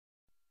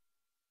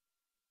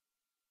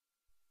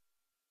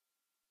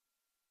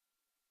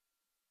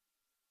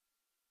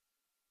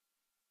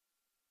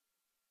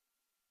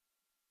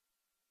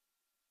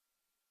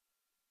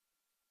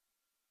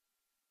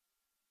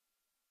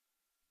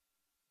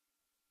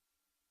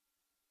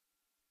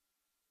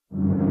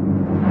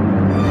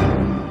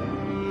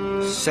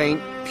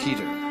Saint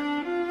Peter.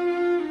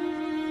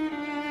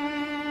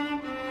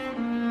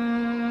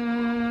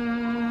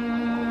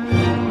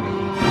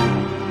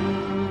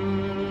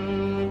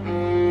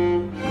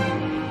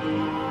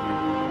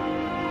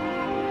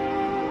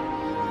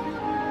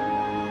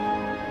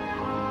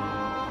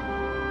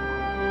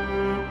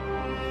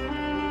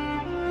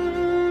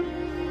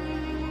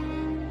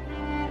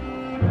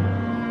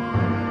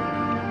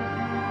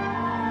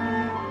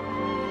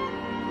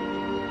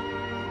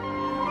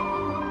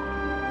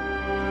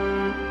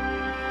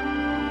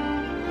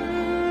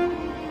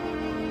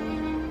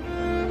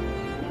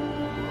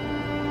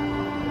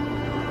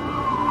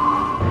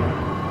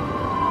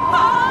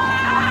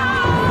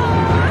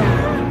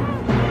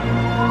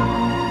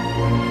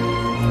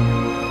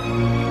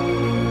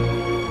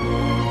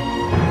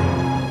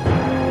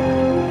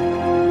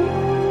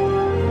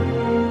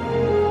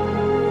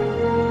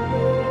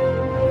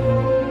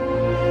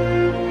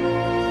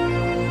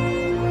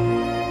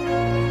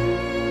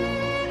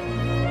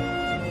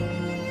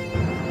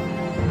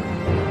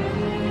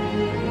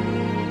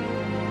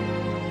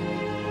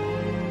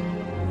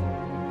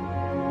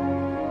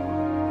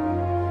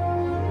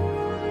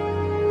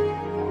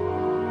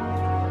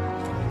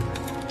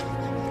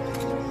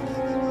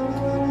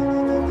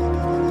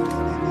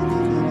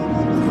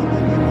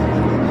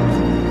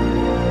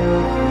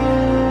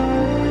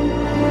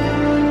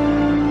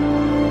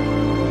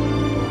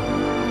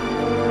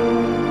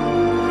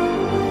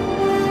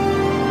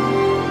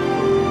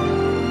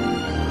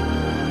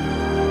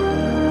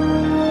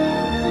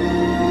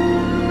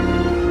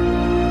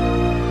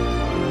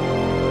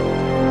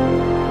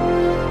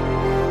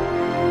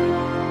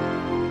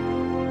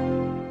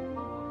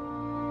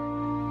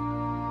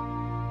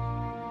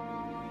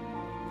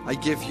 I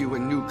give you a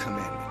new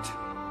commandment.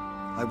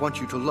 I want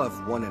you to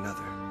love one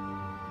another,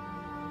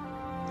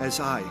 as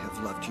I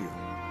have loved you.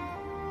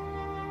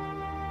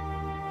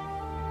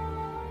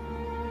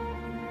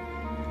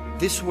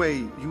 This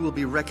way you will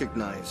be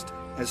recognized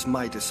as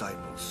my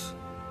disciples.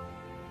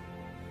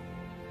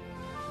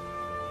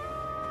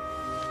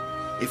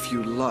 If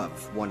you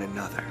love one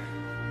another.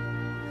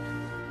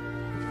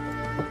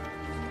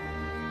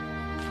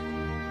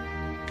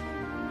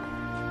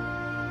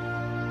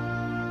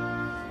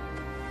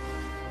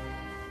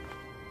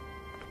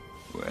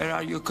 Where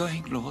are you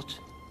going, Lord?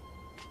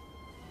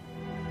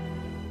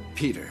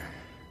 Peter,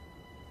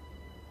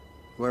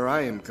 where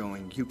I am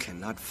going, you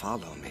cannot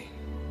follow me.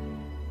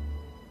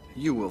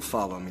 You will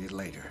follow me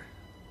later.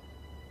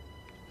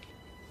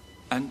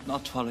 And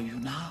not follow you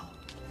now?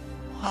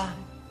 Why?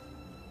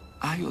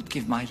 I would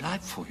give my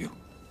life for you.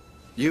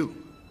 You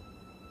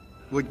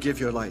would give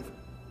your life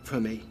for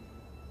me?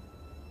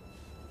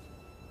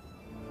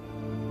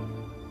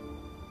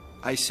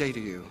 I say to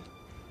you,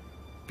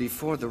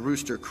 before the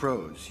rooster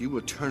crows, you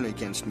will turn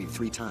against me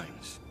 3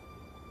 times.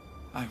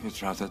 I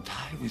would rather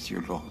die with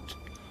you, Lord,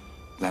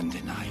 than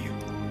deny you.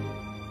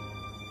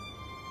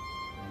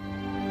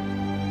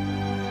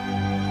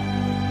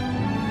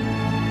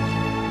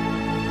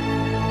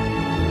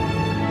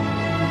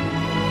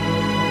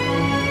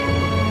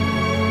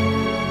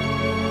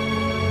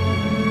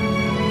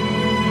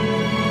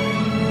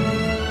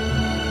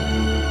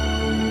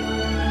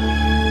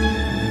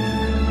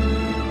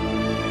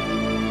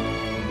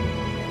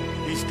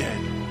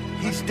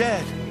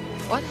 Dead.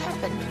 What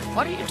happened?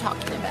 What are you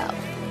talking about?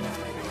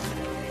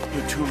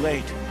 You're too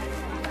late.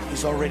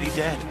 He's already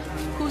dead.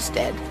 Who's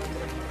dead?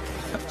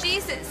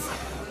 Jesus.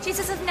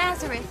 Jesus of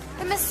Nazareth,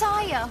 the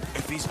Messiah.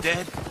 If he's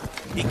dead,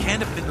 he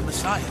can't have been the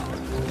Messiah.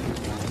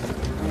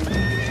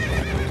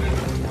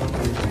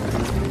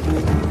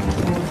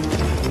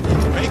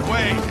 Make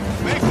way!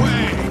 Make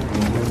way!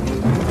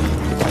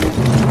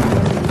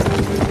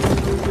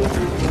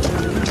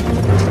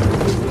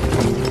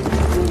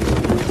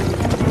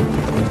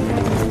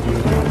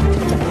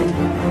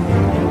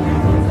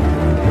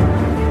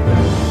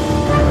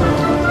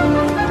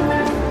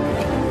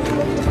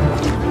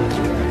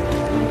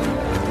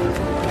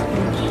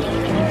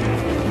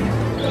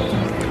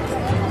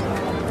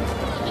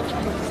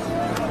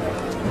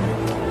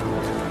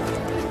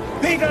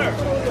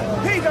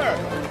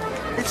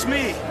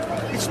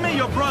 It's me,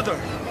 your brother.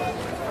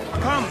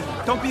 Come,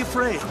 don't be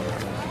afraid.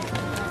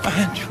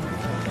 Andrew.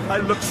 I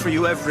looked for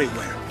you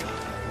everywhere.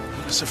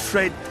 I was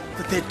afraid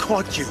that they'd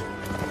caught you.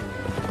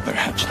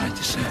 Perhaps I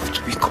deserve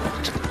to be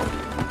caught.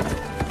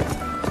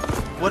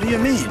 What do you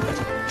mean?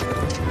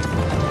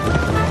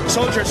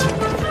 Soldiers!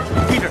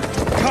 Peter,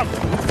 come!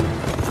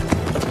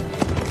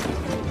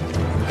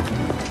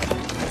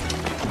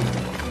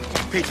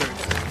 Peter,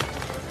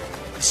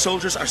 the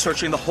soldiers are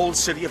searching the whole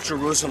city of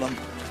Jerusalem.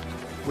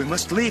 We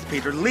must leave,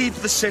 Peter.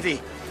 Leave the city,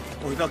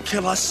 or they'll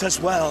kill us as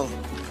well.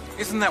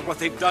 Isn't that what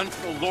they've done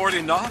to the Lord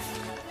enough?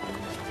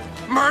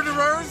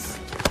 Murderers!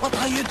 What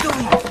are you doing?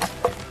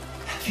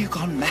 Have you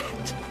gone mad?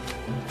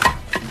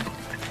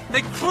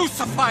 They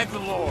crucified the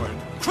Lord!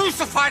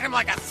 Crucified him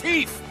like a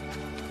thief!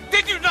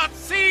 Did you not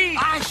see?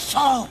 I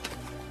saw!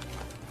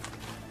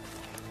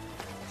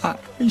 I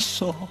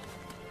saw.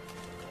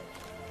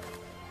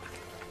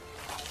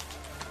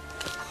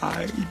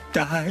 I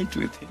died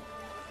with him.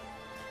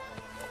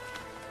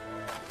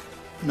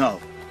 No.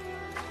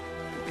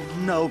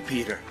 No,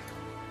 Peter.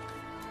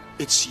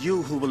 It's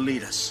you who will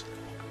lead us.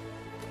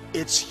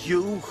 It's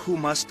you who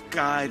must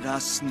guide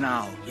us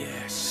now.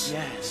 Yes.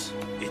 Yes.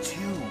 It's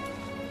you.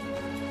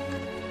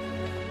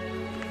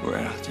 Where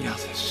are the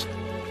others?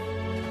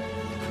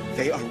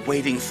 They are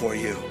waiting for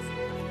you.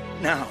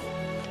 Now.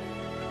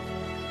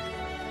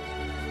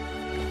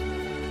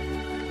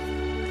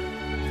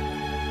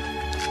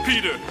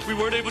 Peter, we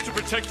weren't able to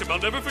protect him. I'll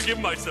never forgive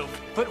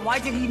myself. But why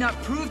did he not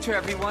prove to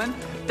everyone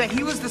that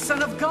he was the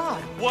Son of God?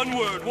 One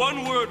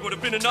word would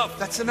have been enough.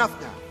 That's enough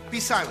now. Be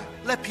silent.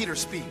 Let Peter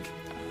speak.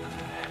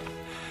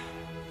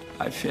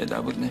 I feared I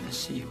would never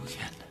see you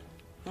again.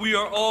 We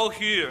are all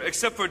here,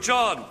 except for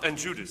John and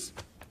Judas.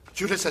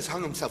 Judas has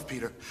hung himself,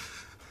 Peter.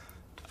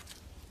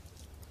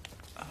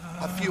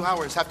 A few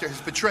hours after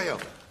his betrayal,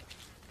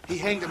 he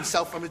hanged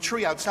himself from a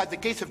tree outside the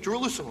gates of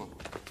Jerusalem.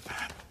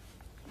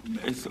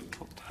 May the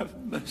Lord have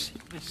mercy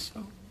on his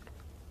soul.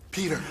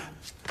 Peter,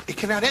 it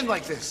cannot end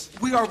like this.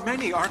 We are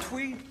many, aren't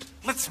we?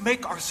 Let's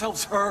make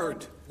ourselves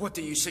heard. What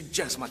do you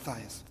suggest,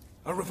 Matthias?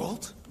 A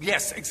revolt?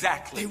 Yes,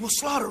 exactly. They will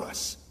slaughter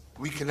us.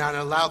 We cannot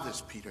allow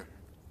this, Peter.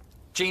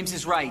 James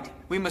is right.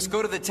 We must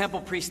go to the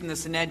temple priest in the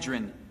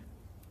Sanhedrin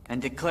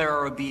and declare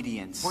our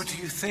obedience. What do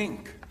you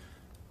think?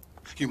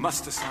 You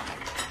must decide.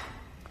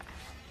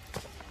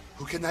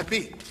 Who can that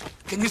be?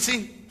 Can you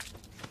see?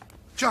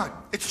 John,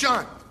 it's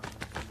John.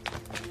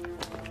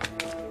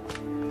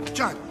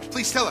 John,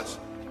 please tell us.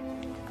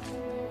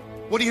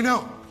 What do you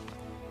know?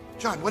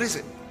 John, what is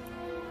it?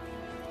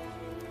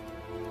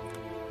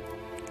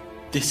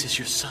 This is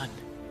your son,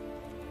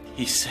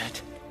 he said,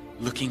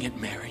 looking at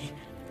Mary.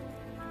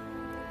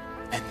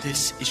 And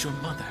this is your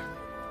mother.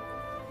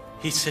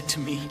 He said to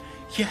me,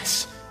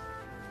 yes,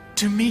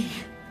 to me.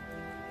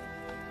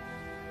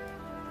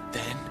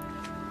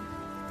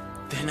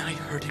 Then I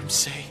heard him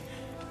say,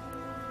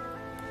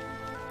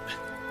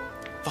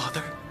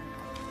 Father,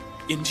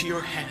 into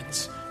your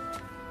hands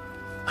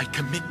I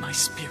commit my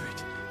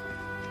spirit.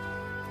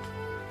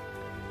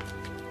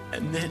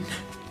 And then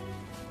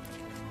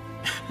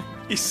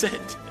he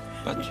said,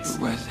 But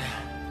you were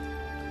there.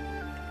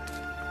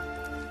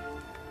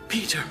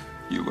 Peter.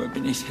 You were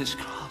beneath his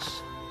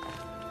cross.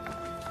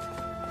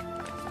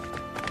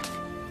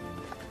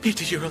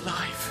 Peter, you're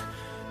alive.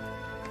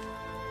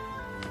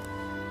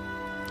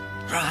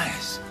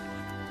 Rise.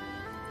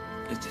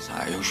 It is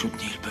I who should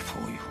kneel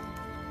before you.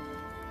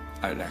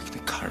 I lack the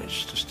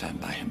courage to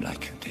stand by him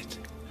like you did.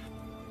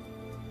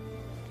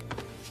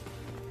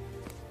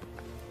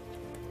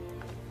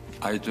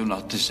 I do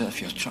not deserve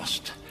your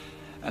trust,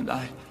 and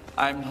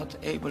I'm not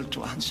able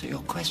to answer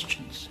your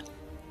questions.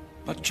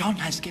 But John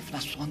has given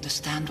us to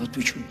understand what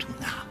we should do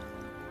now.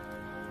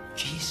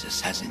 Jesus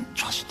has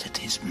entrusted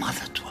his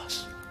mother to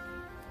us,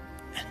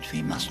 and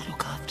we must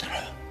look after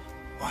her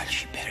while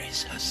she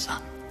buries her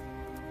son.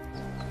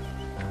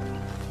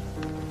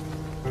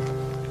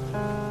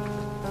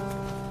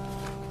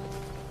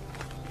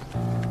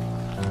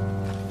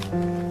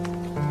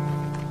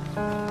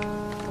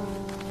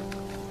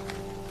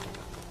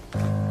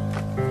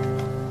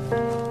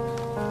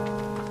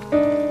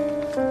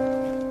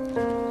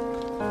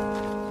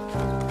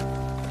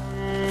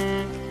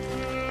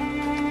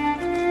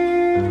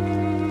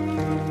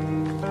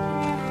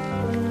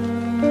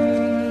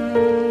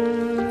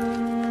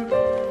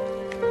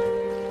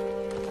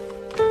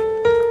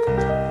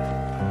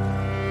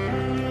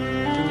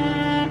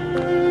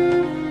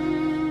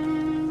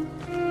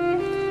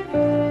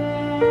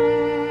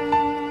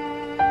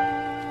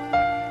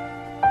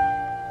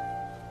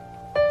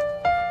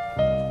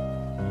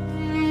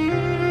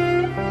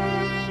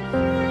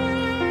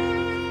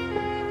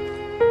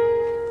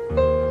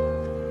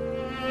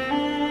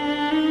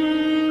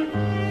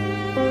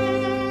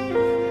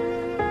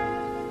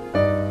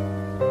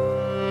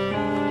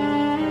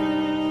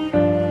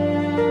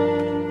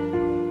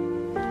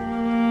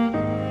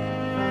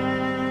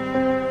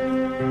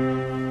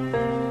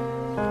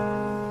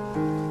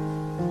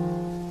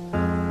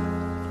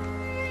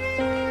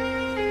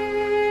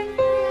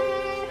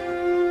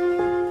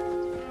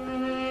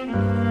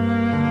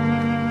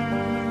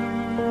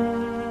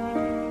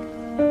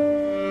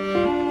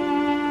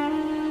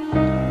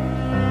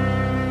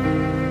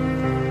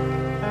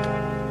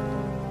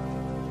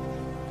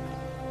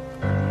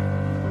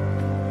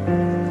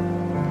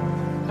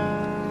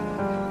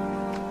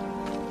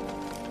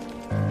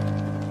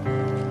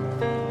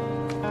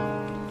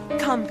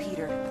 Come,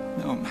 Peter.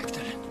 No,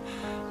 Magdalene.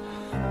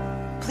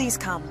 Please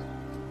come.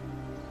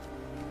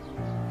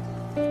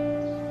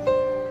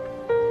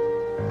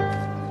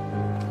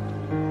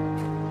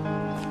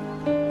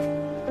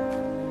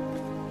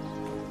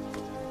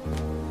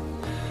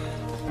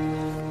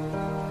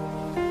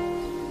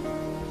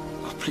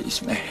 Oh,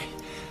 please, Mary.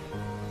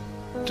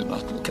 Do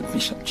not look at me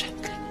so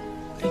gently.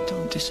 I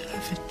don't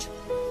deserve it.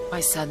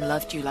 My son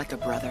loved you like a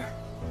brother.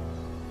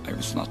 I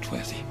was not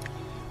worthy.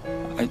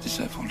 I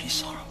deserve only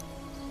sorrow.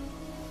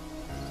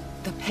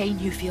 The pain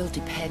you feel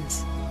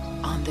depends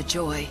on the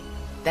joy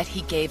that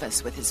he gave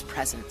us with his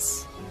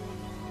presence.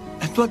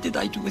 And what did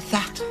I do with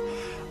that?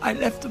 I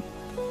left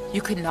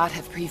You could not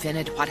have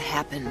prevented what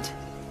happened.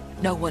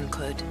 No one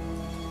could.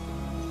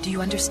 Do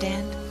you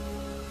understand?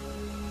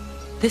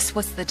 This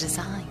was the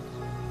design.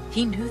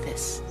 He knew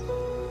this.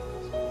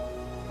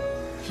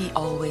 He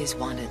always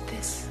wanted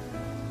this.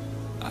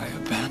 I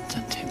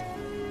abandoned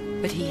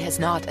him. But he has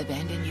not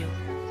abandoned you.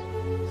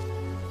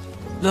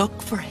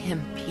 Look for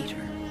him,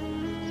 Peter.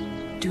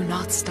 Do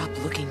not stop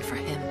looking for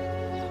him.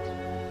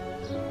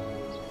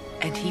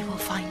 And he will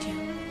find you.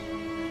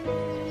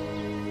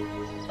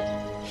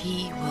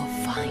 He will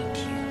find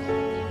you.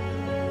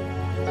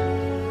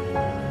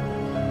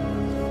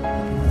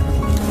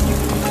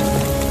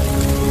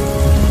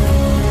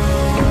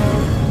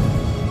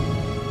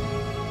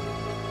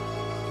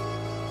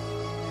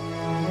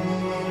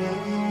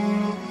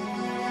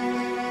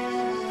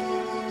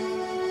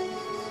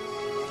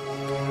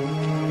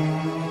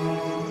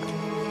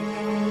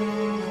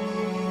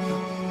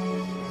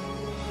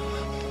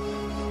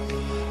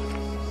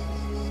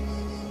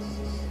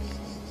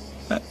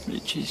 Help me,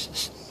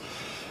 Jesus.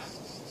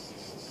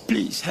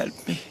 Please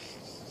help me.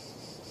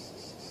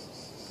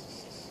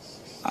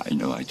 I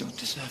know I don't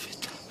deserve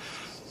it.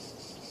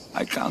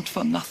 I count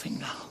for nothing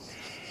now.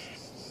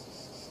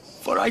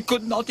 For I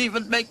could not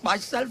even make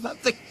myself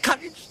have the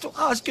courage to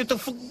ask you to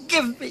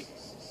forgive me.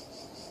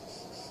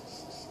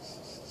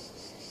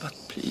 But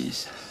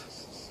please,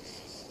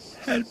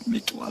 help me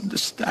to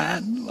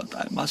understand what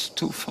I must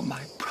do for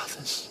my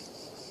brothers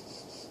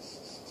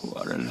who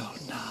are alone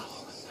now.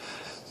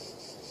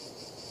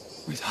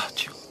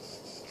 Without you.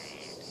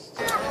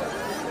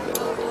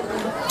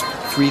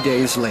 3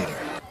 days later.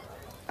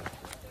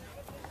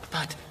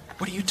 But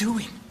what are you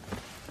doing?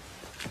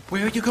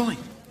 Where are you going?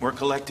 We're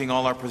collecting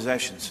all our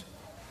possessions.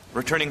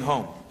 Returning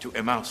home to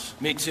Emmaus.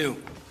 Me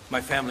too. My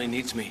family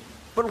needs me.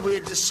 But we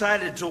had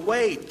decided to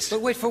wait.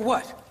 But wait for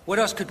what? What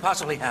else could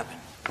possibly happen?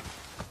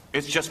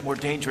 It's just more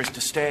dangerous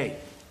to stay.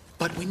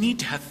 But we need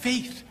to have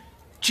faith.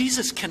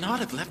 Jesus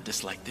cannot have left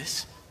us like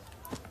this.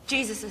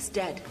 Jesus is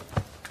dead.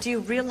 Do you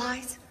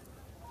realize?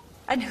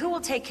 And who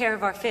will take care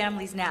of our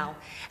families now?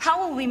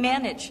 How will we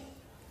manage?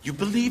 You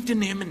believed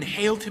in him and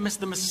hailed him as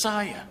the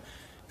Messiah.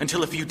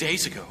 Until a few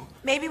days ago.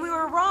 Maybe we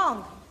were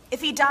wrong.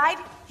 If he died,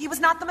 he was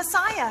not the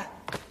Messiah.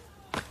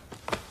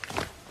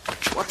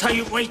 What are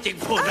you waiting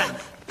for then?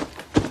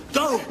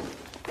 Go!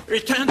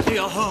 Return to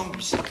your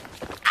homes.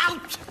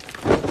 Out!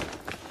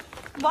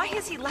 Why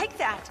is he like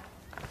that?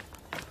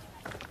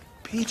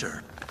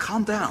 Peter,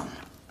 calm down.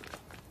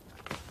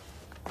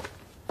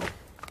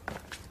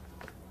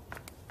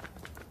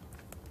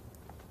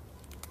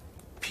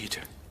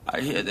 Peter. I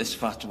hear this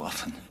far too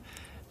often.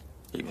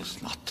 He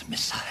was not the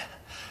Messiah.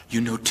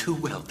 You know too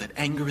well that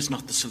anger is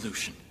not the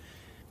solution.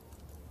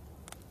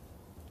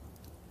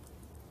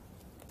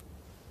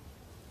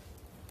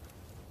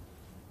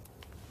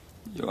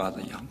 You are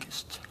the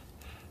youngest,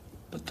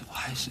 but the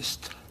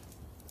wisest.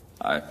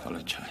 I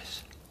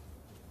apologize.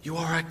 You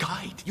are our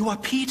guide. You are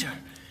Peter,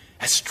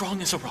 as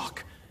strong as a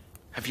rock.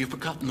 Have you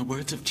forgotten the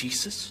words of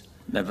Jesus?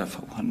 Never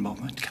for one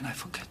moment can I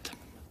forget them.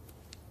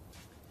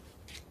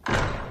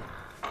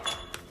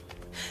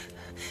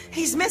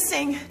 He's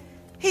missing.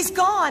 He's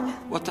gone.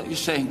 What are you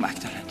saying,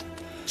 Magdalene?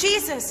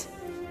 Jesus,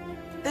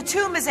 the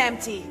tomb is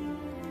empty.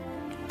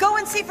 Go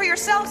and see for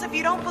yourselves if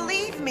you don't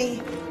believe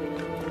me.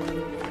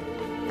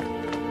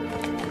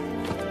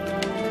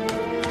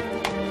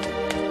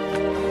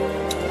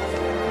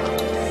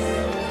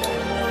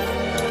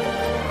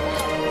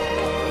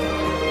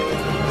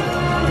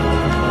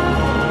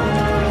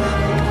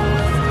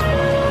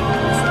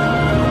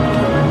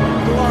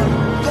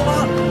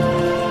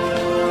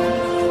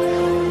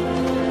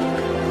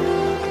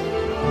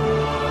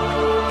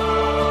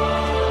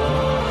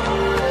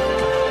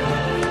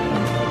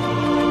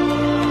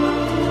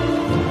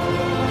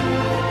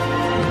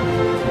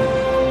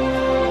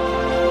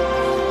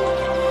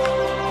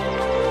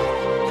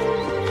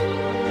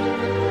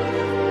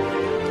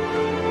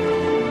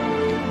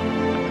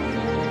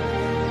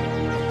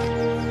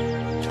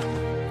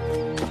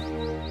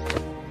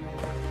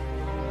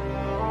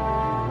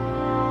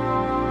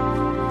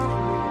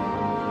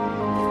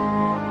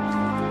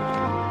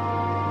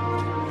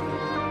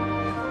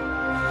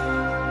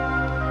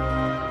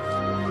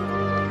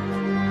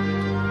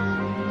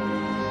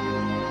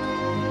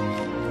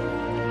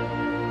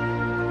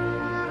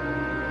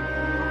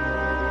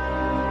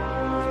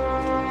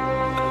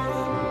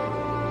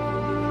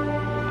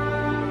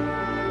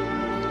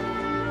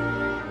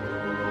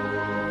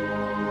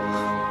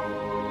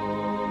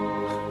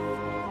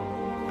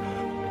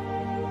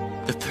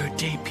 The third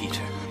day,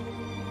 Peter.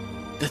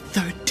 The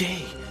third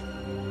day.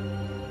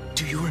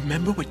 Do you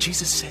remember what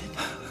Jesus said?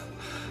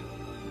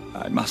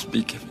 I must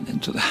be given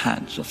into the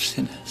hands of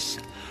sinners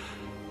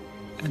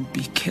and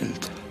be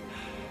killed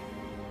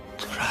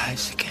to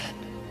rise again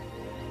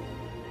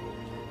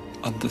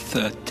on the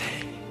third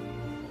day.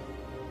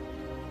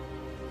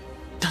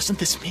 Doesn't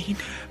this mean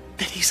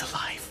that he's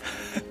alive?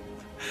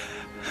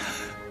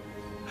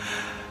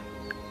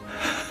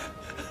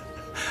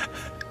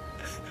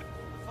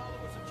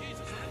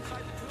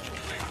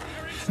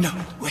 No,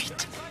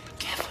 wait.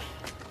 Careful.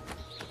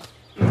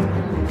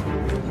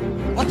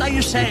 What are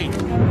you saying?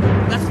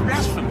 That's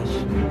blasphemous.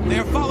 They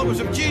are followers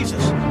of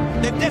Jesus.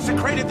 They've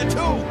desecrated the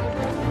tomb.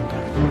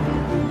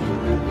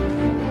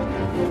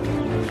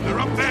 They're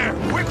up there!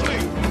 Quickly!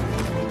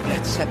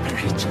 Let's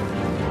separate.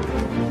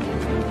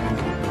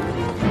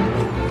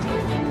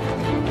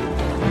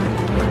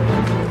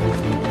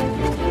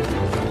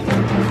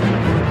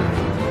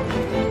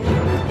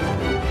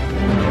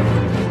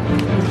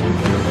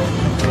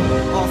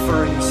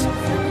 Offerings.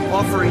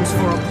 Offerings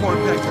for a poor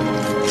beggar.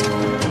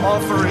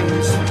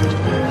 Offerings.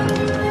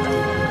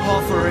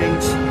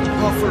 Offerings.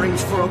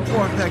 Offerings for a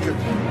poor beggar.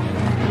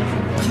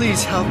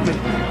 Please help me.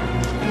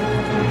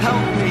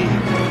 Help me.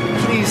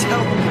 Please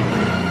help me.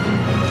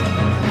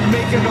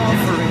 Make an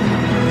offering.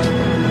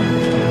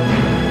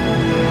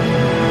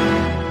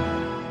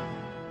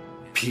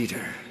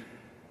 Peter,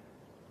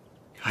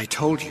 I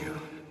told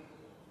you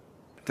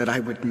that I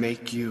would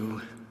make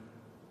you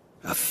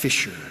a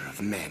fisher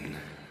of men.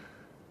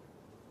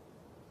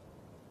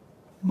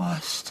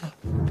 Master.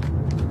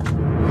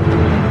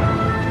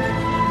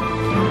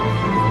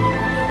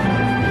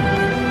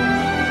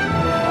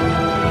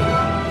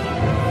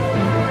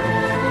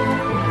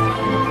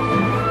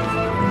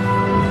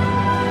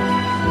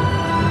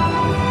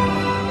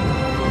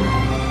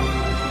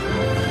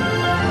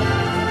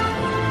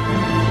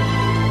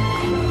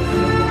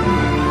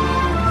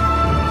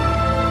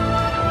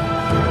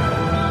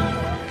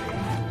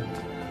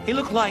 He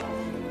looked like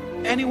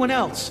anyone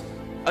else,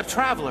 a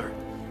traveler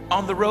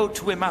on the road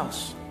to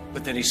Emmaus.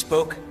 But then he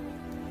spoke,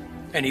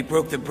 and he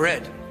broke the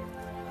bread.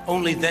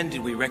 Only then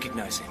did we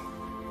recognize him.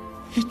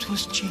 It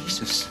was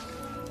Jesus.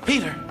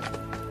 Peter!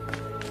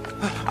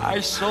 I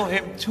saw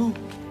him too.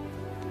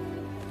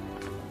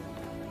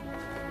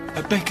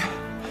 A beggar.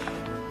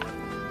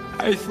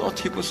 I thought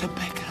he was a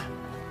beggar.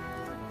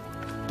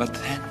 But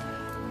then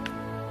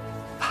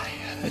I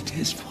heard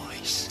his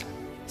voice.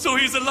 So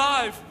he's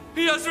alive!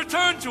 He has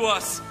returned to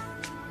us!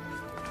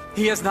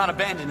 He has not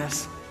abandoned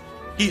us.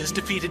 He has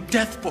defeated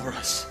death for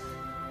us.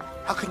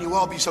 How can you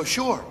all be so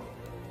sure?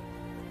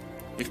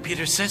 If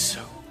Peter says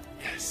so,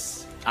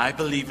 yes, I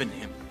believe in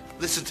him.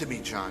 Listen to me,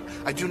 John.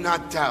 I do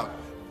not doubt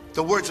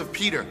the words of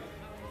Peter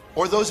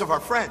or those of our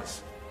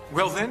friends.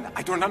 Well then,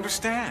 I don't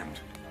understand.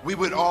 We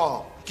would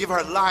all give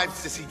our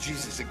lives to see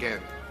Jesus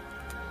again.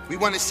 We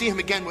want to see him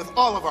again with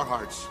all of our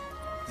hearts.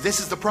 This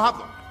is the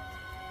problem.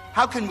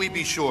 How can we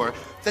be sure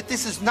that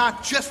this is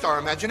not just our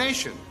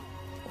imagination?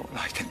 All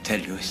I can tell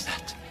you is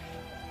that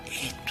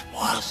it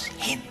was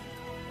him.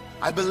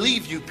 I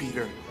believe you,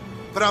 Peter,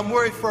 but I'm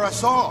worried for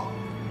us all.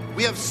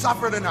 We have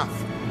suffered enough,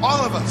 all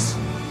of us.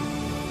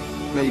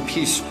 May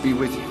peace be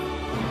with you.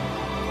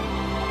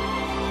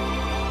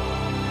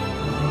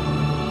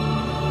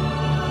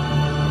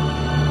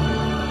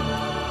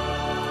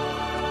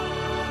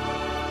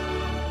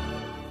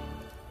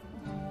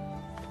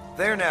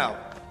 There now.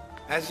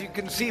 As you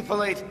can see,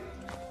 Pilate,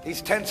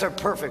 these tents are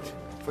perfect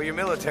for your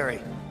military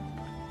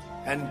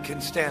and can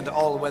stand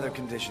all weather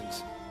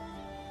conditions.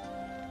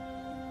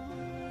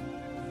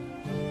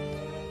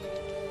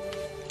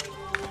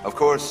 Of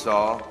course,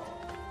 Saul.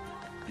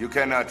 You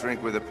cannot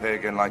drink with a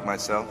pagan like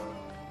myself.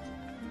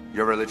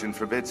 Your religion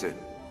forbids it.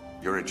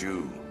 You're a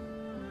Jew.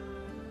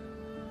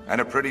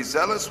 And a pretty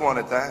zealous one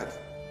at that.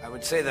 I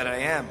would say that I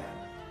am.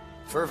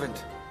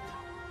 Fervent.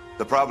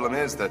 The problem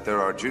is that there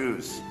are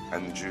Jews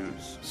and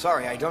Jews.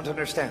 Sorry, I don't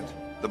understand.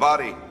 The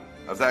body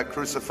of that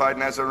crucified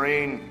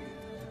Nazarene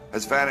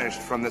has vanished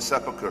from the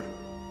sepulchre.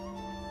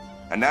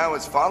 And now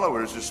his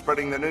followers are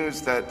spreading the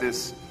news that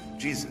this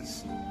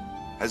Jesus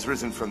has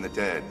risen from the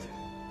dead,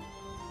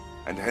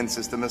 and hence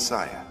is the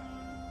Messiah,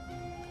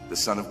 the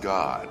Son of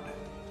God.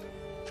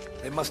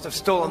 They must have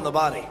stolen the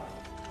body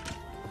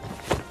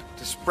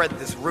to spread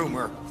this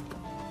rumor.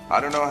 I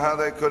don't know how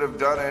they could have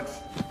done it.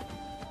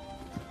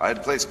 I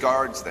had placed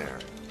guards there.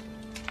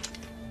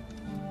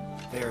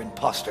 They're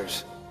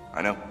imposters.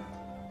 I know.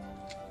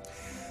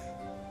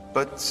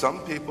 But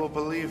some people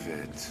believe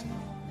it,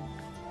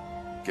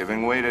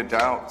 giving way to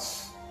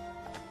doubts,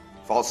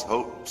 false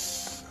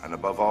hopes, and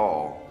above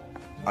all,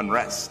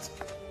 unrest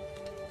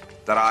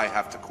that I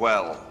have to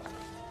quell.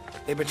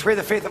 They betray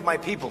the faith of my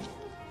people,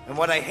 and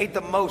what I hate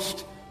the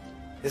most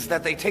is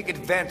that they take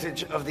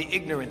advantage of the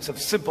ignorance of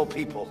simple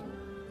people.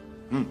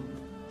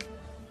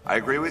 I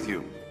agree with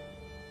you.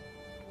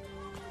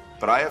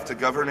 But I have to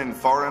govern in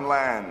foreign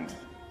land.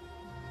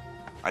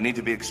 I need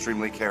to be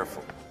extremely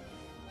careful.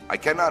 I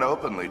cannot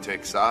openly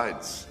take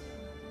sides.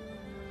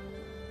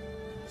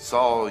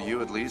 Saul,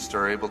 you at least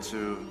are able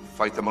to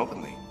fight them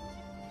openly.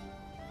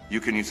 You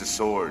can use a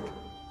sword.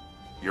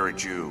 You're a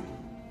Jew.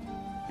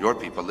 Your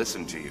people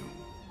listen to you.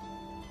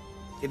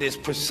 It is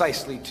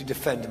precisely to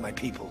defend my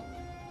people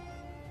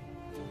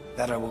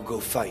that I will go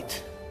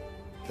fight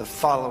the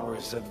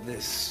followers of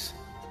this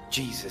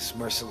Jesus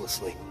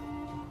mercilessly.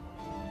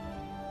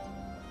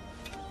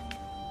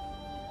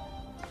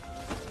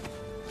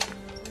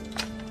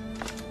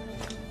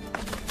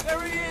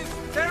 There he is!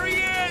 There he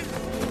is!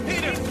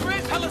 Peter,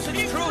 tell us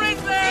it's true!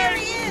 Risen. There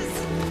he is!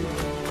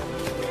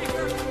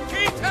 Peter!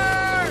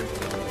 Peter!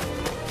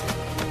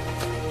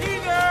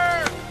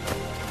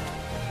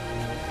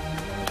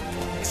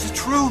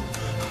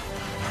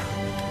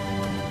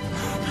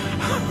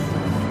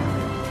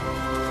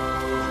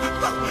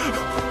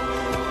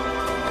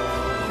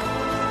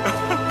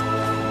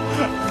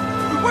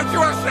 What you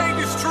are saying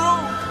is true!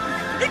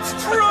 It's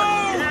true!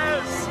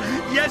 Yes!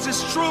 Yes,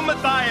 it's true,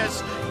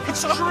 Matthias!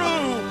 It's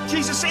true!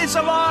 Jesus is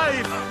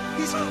alive!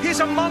 He's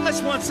among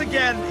us once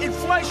again, in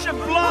flesh and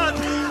blood!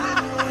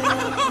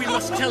 We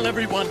must tell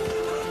everyone.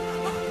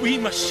 We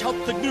must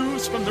shout the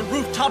news from the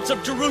rooftops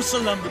of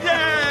Jerusalem.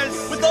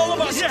 Yes! With all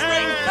of our Yes!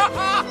 strength.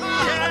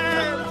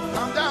 Yes!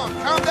 Calm down,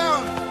 calm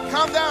down,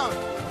 calm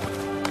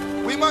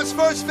down. We must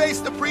first face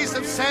the priest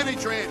of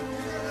Sanhedrin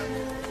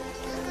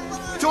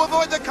to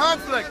avoid the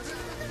conflict.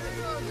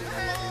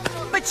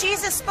 But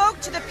Jesus spoke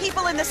to the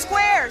people in the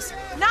squares,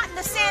 not in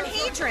the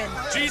Sanhedrin.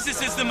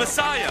 Jesus is the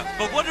Messiah,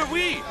 but what are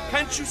we?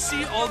 Can't you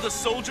see all the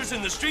soldiers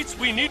in the streets?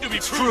 We need to be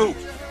True.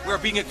 We're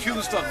being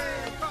accused of...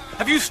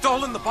 Have you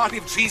stolen the body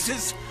of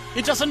Jesus?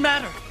 It doesn't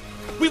matter.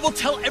 We will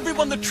tell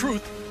everyone the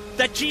truth,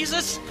 that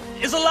Jesus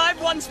is alive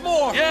once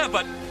more. Yeah,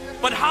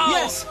 but how?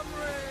 Yes.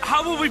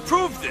 How will we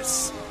prove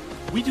this?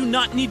 We do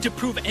not need to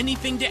prove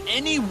anything to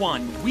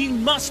anyone. We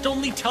must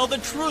only tell the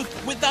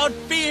truth without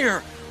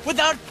fear.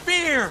 Without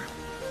fear.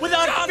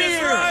 Without John fear.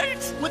 Is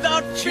right.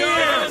 Without fear.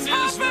 John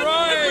is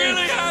right. It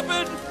really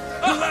happened.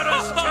 Let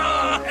us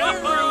tell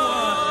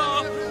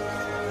everyone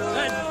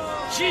that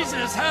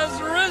Jesus has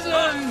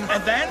risen.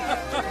 And then,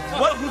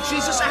 what will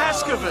Jesus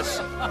ask of us?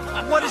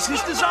 What is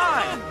his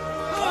design?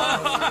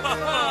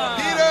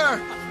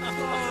 Peter!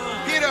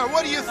 Peter,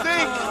 what do you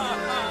think?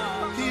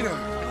 Peter.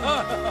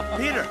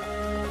 Peter.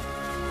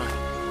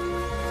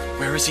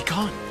 Where is he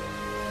gone?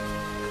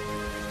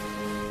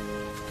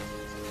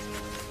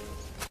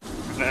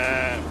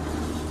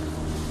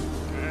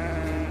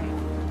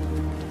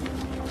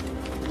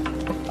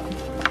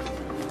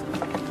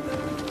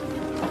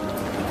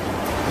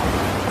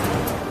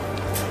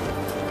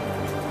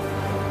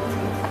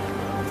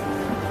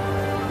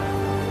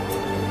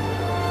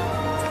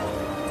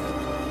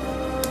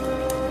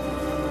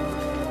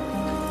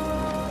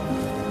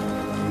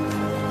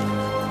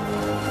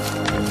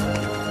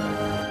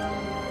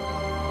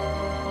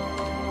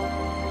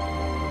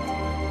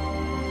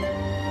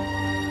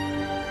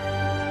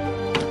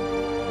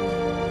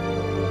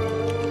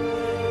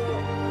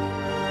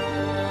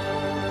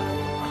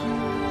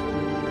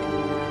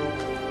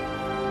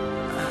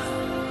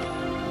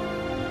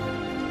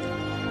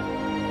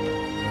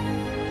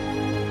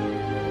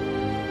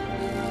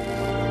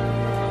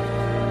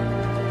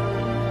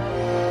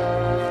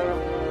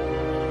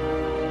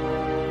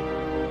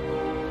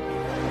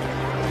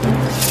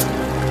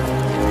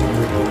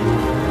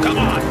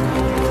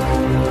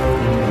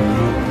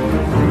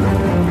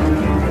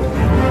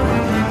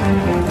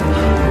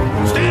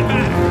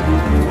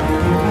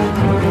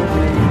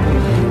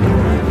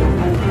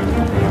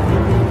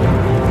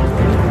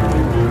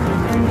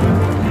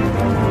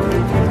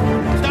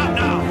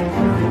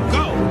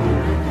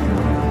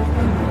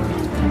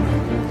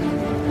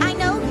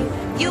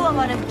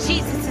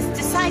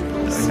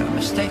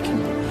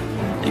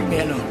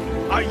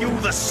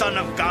 Son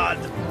of God?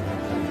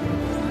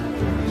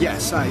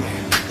 Yes, I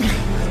am.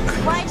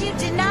 Why do you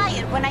deny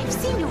it when I've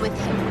seen you with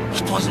him?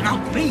 It was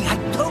not me, I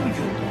told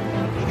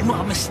you. You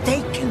are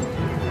mistaken.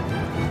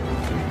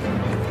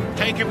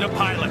 Take him to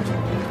Pilate.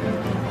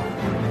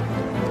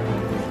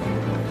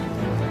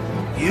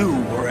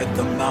 You were at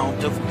the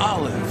Mount of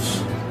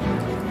Olives.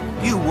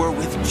 You were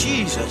with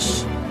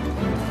Jesus.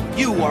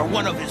 You are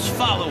one of his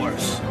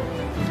followers.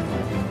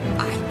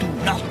 I do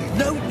not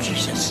know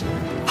Jesus.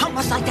 How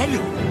must I tell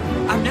you?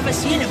 I've never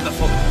seen him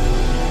before.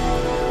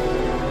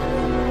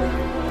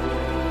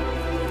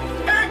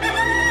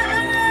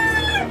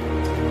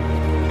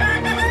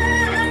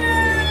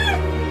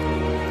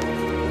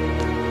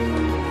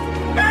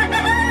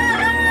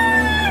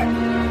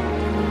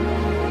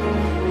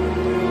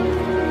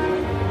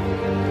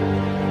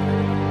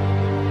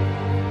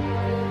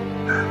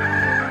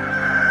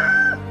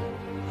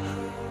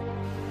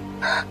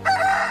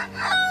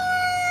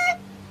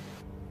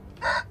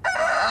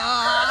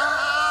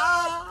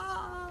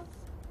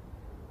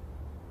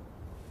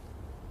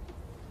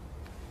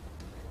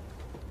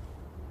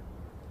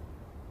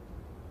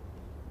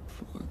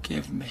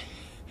 Forgive me.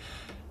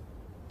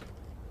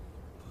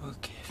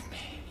 Forgive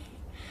me.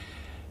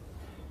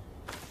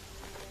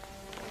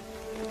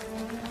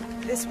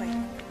 This way.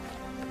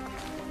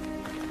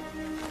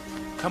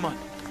 Come on.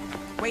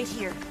 Wait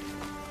here.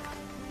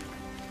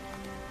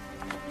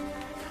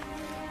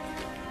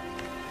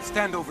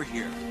 Stand over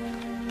here.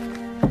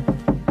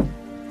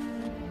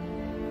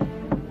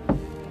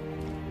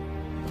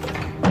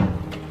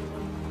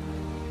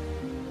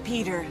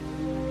 Peter.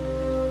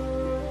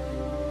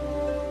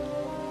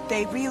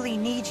 They really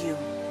need you.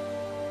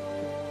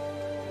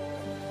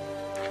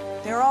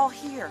 They're all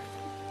here.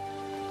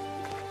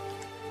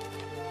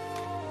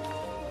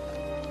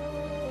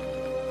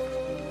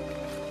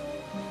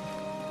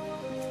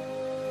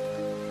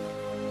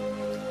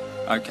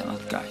 I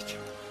cannot guide you.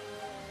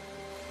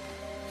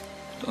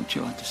 Don't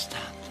you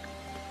understand?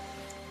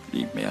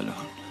 Leave me alone.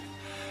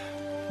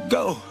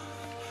 Go!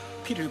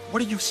 Peter,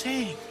 what are you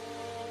saying?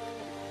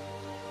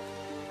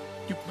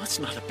 You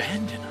must not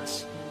abandon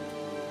us.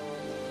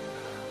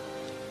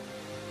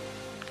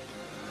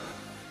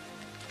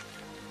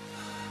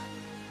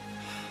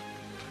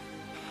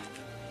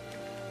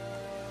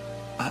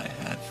 I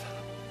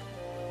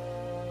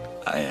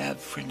have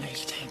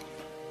reneged him.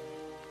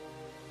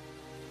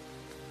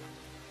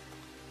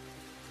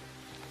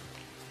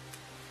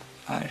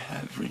 I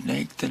have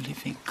reneged the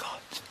living God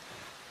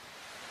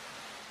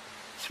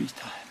 3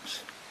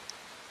 times.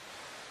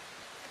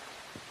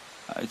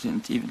 I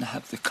didn't even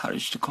have the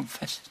courage to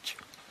confess it to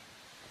you.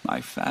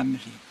 My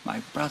family, my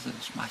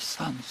brothers, my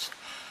sons.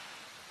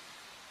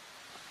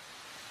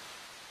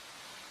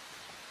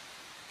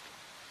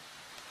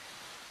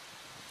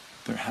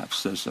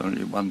 Perhaps there's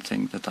only one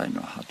thing that I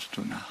know how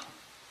to do now.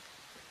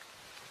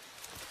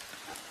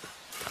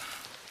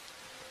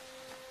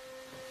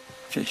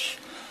 Fish.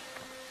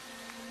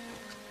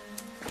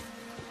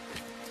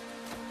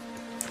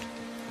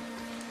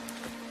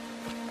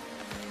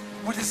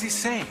 What is he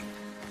saying?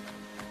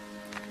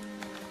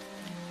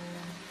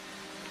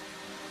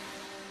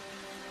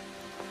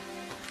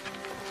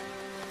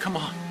 Come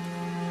on.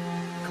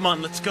 Come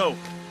on, let's go.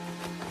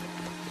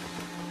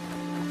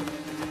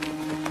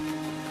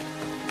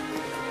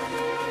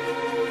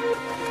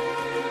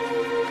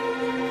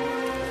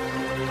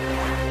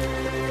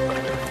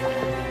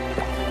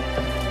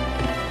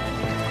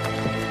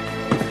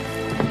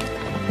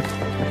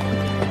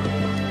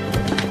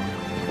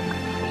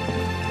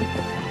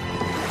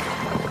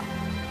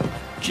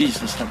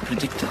 Jesus had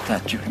predicted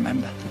that, you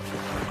remember?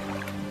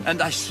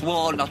 And I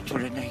swore not to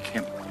renege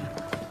him.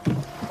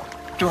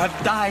 To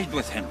have died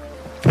with him.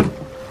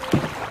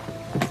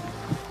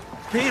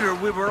 Peter,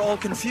 we were all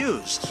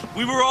confused.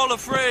 We were all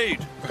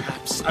afraid.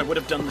 Perhaps I would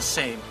have done the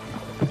same.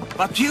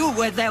 But you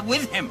were there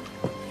with him.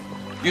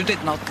 You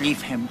did not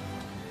leave him.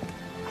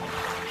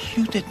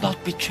 You did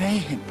not betray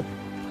him.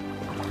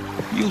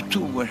 You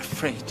too were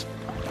afraid.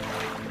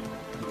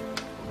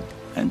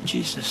 And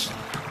Jesus,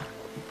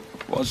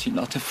 was he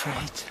not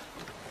afraid?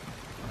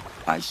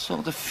 I saw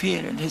the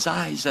fear in his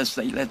eyes as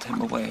they led him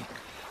away,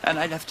 and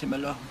I left him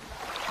alone.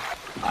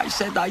 I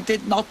said I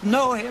did not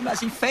know him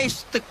as he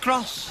faced the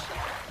cross.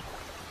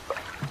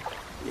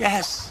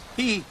 Yes,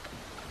 he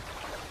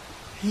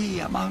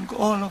among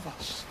all of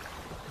us.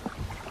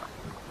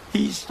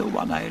 He's the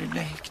one I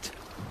reneged.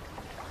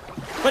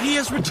 But he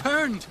has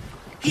returned.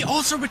 He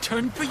also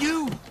returned for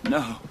you.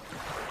 No.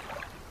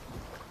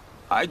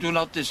 I do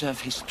not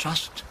deserve his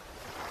trust,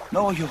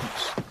 nor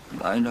yours.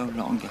 And I no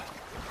longer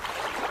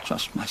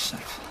trust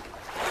myself.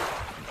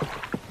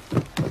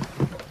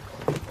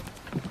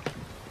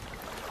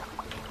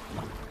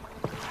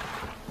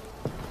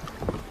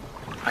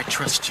 I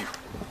trust you.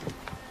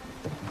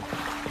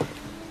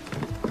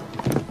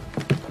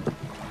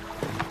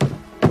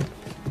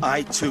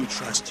 I too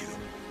trust you.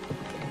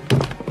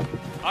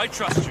 I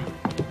trust you.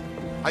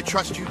 I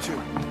trust you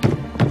too.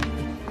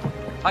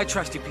 I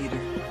trust you, Peter.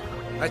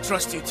 I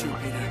trust you too,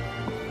 Peter.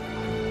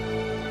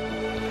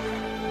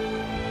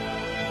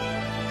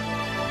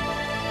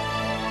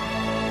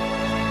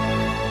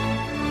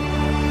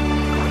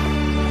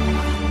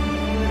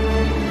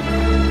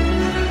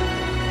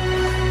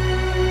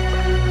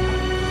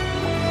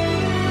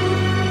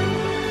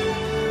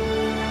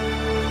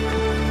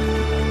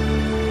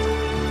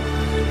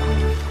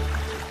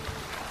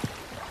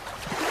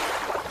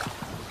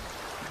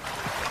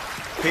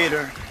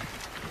 Peter,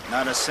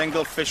 not a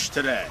single fish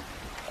today.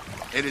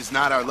 It is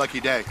not our lucky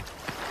day.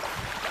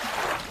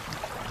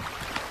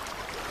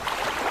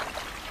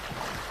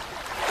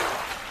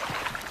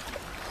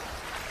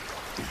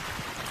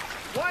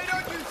 Why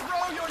don't you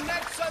throw your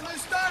nets on the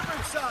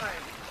starboard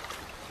side?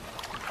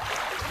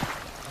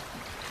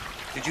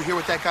 Did you hear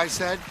what that guy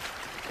said?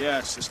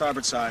 Yes, the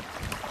starboard side.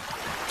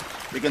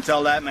 You can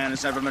tell that man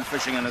has never been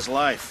fishing in his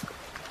life.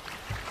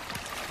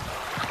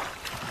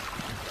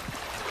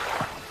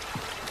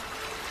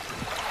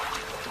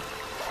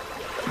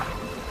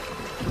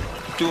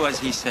 Do as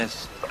he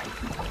says.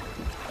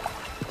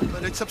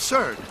 But it's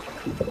absurd.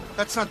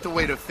 That's not the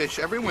way to fish.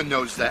 Everyone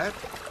knows that.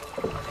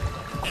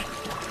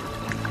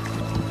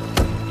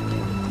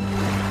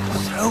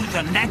 Throw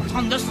the net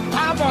on the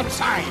starboard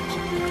side.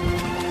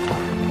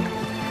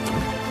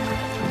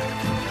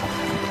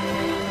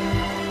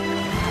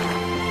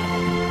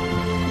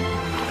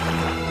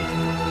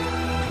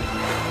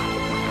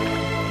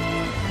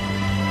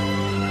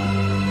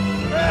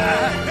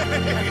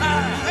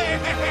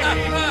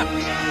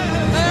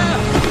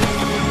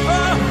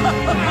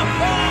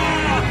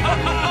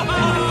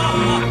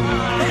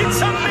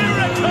 It's a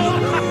miracle!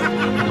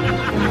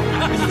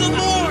 It's the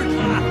Lord!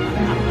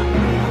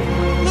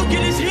 Look,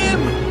 it is Him!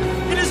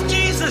 It is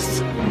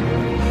Jesus!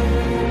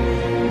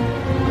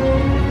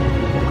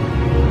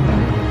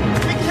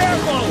 Be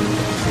careful!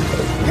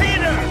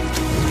 Peter!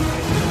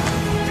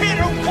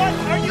 Peter, what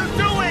are you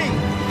doing?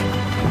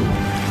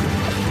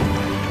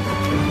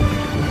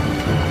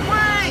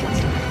 Wait!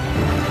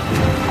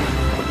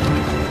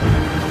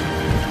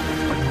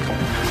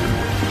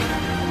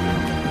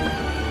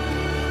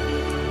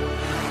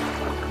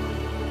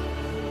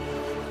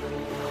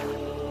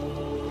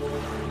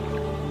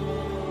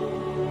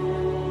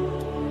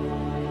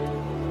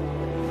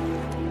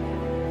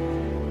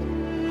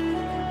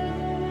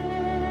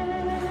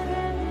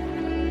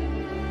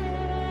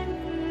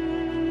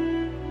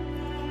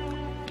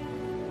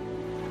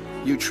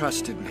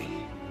 trusted me.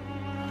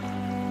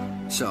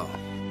 So,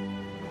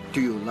 do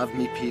you love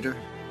me, Peter?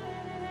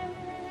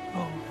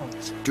 Oh,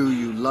 what? Do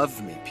you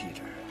love me,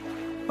 Peter?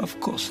 Of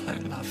course I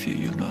love you,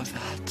 you know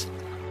that.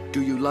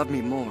 Do you love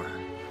me more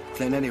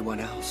than anyone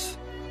else?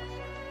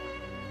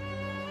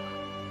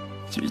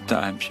 3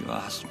 times you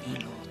asked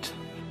me, Lord.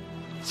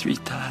 3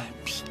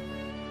 times.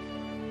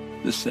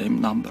 The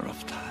same number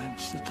of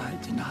times that I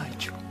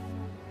denied you.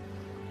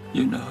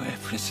 You know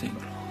everything,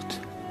 Lord.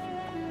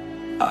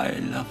 I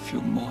love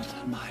you more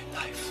than my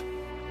life.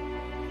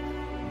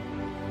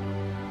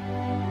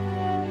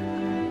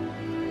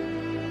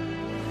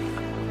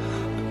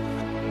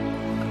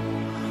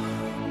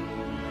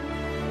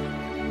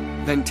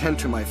 Then tend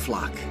to my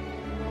flock.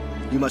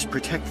 You must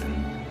protect them.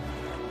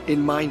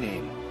 In my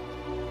name.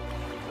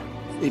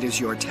 It is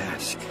your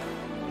task.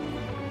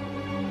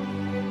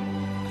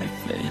 I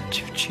failed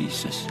you,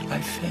 Jesus. I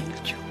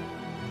failed you.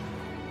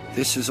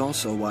 This is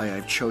also why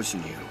I've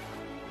chosen you.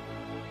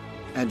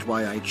 And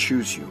why I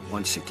choose you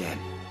once again.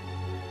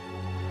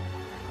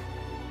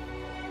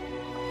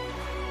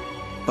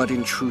 But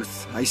in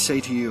truth, I say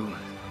to you,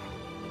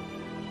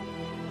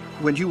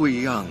 when you were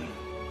young,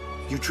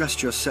 you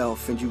dressed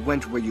yourself and you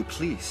went where you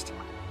pleased.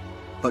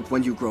 But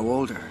when you grow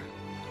older,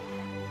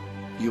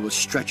 you will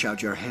stretch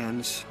out your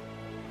hands,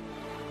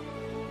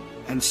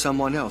 and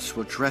someone else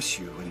will dress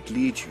you and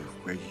lead you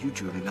where you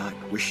do not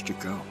wish to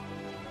go.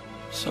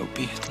 So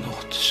be it,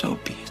 Lord, so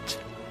be it.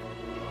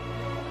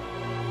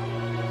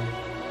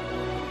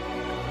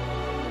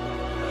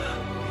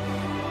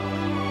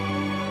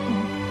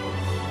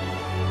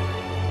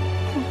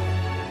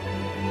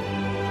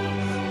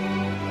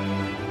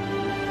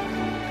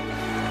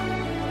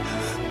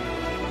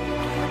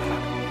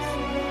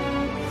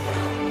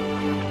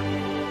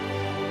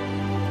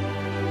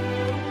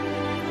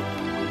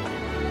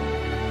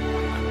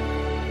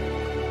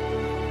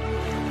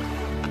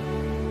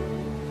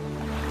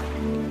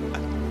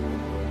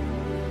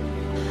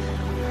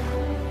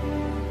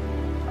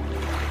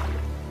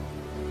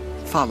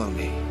 Follow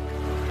me.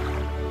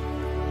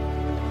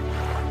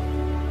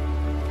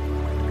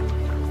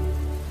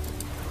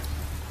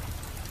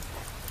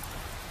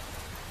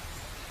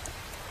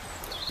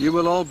 You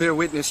will all bear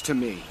witness to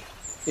me,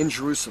 in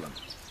Jerusalem,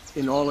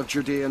 in all of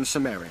Judea and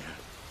Samaria,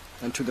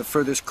 and to the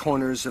furthest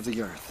corners of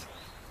the earth.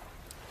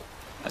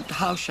 And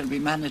how shall we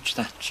manage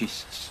that,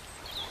 Jesus?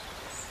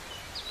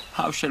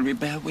 How shall we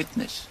bear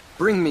witness?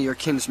 Bring me your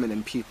kinsmen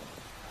and people.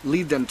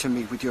 Lead them to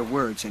me with your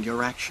words and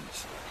your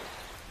actions.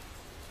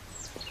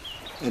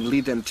 And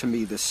lead them to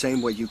me the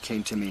same way you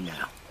came to me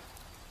now.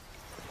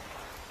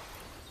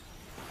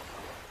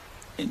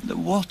 In the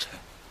water,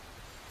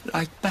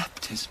 like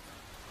baptism.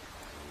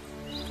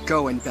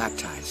 Go and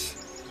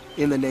baptize,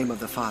 in the name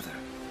of the Father,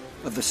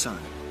 of the Son,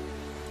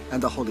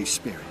 and the Holy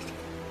Spirit.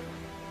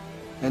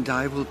 And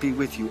I will be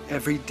with you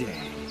every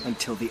day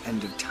until the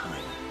end of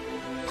time.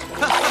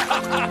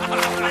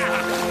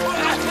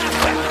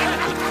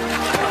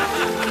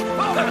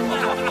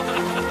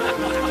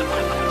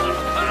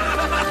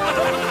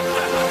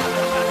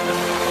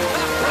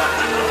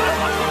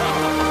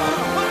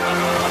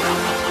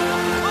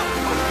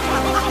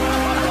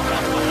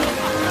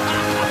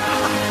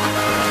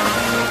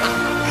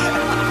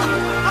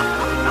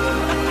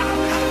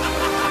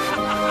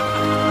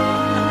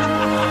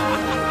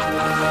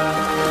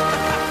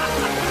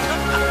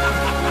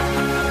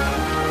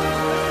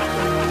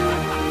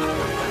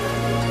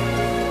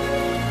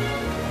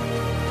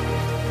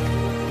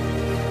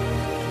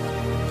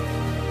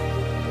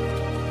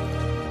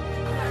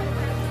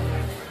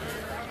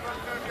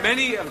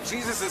 Many of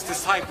Jesus'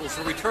 disciples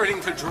were returning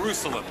to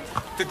Jerusalem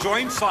to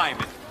join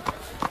Simon,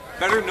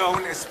 better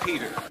known as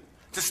Peter,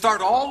 to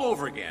start all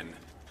over again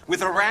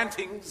with their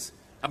rantings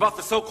about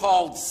the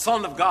so-called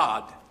Son of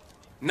God.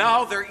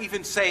 Now they're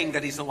even saying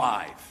that he's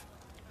alive,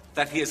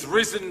 that he has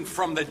risen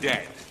from the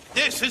dead.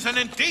 This is an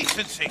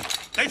indecency.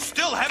 They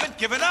still haven't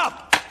given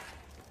up.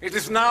 It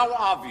is now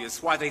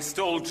obvious why they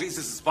stole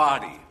Jesus'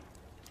 body.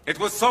 It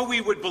was so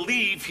we would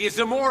believe he is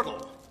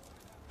immortal.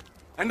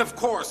 And of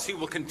course, he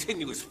will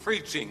continue his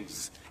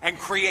preachings and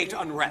create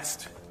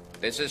unrest.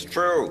 This is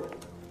true.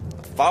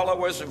 The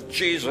followers of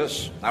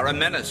Jesus are a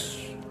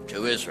menace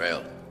to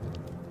Israel.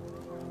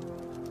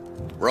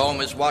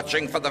 Rome is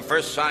watching for the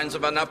first signs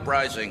of an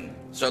uprising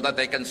so that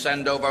they can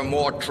send over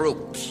more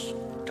troops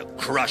to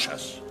crush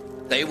us.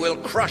 They will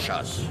crush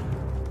us.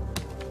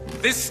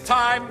 This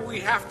time, we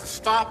have to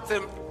stop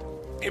them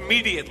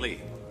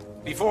immediately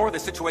before the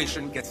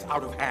situation gets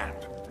out of hand.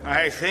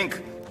 I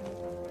think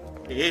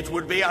it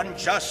would be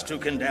unjust to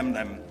condemn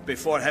them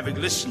before having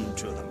listened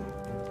to them,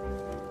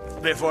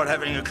 before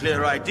having a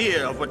clear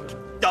idea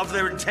of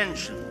their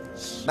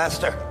intentions.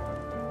 Master,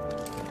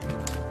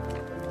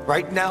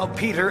 right now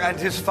Peter and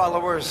his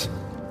followers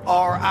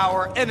are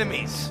our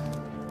enemies.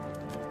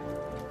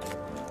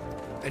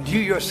 And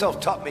you yourself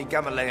taught me,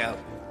 Gamaliel,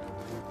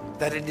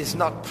 that it is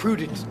not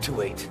prudent to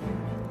wait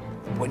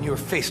when you're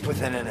faced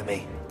with an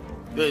enemy.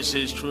 This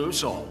is true,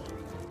 Saul.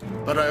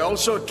 But I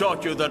also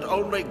taught you that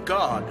only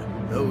God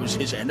knows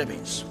his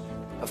enemies.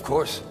 Of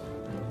course.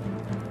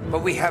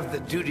 But we have the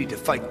duty to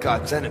fight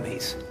God's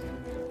enemies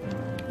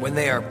when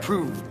they are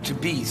proved to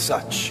be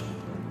such.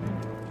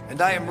 And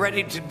I am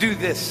ready to do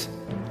this.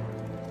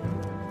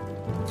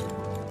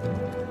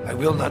 I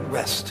will not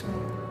rest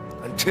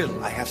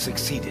until I have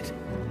succeeded.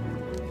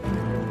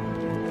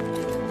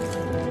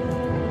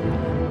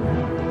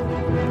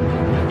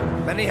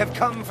 Many have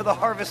come for the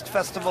harvest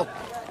festival.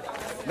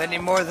 Many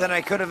more than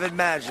I could have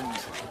imagined.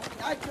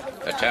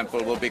 The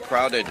temple will be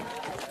crowded.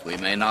 We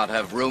may not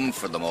have room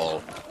for them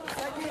all.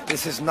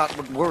 This is not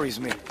what worries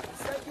me.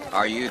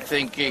 Are you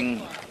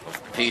thinking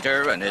of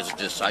Peter and his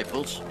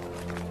disciples?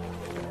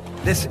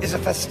 This is a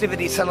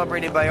festivity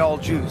celebrated by all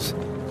Jews.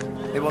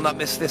 They will not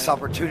miss this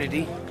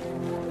opportunity.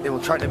 They will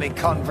try to make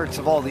converts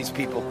of all these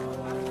people.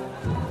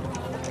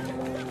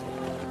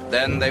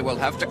 Then they will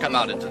have to come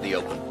out into the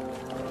open.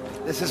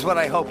 This is what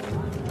I hope.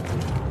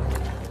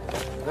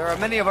 There are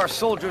many of our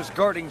soldiers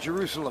guarding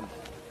Jerusalem.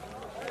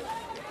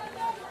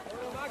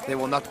 They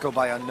will not go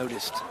by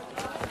unnoticed.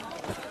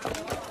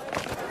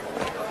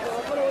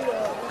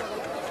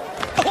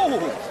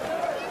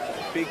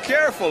 Oh! Be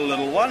careful,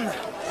 little one.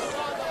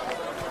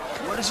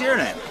 What is your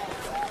name?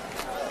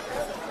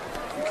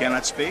 You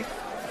cannot speak?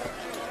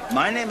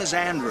 My name is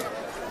Andrew.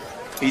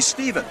 He's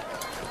Stephen.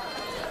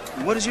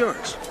 And what is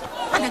yours?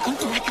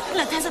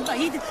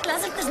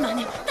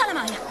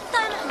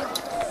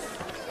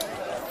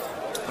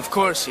 Of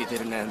course he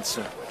didn't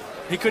answer.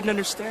 He couldn't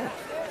understand.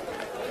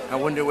 I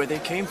wonder where they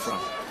came from.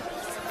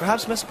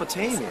 Perhaps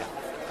Mesopotamia.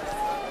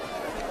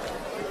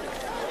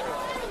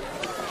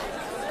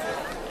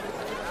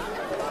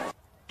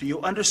 Do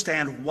you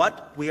understand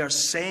what we are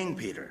saying,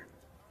 Peter?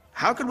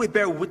 How can we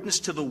bear witness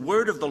to the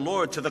word of the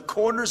Lord to the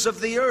corners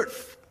of the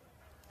earth?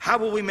 How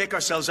will we make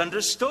ourselves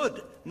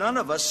understood? None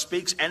of us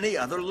speaks any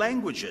other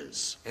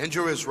languages.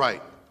 Andrew is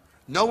right.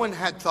 No one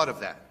had thought of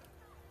that.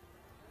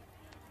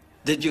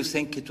 Did you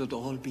think it would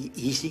all be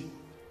easy?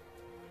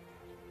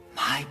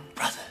 My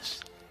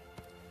brothers,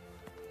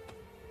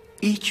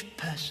 each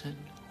person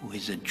who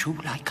is a Jew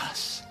like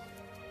us,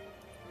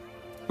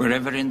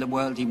 wherever in the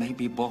world he may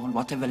be born,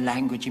 whatever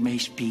language he may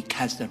speak,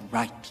 has the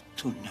right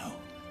to know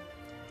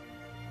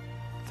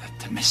that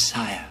the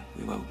Messiah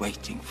we were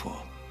waiting for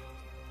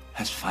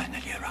has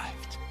finally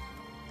arrived.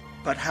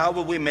 But how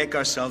will we make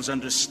ourselves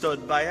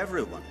understood by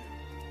everyone?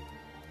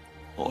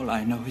 All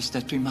I know is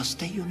that we must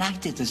stay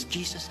united as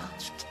Jesus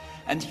asked,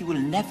 and he will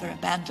never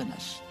abandon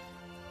us.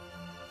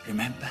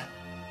 Remember,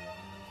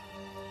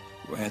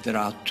 where there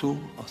are 2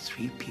 or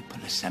 3 people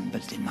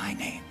assembled in my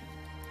name,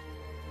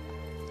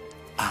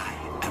 I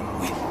am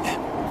with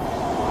them.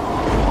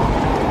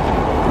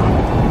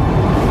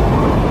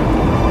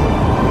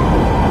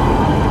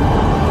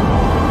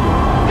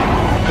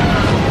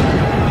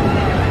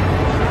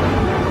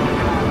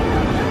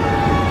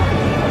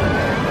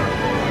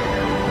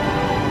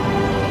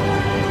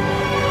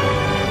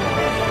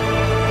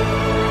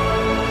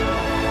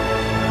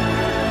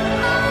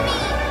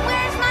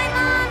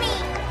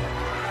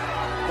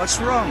 What's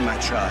wrong, my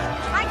child?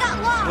 I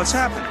got lost. What's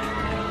happened?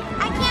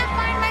 I can't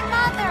find my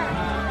mother.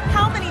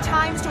 How many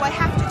times do I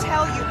have to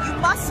tell you? You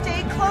must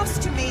stay close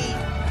to me.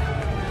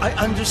 I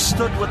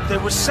understood what they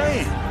were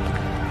saying.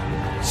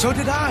 So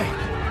did I.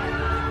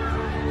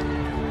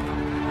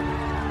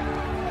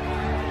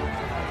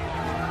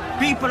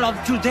 People of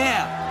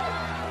Judea,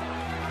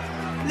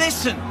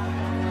 listen.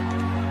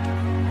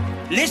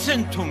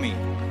 Listen to me.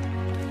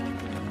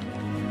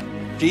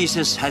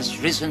 Jesus has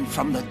risen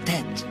from the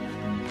dead.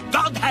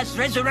 God has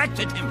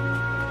resurrected him.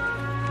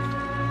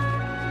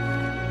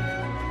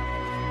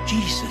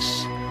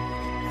 Jesus,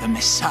 the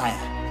Messiah,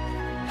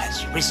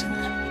 has risen.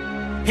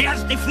 He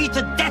has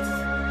defeated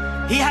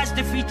death. He has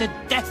defeated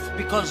death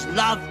because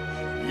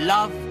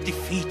love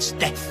defeats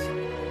death.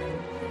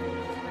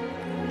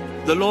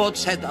 The Lord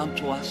said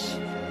unto us,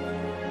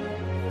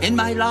 in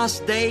my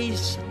last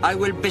days I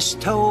will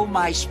bestow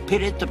my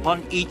spirit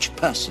upon each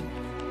person.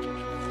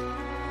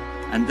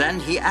 And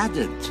then he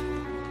added,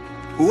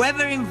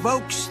 whoever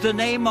invokes the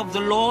name of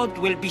the Lord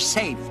will be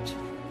saved.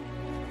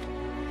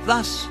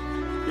 Thus,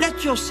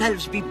 let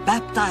yourselves be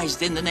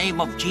baptized in the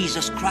name of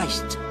Jesus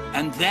Christ,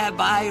 and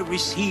thereby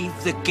receive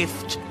the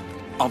gift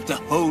of the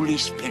Holy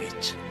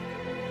Spirit.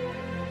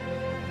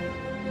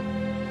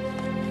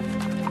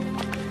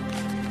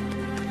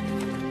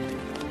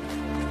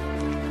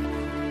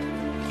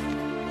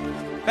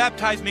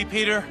 Baptize me,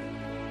 Peter,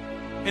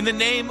 in the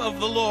name of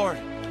the Lord.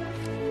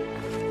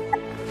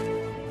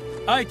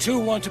 I too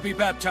want to be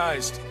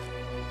baptized.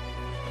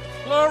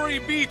 Glory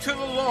be to the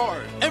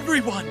Lord.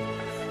 Everyone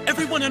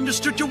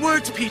understood your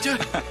words, Peter.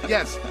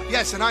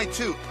 Yes, and I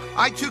too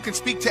can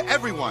speak to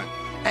everyone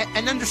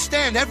and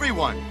understand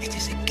everyone. It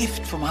is a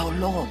gift from our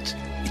Lord.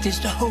 It is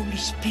the Holy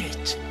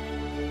Spirit,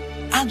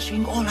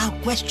 answering all our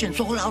questions,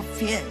 all our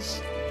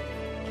fears.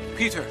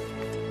 Peter,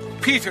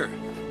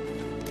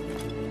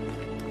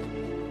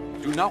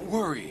 do not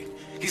worry.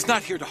 He's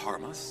not here to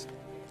harm us.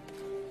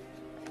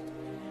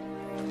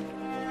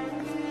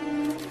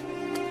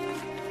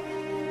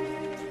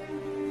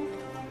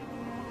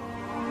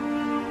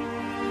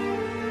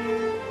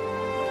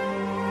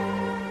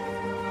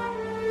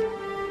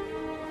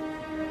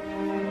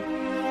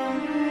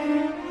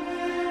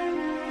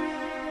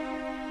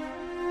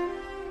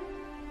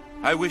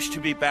 I wish to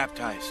be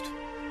baptized.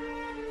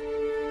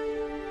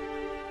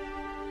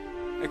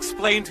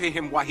 Explain to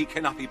him why he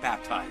cannot be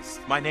baptized.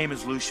 My name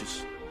is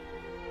Lucius.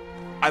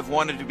 I've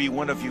wanted to be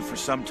one of you for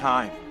some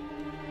time.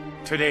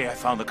 Today I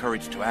found the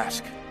courage to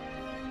ask.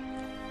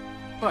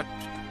 But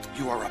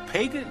you are a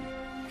pagan.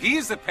 He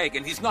is a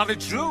pagan. He's not a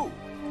Jew.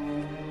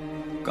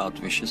 God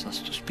wishes us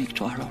to speak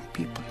to our own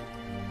people,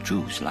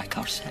 Jews like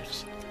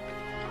ourselves.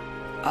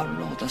 Our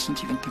law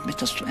doesn't even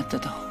permit us to enter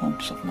the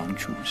homes of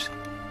non-Jews,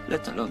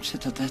 let alone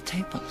sit at their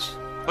tables.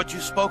 But you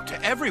spoke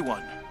to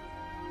everyone,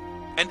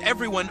 and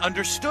everyone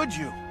understood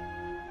you.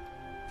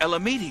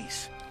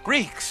 Elamites,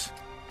 Greeks,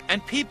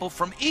 and people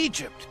from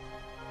Egypt.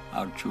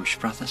 Our Jewish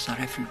brothers are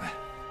everywhere.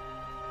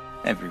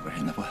 Everywhere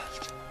in the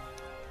world.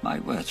 My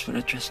words were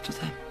addressed to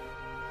them.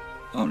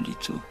 Only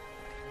to them.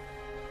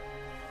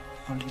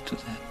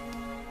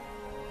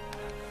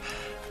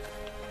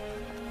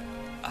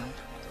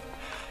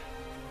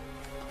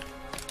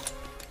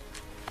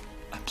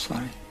 I'm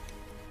sorry.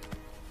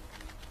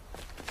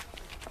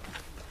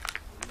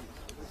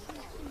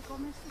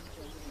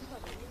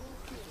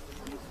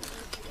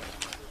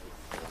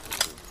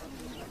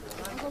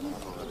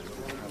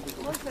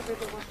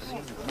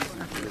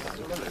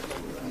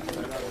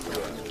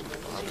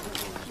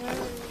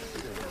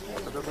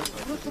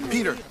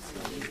 Peter,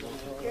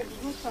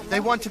 they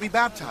want to be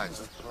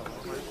baptized.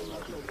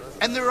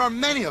 And there are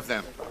many of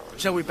them.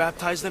 Shall we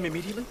baptize them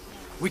immediately?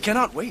 We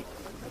cannot wait.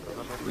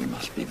 We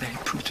must be very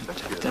prudent.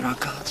 There are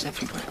guards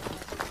everywhere.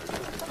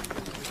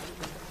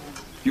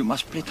 You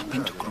must split up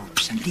into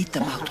groups and lead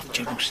them out of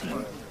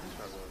Jerusalem.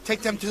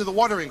 Take them to the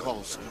watering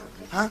holes.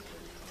 Huh?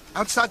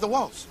 Outside the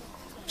walls.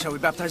 Shall we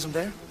baptize them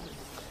there?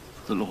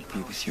 The Lord be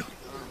with you.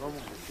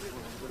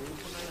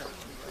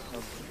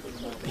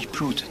 Be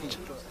prudent,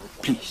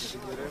 please.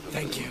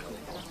 Thank you.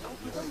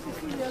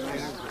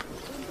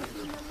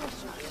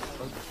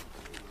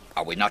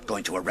 Are we not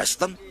going to arrest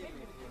them?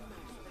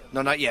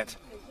 No, not yet.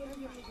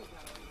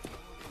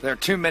 There are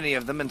too many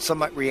of them, and some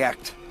might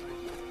react.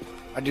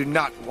 I do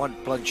not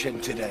want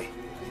bloodshed today.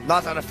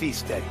 Not on a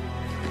feast day.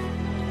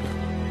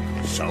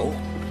 So?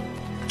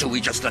 Do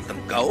we just let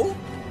them go?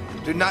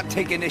 Do not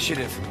take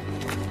initiative.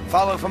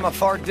 Follow from a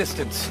far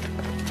distance.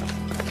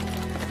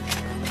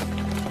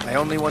 I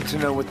only want to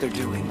know what they're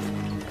doing.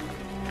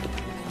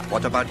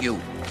 What about you?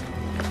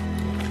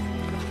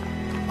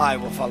 I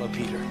will follow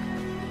Peter.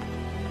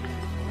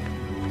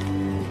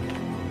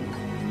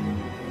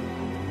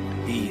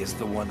 He is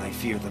the one I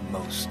fear the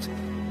most.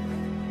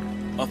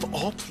 Of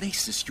all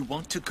places, you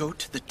want to go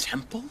to the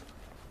temple?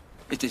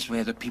 It is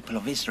where the people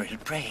of Israel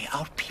pray,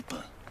 our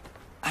people.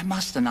 I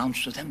must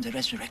announce to them the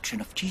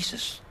resurrection of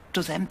Jesus.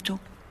 To them too.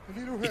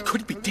 It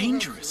could be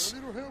dangerous.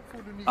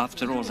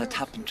 After all that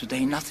happened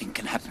today, nothing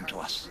can happen to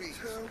us.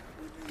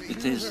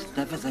 It is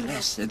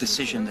nevertheless a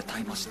decision that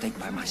I must take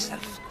by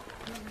myself.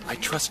 I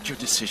trust your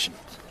decision.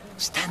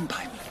 Stand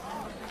by me.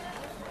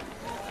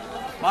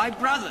 My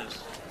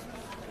brothers,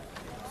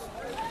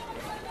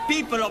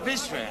 people of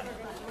Israel,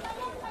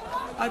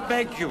 I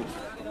beg you,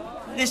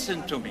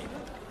 listen to me.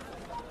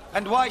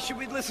 And why should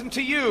we listen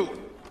to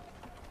you?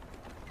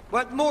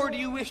 What more do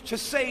you wish to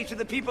say to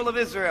the people of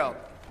Israel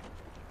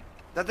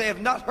that they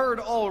have not heard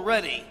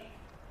already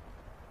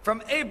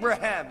from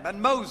Abraham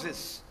and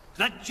Moses?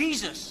 That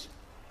Jesus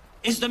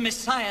is the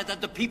Messiah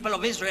that the people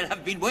of Israel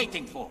have been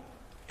waiting for.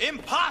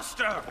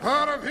 Imposter!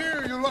 Out of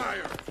here, you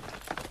liar!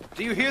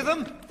 Do you hear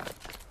them?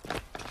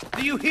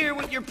 Do you hear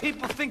what your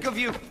people think of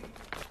you?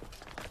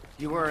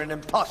 You are an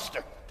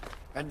imposter.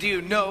 And do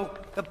you know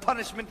the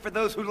punishment for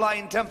those who lie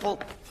in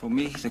temple? For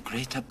me, the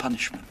greater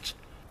punishment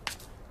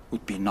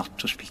would be not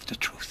to speak the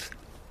truth.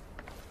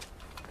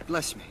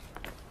 Bless me.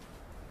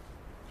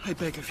 I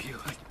beg of you.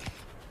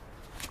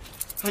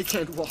 I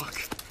can't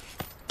walk.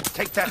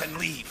 Take that and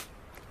leave.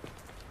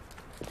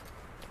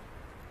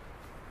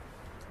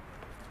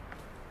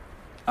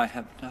 I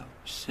have no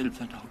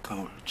silver nor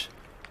gold,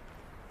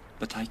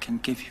 but I can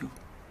give you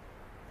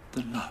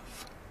the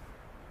love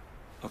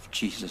of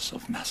Jesus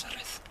of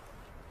Nazareth.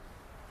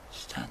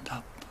 Stand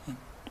up and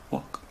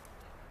walk.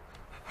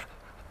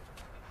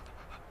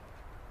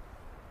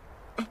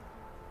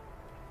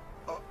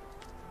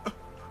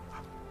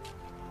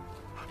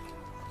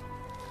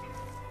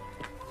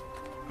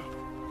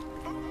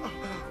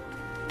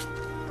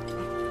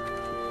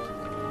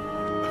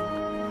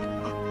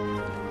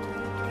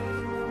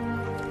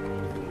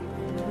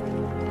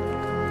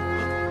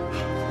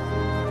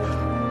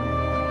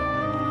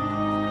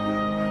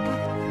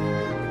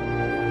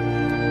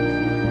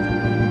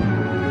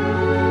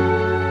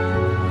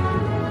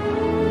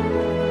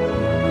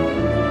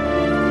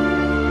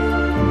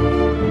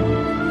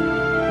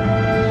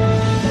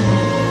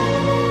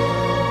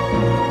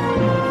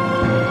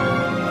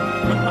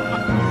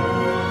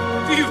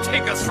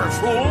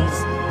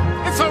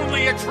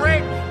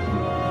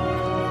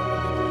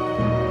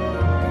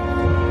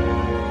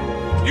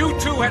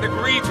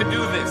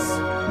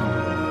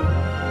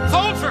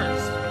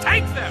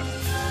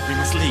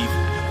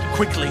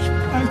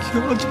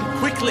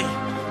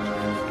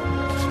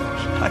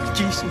 Like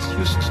Jesus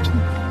used to.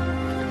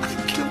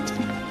 I killed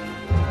him.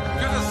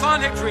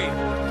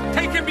 Sanhedrin!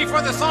 Take him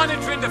before the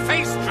Sanhedrin to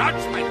face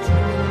judgment!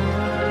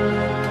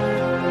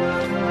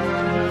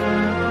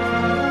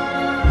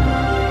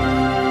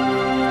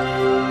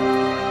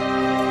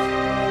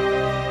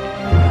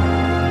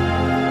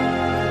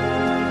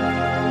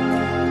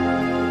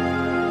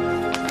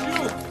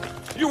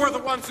 You are the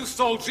ones who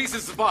stole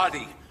Jesus'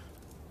 body.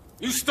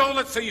 You stole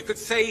it so you could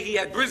say he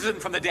had risen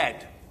from the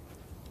dead.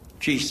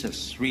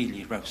 Jesus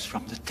really rose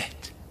from the dead.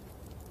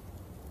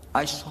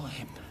 I saw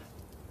him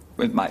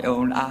with my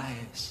own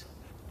eyes.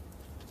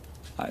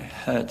 I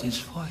heard his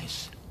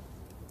voice.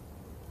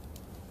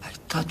 I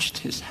touched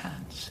his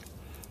hands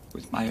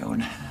with my own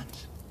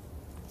hands.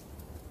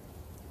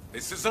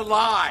 This is a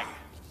lie.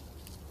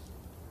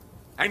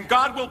 And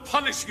God will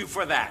punish you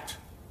for that.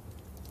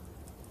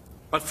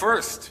 But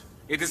first,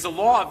 it is the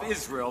law of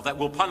Israel that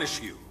will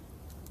punish you.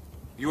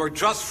 You are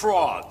just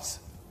frauds.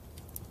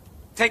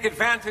 Take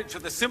advantage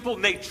of the simple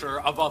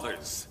nature of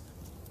others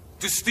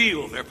to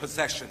steal their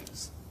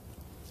possessions.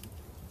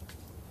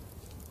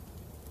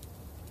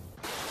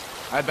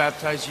 I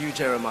baptize you,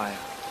 Jeremiah,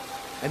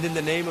 and in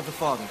the name of the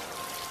Father,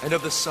 and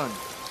of the Son,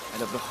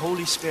 and of the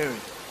Holy Spirit.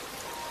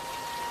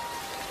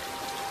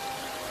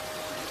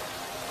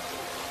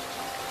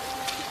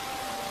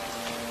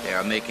 They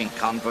are making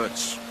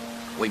converts.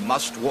 We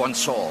must warn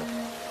Saul.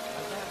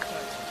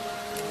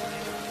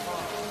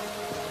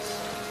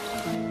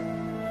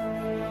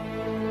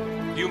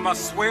 You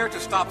must swear to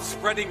stop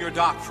spreading your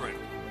doctrine.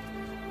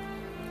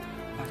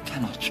 I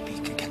cannot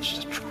speak against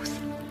the truth.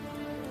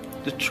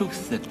 The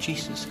truth that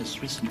Jesus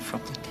has risen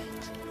from the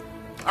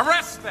dead.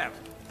 Arrest them!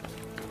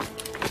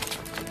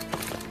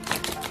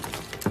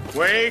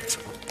 Wait!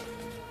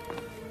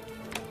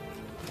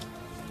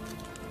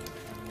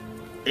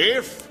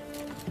 If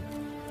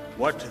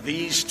what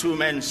these two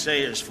men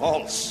say is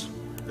false,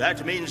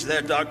 that means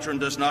their doctrine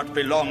does not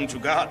belong to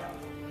God.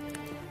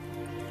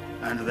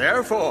 And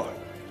therefore,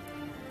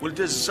 will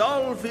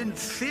dissolve in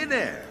thin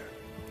air.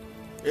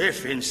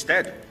 If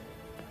instead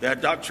their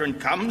doctrine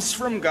comes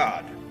from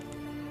God,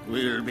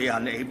 we'll be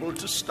unable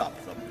to stop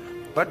them.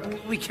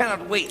 But we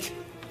cannot wait.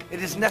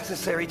 It is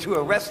necessary to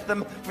arrest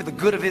them for the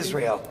good of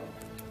Israel.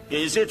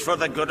 Is it for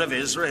the good of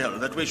Israel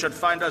that we should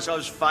find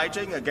ourselves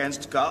fighting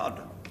against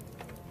God?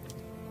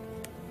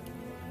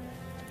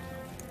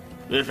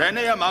 If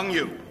any among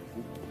you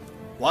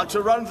want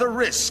to run the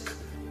risk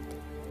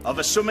of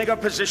assuming a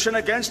position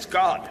against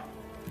God,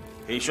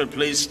 he should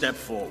please step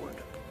forward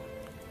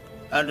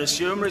and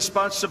assume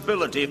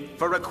responsibility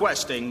for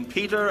requesting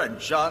Peter and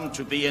John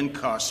to be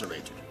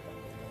incarcerated.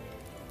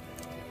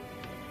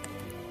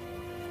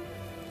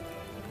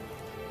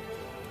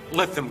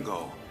 Let them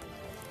go.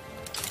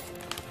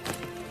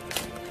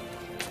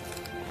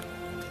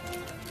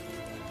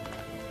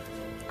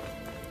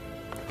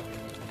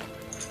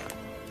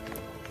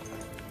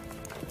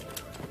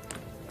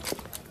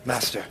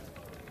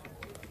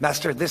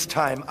 Master, this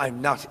time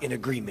I'm not in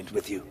agreement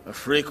with you. A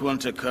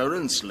frequent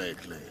occurrence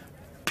lately.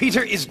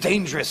 Peter is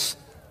dangerous.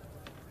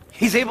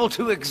 He's able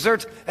to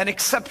exert an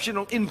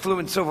exceptional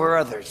influence over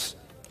others.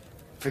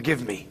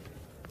 Forgive me.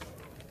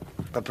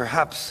 But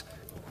perhaps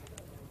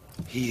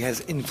he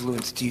has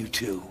influenced you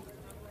too.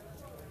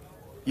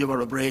 You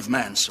are a brave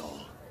man, Saul.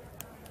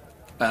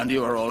 And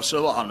you are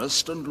also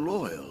honest and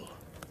loyal.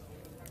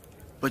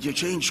 But you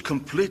changed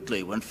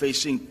completely when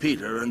facing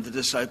Peter and the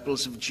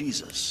disciples of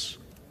Jesus.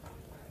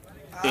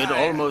 It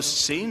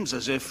almost seems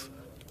as if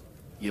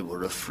you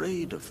were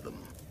afraid of them.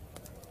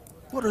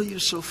 What are you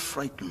so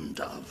frightened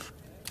of?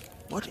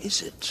 What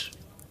is it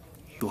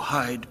you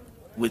hide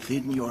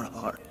within your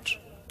heart?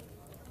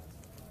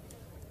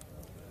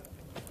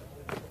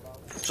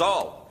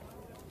 Saul!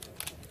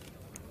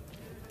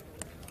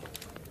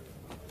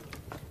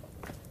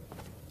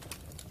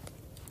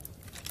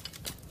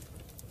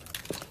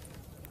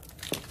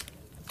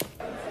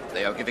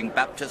 They are giving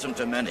baptism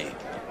to many,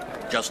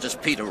 just as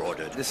Peter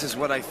ordered. This is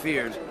what I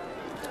feared.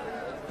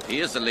 He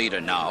is the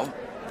leader now,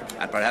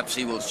 and perhaps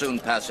he will soon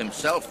pass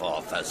himself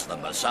off as the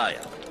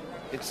Messiah.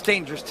 It's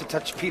dangerous to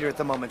touch Peter at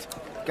the moment.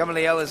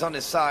 Gamaliel is on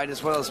his side,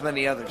 as well as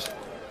many others.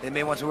 They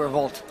may want to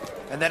revolt,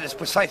 and that is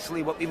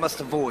precisely what we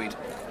must avoid.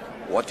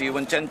 What do you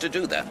intend to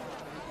do, then?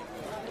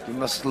 We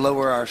must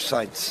lower our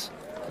sights.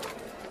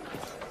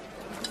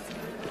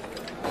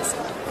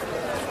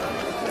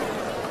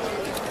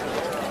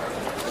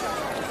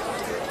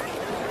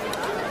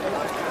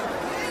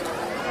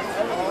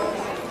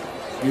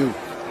 You.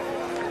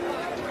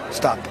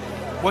 Stop.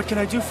 What can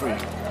I do for you?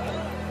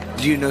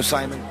 Do you know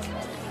Simon?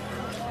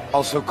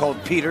 Also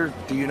called Peter,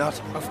 do you not?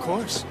 Of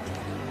course.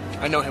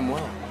 I know him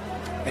well.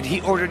 And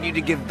he ordered you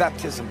to give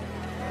baptism.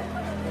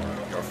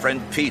 Your friend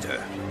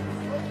Peter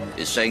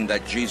is saying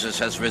that Jesus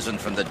has risen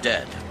from the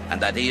dead, and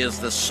that he is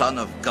the Son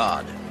of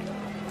God.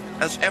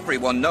 As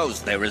everyone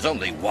knows, there is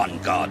only one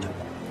God.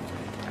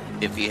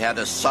 If he had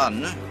a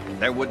son,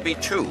 there would be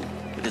two.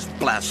 It is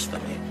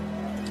blasphemy.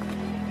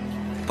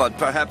 But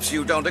perhaps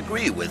you don't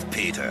agree with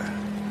Peter.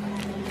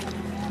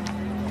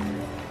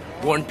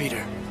 Warn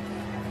Peter.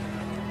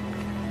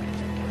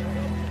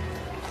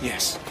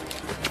 Yes.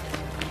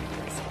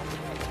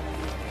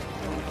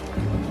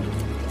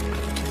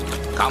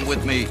 Come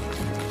with me.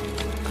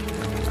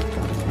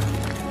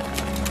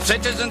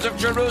 Citizens of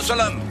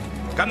Jerusalem,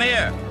 come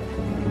here.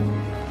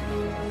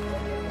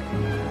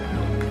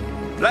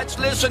 Let's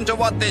listen to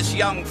what this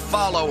young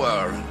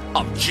follower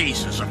of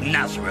Jesus of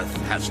Nazareth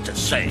has to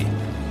say.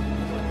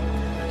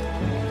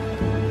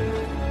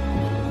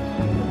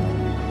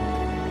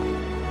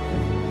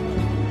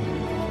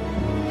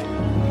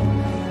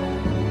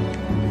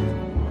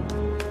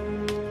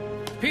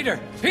 Peter!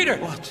 Peter!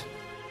 What?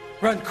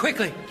 Run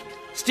quickly!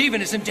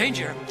 Stephen is in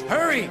danger!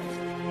 Hurry!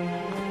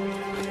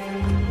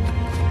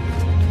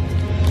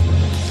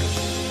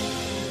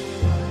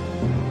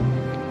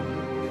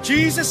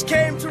 Jesus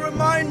came to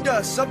remind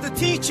us of the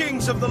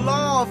teachings of the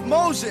law of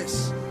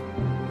Moses.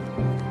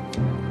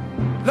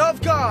 Love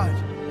God.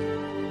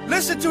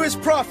 Listen to his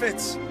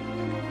prophets.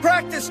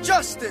 Practice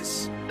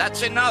justice.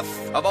 That's enough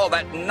of all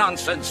that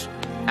nonsense.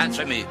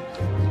 Answer me.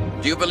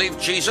 Do you believe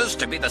Jesus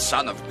to be the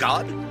Son of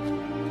God?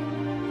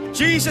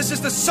 Jesus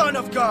is the Son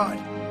of God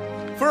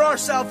for our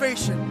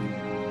salvation.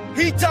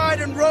 He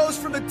died and rose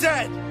from the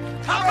dead.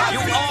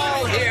 You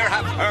all here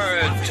have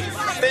heard.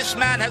 This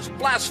man has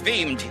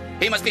blasphemed.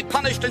 He must be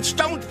punished and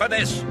stoned for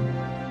this.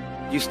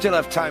 You still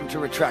have time to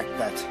retract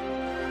that.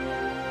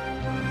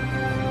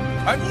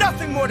 I have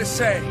nothing more to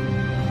say.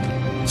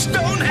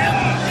 Stone him!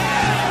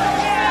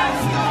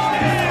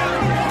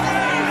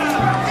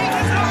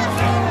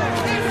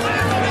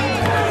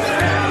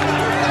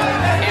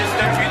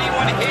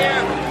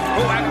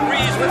 Who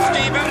agrees with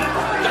Stephen?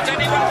 Does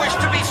anyone wish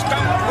to be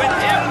stoned with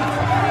him?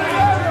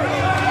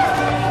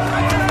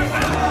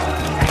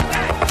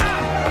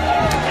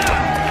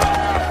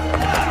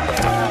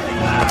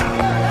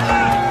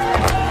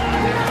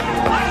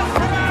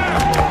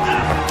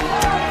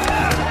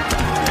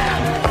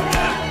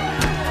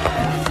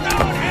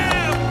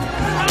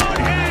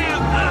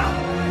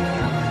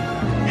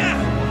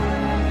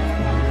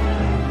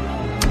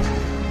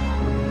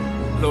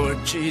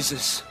 Lord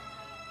Jesus,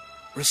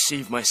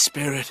 receive my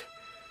spirit.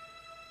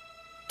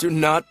 Do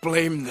not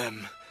blame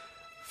them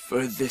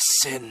for this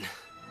sin.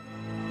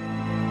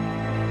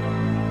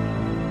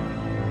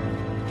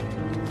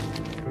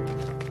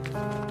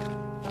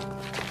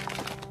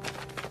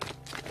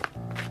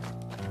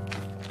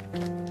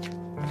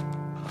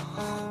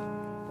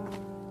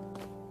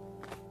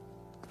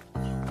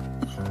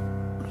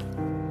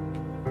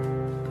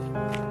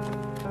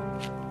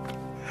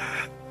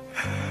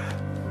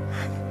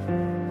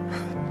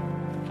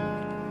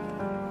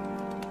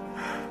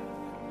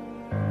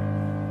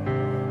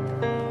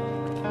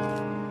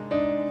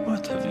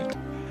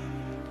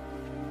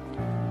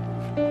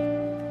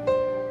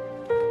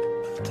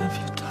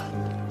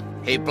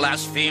 He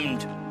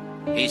blasphemed.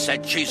 He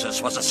said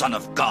Jesus was the Son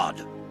of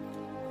God.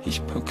 He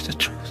spoke the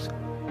truth.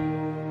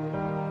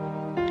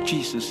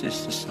 Jesus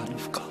is the Son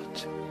of God.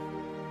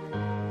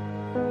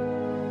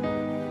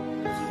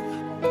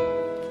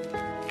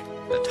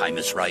 The time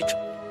is right.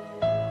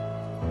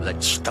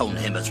 Let's stone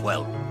him as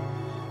well.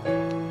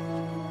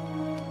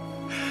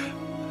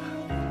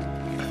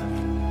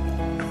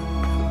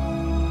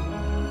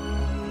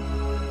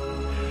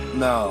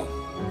 No.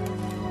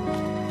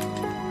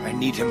 I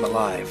need him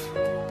alive.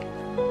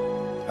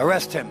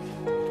 Arrest him.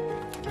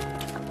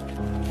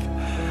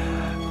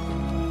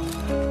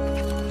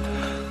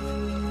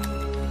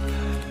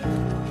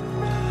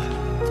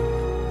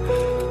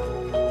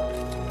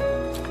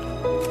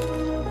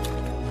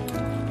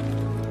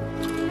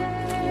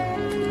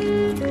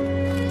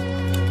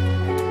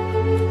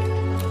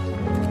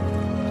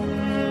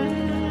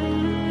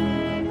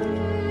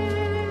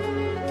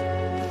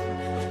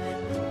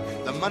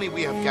 The money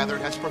we have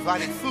gathered has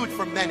provided food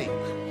for many.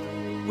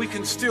 We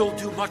can still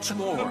do much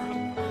more.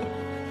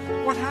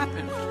 What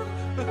happened?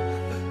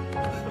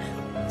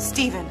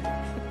 Stephen.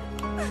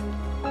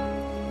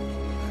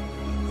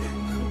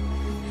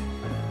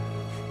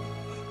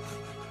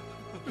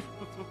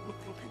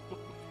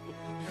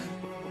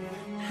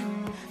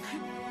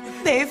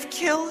 They've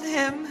killed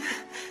him.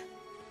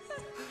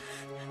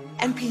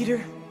 And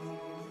Peter.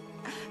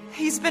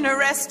 He's been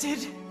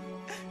arrested.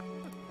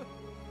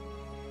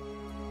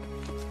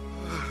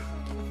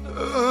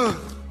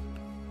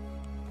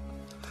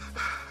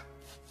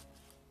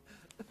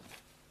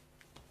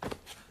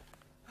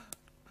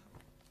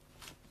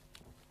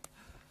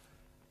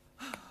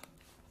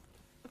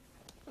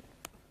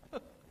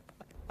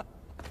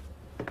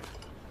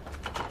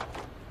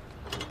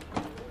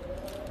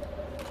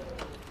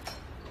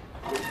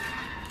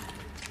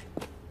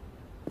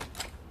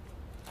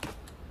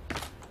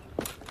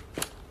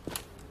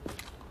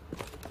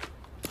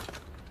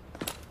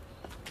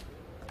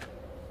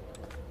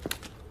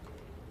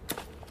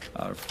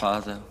 Our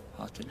Father,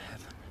 who art in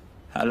heaven,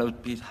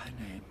 hallowed be thy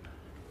name.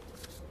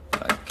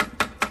 Thy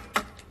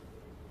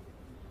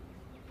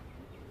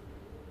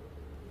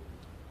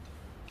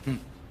kingdom.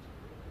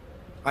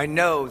 I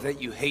know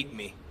that you hate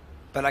me,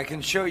 but I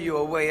can show you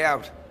a way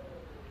out.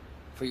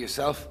 For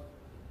yourself,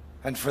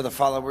 and for the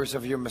followers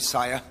of your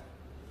Messiah.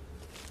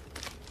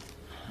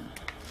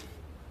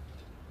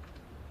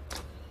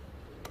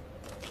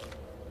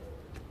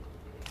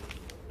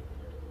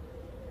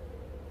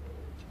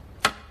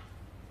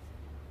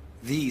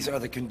 These are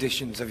the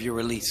conditions of your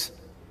release.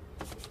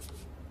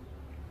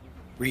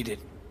 Read it.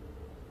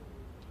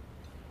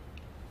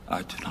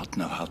 I do not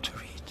know how to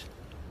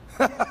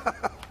read.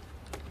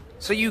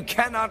 So you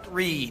cannot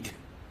read.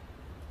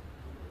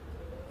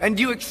 And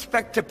you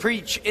expect to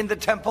preach in the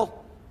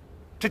temple?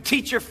 To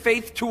teach your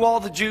faith to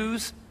all the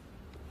Jews?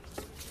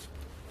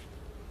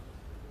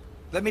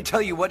 Let me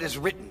tell you what is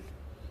written.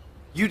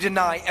 You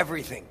deny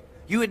everything.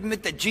 You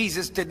admit that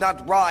Jesus did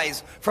not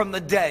rise from the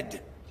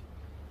dead.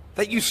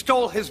 That you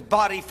stole his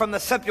body from the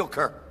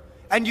sepulchre.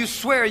 And you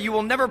swear you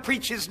will never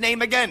preach his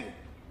name again.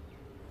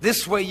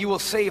 This way you will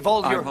save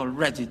all your... I've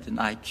already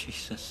denied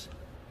Jesus.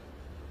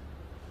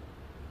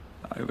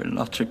 I will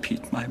not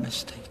repeat my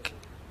mistake.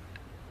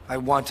 I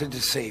wanted to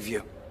save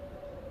you.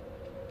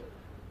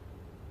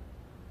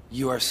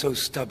 You are so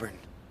stubborn.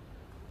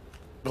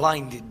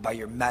 Blinded by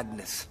your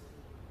madness.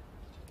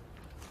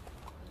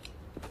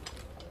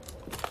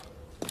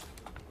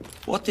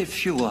 What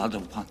if you are the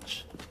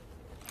ones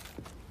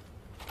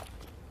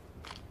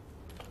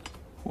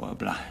who are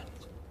blind?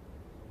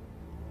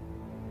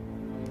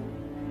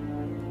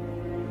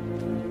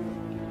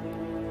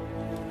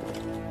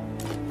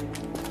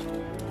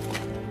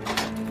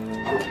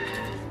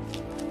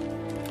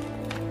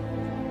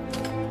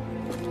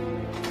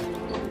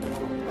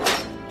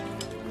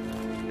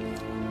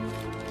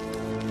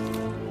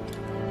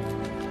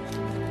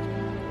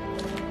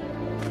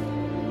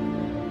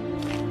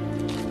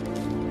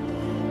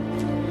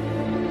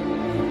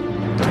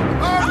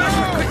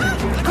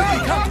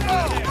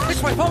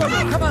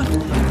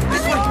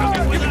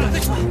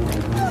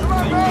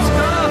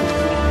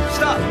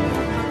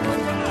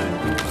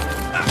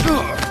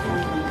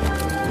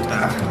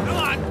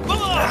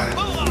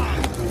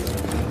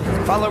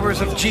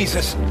 Followers of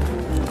Jesus,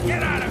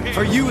 Get out of here!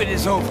 For you it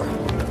is over.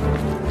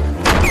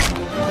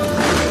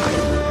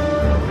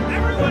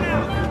 Everyone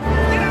out!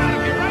 Get out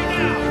of here right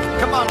now!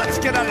 Come on, let's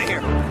get out of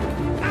here.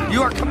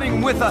 You are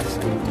coming with us.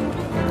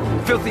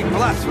 Filthy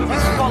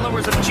blasphemous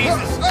followers of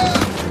Jesus.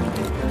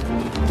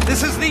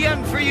 This is the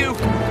end for you. All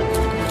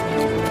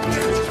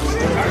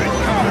right,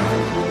 come on.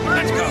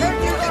 Let's go.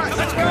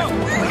 Let's go.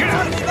 Get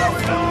out.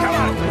 Come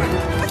on.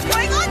 What's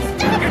going on?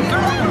 Stop! Get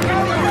going.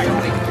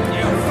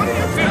 You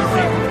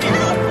filthy.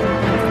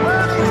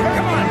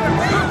 Come on.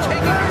 Move.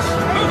 Take it.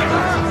 Move it.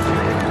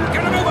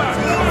 Get a move on.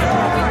 Come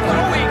on.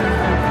 Going.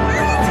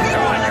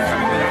 Come on, you're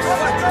coming with us.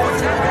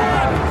 What's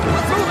happening?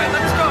 Move it.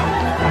 Let's go.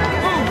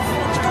 Move.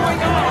 What's going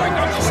on?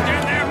 Don't you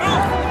stand there.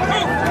 Move.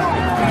 Move.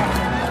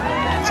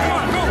 Come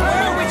on. Move.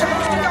 Where are we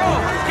supposed to go?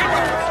 Get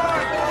going.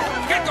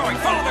 Get going.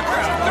 Follow the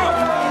crowd. Go.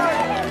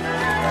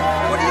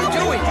 What are you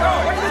doing? Go.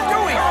 What are you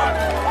doing?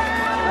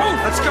 Move.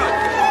 Let's go.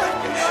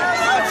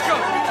 Let's go.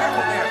 Be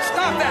careful there.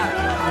 Stop that.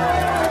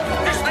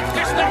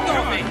 Just let go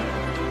of me.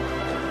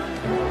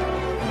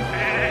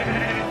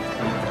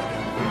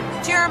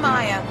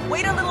 Jeremiah,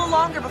 wait a little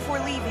longer before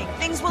leaving.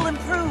 Things will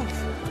improve.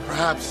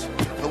 Perhaps,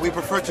 but we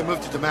prefer to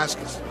move to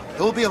Damascus. It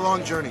will be a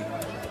long journey,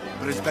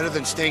 but it's better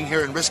than staying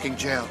here and risking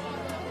jail.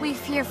 We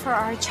fear for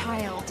our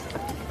child,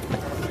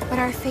 but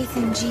our faith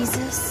in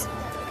Jesus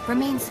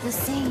remains the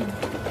same.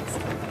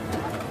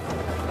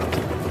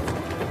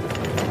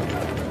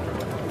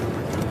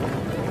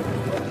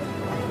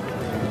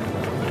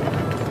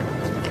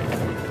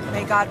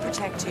 May God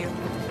protect you.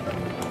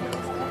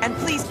 And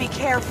please be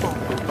careful.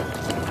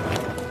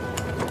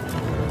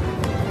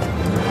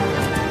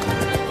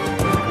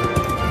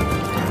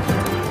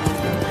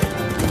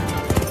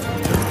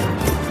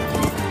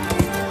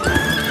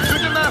 To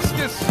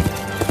Damascus!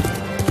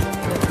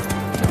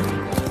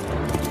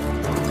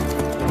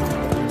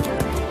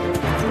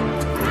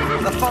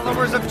 The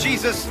followers of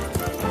Jesus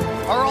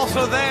are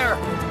also there.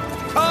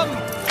 Come!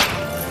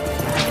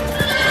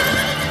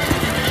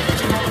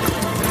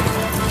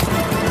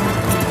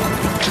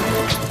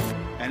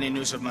 Any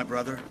news of my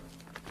brother?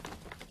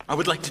 I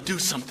would like to do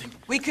something.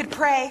 We could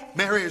pray.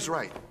 Mary is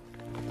right.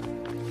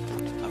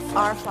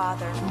 Our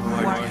Father,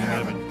 who art in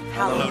heaven,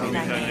 hallowed be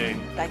thy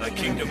name. Thy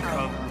kingdom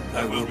come,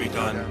 thy will be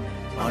done,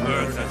 on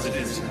earth as it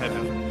is in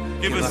heaven.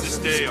 Give us this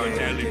day our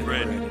daily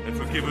bread, and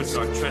forgive us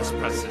our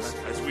trespasses,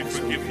 as we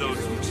forgive those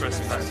who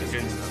trespass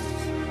against us.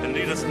 And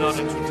lead us not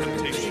into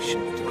temptation,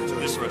 but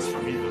deliver us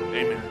from evil.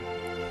 Amen.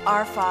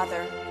 Our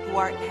Father, who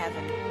art in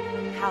heaven,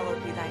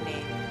 hallowed be thy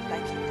name. Thy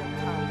kingdom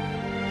come.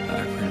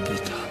 Thy will be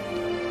done,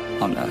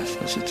 on earth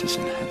as it is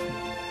in heaven.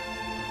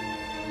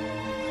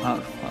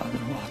 Our Father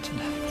who art in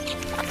heaven.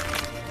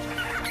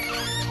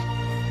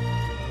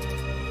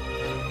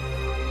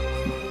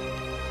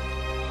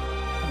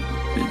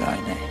 Be thy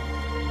name.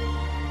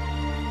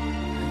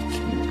 Thy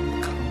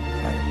kingdom come,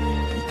 thy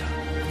will be done.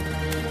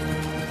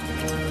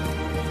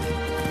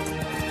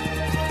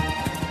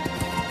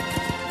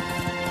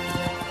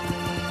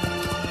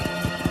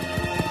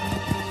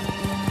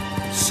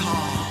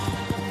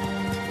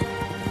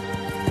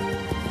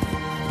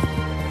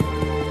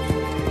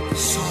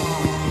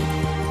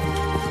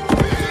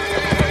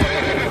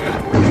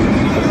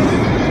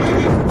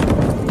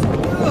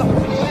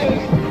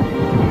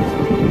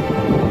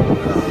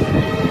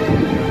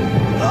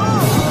 Ah!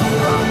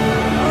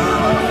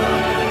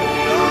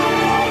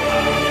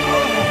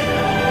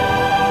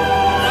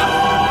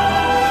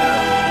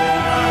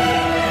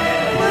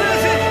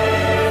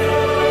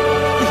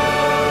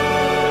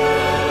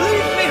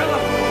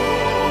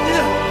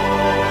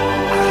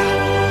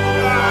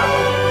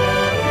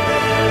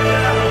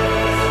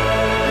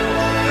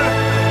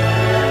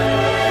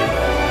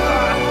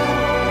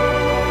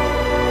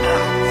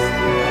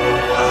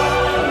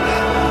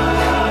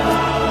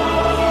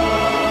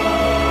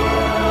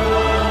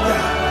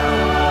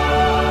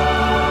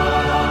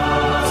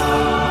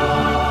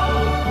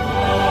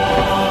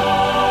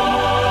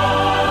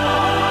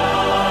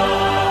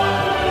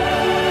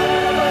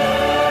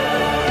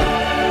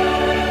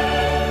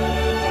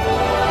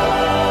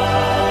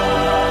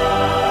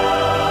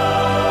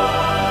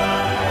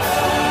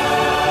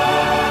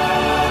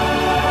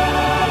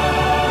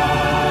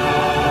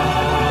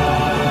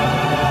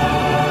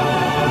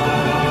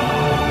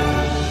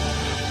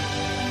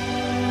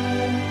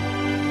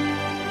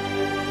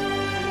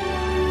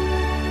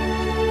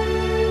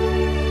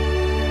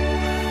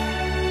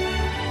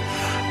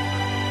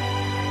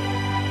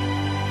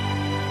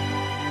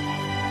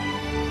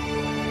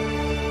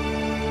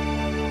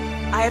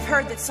 I have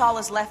heard that Saul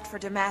has left for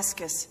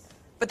Damascus,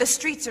 but the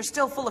streets are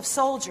still full of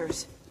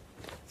soldiers.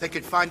 They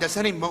could find us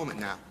any moment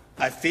now.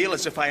 I feel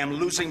as if I am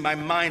losing my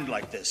mind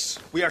like this.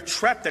 We are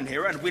trapped in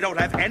here and we don't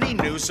have any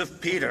news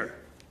of Peter.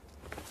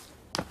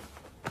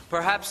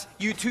 Perhaps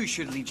you too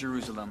should leave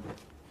Jerusalem,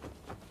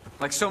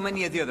 like so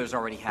many of the others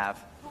already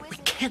have. We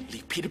can't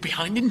leave Peter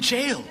behind in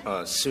jail.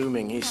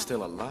 Assuming he's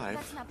still alive.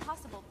 That's not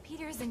possible.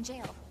 Peter is in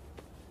jail.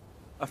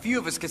 A few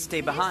of us could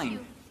stay behind,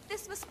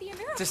 This must be a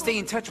miracle. to stay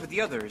in touch with the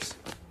others.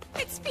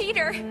 It's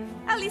Peter.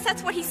 At least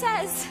that's what he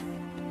says.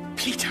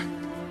 Peter.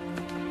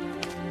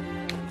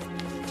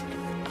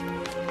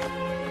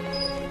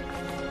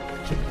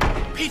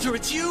 Peter,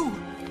 it's you!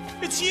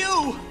 It's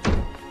you!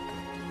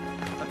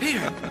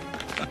 Peter,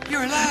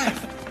 you're alive.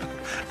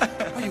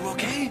 Are you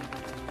okay?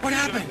 What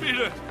happened?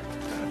 Peter!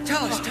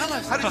 Tell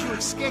us. How did you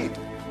escape?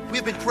 We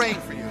have been praying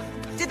for you.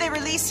 Did they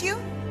release you?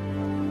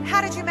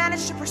 How did you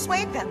manage to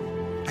persuade them?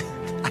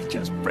 I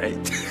just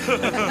prayed.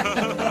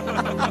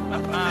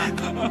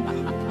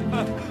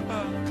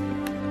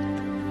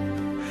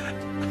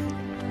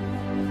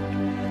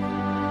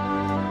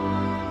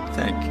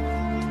 Thank you.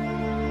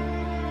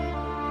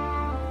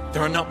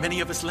 There are not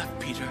many of us left,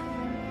 Peter.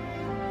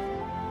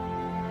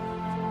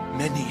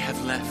 Many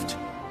have left.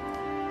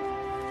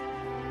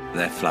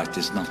 Their flight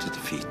is not a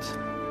defeat.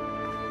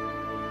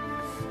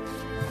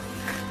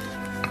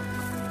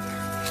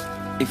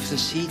 If the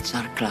seeds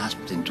are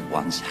clasped into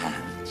one's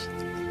hands,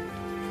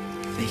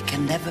 they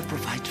can never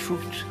provide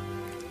fruit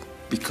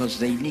because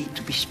they need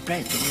to be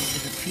spread all over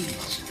the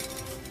fields.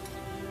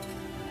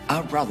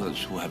 Our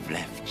brothers who have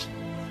left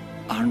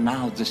are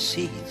now the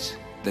seeds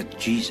that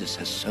Jesus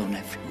has sown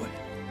everywhere.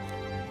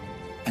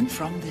 And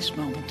from this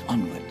moment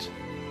onwards,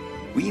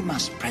 we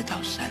must spread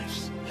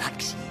ourselves like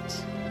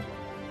seeds.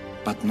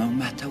 But no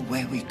matter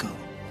where we go,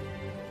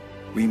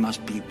 we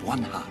must be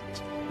one heart,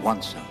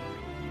 one soul.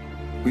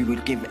 We will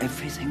give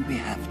everything we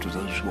have to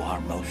those who are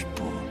most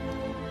poor,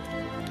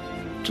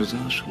 to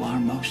those who are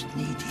most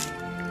needy.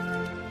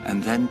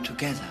 And then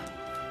together,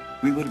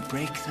 we will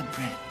break the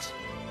bread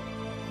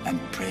and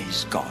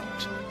praise God.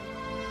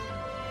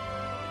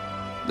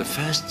 The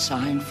first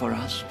sign for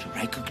us to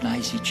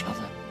recognize each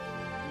other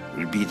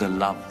will be the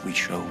love we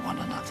show one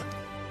another.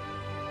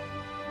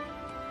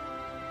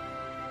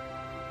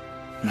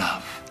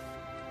 Love.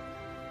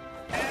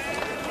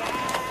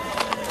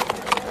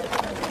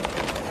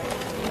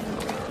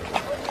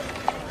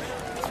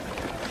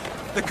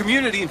 The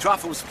community in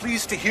Jaffa was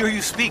pleased to hear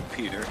you speak,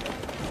 Peter.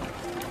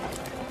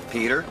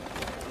 Peter?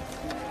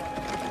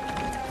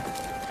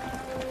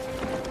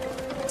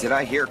 Did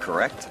I hear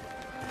correct?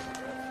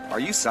 Are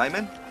you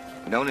Simon,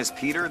 known as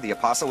Peter, the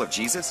apostle of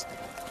Jesus?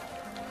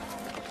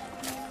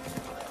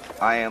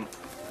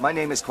 My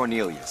name is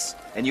Cornelius,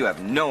 and you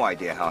have no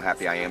idea how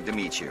happy I am to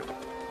meet you.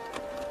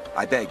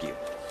 I beg you,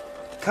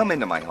 come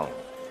into my home.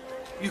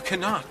 You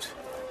cannot.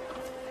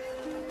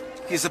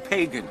 He is a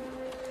pagan.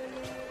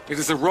 It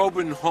is a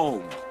Roman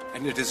home,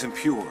 and it is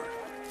impure.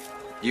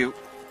 You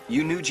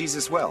knew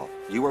Jesus well.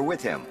 You were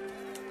with him.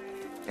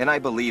 And I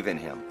believe in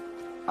him.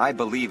 I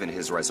believe in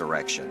his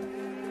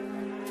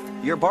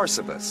resurrection. You're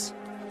Barsabas.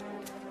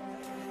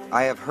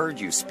 I have heard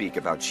you speak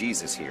about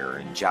Jesus here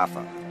in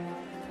Jaffa.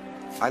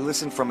 I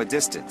listened from a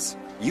distance.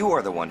 You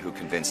are the one who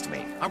convinced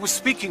me. I was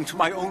speaking to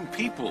my own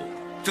people,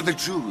 to the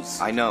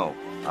Jews. I know.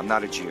 I'm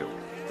not a Jew.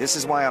 This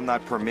is why I'm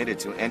not permitted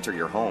to enter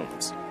your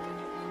homes.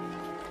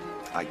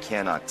 I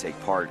cannot take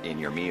part in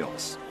your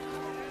meals.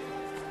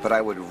 But I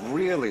would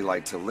really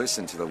like to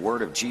listen to the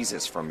word of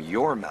Jesus from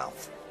your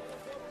mouth.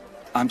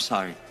 I'm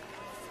sorry.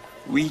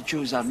 We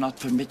Jews are not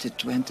permitted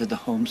to enter the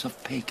homes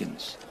of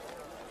pagans.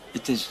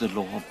 It is the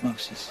law of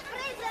Moses.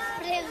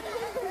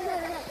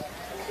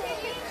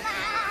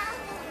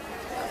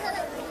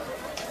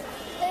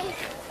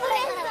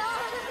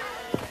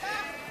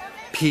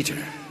 Peter.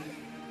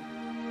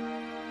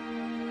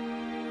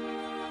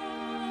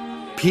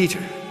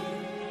 Peter.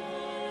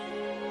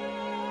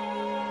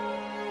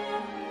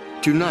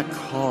 Do not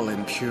call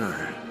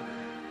impure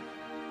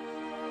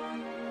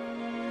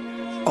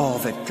all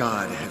that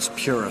God has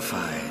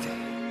purified.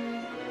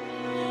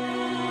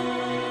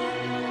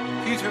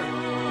 Peter!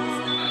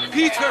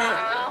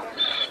 Peter!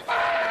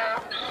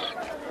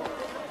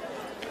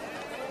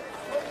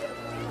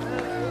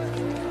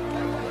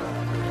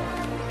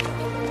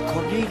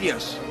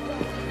 Cornelius!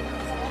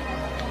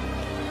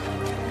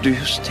 Do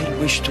you still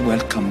wish to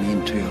welcome me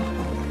into your home?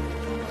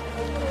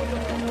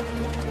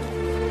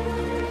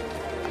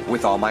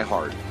 With all my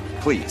heart.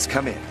 Please,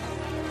 come in.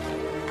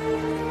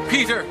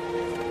 Peter!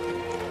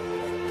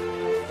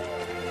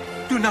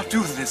 Do not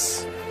do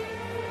this.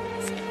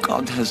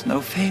 God has no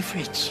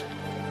favorites.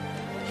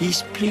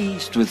 He's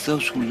pleased with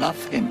those who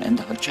love him and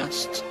are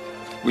just,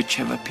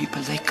 whichever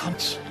people they come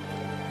to.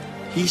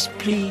 He's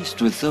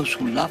pleased with those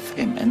who love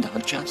him and are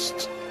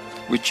just,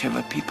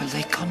 whichever people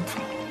they come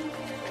from.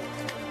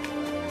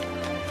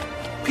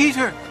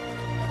 Peter!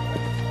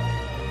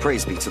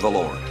 Praise be to the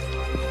Lord.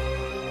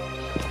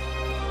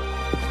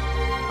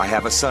 I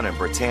have a son in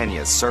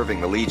Britannia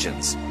serving the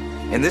legions,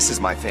 and this is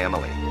my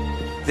family.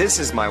 This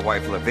is my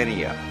wife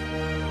Lavinia,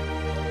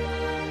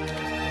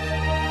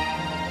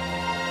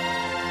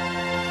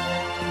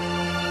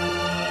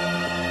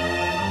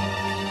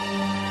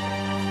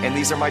 And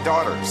these are my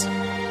daughters.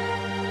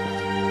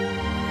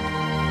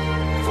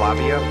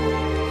 Flavia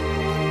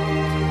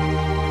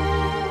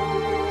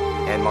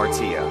and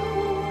Martia.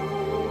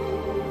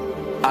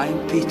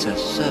 I'm Peter,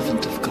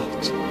 servant of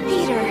God.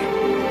 Peter.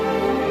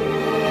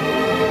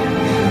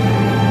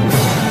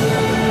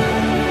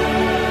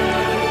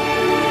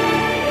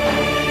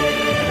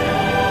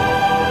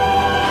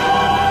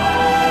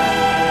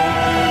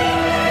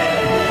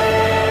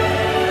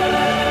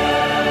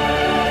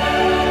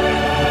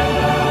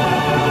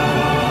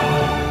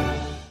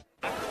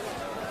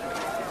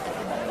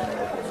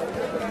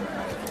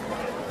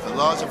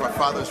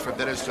 Fathers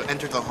forbid us to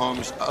enter the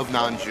homes of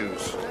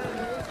non-Jews.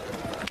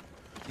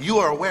 You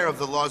are aware of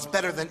the laws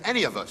better than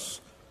any of us,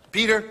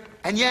 Peter,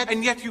 and yet...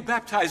 And yet you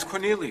baptized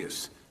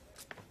Cornelius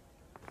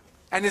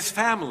and his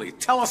family.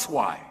 Tell us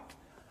why.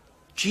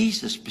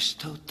 Jesus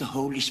bestowed the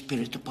Holy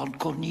Spirit upon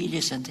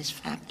Cornelius and his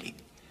family,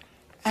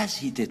 as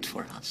he did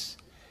for us.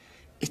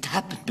 It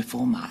happened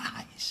before my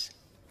eyes.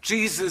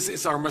 Jesus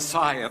is our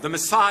Messiah, the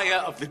Messiah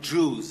of the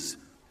Jews,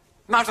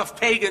 not of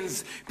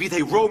pagans, be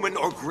they Roman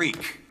or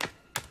Greek.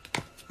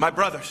 My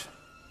brothers.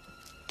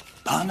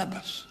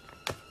 Barnabas.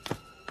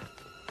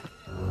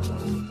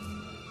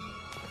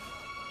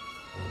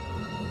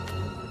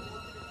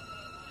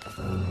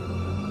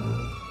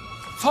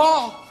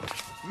 Fall!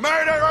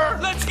 Murderer!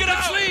 Let's get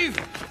out! Let's leave!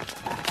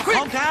 Quick!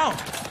 Calm down.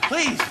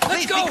 Please,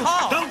 Let's go! be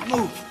calm. Don't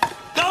move!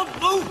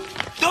 Don't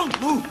move!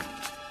 Don't move!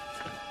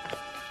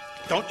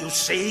 Don't you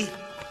see?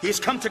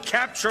 He's come to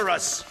capture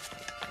us.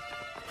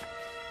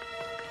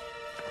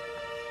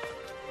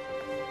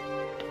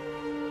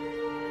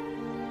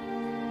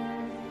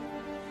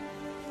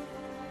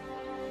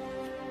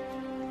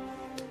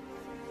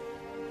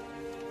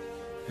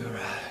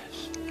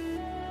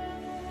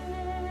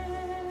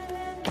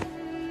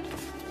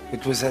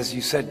 It was as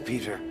you said,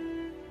 Peter.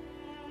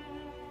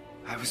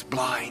 I was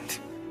blind,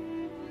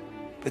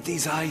 but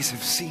these eyes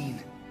have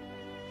seen.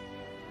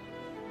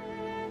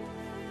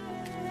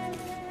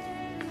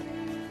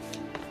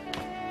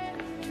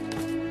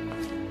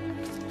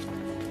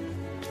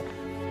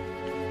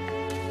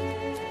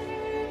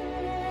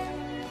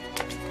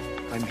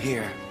 I'm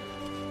here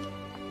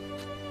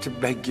to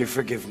beg your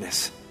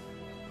forgiveness,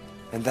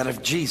 and that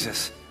of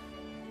Jesus.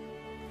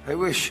 I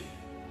wish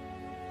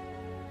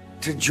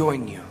to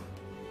join you.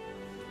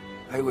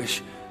 I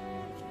wish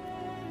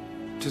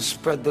to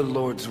spread the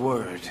Lord's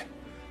word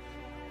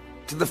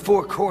to the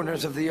four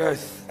corners of the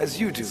earth as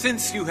you do.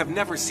 Since you have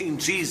never seen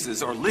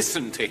Jesus or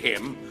listened to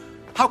him,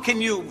 how can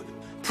you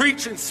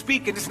preach and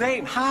speak in his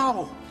name?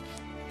 How?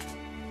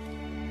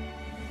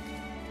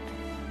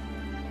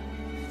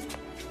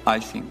 I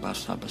think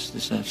Barsabbas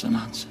deserves an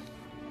answer.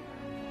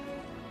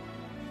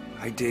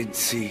 I did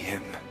see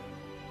him.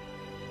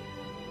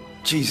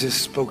 Jesus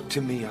spoke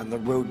to me on the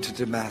road to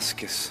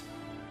Damascus.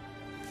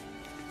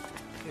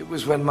 It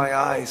was when my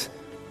eyes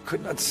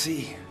could not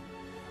see.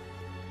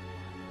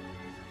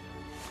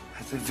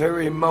 At the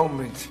very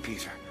moment,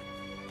 Peter,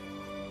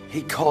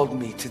 he called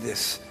me to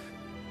this.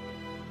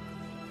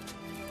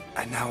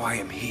 And now I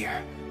am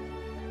here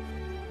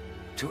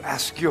to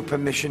ask your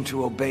permission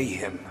to obey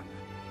him.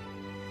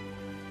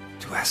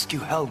 To ask you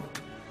help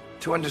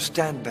to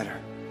understand better.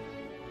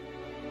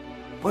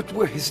 What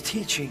were his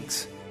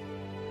teachings?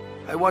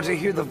 I want to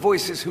hear the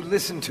voices who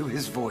listen to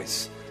his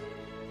voice.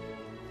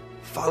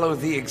 Follow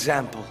the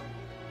example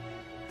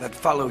that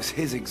follows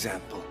his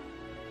example.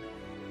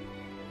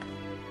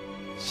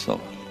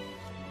 Saul.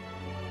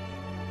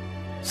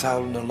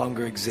 Saul no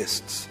longer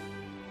exists.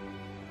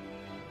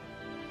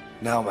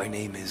 Now my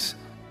name is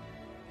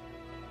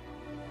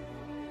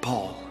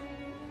Paul.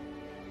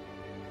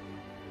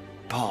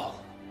 Paul.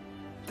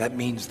 That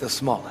means the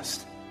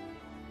smallest,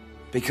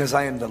 because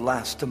I am the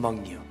last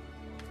among you.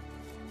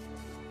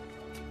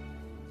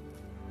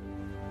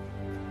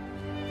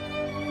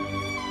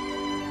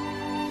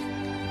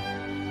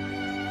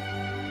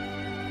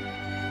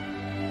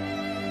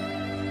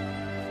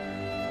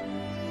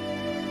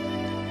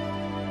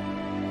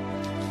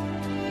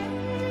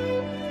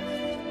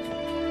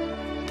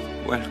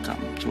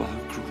 Welcome to our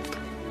group,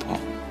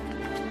 Paul.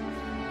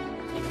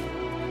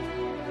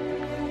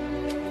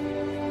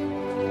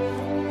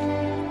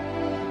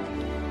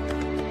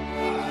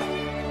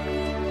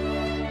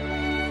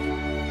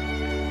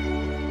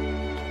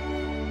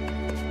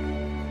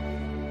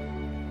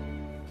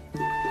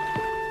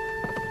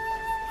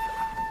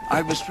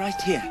 I was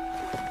right here,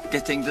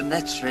 getting the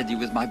nets ready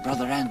with my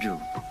brother Andrew,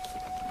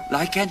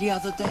 like any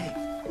other day.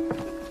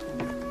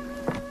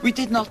 We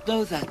did not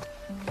know that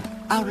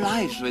our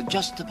lives were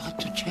just about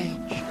to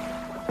change.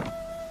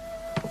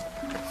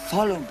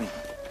 Follow me,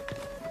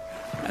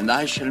 and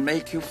I shall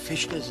make you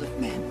fishers of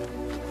men.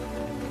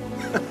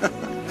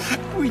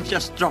 We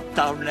just dropped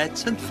our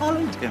nets and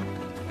followed him.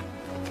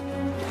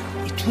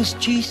 It was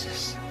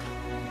Jesus,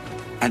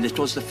 and it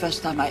was the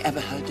first time I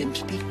ever heard him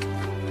speak.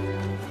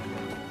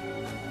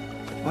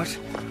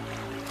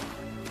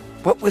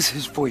 What was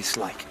his voice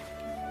like?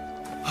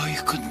 Oh,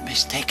 you couldn't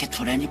mistake it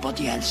for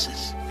anybody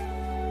else's.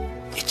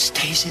 It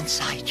stays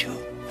inside you,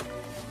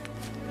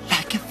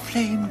 like a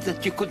flame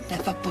that you could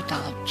never put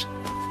out.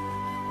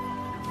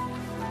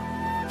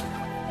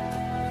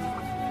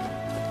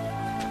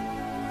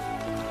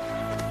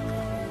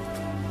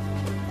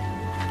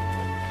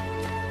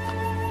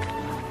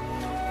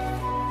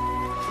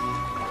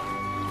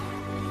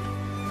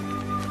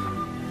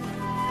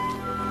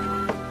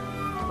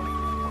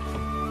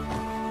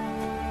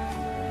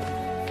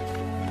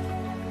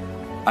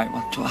 I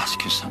want to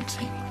ask you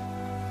something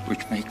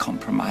which may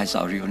compromise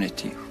our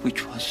unity,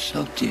 which was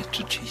so dear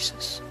to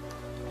Jesus.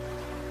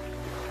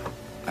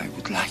 I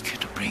would like you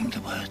to bring the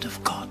word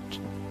of God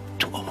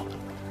to all.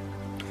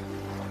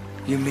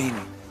 You mean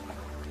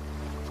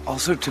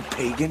also to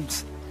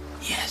pagans?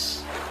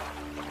 Yes,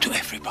 to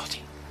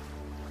everybody.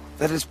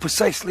 That is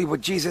precisely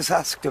what Jesus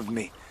asked of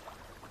me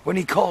when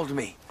he called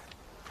me.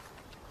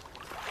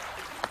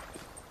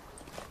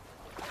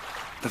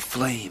 The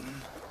flame.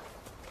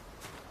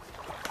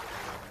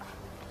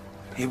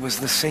 It was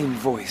the same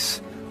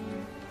voice.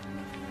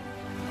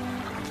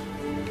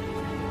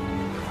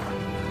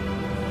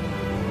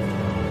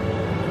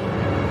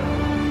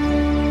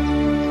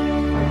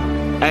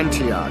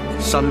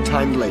 Antioch,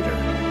 sometime later.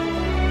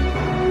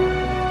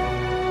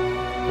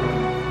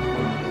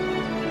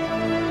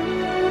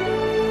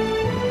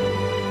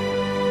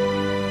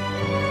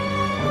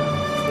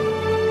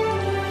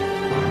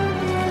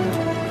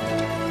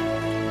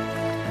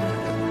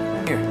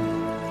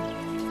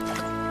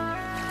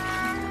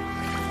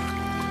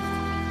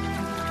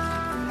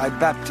 I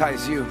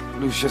baptize you,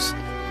 Lucius,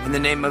 in the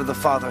name of the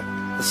Father,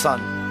 the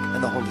Son,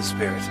 and the Holy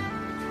Spirit.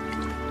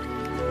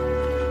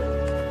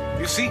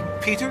 You see,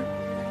 Peter?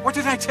 What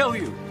did I tell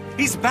you?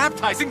 He's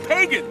baptizing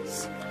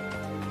pagans!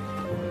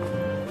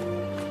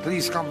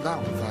 Please calm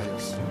down,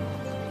 Matthias.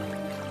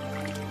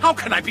 How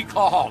can I be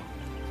calm?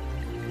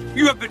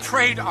 You have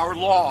betrayed our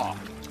law.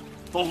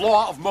 The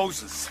law of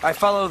Moses. I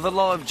follow the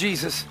law of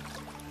Jesus,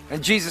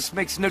 and Jesus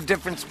makes no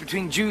difference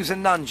between Jews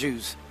and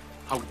non-Jews.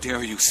 How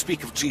dare you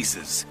speak of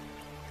Jesus?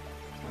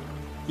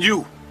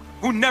 You,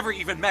 who never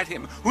even met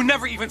him, who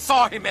never even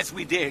saw him as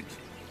we did.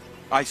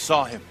 I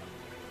saw him.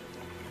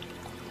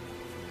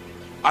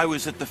 I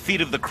was at the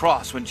feet of the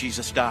cross when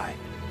Jesus died.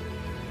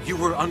 You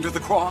were under the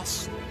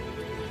cross?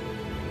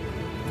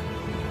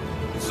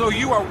 So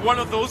you are one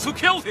of those who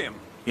killed him?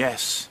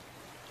 Yes,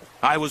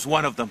 I was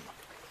one of them.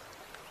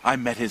 I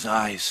met his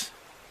eyes.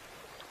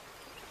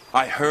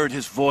 I heard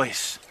his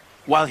voice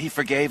while he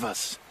forgave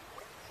us.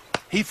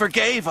 He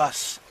forgave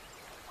us.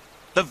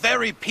 The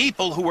very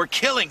people who were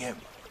killing him.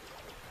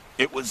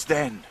 It was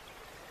then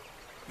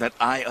that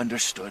I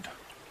understood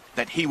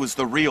that he was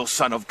the real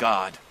Son of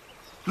God.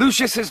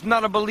 Lucius is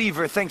not a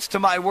believer thanks to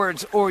my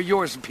words or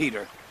yours,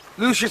 Peter.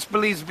 Lucius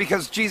believes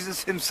because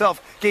Jesus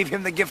himself gave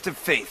him the gift of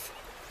faith.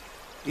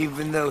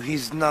 Even though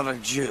he's not a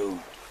Jew.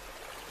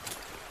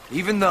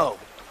 Even though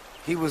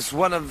he was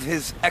one of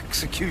his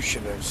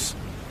executioners.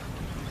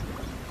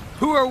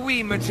 Who are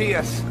we,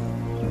 Matthias,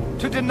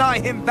 to deny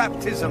him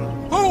baptism?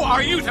 Who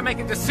are you to make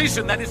a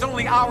decision that is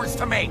only ours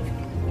to make?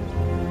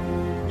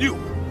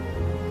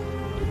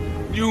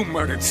 You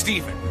murdered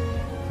Stephen.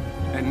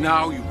 And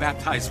now you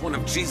baptize one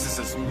of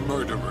Jesus'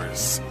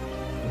 murderers.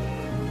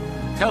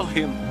 Tell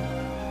him.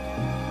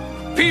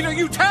 Peter,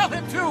 you tell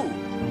him too!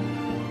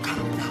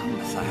 Calm down,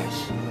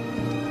 Matthias.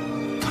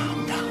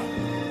 Calm down.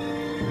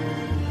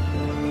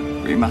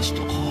 We must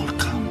all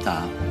calm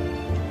down.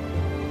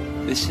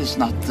 This is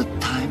not the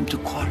time to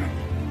quarrel.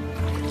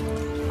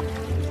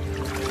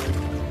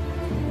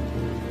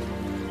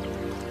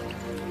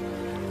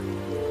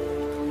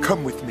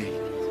 Come with me.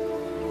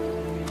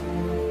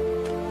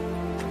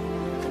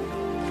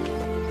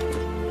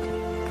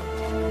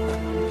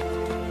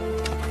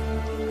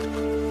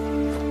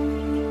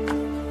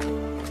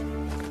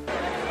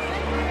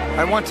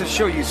 I want to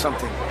show you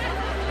something.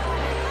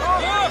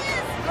 Look!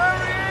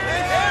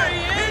 There he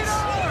is!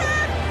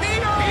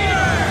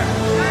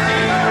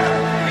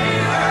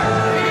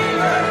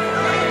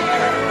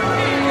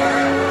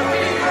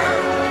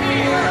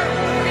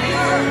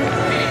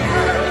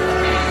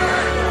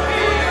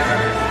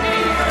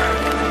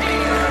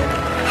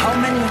 How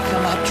many of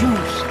them are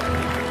Jews?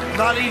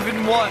 Not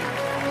even one.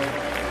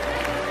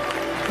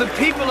 The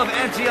people of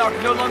Antioch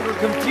no longer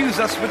confuse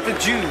us with the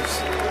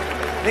Jews.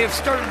 They have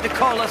started to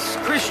call us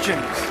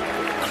Christians.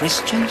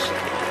 Christians?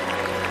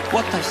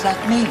 What does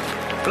that mean?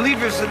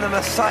 Believers in the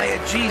Messiah,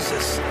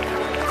 Jesus.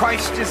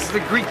 Christ is the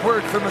Greek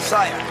word for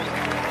Messiah.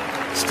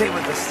 Stay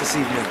with us this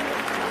evening,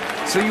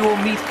 so you will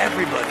meet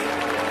everybody,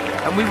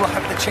 and we will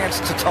have the chance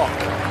to talk.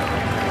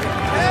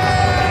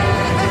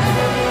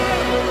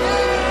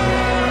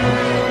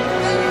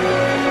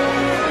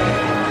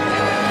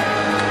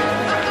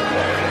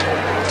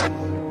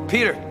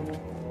 Peter.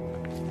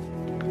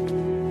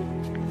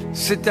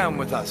 Sit down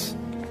with us.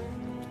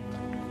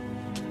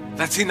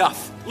 That's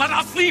enough. Let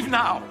us leave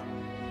now.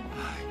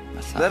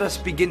 Let us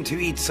begin to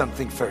eat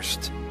something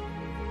first.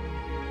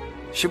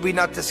 Should we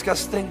not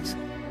discuss things?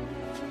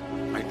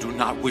 I do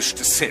not wish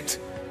to sit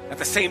at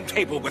the same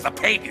table with a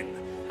pagan.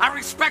 I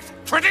respect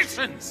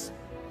traditions.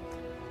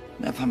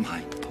 Never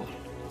mind, Paul.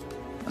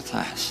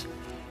 Matthias,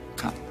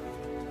 come.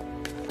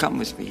 Come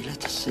with me.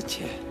 Let us sit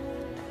here.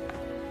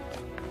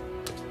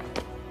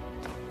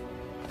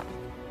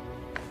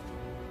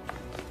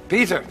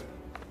 Peter!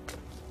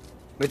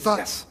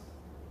 Matthias,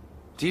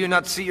 do you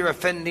not see you're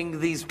offending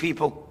these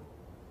people?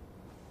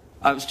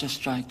 I was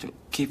just trying to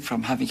keep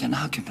from having an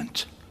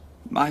argument.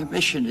 My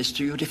mission is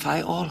to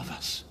unify all of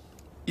us.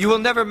 You will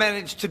never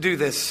manage to do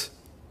this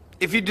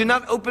if you do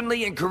not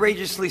openly and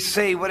courageously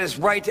say what is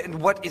right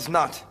and what is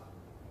not.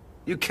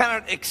 You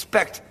cannot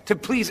expect to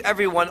please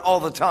everyone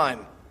all the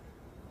time.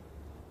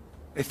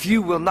 If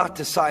you will not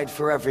decide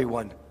for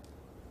everyone,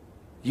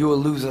 you will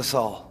lose us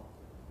all.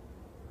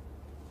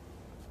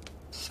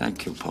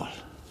 Thank you, Paul.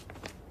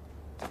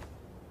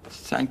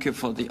 Thank you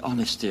for the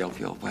honesty of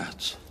your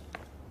words.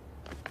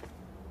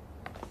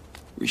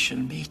 We shall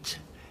meet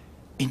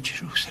in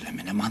Jerusalem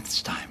in a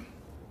month's time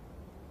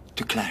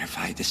to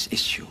clarify this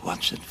issue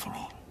once and for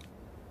all.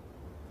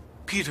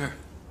 Peter,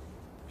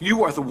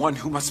 you are the one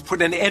who must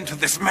put an end to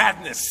this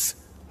madness.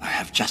 I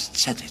have just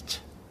said it.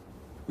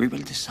 We will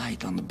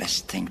decide on the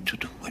best thing to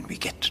do when we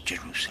get to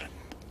Jerusalem.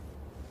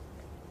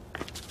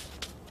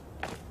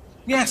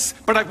 Yes,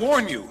 but I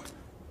warn you,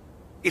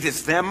 it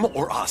is them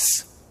or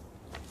us.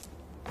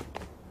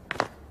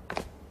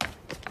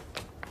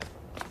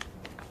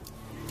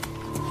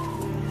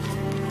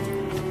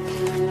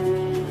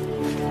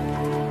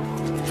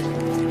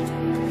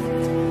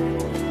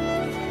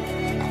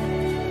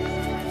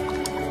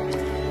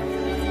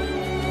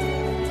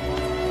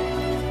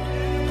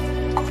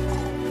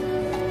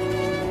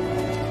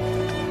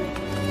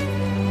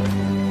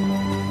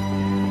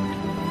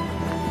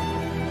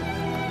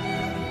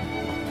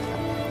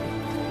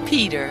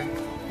 Peter.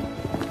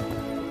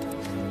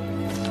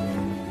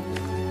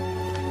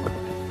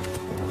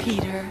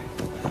 Peter.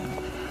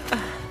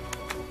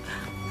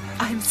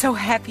 I'm so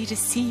happy to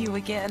see you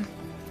again.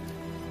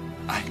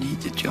 I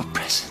needed your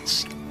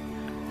presence,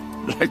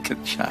 like a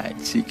child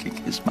seeking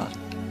his mother.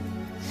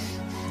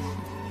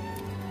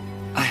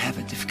 I have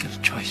a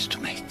difficult choice to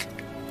make.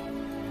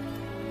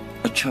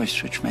 A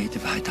choice which may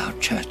divide our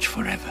church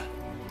forever.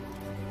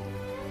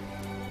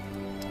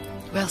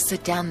 Well,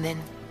 sit down then.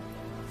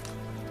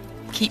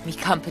 Keep me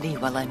company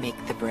while I make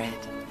the bread.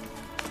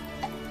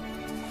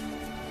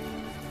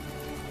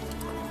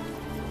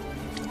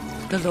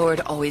 The Lord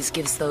always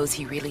gives those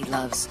he really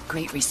loves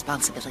great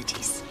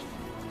responsibilities.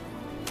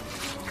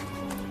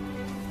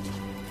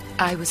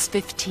 I was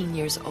 15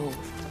 years old,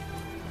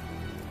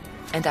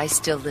 and I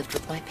still lived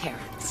with my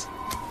parents.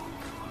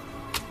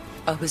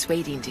 I was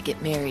waiting to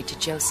get married to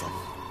Joseph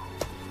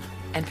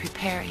and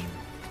preparing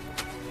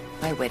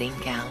my wedding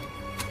gown.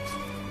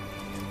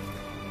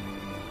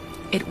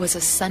 It was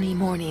a sunny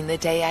morning the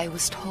day I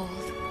was told.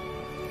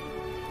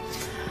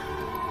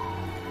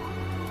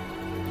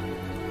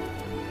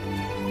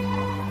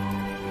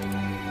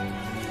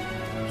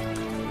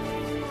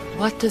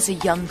 What does a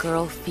young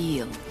girl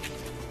feel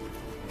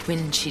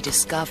when she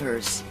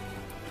discovers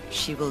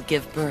she will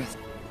give birth?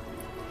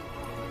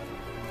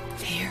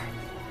 Fear.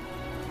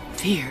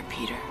 Fear,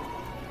 Peter.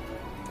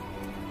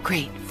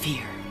 Great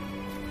fear.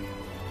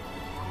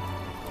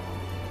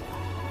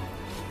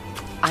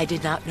 I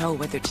did not know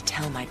whether to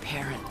tell my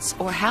parents,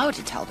 or how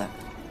to tell them,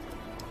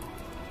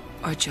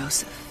 or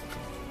Joseph.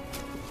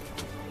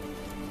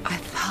 I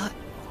thought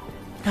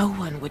no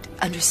one would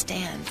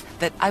understand,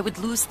 that I would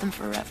lose them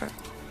forever.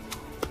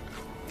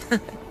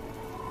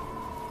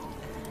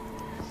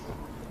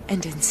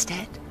 And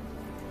instead,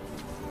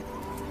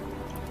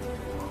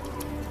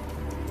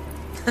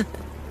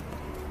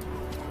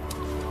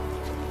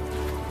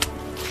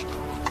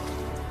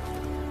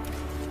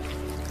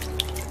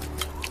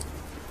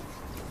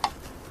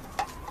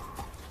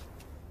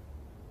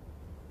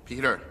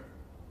 Peter,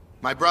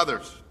 my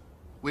brothers,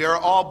 we are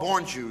all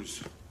born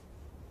Jews.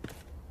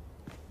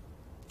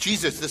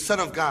 Jesus, the Son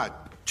of God,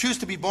 choose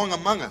to be born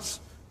among us.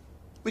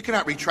 We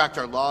cannot retract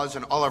our laws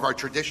and all of our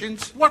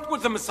traditions. What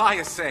would the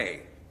Messiah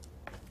say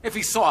if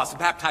he saw us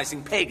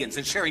baptizing pagans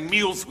and sharing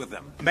meals with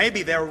them?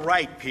 Maybe they're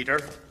right, Peter.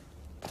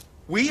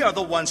 We are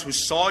the ones who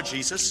saw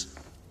Jesus,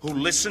 who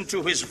listened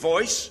to his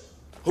voice,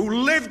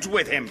 who lived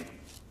with him.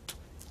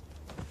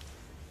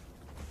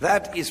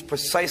 That is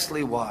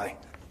precisely why.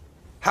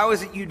 How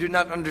is it you do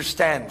not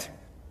understand?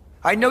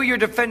 I know you're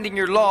defending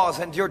your laws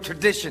and your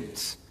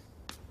traditions.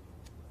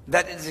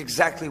 That is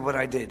exactly what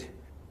I did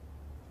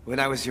when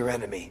I was your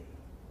enemy.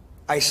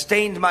 I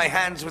stained my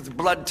hands with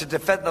blood to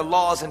defend the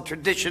laws and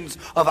traditions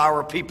of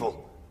our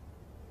people,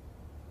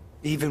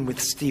 even with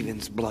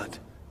Stephen's blood.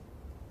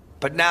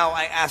 But now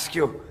I ask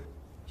you,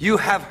 you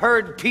have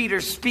heard Peter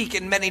speak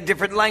in many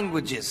different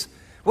languages.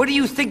 What do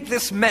you think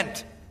this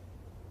meant?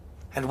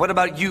 And what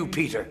about you,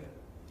 Peter?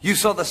 You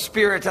saw the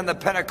Spirit and the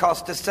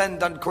Pentecost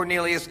descend on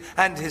Cornelius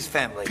and his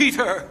family.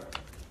 Peter!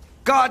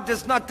 God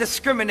does not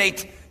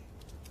discriminate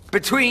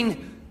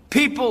between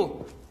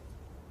people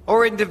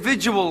or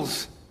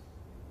individuals.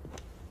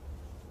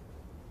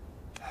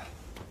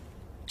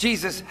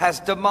 Jesus has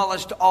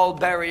demolished all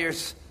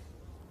barriers.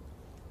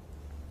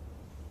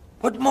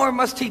 What more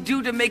must he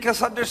do to make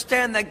us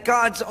understand that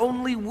God's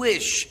only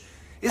wish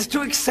is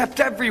to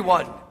accept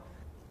everyone,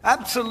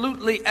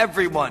 Absolutely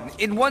everyone,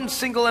 in one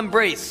single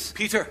embrace.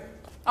 Peter,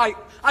 I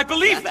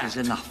believe that. That is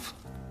enough.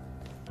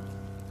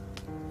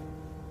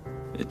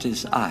 It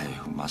is I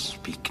who must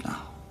speak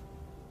now.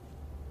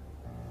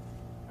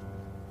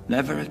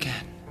 Never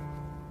again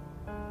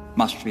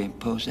must we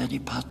impose any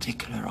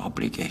particular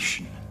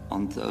obligation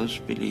on those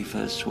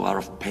believers who are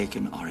of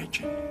pagan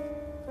origin.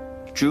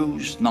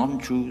 Jews,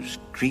 non-Jews,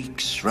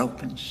 Greeks,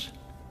 Romans.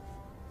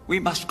 We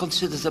must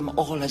consider them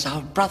all as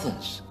our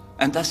brothers,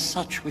 and as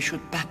such we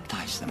should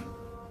baptize them.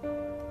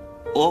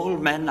 All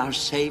men are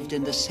saved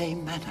in the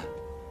same manner,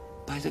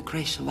 by the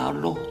grace of our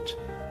Lord.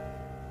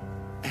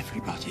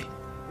 Everybody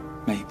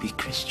may be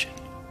Christian.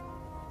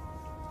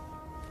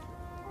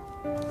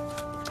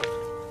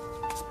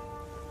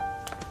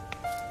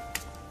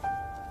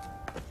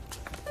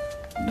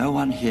 No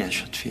one here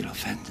should feel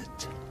offended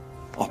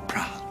or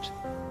proud.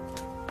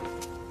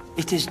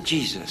 It is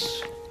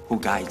Jesus who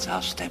guides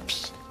our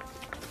steps.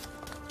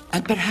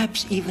 And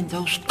perhaps even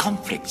those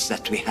conflicts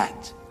that we had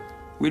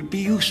will be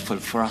useful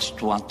for us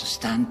to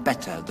understand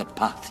better the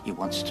path he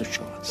wants to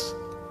show us.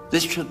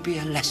 This should be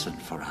a lesson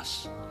for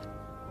us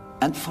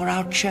and for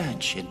our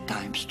church in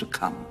times to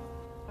come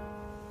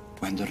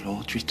when the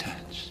Lord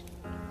returns.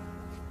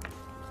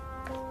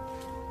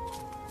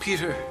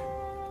 Peter,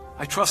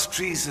 I trust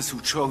Jesus who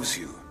chose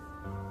you.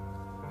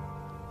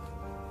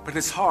 But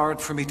it's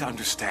hard for me to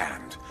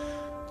understand.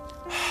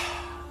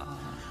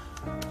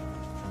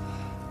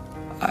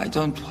 I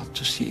don't want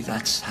to see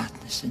that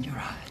sadness in your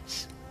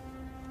eyes.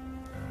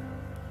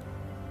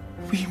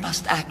 We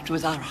must act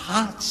with our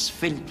hearts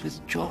filled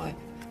with joy,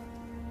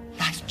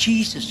 like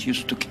Jesus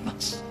used to give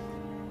us.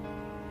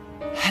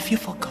 Have you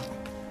forgotten?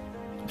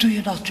 Do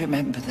you not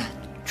remember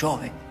that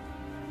joy?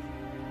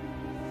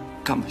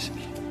 Come with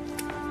me.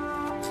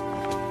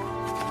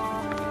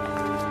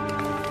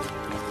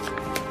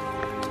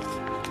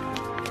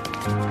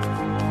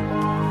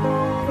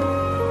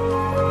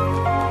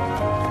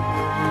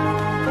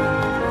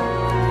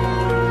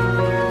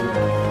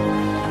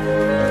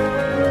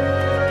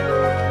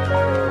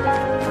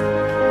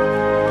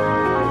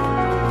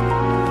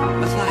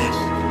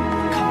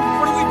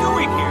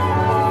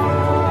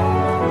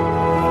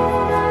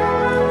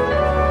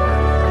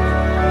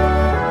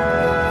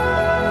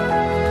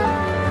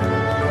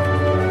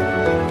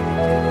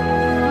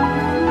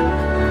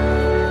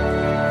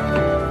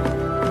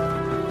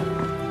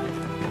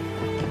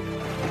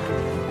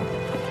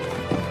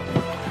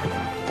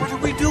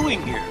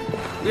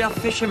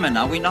 Fishermen,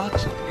 are we not?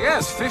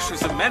 Yes,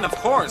 fishers and men, of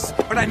course.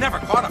 But I never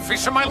caught a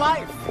fish in my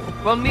life.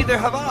 Well, neither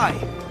have I.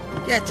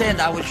 Get in,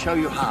 I will show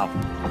you how.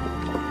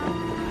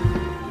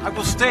 I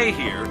will stay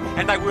here,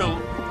 and I will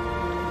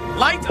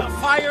light a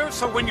fire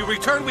so when you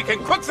return we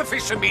can cook the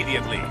fish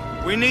immediately.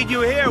 We need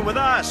you here with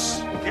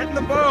us. Get in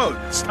the boat.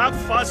 Stop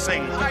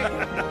fussing.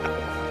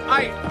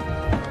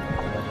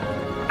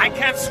 I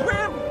can't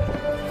swim.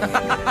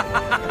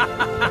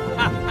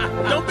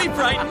 Don't be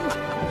frightened.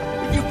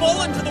 If you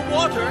fall into the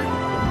water,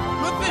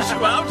 we'll fish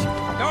you out.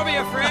 Don't be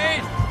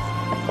afraid.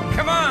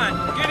 Come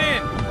on, get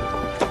in.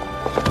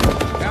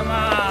 Come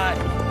on.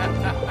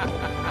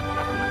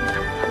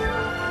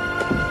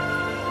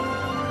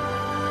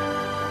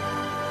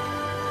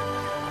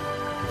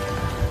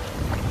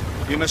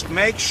 You must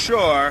make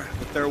sure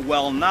that they're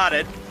well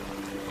knotted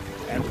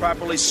and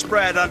properly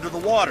spread under the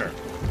water.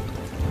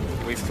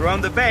 We've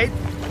thrown the bait,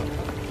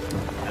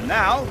 and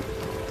now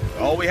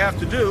all we have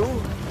to do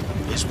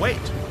is wait.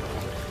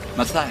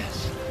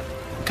 Matthias,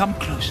 come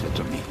closer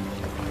to me.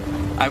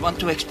 I want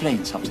to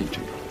explain something to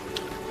you.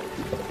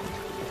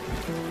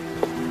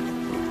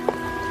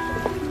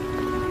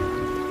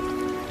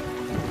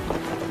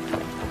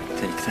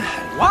 Take the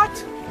helm.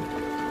 What?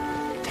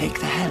 Take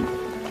the helm.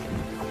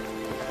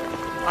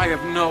 I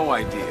have no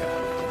idea.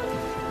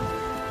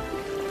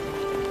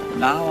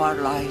 Now our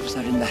lives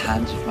are in the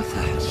hands of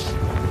Matthias.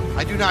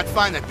 I do not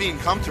find that being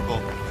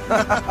comfortable.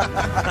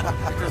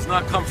 It does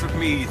not comfort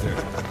me either.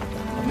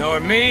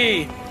 Nor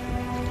me.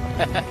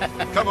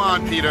 Come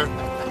on, Peter.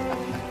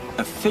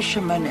 A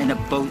fisherman in a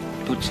boat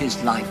puts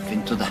his life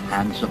into the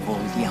hands of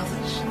all the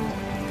others.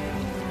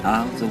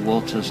 Now the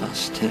waters are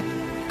still,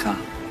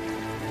 calm.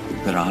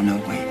 There are no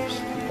waves.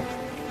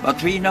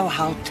 But we know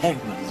how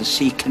terrible the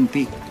sea can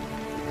be.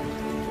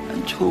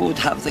 And who would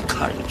have the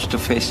courage to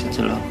face it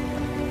alone?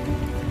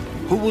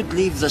 Who would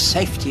leave the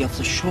safety of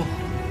the shore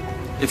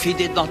if he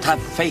did not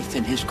have faith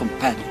in his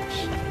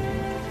companions?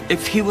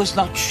 If he was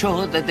not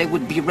sure that they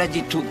would be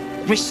ready to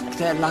risk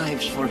their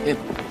lives for him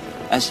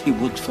as he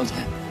would for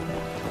them?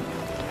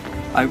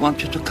 I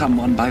want you to come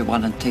one by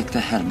one and take the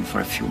helm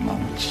for a few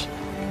moments.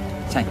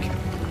 Thank you.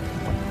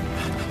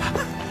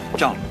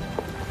 John.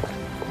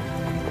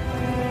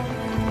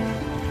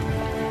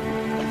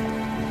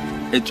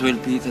 It will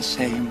be the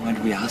same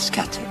when we are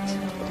scattered.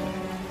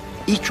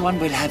 Each one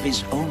will have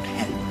his own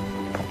helm.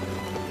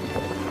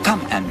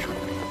 Come, Andrew.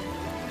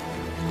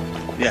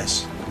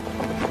 Yes.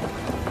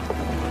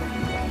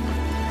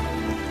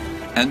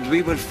 And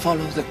we will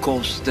follow the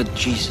course that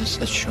Jesus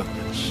has shown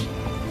us.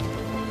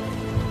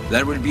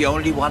 There will be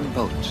only one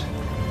boat.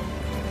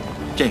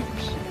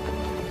 James,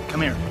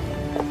 Come here.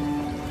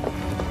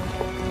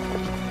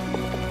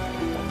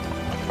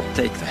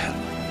 Take the helm.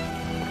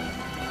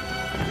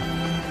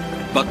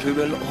 But we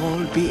will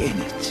all be in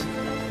it,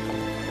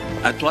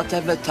 at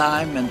whatever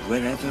time and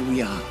wherever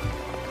we are.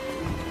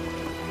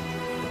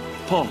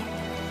 Paul.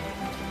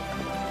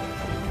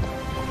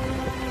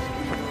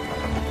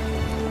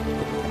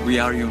 We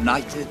are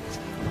united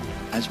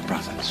as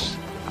brothers,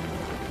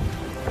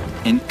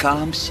 in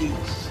calm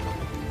seas,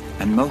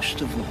 and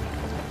most of all,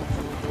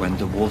 when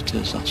the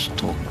waters are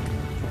stormy.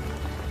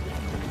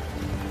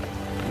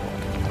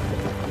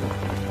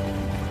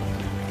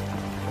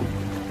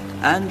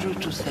 Andrew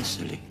to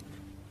Thessaly,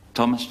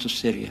 Thomas to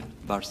Syria,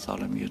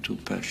 Bartholomew to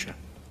Persia,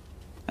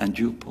 and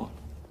you, Paul,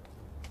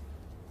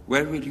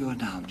 where will you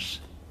announce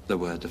the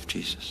word of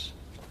Jesus?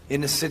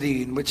 In a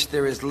city in which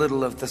there is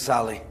little of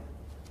Thessaly,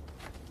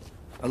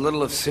 a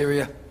little of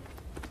Syria,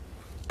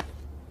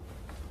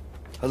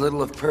 a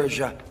little of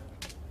Persia,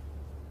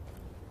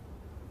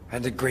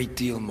 and a great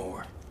deal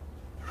more.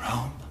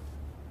 Rome?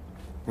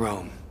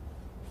 Rome.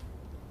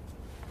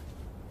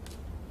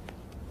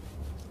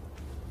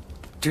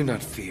 Do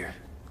not fear.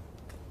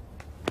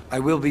 I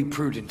will be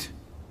prudent.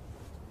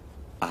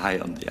 I,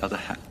 on the other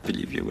hand,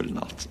 believe you will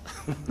not.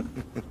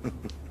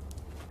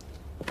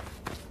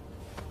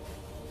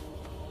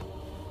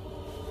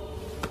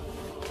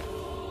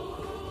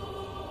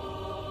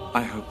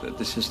 I hope that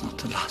this is not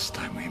the last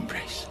time we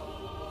embrace.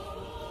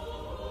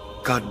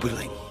 God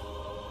willing.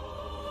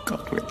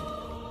 God willing.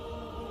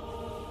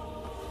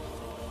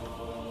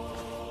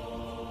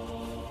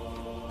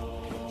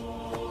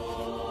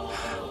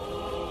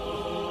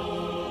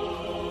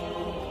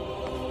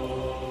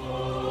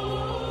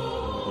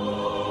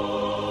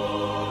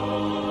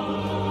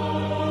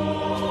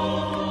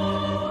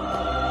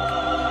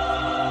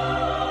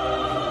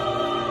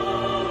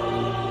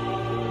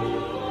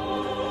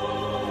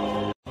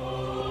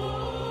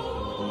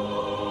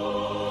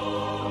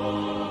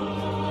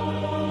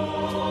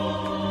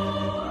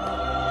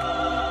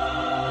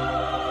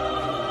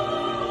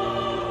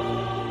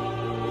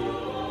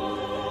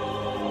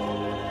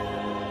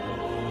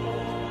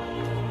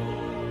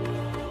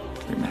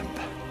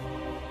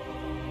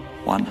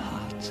 One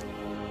heart,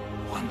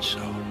 one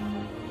soul. I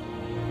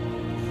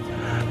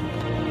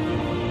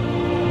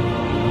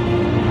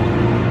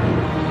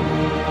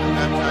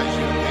baptize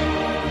you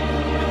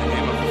in the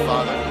name of the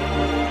Father,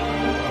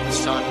 of the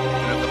Son,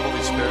 and of the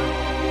Holy Spirit.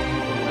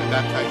 I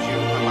baptize you,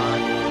 Amai,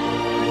 in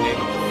the name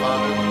of the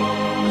Father,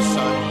 the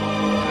Son,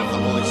 and of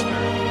the Holy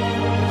Spirit.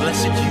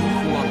 Blessed you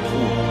who are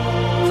poor,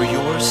 for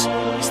yours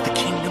is the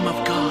kingdom of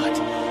God.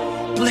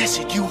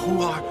 Blessed you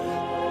who are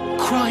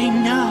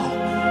crying now,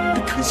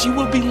 because you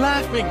will be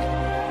laughing.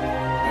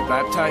 I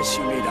baptize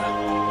you, Lida,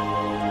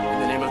 in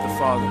the name of the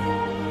Father,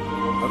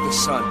 of the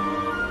Son,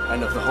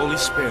 and of the Holy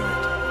Spirit.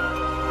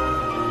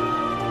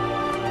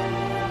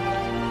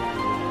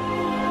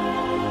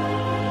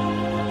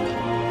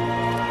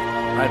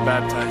 I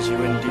baptize you,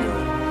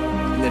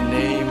 Indira, in the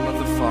name of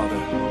the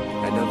Father,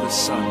 and of the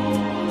Son,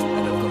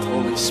 and of the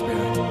Holy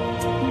Spirit.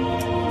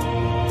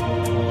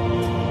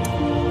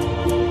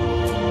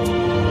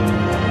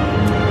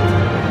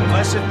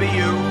 Blessed be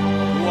you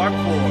who are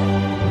poor,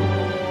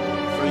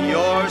 for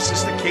yours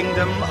is the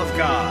kingdom of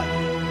God.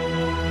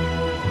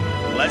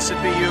 Blessed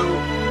be you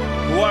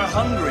who are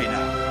hungry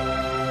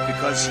now,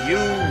 because you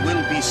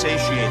will be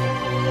satiated.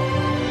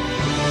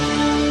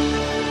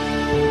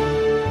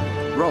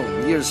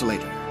 Rome, years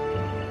later.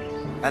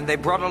 And they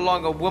brought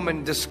along a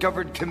woman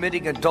discovered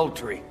committing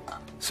adultery.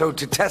 So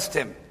to test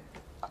him,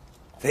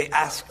 they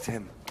asked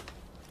him,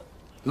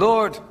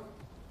 Lord,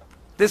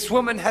 this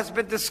woman has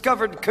been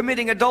discovered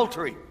committing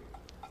adultery.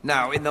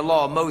 Now, in the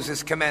law,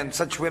 Moses commands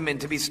such women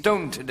to be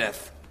stoned to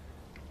death.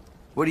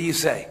 What do you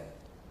say?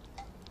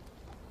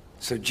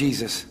 So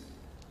Jesus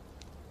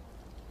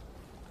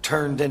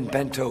turned and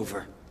bent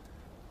over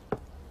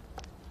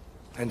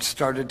and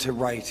started to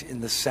write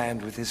in the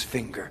sand with his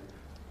finger.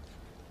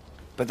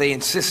 But they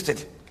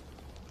insisted.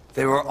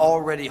 They were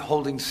already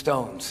holding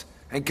stones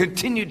and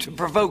continued to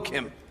provoke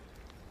him.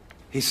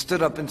 He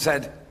stood up and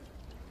said,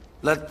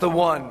 let the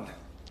one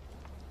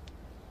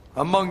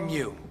among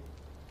you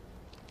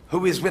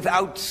who is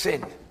without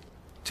sin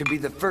to be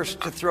the first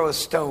to throw a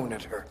stone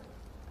at her.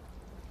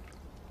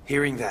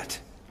 Hearing that,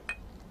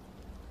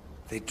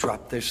 they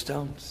dropped their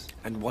stones,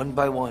 and one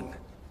by one,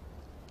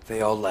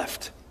 they all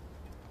left.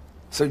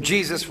 So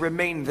Jesus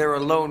remained there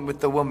alone with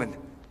the woman.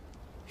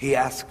 He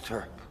asked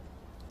her,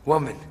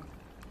 Woman,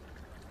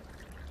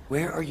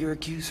 where are your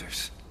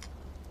accusers?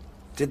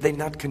 Did they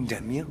not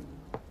condemn you?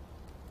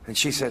 And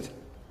she said,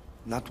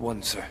 Not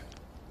one, sir.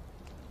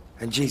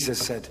 And Jesus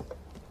said,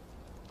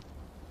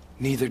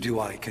 Neither do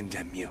I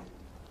condemn you.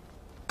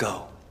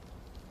 Go.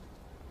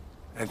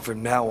 And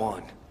from now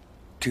on,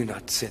 do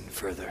not sin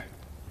further.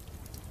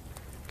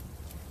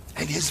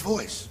 And his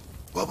voice,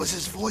 what was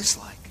his voice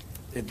like?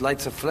 It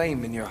lights a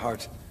flame in your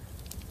heart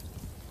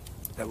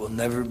that will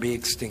never be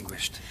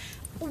extinguished.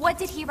 What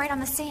did he write on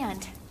the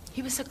sand?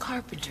 He was a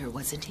carpenter,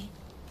 wasn't he?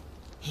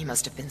 He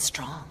must have been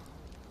strong.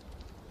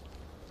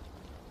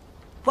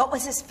 What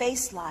was his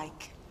face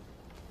like?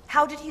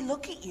 How did he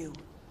look at you?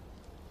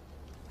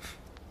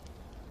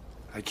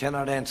 I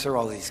cannot answer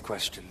all these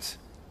questions.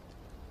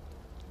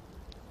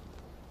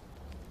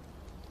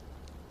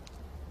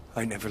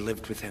 I never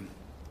lived with him.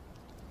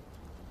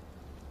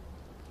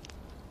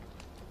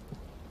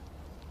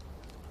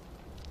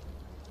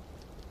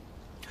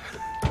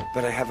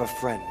 But I have a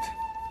friend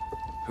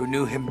who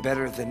knew him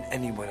better than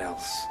anyone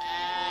else.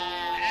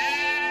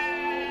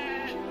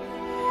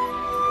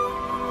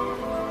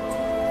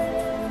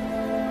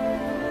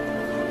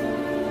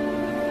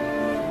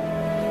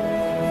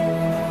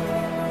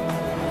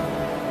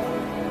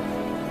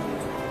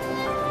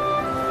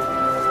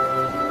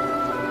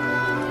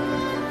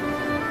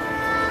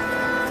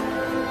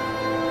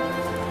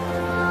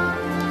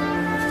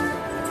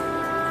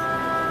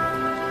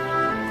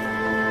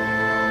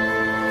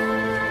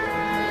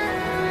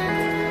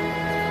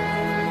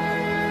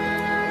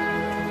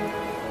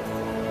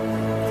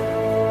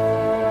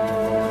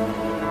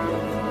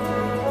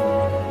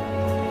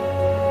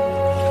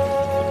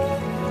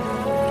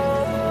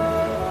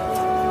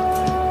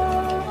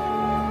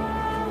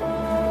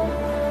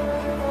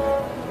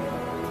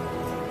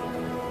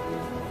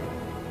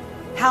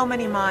 How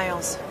many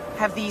miles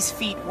have these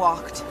feet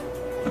walked?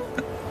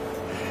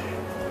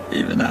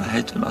 Even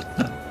I do not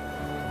know.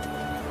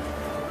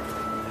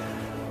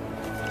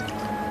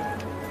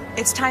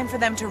 It's time for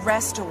them to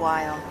rest a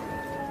while.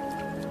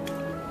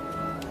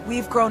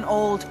 We've grown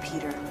old,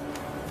 Peter.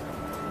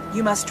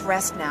 You must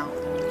rest now.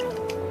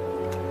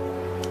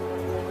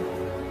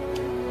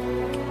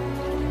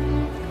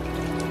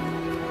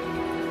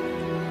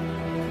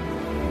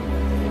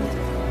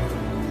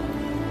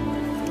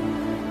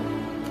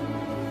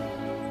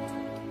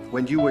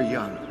 When you were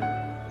young,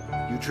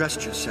 you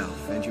dressed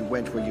yourself and you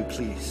went where you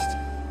pleased.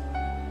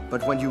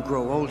 But when you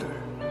grow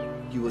older,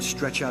 you will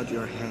stretch out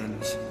your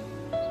hands,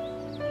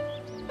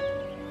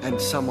 and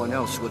someone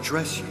else will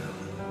dress you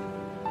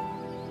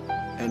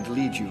and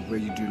lead you where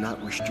you do not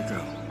wish to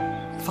go.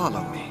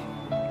 Follow me.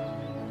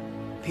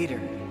 Peter.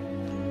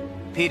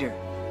 Peter.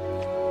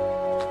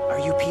 Are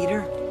you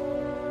Peter?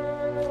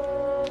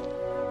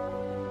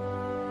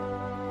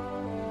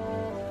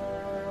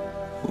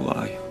 Who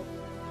are you?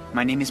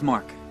 My name is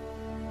Mark.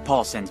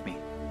 Paul sends me.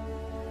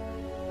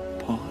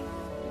 Paul?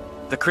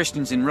 The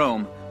Christians in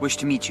Rome wish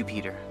to meet you,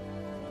 Peter.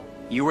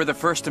 You were the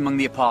first among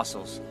the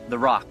apostles, the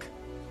rock,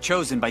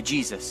 chosen by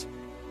Jesus.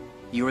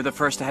 You were the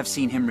first to have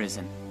seen him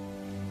risen.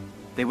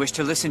 They wish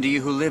to listen to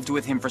you who lived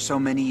with him for so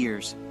many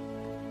years.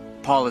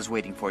 Paul is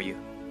waiting for you.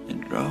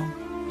 In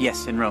Rome?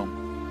 Yes, in Rome.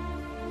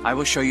 I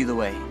will show you the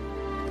way.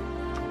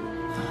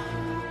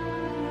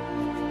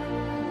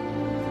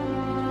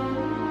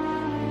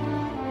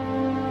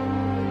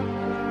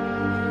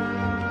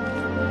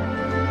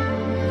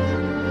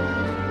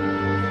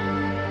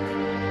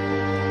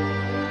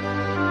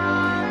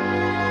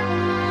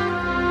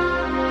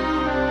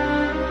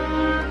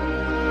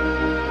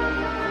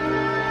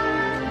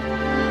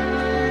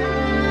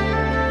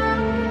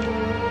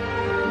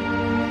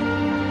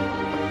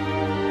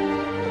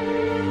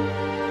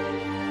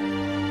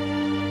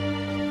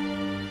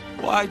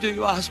 Why do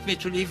you ask me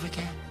to leave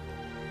again?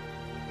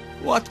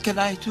 What can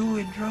I do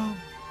in Rome?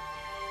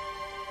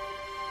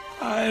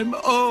 I'm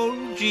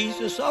old,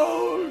 Jesus,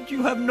 old.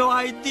 You have no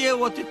idea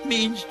what it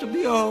means to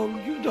be old.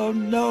 You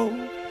don't know.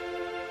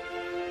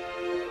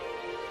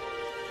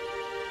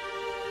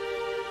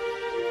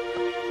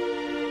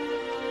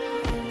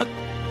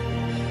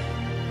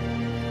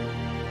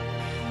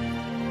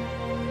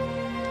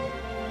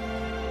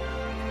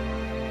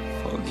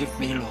 Forgive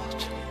me,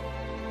 Lord.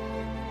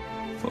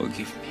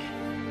 Forgive me.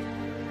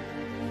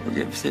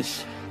 Forgive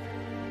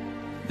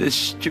this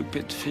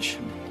stupid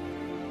fisherman,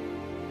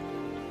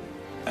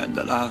 and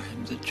allow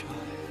him the joy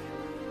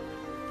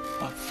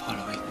of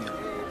following you.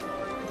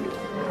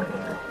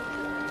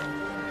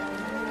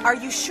 Are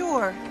you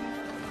sure?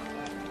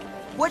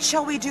 What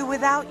shall we do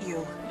without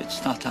you?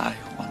 It's not I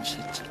who wants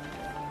it,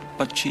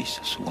 but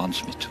Jesus who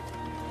wants me to.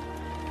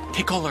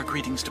 Take all our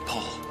greetings to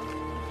Paul.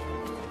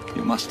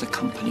 You must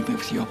accompany me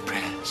with your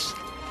prayers.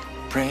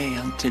 Pray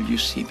until you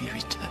see me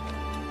return.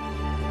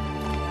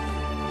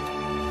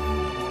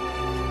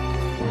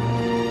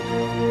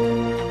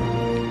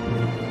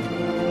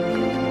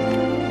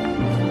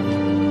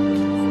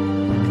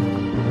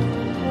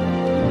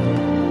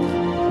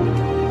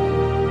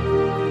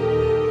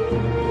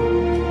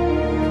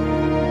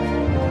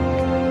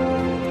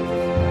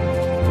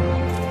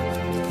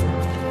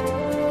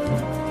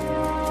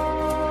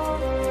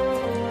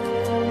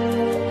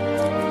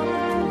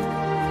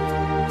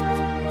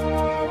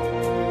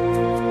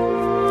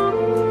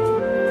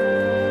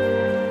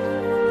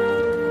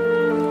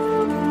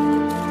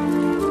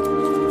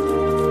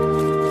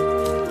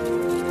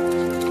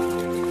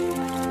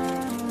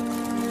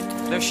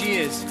 There she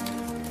is.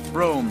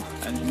 Rome.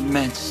 An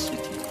immense city.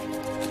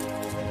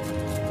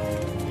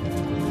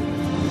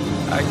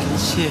 I can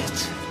see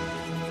it.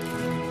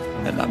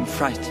 And I'm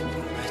frightened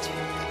already.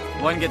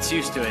 One gets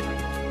used to it.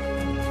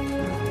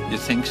 You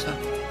think so?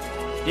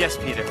 Yes,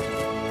 Peter.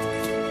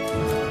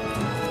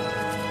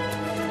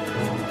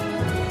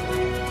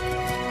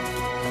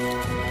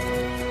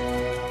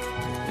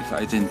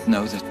 I didn't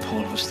know that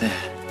Paul was there,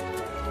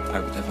 I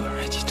would have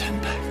already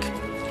turned back.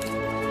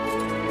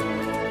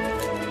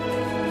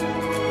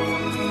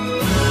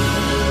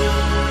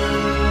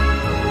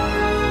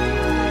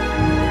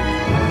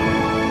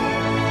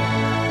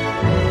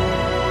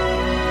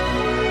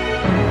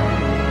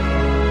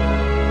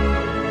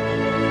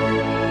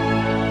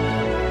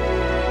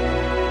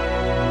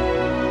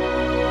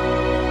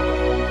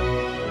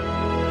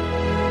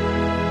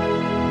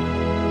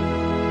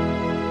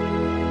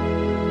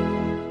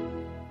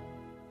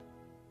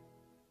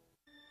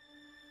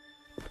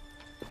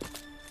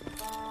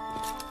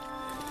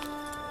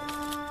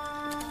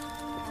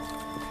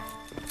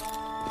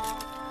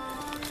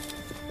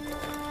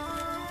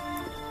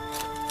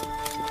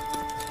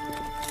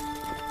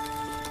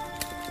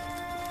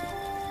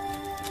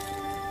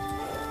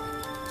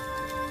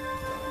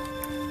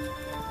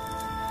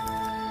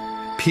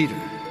 Peter.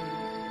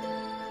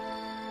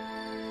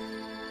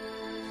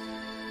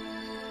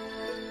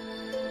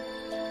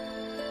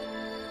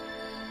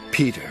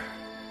 Peter.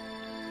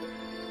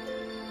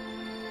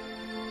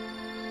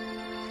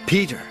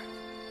 Peter.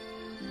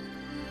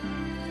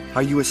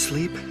 Are you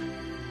asleep?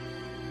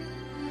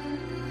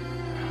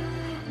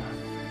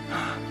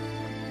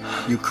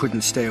 You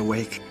couldn't stay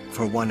awake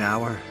for 1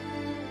 hour?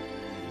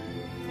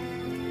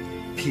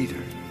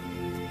 Peter.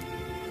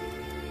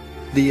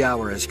 The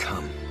hour has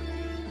come.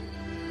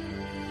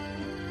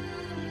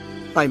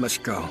 I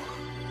must go.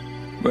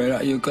 Where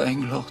are you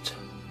going, Lord?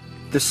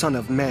 The Son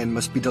of Man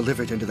must be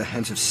delivered into the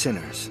hands of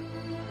sinners.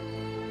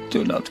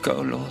 Do not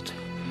go, Lord.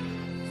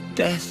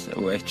 Death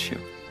awaits you.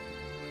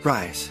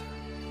 Rise.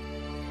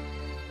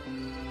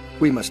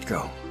 We must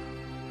go.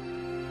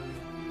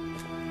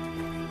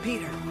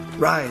 Peter.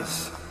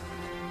 Rise.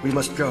 We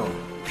must go.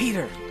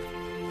 Peter.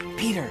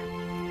 Peter.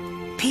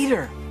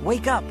 Peter,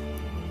 wake up.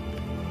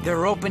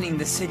 They're opening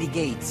the city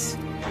gates.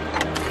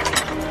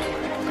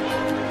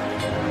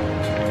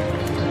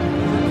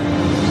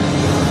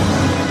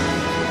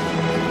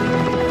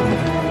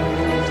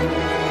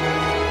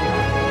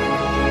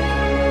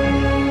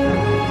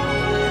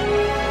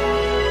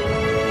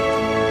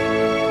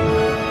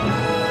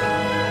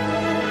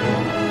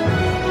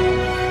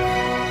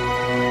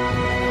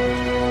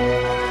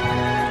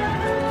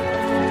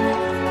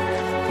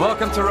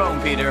 Welcome to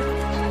Rome, Peter.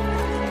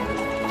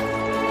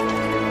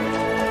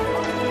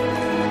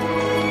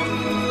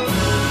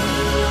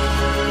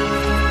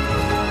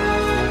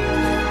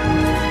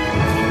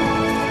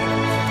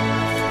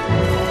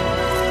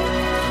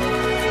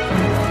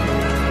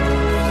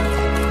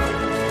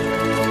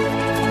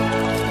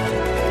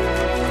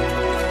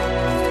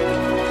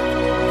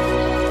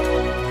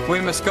 We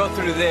must go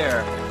through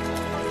there.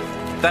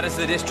 That is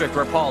the district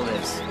where Paul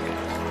lives.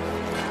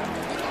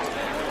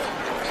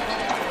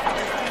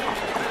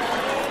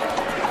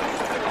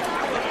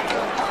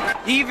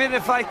 Even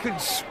if I could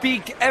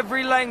speak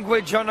every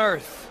language on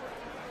earth,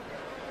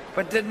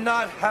 but did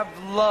not have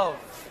love,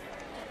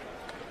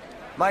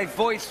 my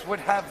voice would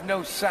have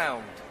no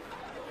sound.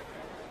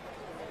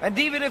 And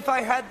even if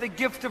I had the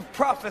gift of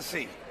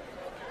prophecy,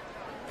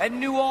 and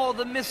knew all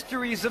the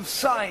mysteries of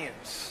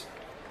science,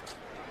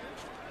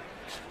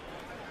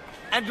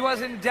 and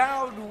was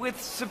endowed with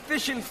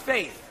sufficient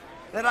faith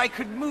that I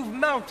could move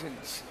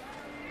mountains,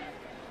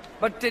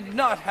 but did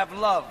not have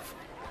love,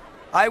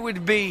 I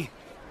would be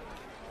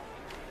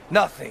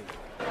nothing.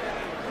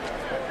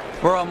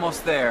 We're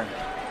almost there.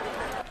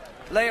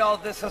 Lay all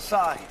this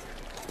aside.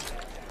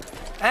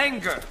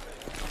 Anger,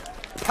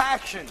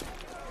 passion,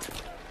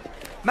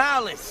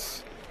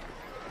 malice.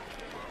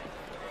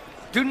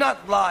 Do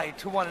not lie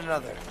to one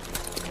another.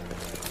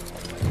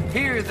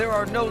 Here there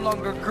are no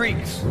longer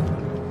Greeks,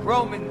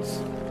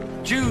 Romans,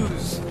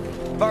 Jews,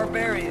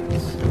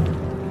 barbarians.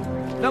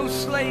 No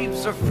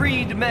slaves or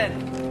freed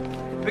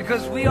men,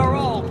 because we are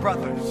all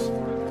brothers.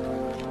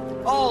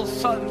 All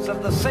sons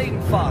of the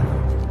same Father,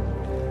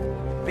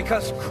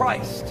 because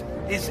Christ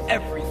is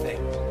everything,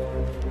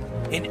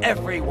 in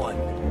everyone.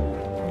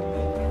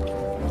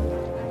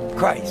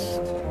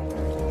 Christ.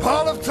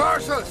 Paul of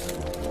Tarsus,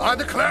 I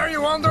declare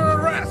you under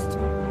arrest.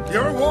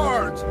 Your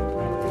word.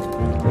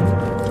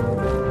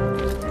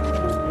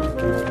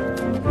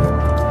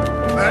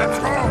 Let's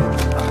go.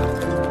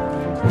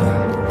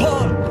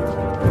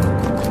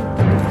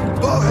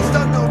 Paul has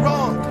done no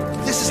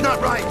wrong. This is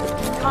not right.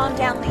 Calm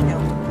down, Lino,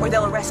 or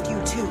they'll arrest you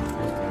too.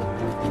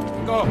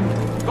 Go.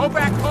 Go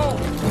back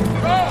home.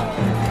 Go.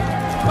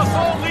 Let's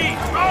all leave.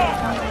 Go.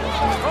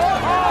 Go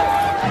home.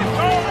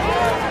 Go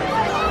home.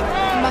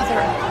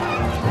 Mother.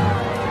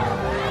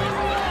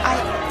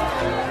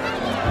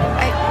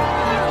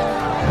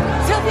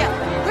 Sylvia,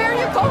 where are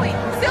you going?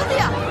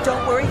 Sylvia!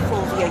 Don't worry,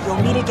 Fulvia.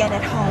 You'll meet again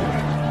at home.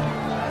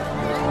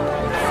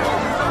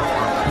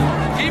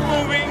 Keep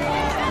moving.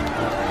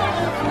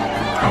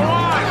 Go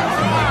on.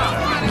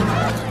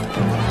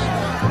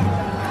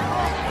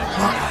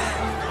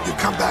 You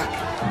come back.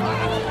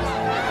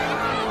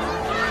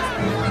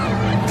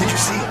 Did you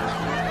see him?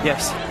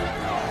 Yes,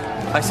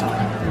 I saw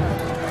him.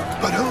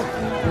 But who?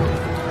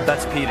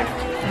 That's Peter.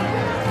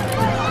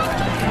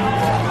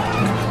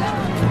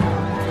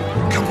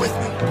 Come with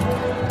me.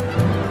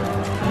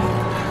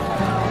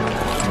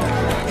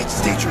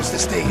 future is to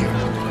stay here.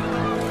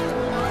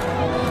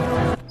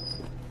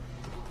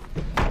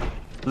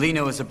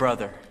 Lino is a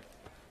brother.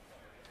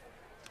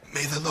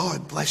 May the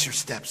Lord bless your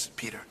steps,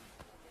 Peter.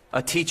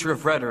 A teacher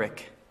of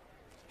rhetoric.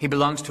 He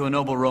belongs to a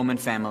noble Roman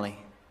family.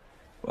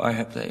 Why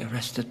have they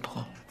arrested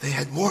Paul? They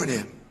had warned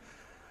him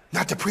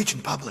not to preach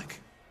in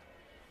public.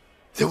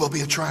 There will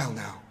be a trial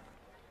now.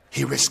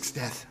 He risks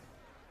death.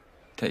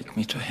 Take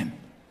me to him.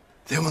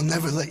 They will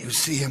never let you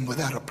see him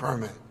without a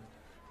permit.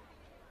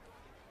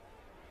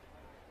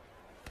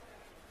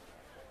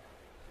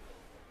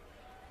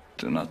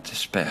 Do not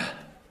despair.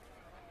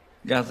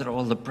 Gather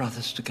all the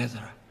brothers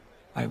together.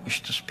 I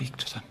wish to speak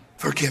to them.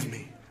 Forgive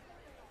me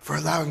for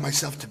allowing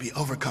myself to be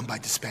overcome by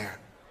despair.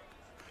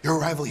 Your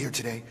arrival here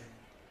today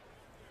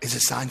is a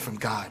sign from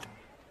God.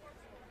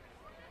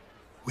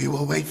 We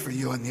will wait for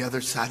you on the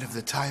other side of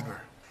the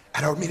Tiber,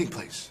 at our meeting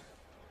place.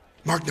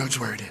 Mark knows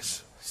where it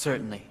is.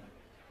 Certainly.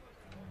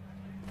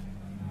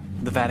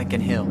 The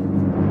Vatican Hill.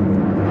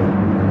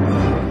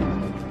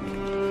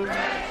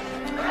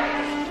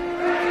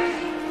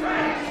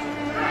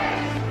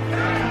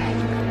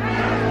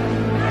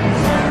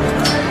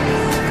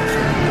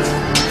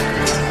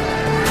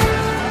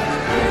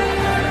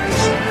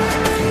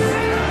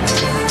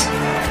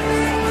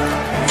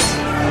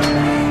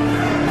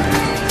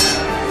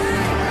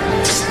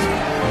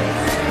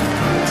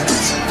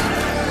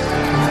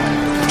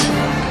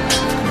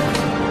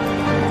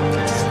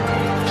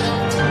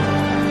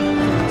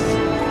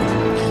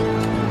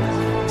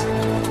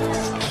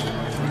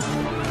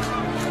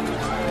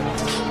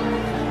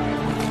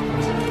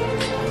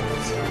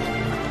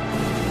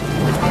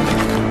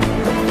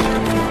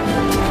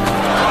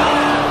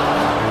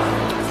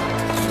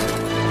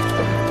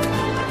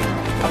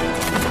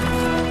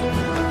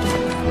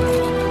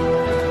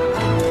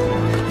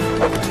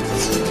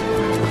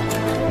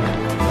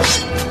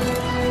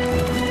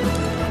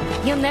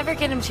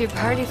 Get him to your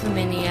party,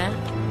 Flaminia.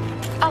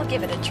 I'll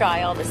give it a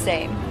try all the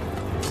same.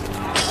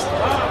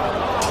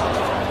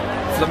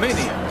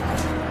 Flaminia.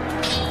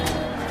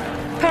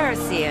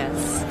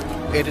 Perseus.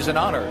 It is an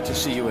honor to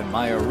see you in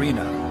my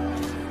arena.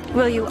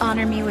 Will you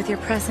honor me with your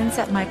presence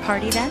at my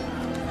party then?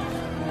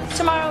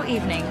 Tomorrow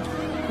evening,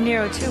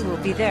 Nero too will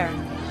be there.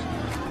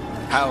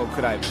 How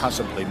could I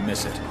possibly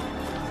miss it?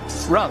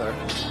 Rather,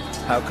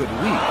 how could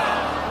we?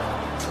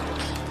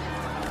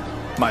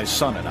 My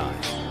son and I.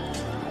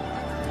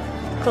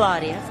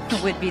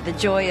 Claudius would be the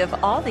joy of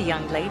all the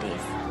young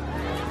ladies.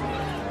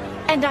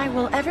 And I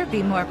will ever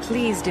be more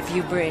pleased if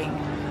you bring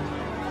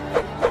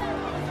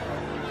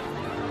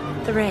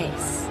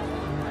Thrace.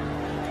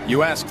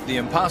 You asked the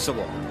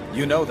impossible.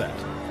 You know that.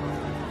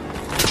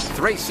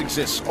 Thrace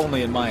exists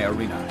only in my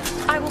arena.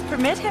 I will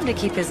permit him to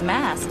keep his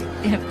mask,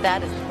 if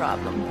that is the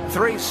problem.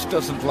 Thrace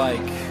doesn't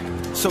like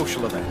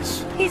social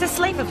events. He's a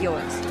slave of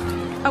yours.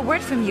 A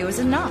word from you is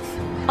enough.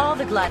 All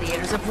the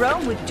gladiators of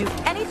Rome would do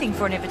anything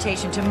for an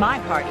invitation to my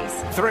parties.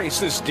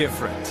 Thrace is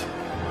different.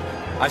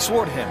 I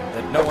swore to him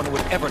that no one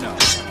would ever know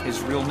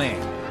his real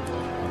name.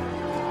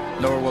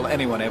 Nor will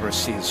anyone ever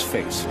see his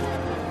face.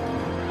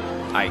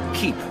 I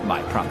keep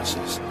my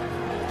promises.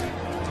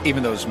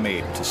 Even those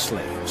made to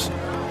slaves.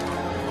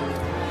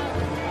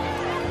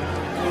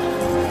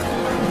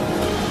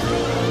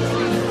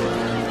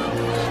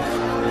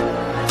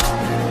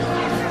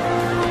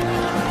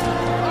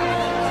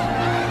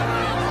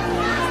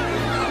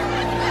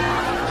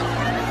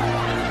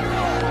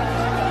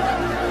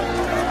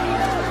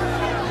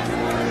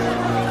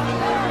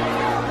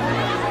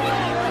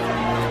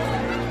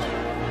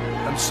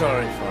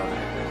 Sorry, Father.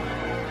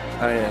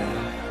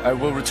 I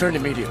will return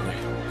immediately.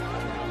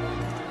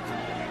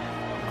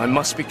 I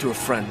must speak to a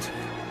friend.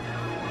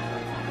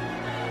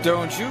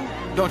 Don't you?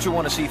 Don't you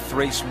want to see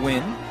Thrace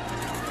win?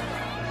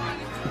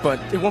 But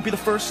it won't be the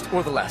first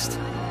or the last.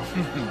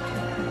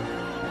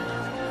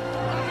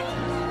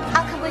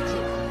 I'll come with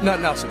you. Not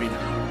now,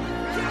 Sabina.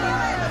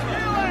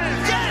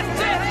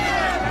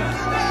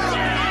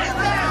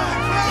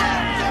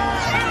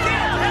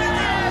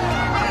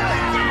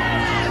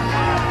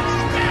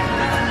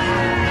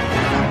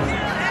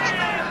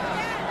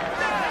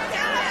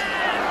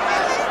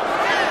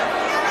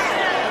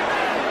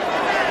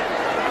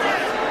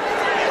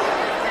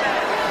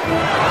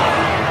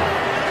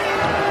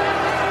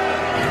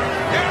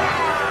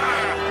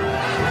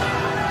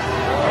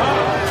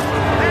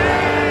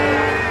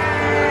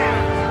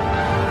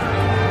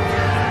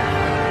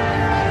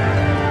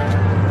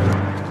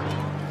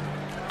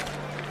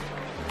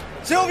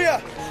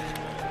 Sylvia!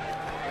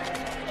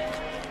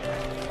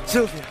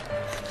 Sylvia!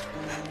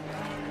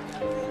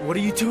 What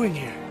are you doing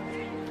here?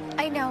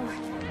 I know.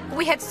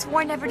 We had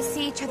sworn never to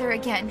see each other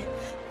again.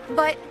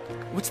 But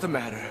What's the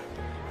matter?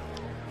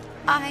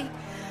 I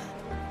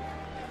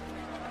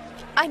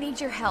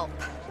need your help.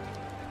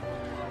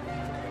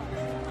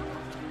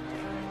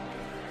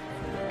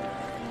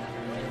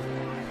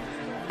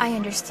 I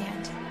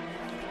understand.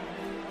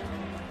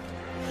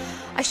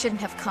 I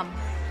shouldn't have come.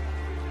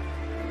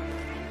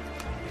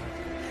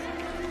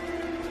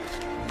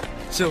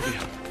 Sylvia.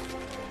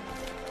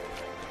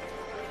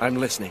 I'm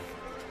listening.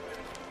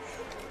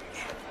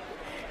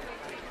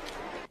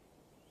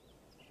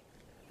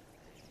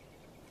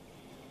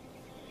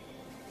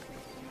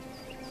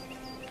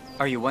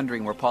 Are you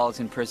wondering where Paul is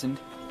imprisoned?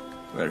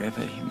 Wherever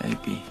he may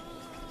be,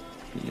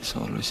 he is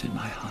always in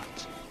my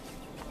heart.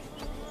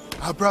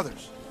 Our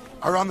brothers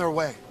are on their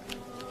way.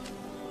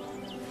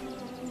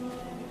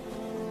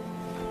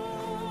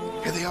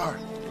 Here they are.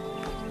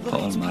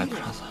 Paul, my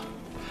brother,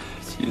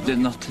 you did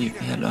not leave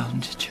me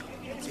alone, did you?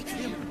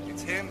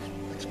 It's him.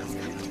 Let's go.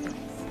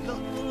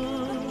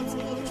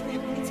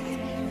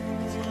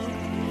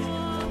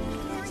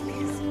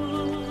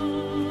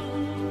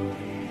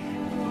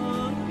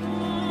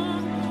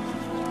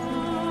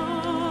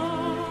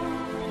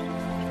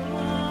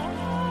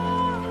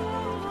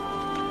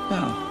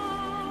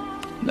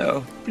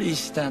 No, please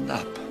stand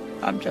up.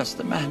 I'm just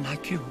a man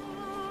like you.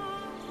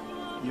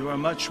 You are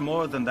much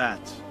more than that.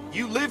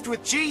 You lived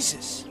with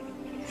Jesus.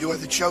 You are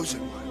the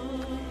chosen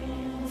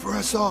one. For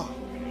us all.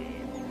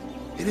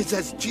 It is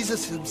as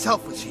Jesus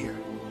himself was here.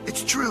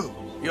 It's true.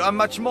 You are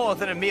much more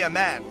than a mere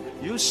man.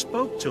 You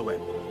spoke to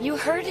him. You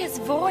heard his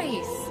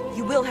voice.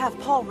 You will have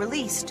Paul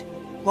released,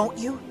 won't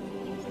you?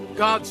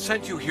 God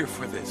sent you here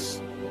for this.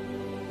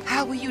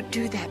 How will you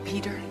do that,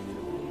 Peter?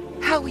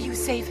 How will you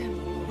save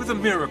him? With a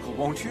miracle,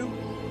 won't you?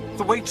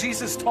 The way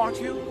Jesus taught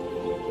you?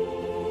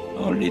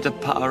 Only the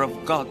power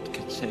of God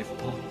can save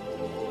Paul.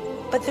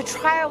 But the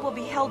trial will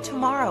be held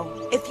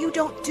tomorrow. If you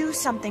don't do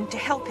something to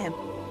help him,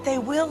 they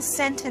will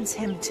sentence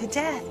him to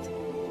death.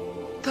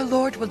 The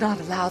Lord will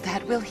not allow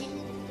that, will he?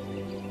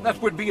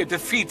 That would be a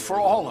defeat for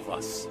all of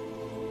us.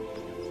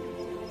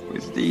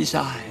 With these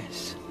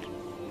eyes,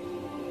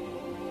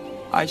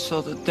 I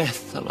saw the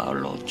death of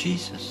our Lord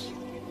Jesus.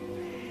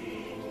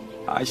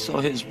 I saw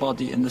his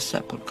body in the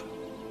sepulchre,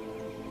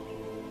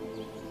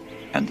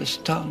 and the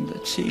stone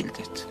that sealed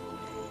it.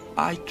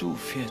 I too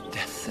feared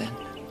death then,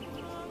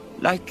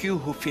 like you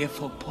who fear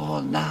for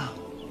Paul now.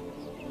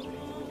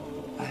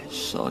 I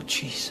saw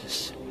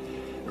Jesus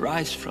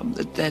rise from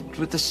the dead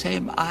with the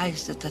same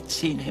eyes that had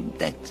seen him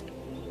dead.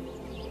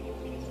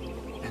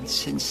 And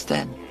since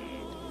then,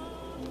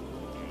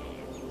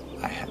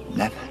 I have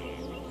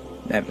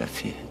never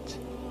feared.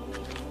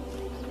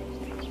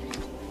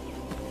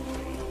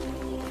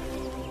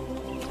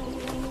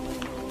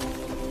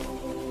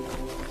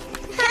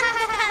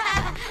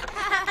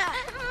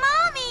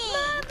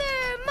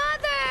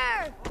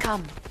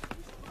 Come.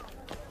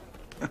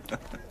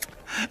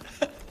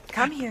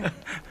 Come here.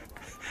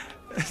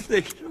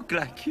 They look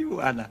like you,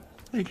 Anna.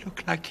 They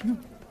look like you.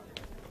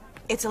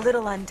 It's a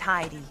little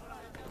untidy.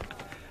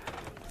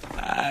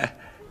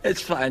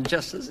 It's fine,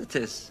 just as it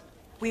is.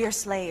 We are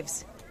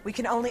slaves. We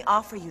can only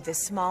offer you this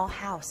small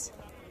house.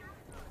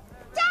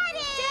 Daddy!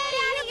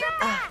 Daddy, you're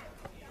back!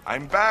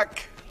 I'm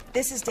back.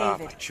 This is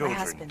David, my children.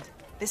 husband.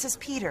 This is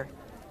Peter.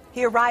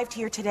 He arrived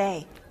here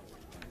today.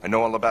 I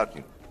know all about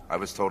you. I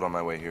was told on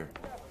my way here.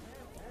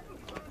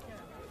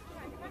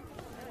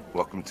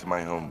 Welcome to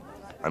my home.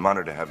 I'm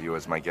honored to have you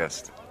as my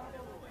guest.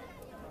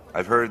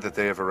 I've heard that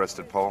they have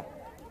arrested Paul.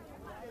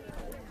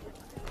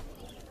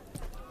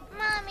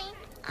 Mommy,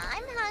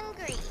 I'm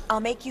hungry. I'll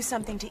make you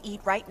something to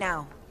eat right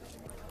now.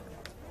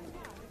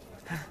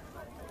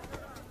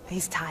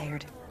 He's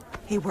tired.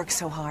 He works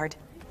so hard.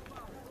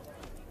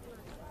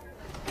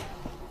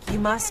 You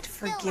must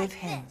forgive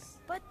him.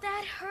 But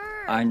that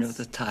hurts. I know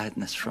the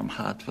tiredness from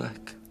hard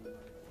work.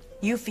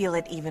 You feel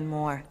it even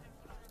more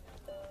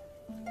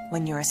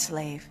when you're a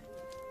slave.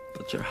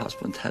 But your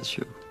husband has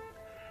you.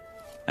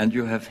 And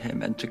you have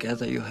him, and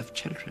together you have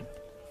children.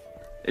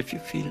 If you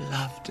feel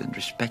loved and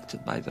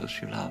respected by those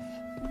you love,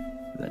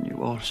 then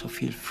you also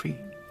feel free.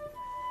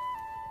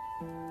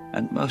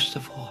 And most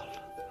of all,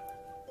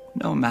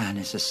 no man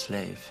is a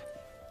slave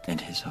in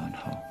his own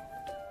home.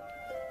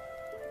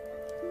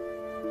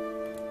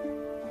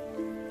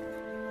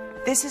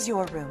 This is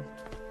your room.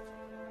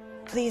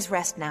 Please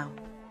rest now.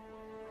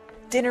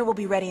 Dinner will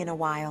be ready in a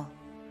while.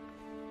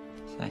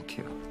 Thank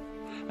you.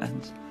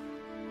 And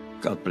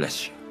God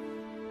bless you.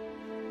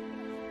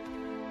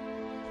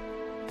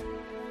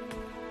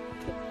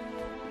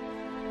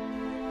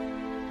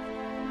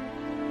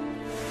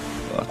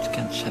 What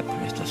can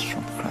separate us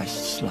from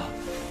Christ's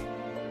love?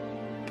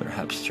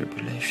 Perhaps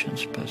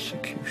tribulations,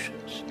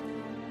 persecutions,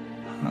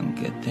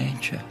 hunger,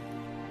 danger,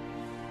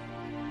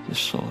 the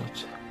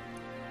sword.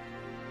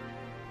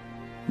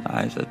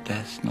 Neither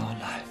death nor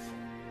life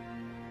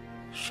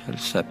shall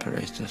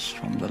separate us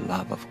from the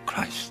love of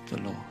Christ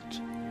the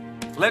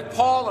Lord. Let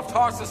Paul of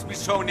Tarsus be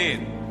shown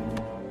in.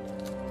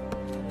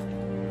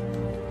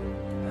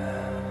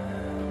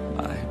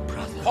 My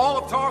brother. Paul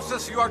of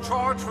Tarsus, you are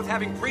charged with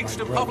having preached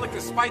in public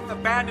despite the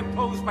ban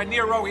imposed by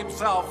Nero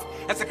himself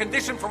as a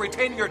condition for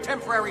retaining your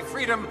temporary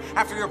freedom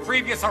after your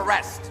previous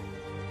arrest.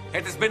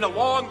 It has been a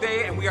long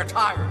day and we are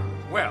tired.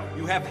 Well,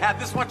 you have had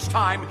this much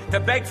time to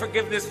beg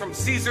forgiveness from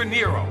Caesar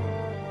Nero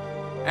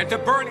and to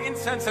burn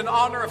incense in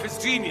honor of his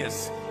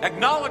genius,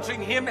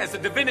 acknowledging him as a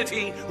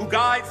divinity who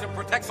guides and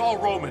protects all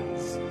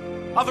Romans.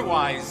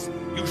 Otherwise,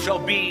 you shall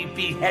be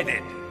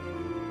beheaded.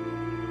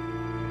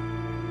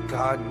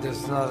 God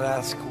does not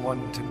ask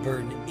one to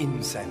burn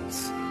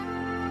incense,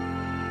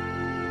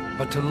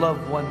 but to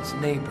love one's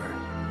neighbor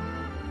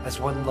as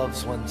one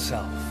loves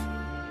oneself.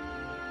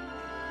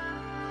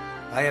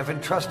 I have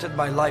entrusted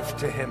my life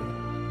to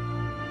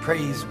him.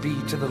 Praise be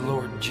to the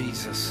Lord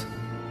Jesus.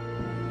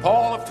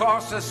 Paul of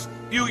Tarsus,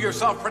 you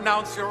yourself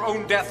pronounce your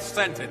own death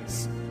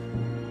sentence.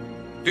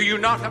 Do you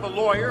not have a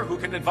lawyer who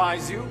can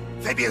advise you?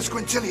 Fabius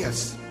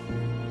Quintilius,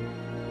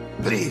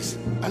 please,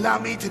 allow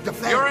me to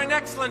defend... You're an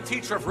excellent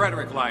teacher of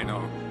rhetoric,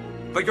 Lino,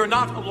 but you're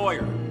not a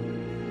lawyer.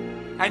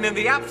 And in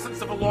the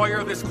absence of a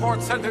lawyer, this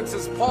court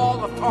sentences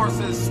Paul of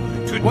Tarsus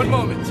to... One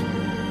moment.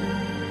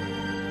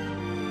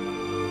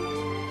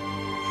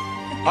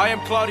 I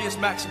am Claudius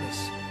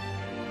Maximus,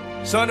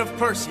 son of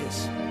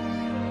Perseus.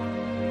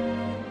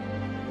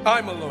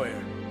 I'm a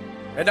lawyer,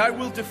 and I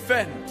will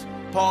defend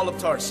Paul of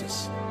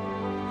Tarsus.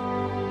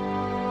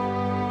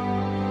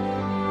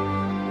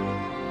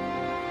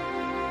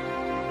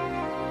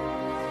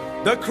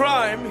 The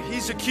crime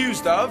he's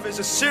accused of is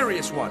a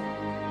serious one,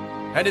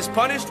 and is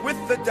punished with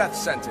the death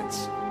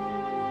sentence.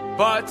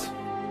 But,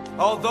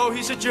 although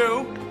he's a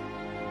Jew,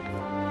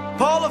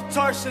 Paul of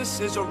Tarsus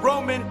is a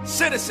Roman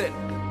citizen,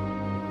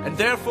 and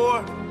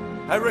therefore,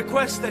 I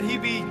request that he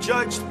be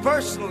judged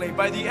personally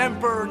by the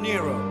Emperor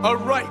Nero, a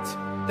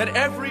right that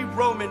every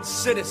Roman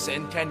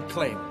citizen can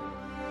claim.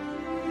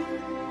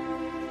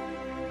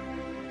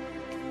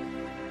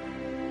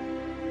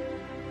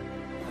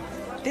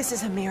 This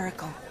is a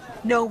miracle.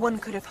 No one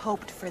could have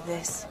hoped for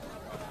this.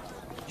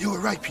 You were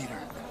right, Peter.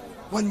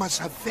 One must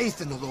have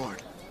faith in the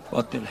Lord.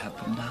 What will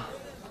happen now?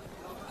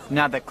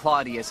 Now that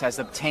Claudius has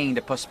obtained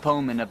a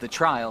postponement of the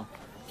trial,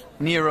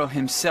 Nero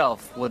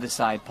himself will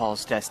decide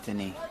Paul's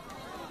destiny.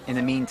 In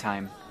the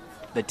meantime,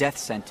 the death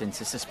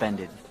sentence is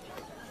suspended.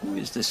 Who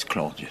is this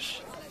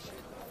Claudius?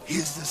 He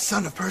is the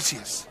son of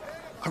Perseus,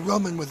 a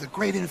Roman with a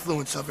great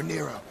influence over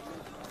Nero.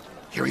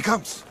 Here he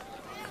comes.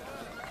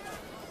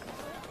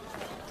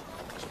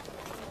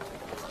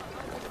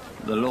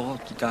 The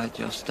Lord guide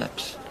your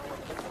steps.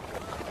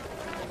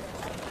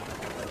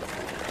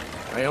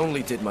 I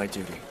only did my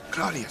duty.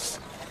 Claudius,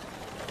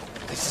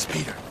 this is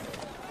Peter.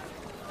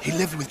 He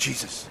lived with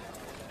Jesus,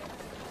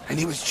 and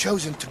he was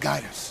chosen to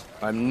guide us.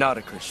 I'm not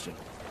a Christian.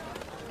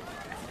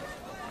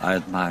 I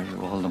admire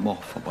you all the more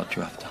for what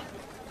you have done.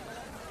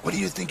 What do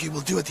you think he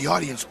will do at the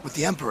audience with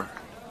the Emperor?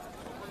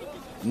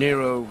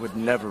 Nero would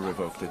never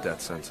revoke the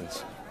death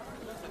sentence.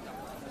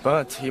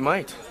 But he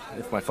might,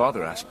 if my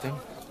father asked him.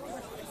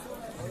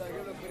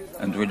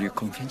 And will you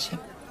convince him?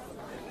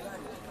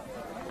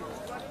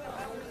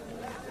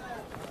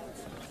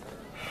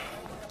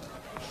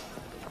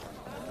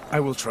 I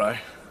will try.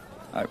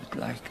 I would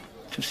like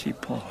to see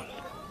Paul.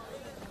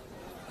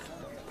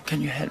 Can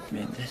you help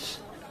me in this?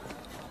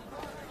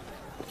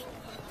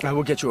 I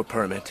will get you a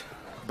permit,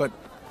 but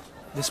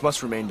this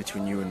must remain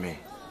between you and me.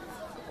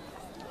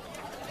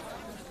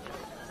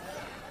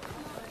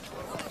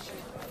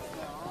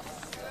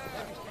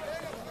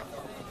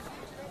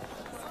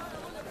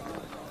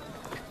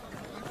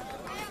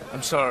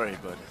 I'm sorry,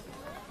 but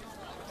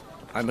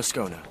I must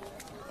go now.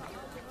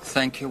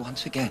 Thank you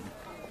once again.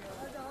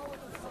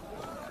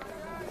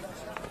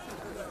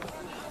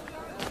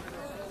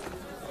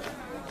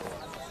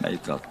 May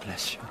God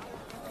bless you.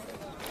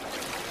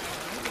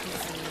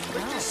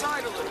 Lift this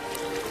side a little.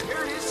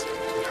 Here it is.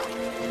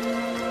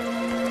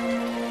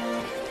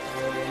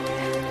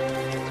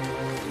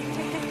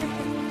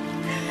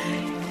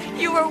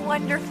 You were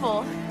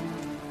wonderful.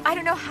 I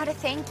don't know how to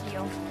thank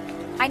you.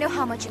 I know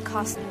how much it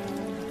cost me.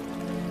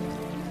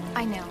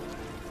 I know.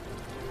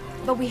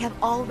 But we have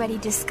already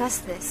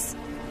discussed this.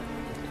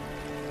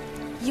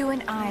 You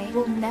and I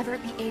will never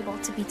be able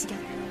to be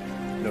together.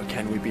 Nor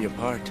can we be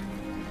apart.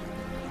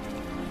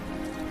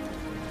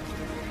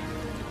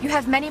 You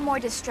have many more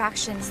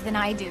distractions than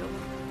I do.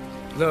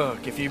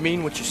 Look, if you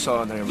mean what you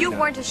saw in there... You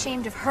weren't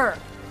ashamed of her,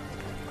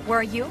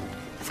 were you?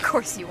 Of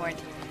course you weren't.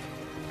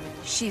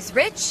 She's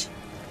rich,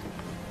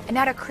 and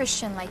not a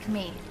Christian like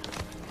me.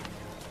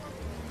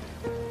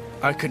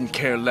 I couldn't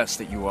care less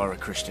that you are a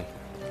Christian.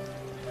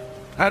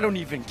 I don't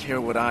even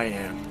care what I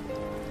am.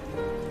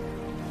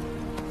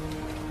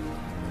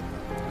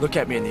 Look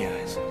at me in the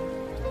eyes.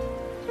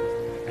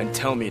 And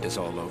tell me it is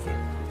all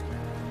over.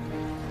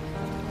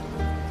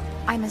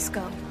 I must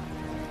go.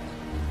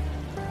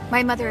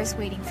 My mother is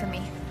waiting for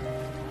me.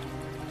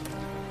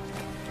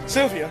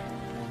 Sylvia,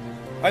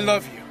 I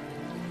love you.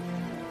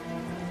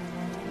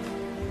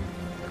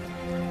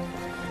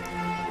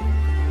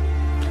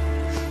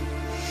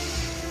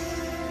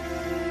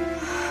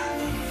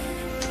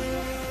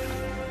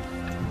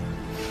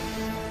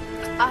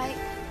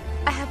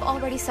 I have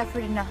already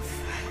suffered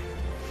enough.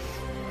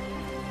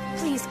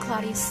 Please,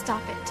 Claudius,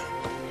 stop it.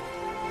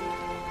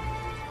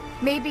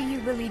 Maybe you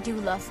really do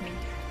love me.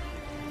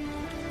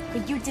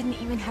 But you didn't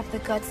even have the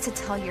guts to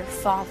tell your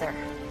father.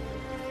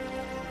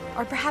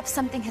 Or perhaps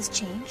something has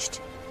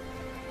changed?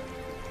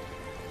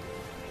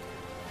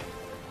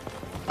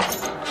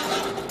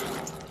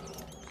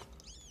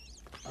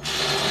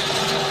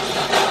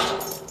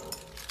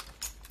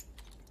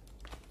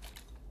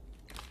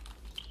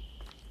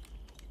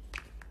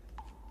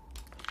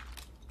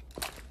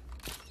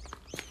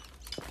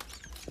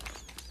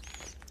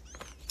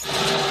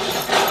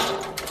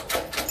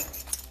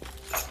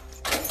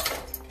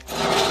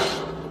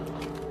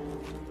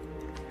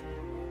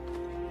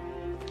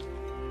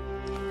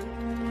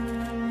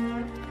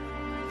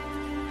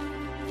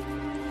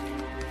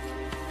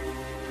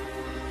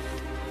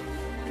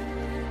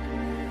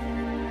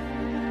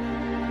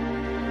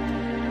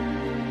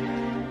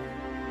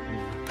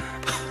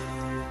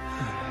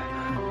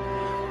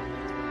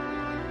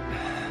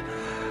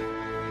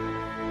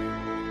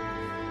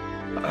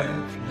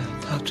 I've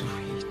learned how to read.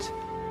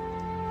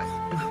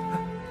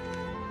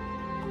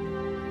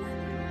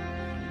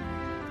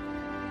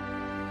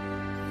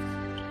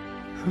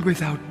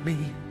 Without me,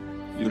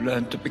 You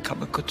learn to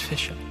become a good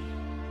fisher.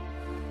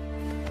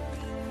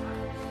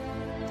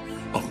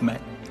 Of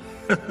men.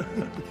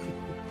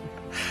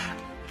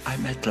 I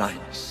met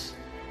Linus.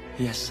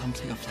 He has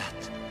something of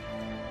that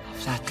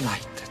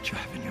light that you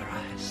have in your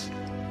eyes.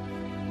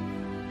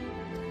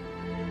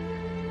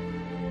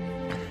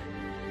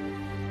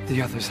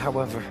 The others,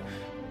 however,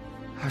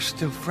 are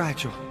still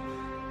fragile.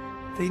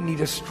 They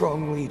need a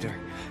strong leader.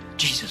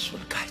 Jesus will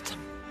guide them,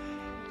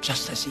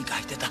 just as he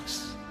guided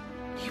us.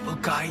 He will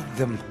guide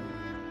them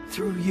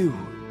through you.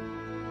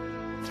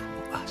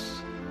 Through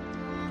us.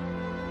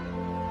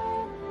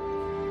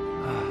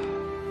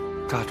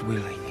 God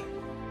willing.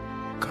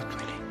 God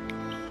willing.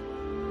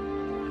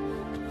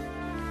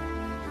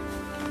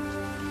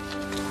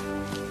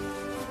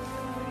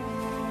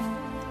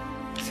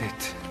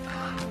 Sit.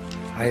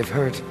 I have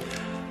heard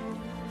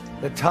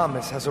that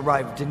Thomas has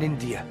arrived in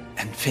India.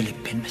 And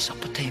Philip in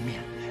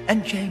Mesopotamia.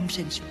 And James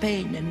in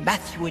Spain. And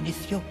Matthew in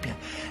Ethiopia.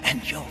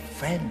 And your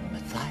friend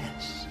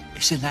Matthias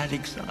is in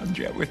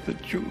Alexandria with the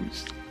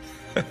Jews.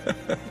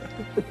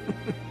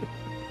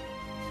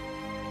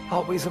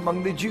 Always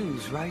among the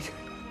Jews, right?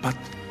 But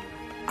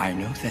I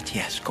know that he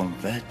has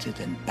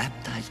converted and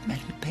baptized many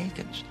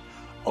pagans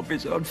of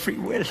his own free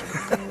will.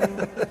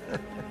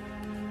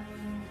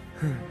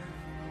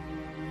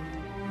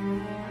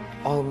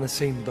 All in the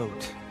same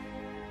boat.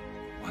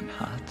 One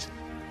heart,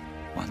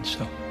 one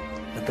soul.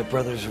 Let the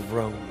brothers of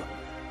Rome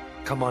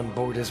come on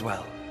board as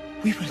well.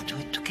 We will do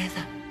it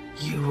together.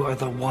 You are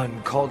the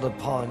one called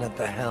upon at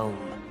the helm.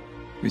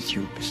 With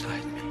you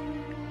beside me.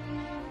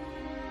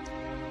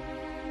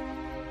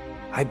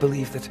 I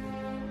believe that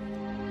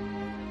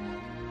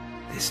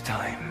this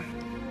time,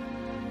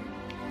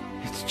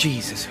 it's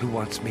Jesus who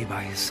wants me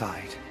by his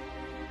side.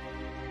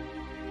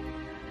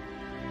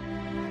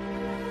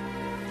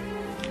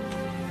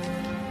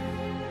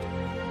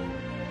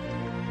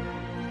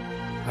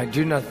 I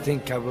do not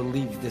think I will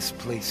leave this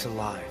place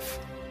alive.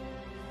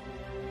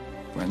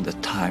 When the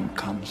time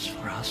comes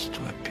for us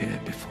to appear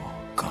before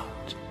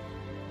God,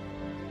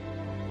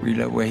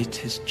 we'll await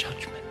his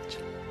judgment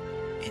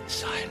in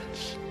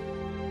silence.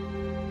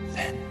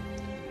 Then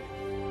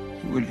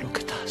he will look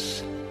at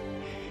us.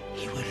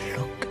 He will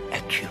look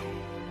at you.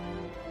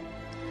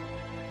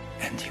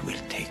 And he will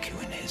take you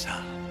in his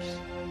arms.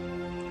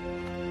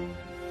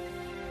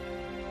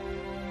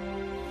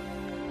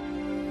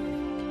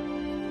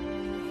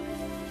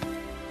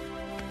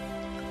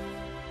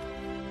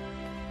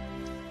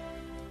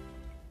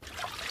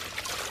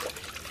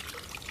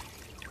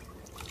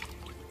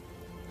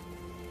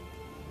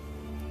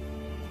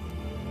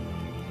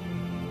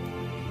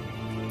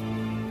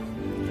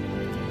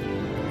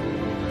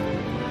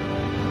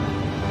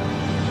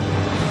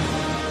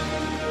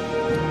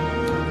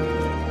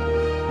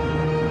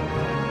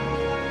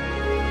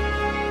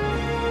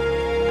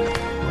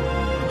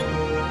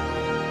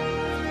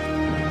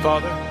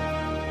 Father?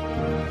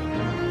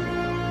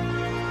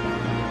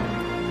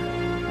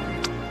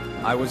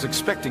 I was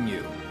expecting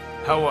you.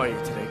 How are you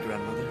today,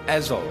 Grandmother?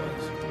 As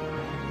always.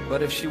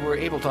 But if she were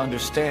able to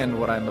understand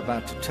what I'm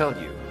about to tell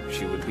you,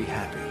 she would be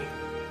happy.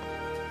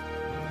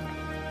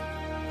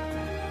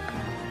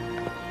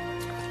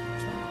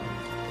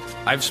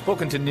 I've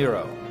spoken to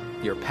Nero.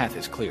 Your path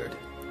is cleared.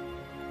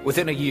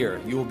 Within a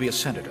year, you will be a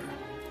senator.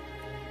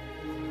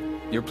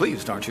 You're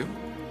pleased, aren't you?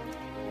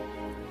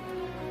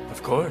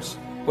 Of course.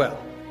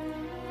 Well,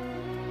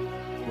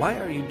 why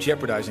are you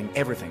jeopardizing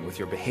everything with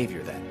your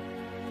behavior then?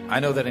 I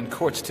know that in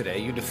courts today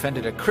you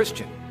defended a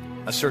Christian,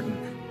 a certain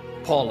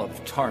Paul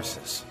of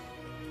Tarsus.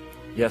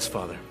 Yes,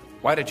 Father.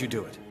 Why did you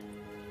do it?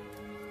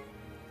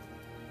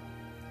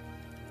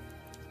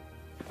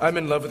 I'm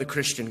in love with a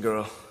Christian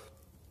girl.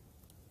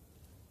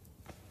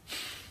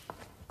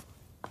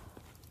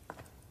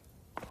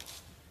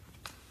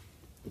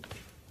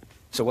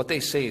 So what they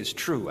say is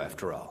true,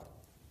 after all.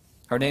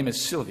 Her name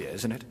is Sylvia,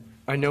 isn't it?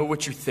 I know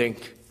what you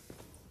think.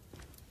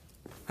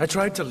 I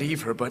tried to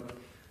leave her, but...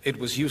 It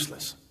was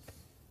useless.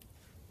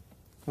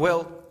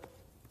 Well,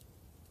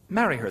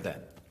 marry her then.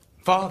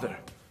 Father.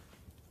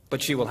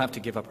 But she will have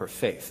to give up her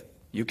faith.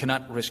 You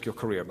cannot risk your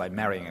career by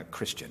marrying a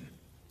Christian.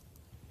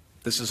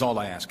 This is all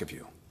I ask of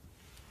you.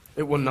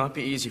 It will not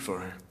be easy for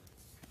her.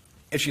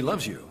 If she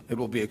loves you, it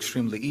will be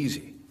extremely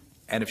easy.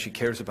 And if she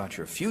cares about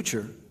your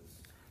future,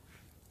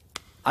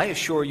 I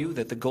assure you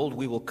that the gold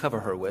we will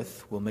cover her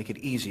with will make it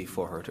easy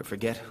for her to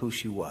forget who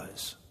she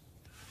was.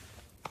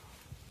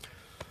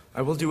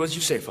 I will do as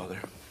you say, Father.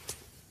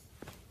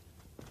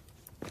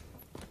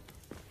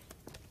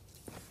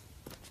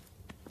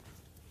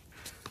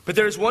 But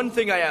there is one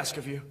thing I ask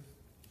of you.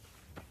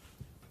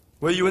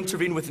 Will you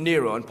intervene with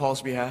Nero on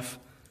Paul's behalf?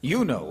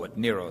 You know what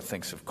Nero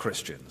thinks of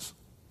Christians.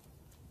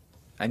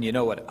 And you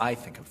know what I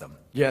think of them.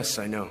 Yes,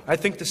 I know. I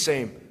think the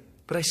same.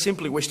 But I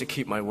simply wish to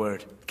keep my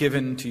word.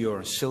 Given to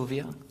your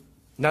Sylvia?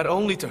 Not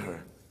only to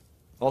her,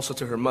 also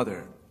to her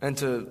mother, and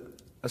to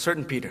a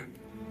certain Peter.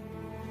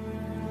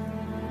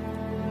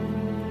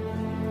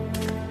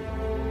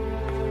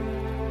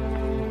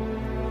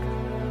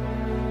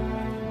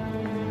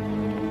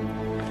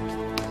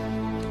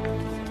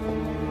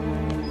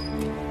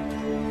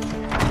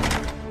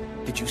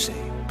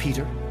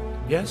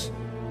 Yes?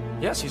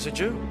 Yes, he's a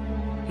Jew.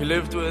 He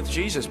lived with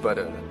Jesus, but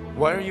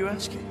why are you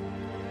asking?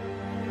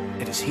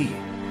 It is he.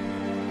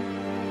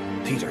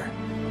 Peter.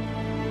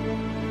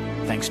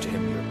 Thanks to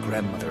him, your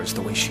grandmother is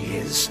the way she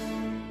is.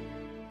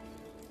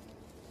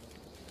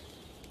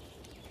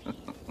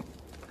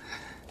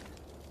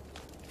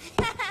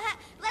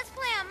 Let's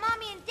play on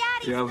Mommy and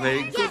Daddy's You are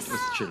very bed. good Yes.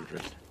 with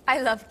children.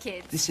 I love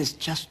kids. This is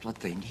just what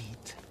they need.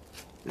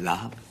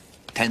 Love,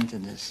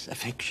 tenderness,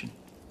 affection.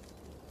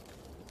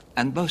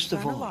 And most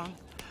of Run all, along.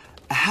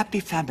 a happy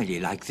family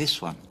like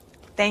this one.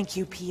 Thank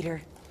you,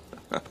 Peter.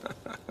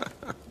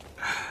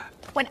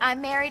 When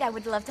I'm married, I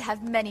would love to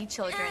have many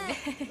children.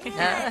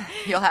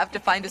 You'll have to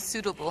find a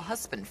suitable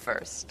husband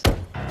first.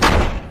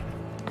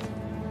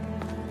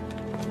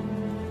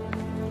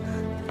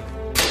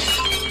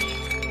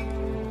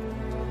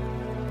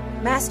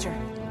 Master,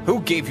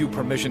 Who gave you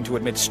permission to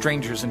admit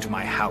strangers into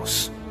my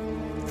house?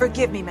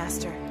 forgive me,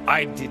 Master.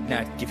 I did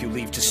not give you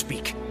leave to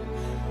speak.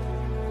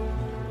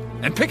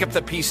 And pick up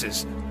the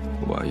pieces.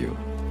 Who are you?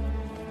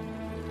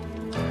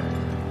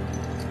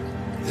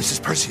 This is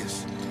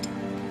Perseus,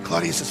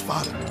 Claudius's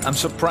father. I'm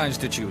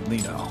surprised at you,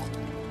 Lino.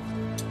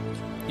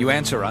 You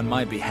answer on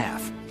my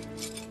behalf.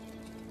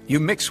 You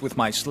mix with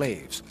my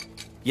slaves,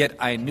 yet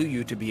I knew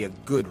you to be a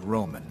good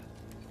Roman.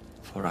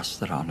 For us,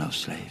 there are no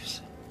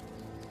slaves.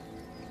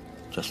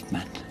 Just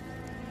men.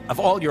 Of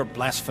all your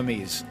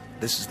blasphemies,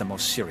 this is the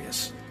most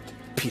serious.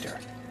 Peter.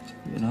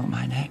 You know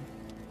my name?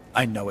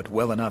 I know it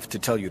well enough to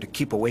tell you to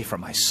keep away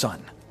from my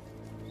son.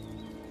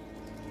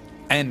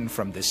 And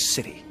from this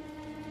city.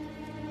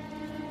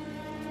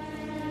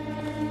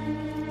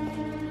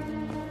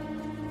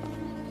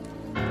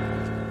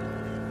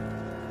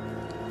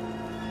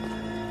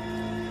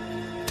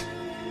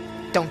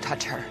 Don't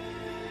touch her.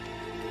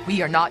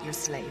 We are not your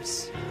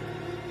slaves.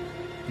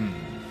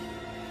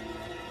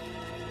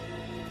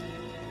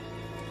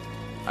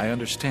 I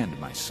understand,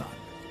 my son.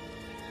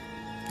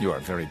 You are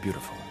very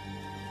beautiful.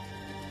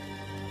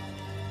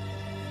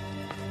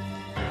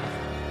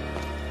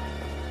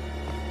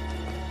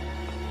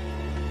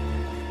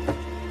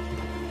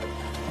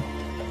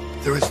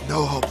 There is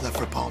no hope left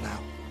for Paul now.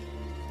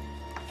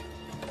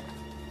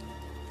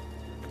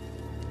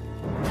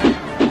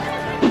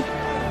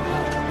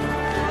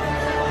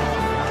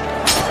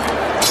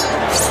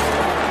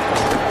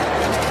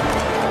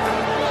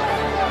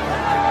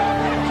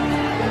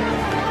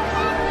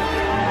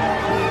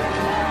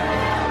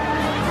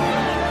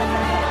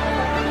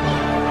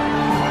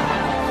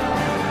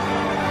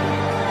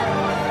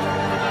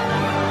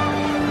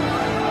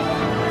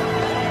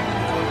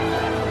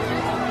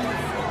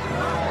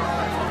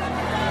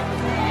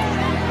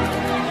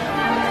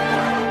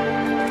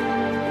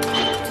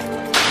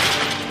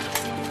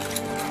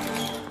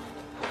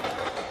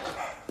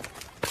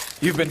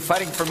 You've been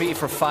fighting for me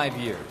for 5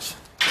 years.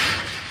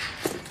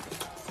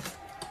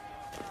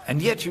 And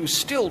yet you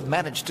still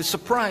managed to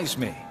surprise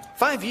me.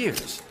 5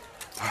 years.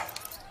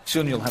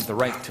 Soon you'll have the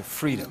right to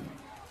freedom.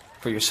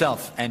 For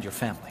yourself and your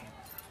family.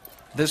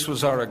 This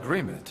was our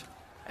agreement.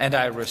 And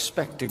I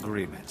respect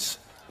agreements.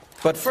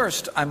 But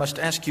first, I must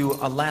ask you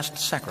a last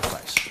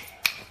sacrifice.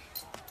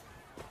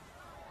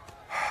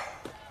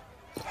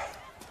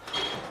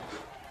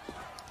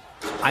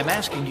 I'm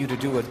asking you to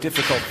do a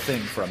difficult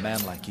thing for a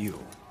man like you.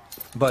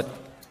 But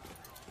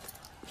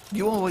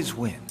you always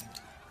win.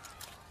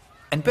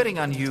 And betting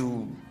on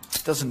you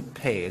doesn't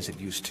pay as it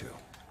used to.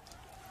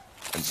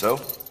 And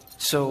so?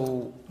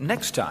 So,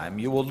 next time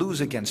you will lose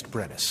against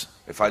Brennus.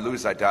 If I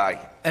lose, I die.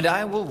 And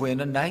I will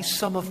win a nice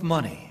sum of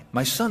money.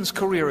 My son's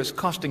career is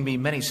costing me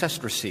many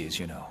sesterces,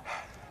 you know.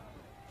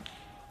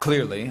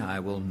 Clearly, I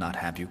will not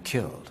have you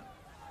killed.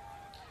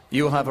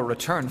 You will have a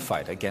return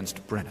fight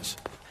against Brennus.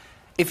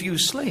 If you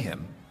slay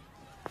him,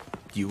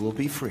 you will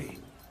be free.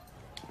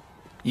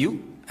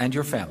 You and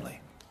your family.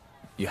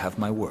 You have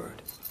my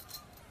word.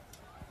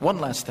 One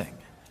last thing.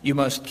 You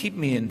must keep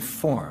me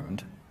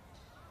informed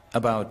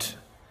about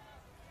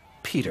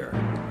Peter.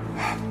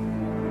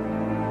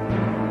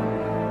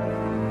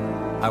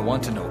 I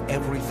want to know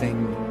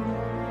everything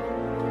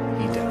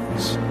he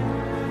does.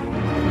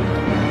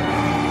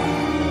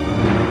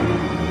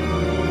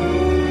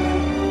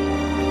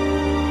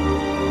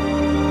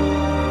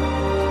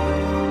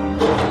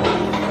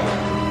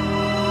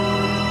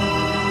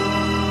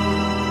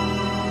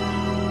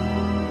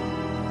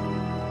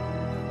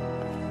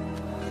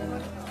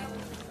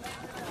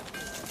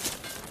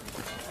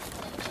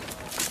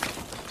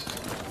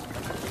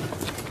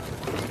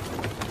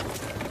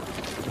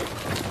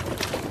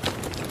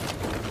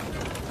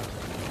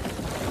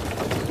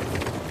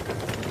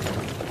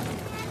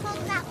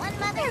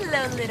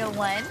 Hello, little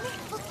one.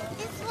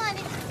 This one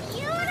is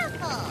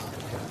beautiful.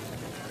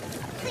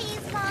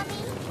 Please,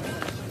 Mommy.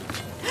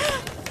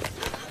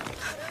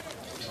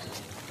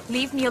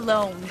 Leave me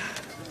alone.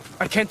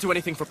 I can't do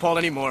anything for Paul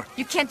anymore.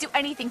 You can't do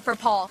anything for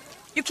Paul.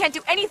 You can't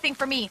do anything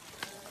for me.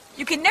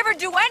 You can never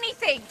do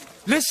anything.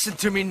 Listen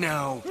to me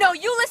now. No,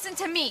 you listen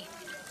to me.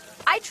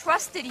 I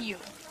trusted you.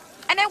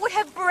 And I would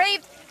have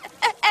braved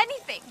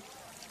anything.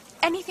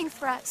 Anything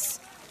for us.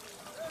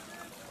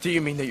 Do you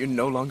mean that you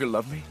no longer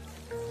love me?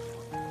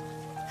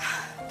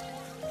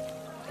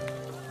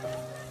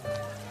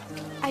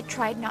 I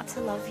tried not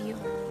to love you.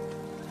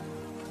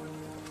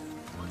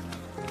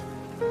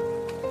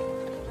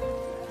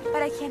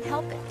 But I can't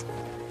help it.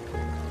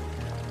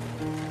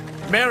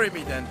 Marry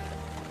me, then.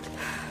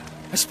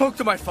 I spoke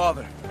to my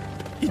father.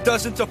 He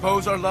doesn't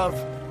oppose our love.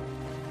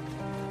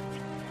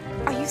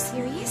 Are you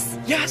serious?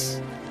 Yes!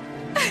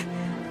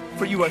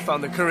 For you, I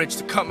found the courage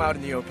to come out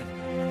in the open.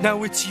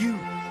 Now it's you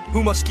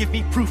who must give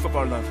me proof of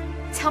our love.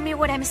 Tell me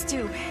what I must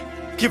do.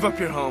 Give up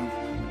your home,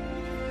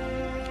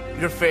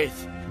 your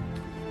faith,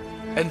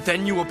 and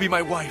then you will be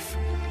my wife.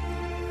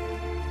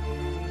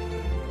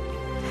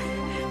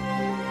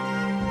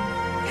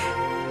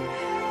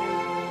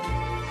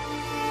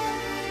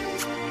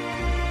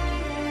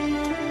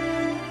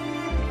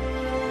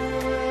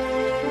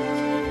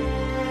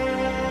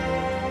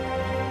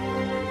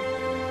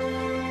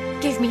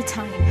 Give me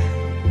time.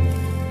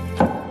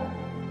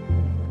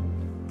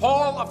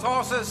 Paul of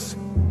Tarsus.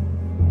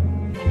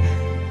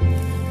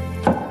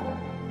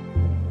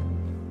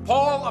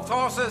 Paul of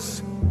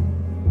Tarsus,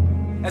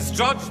 as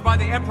judged by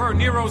the Emperor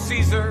Nero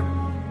Caesar,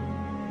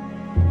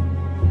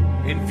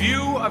 in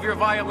view of your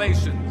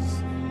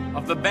violations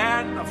of the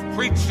ban of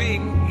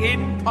preaching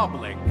in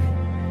public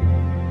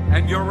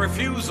and your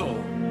refusal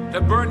to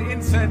burn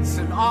incense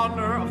in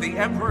honor of the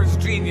Emperor's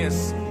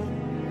genius,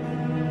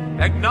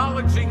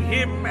 acknowledging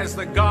him as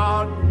the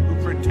God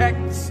who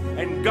protects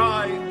and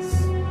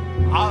guides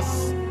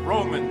us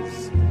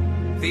Romans,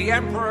 the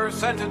Emperor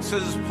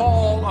sentences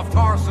Paul of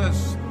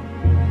Tarsus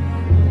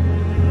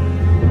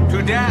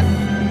to death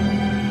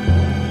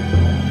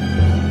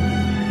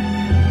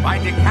by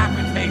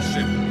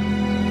decapitation.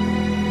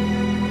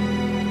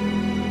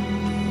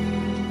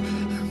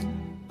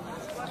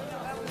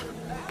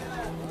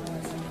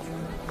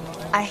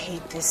 I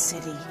hate this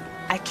city.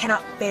 I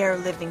cannot bear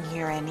living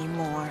here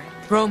anymore.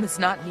 Rome is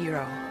not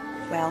Nero.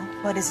 Well,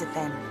 what is it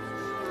then?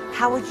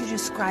 How would you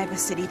describe a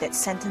city that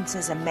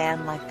sentences a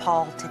man like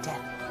Paul to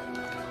death?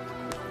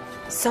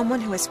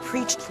 Someone who has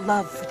preached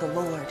love for the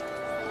Lord.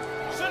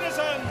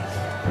 Citizens,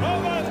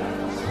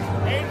 Romans,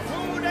 in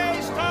 2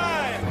 days'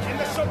 time, in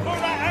the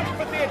Subura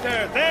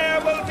Amphitheater, there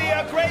will be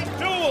a great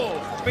duel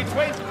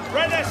between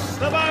Brennus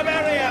the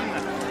Barbarian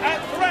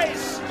and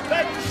Thrace,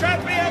 the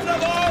champion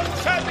of all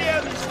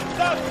champions,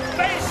 the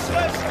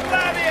faceless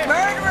gladiator.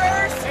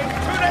 Murderers! In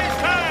 2 days'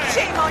 time,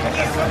 shame on in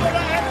you! the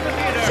Subura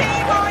Amphitheater,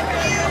 shame on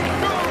you!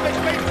 Duel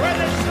between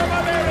Brennus the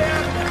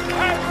Barbarian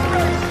and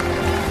Thrace.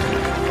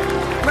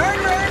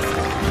 Murderers!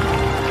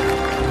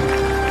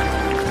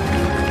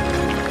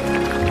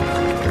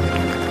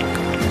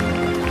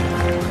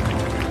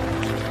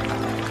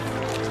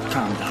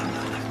 Calm down,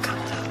 Anna,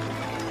 calm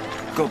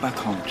down. Go back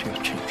home to your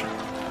children.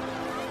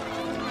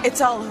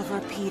 It's all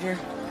over, Peter.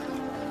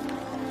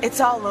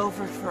 It's all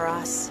over for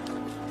us.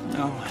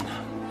 No, Anna.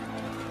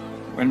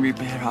 When we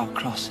bear our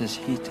crosses,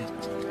 he did.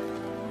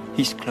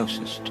 He's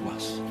closest to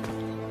us.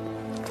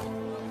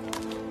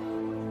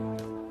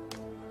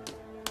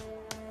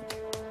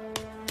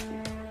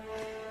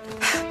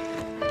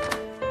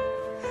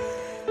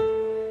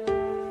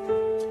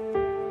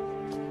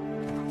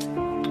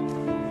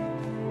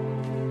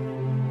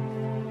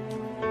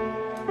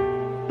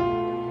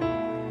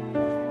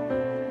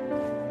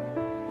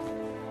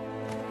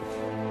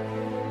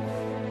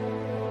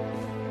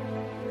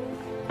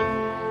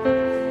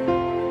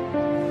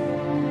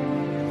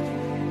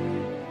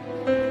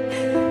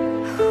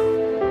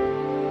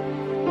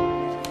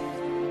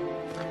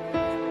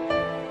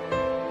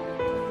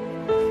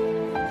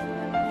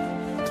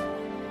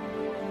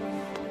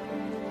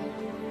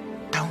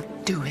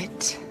 Do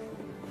it.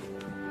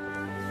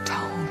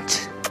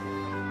 Don't.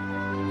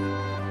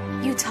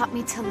 You taught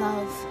me to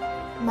love,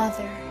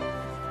 Mother.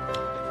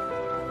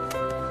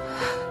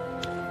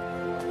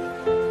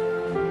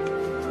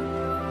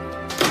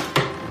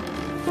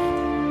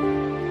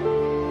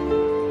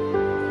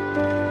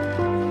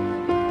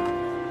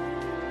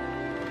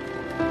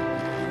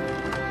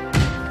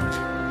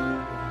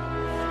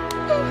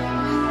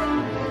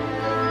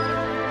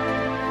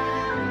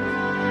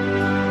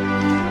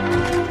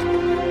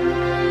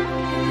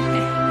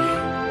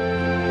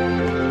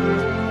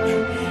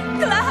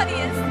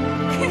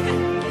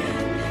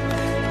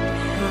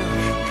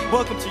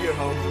 Welcome to your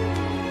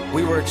home.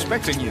 We were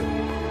expecting you.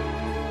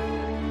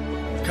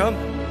 Come.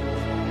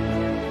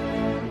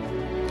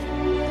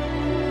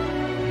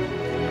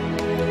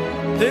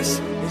 This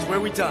is where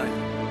we dine.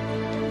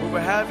 We will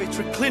have a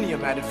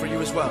triclinium added for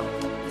you as well.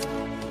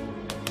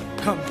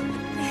 Come.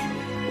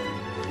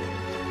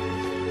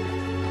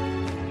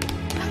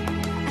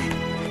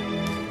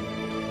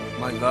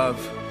 My love.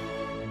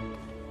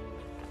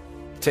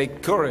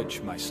 Take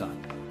courage, my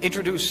son.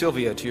 Introduce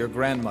Sylvia to your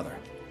grandmother.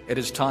 It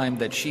is time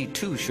that she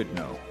too should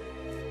know.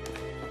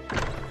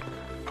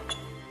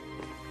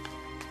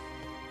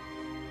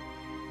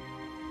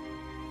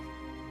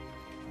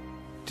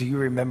 Do you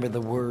remember the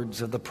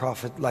words of the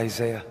prophet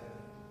Isaiah?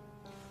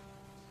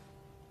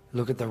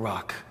 Look at the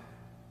rock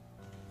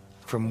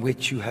from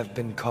which you have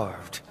been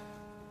carved.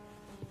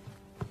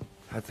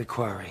 at the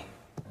quarry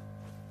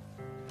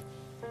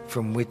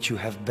from which you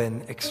have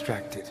been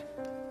extracted.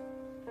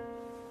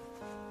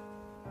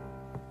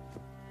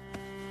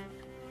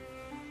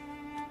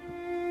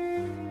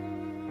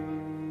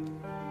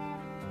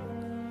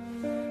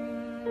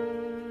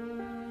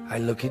 I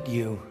look at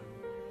you,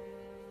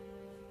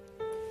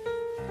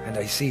 and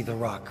I see the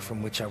rock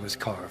from which I was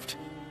carved.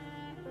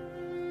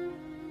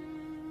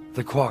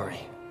 The quarry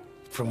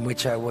from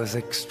which I was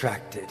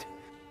extracted.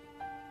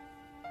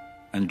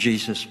 And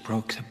Jesus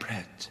broke the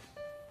bread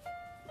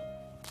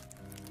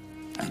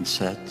and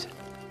said,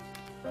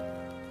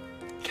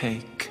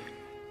 "Take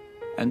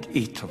and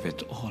eat of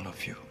it, all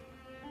of you,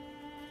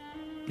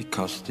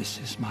 because this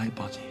is my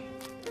body,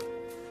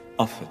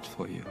 offered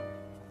for you.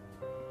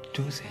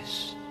 Do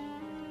this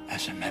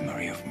as a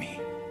memory of me."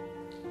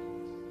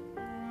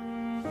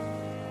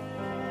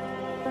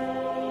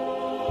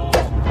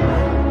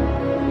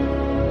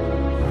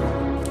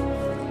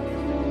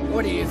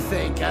 What do you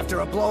think? After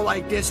a blow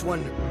like this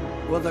one,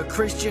 will the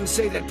Christians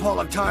say that Paul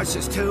of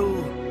Tarsus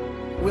too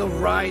will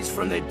rise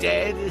from the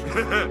dead?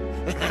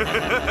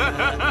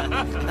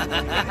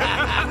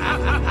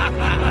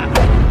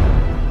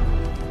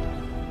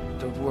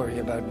 Don't worry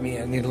about me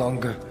any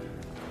longer.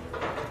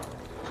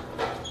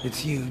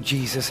 It's you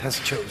Jesus has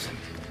chosen.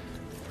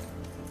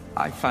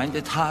 I find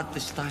it hard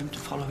this time to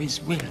follow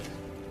his will.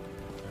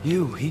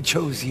 He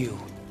chose you.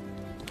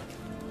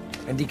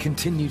 And he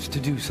continues to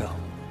do so.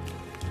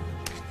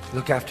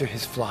 Look after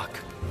his flock.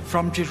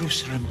 From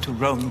Jerusalem to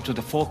Rome to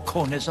the four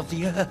corners of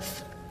the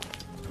earth.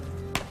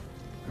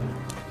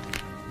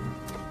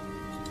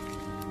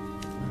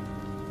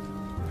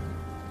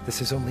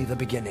 This is only the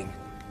beginning.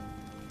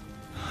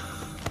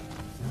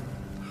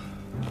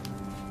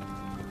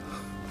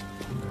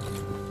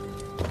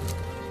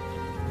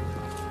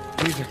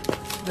 Peter,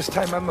 this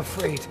time I'm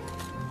afraid.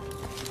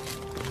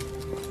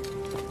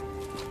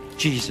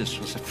 Jesus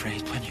was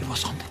afraid when he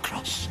was on the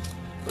cross.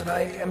 But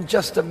I am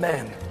just a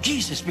man.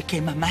 Jesus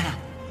became a man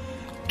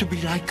to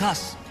be like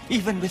us,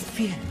 even with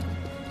fear.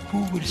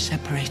 Who will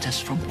separate us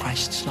from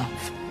Christ's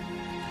love?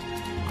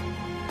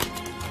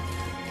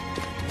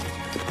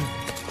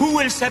 Who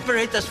will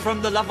separate us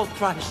from the love of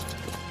Christ?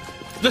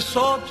 The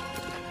sword?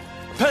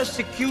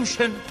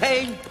 Persecution?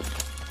 Pain?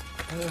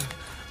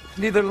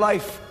 Neither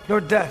life nor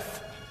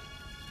death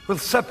will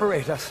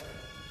separate us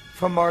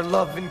from our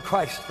love in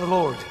Christ the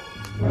Lord.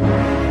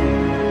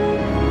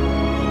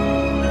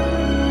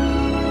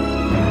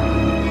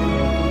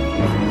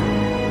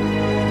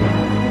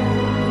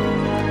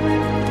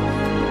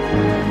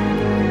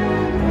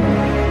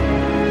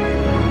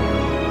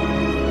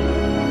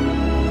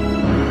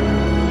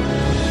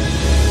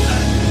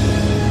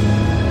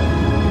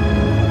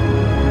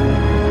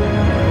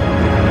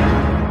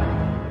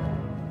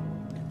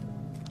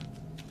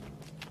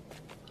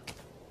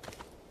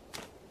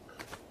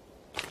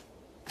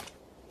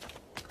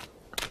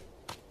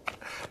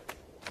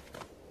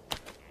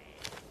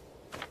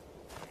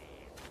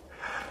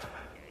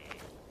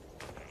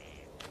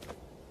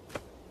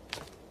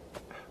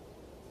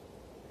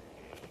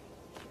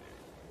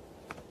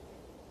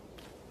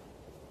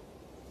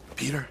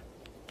 Peter?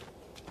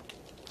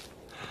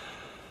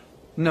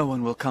 No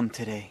one will come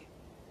today.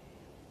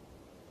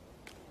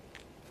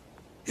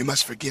 You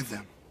must forgive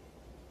them.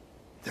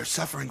 Their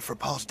suffering for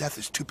Paul's death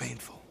is too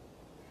painful.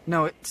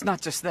 No, it's not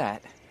just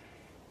that.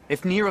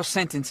 If Nero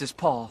sentences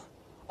Paul,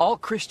 all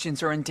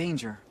Christians are in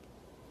danger.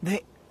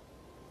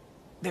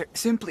 They're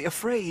simply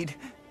afraid.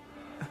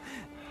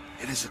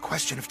 It is a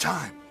question of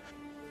time.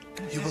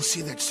 You will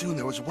see that soon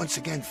they will once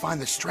again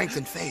find the strength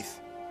and faith.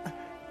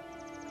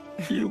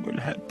 You will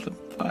help them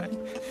find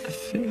the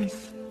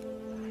faith.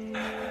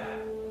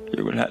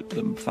 You will help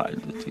them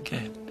find it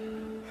again.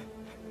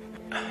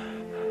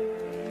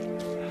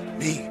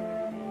 Me?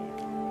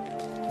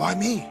 Why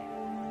me?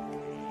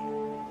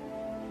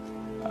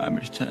 I'm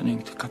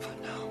returning to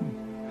Capernaum,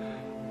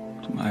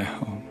 to my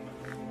home.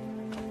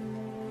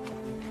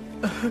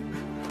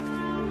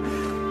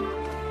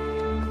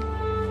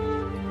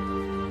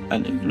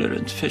 An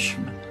ignorant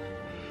fisherman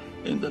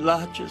in the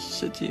largest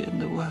city in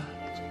the world.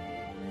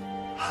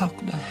 How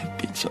could I have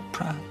been so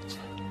proud?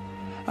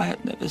 I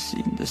had never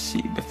seen the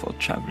sea before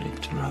traveling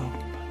to Rome.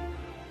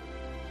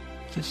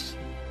 This...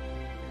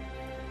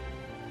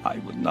 I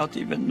would not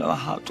even know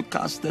how to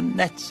cast the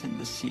nets in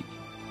the sea.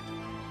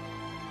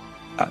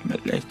 I'm a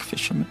lake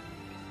fisherman.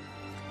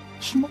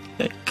 Small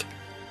lake.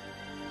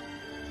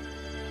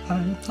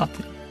 I'm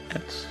nothing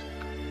else.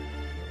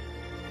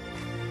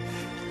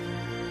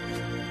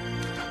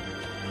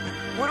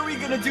 What are we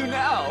gonna do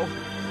now?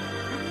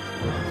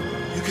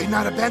 You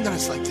cannot abandon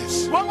us like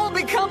this. What will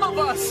become of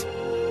us?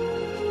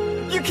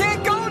 You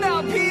can't go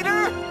now,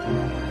 Peter!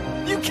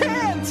 You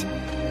can't!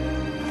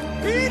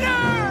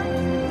 Peter!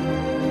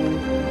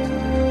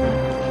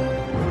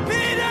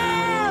 Peter!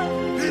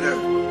 Peter,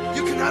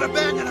 you cannot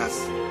abandon us.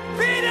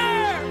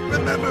 Peter!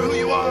 Remember who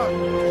you are.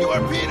 You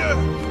are Peter.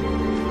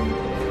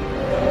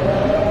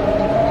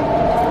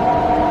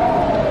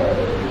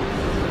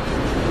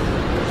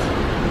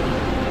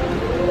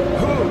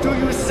 Who do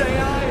you say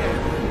I am?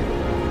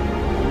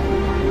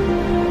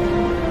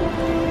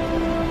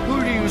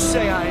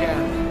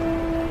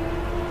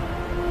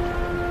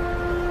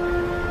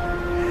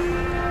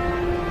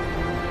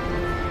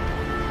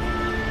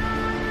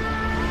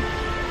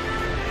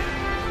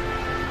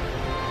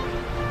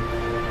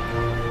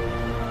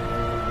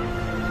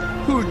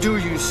 do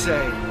you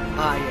say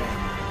I am?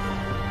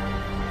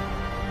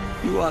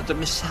 You are the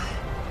Messiah,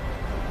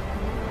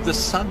 the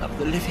Son of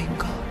the living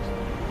God.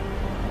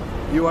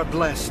 You are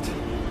blessed.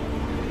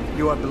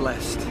 You are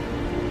blessed,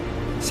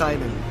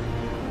 Simon,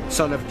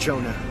 son of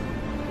Jonah,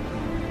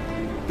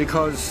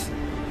 because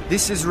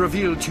this is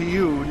revealed to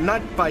you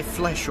not by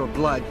flesh or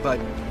blood, but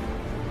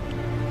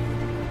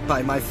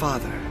by my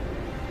Father,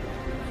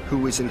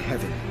 who is in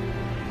heaven.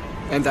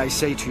 And I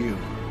say to you,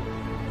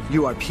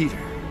 you are Peter.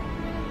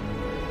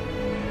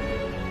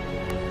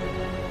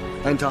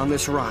 And on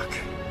this rock,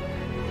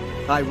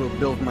 I will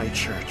build my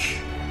church.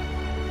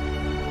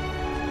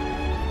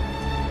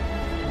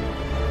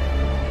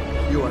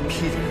 You are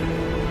Peter.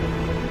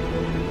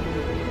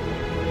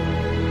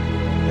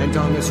 And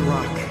on this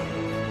rock,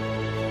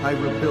 I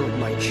will build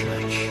my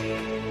church.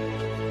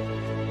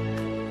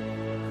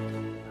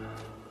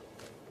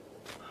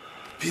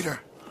 Peter.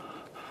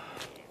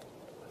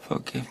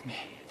 Forgive me.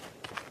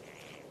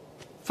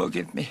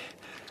 Forgive me.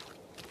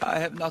 I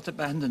have not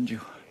abandoned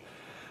you.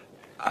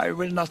 I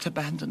will not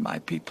abandon my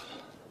people.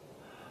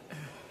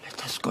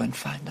 Let us go and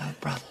find our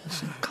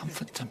brothers and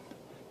comfort them.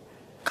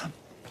 Come.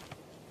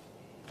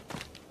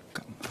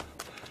 Come.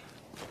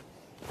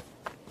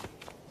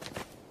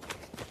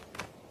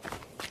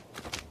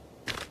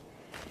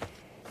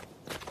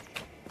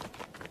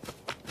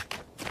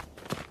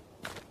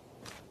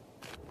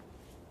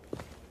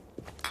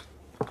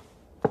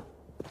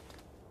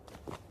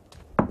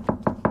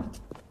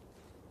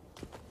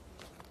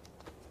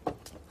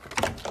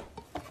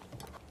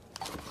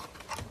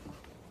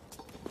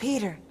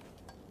 Peter.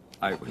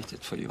 I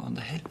waited for you on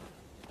the hill.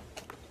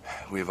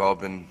 We've all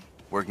been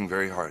working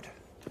very hard.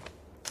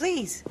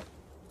 Please.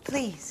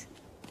 Please.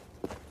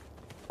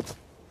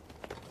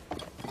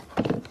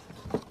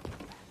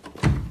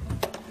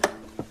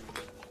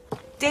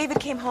 David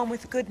came home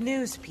with good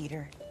news,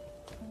 Peter.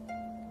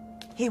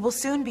 He will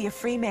soon be a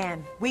free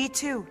man. We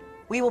too.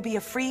 We will be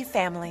a free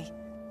family.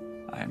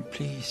 I am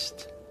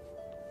pleased.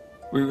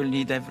 We will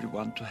need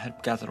everyone to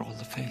help gather all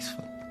the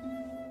faithful.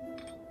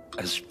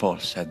 As Paul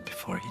said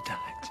before he died.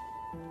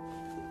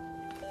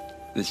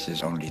 This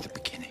is only the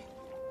beginning.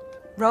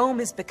 Rome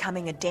is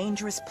becoming a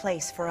dangerous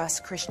place for us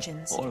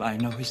Christians. All I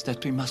know is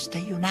that we must stay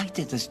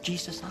united as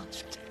Jesus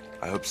asked.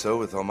 I hope so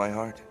with all my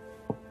heart.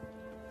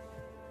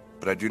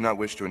 But I do not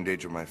wish to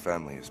endanger my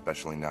family,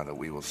 especially now that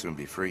we will soon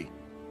be free.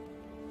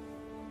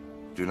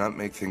 Do not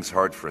make things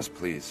hard for us,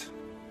 please.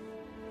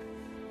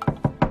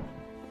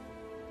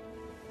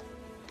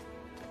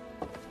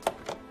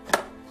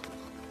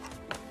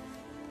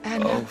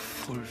 Anna. Oh,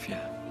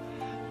 Fulvia.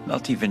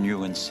 Not even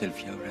you and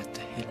Sylvia are at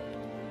the hill.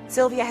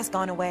 Sylvia has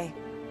gone away.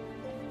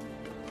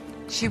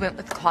 She went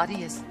with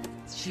Claudius.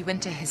 She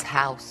went to his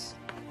house.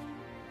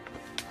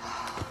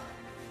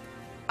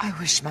 I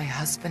wish my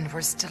husband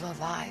were still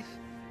alive.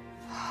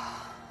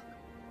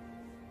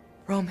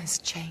 Rome has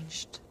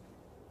changed.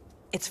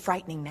 It's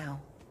frightening now.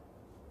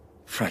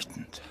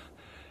 Frightened.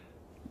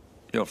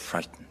 You're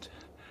frightened.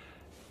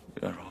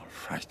 You're all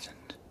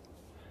frightened.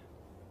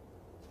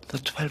 The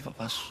 12 of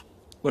us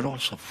were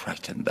also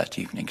frightened that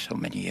evening so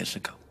many years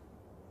ago.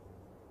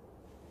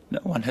 No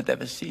one had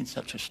ever seen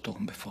such a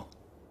storm before.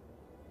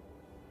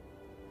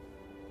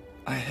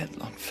 I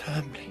held on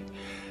firmly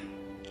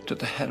to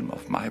the helm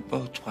of my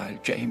boat while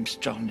James,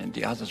 John, and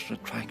the others were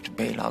trying to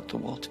bail out the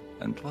water.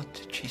 And what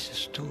did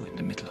Jesus do in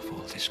the middle of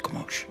all this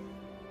commotion?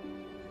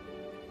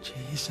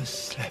 Jesus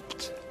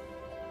slept.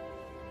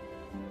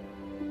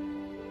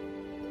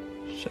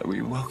 So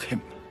we woke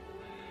him.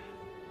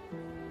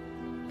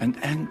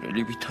 And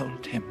angrily we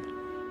told him,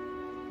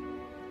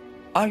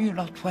 "Are you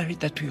not worried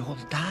that we all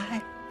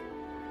die?"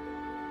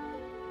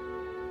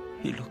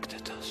 He looked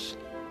at us.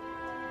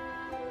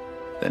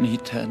 Then he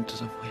turned to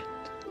the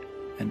wind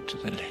and to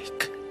the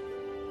lake.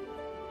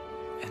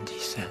 And he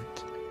said,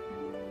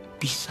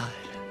 "Be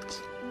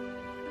silent.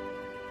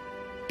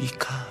 Be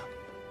calm."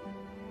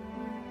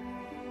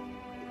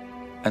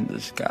 And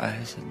the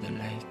skies and the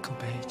lake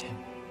obeyed him.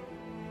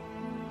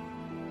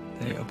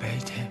 They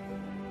obeyed him.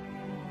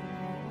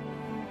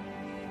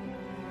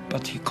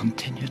 But he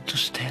continued to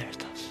stare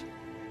at us.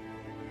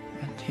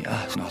 And he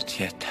asked, "Not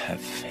yet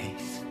have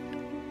faith?"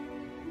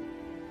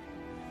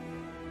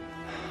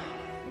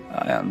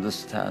 I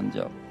understand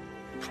your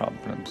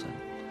problems and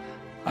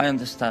I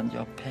understand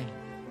your pain.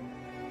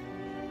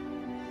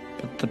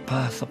 But the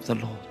path of the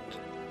Lord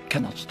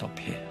cannot stop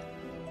here.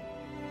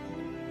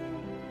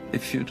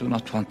 If you do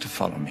not want to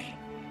follow me,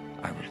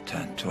 I will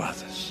turn to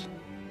others.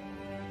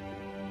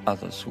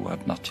 Others who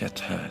have not yet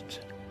heard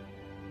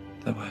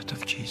the word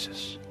of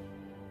Jesus.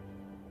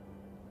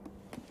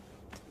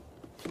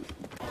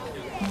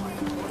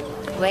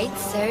 Wait,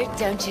 sir,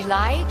 don't you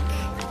like?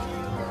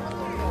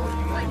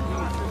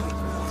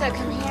 So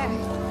come here.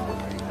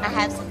 I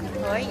have something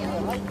for you.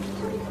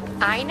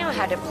 I know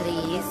how to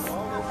please.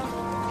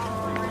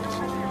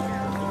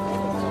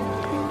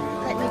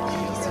 Let me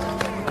please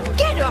you.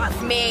 Get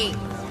off me!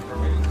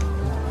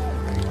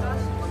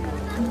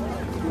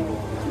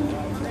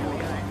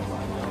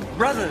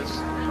 Brothers,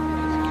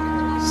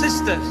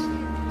 sisters,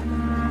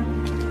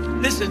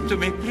 Listen to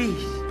me,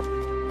 please.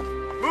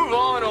 Move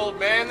on, old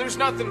man. There's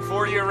nothing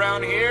for you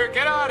around here.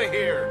 Get out of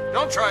here.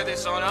 Don't try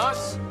this on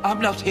us.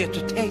 I'm not here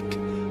to take.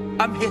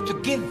 I'm here to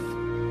give.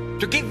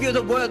 To give you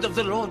the word of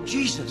the Lord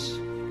Jesus.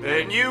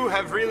 Then you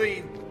have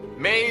really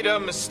made a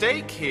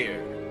mistake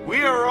here.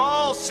 We are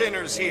all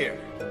sinners here.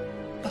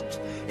 But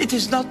it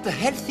is not the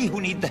healthy who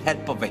need the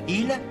help of a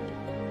healer.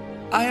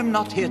 I am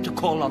not here to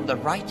call on the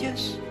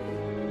righteous.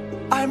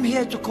 I am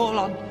here to call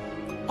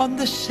on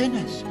the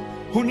sinners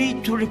who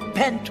need to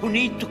repent, who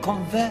need to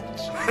convert.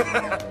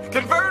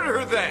 Convert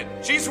her then.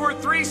 She's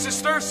worth 3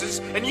 sesterces,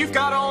 and you've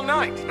got all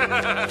night.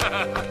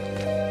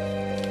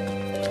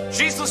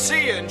 She's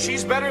Lucia, and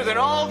she's better than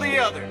all the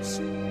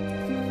others.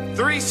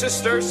 3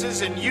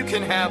 sesterces, and you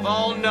can have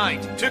all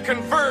night to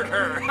convert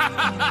her.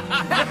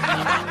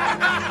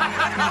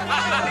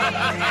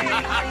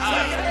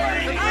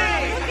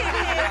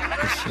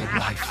 Is your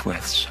life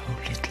worth so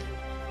little?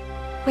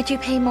 Would you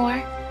pay more?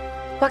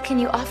 What can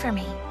you offer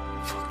me?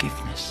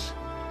 Forgiveness.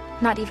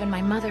 Not even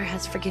my mother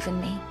has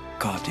forgiven me.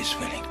 God is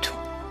willing to.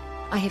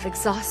 I have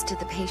exhausted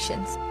the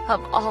patience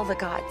of all the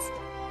gods.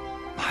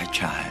 My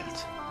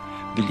child,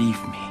 believe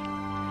me,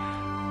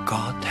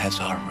 God has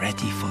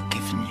already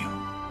forgiven you.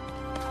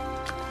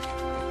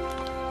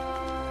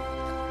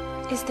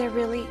 Is there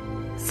really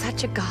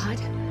such a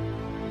God?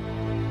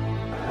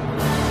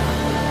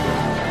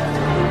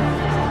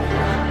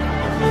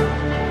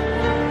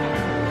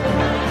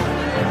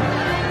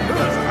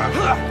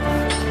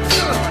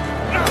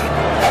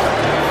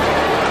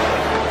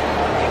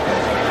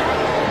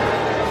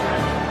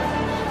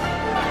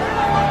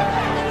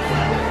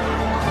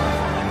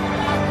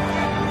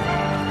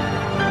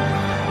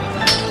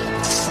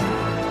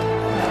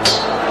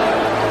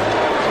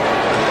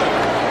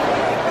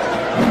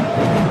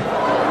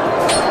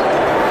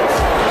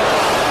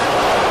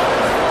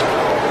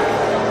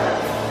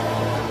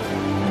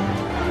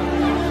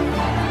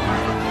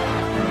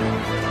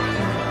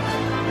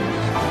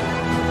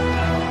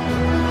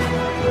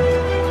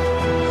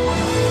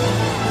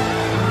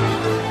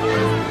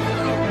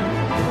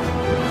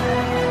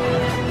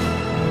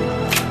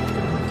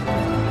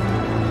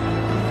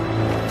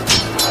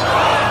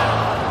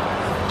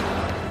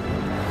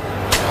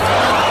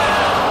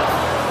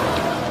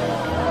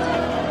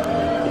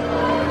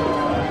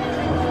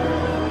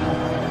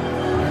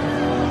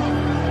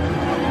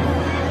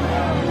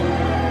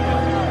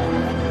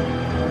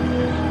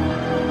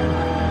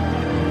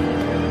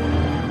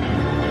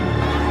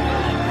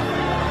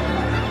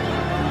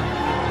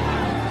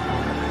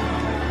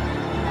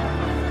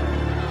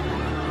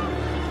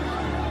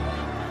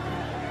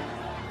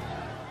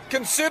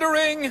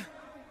 Considering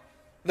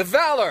the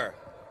valor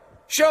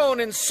shown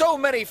in so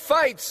many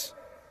fights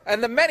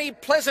and the many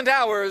pleasant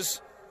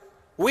hours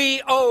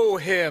we owe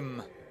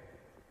him,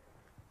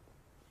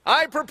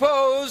 I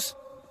propose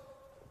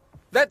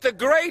that the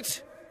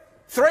great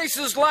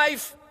Thrace's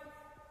life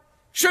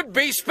should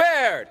be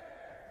spared.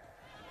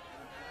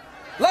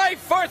 Life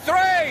for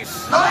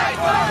Thrace! Life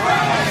for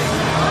Thrace!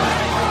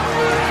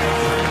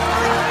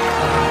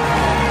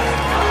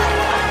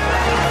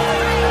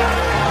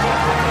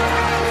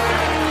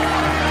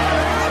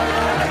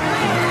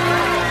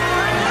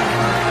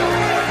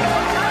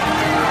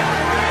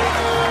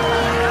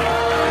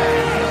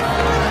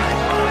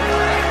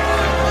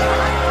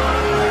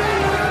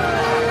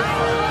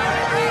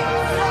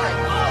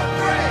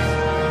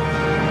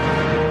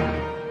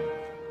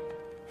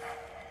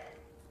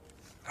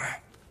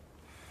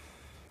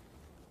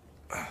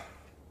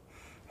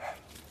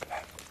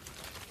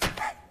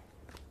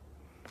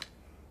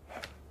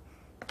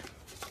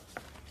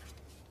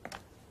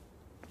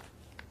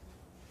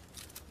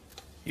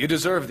 You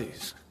deserve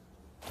these.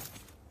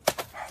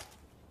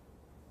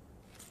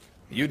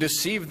 You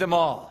deceived them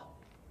all.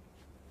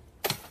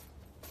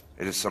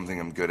 It is something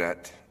I'm good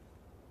at.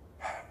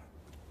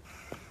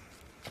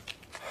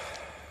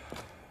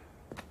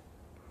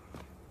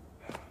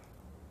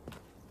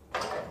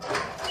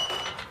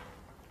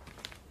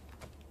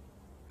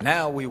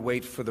 Now we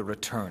wait for the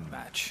return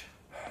match.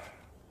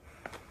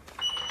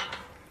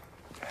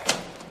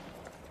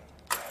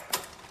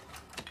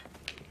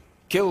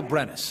 Kill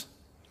Brennus,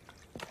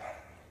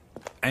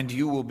 and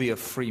you will be a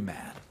free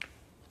man.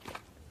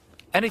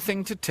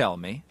 Anything to tell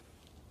me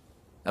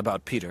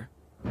about Peter?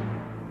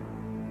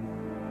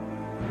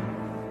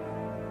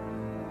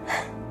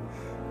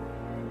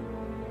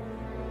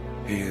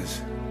 He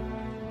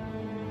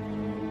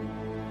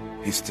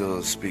still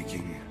is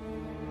speaking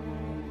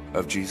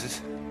of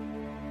Jesus?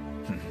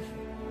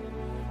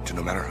 To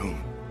no matter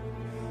whom.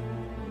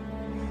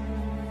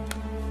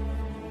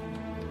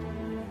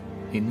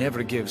 He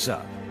never gives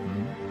up.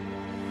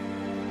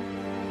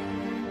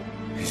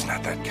 He's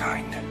not that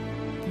kind.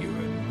 You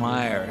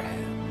admire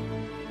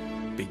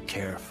him. Be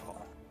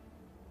careful.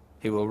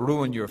 He will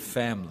ruin your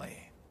family,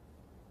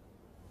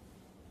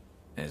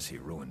 as he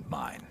ruined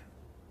mine.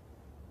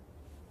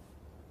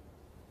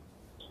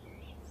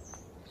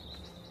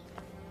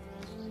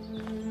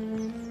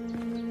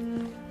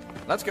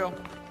 Let's go.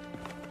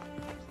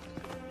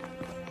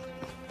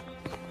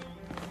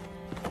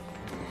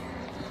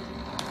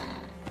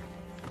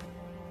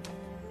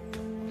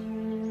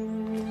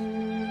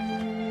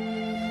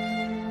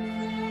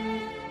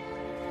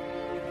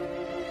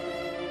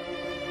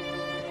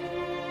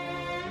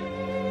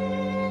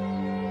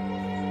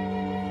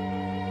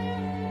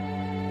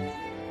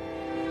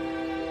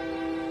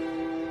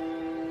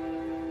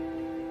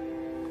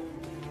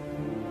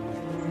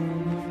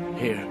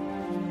 Here.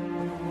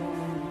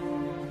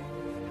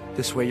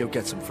 This way you'll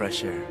get some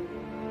fresh air.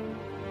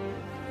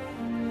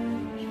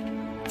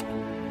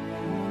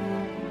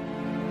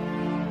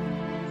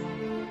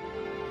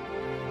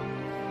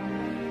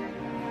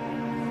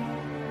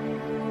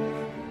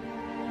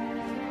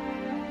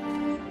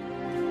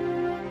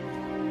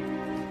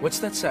 What's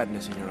that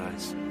sadness in your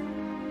eyes?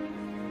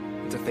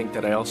 To think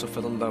that I also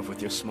fell in love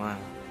with your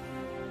smile.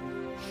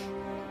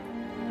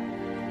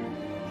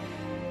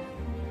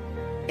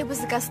 It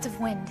was a gust of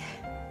wind.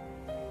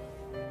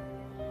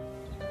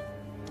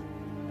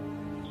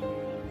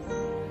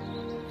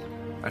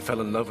 I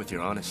fell in love with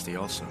your honesty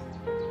also.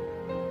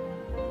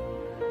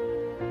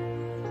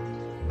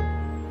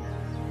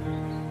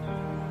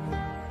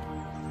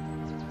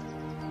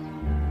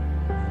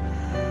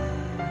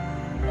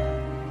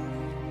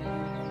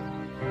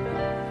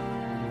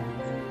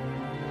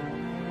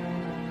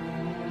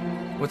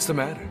 What's the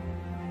matter?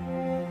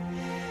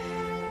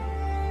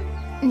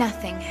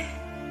 Nothing.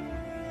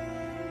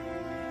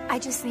 I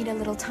just need a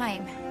little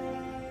time.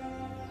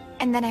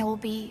 And then I will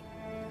be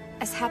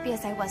as happy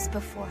as I was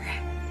before.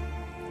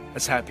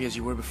 As happy as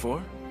you were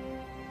before?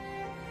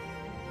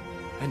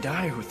 And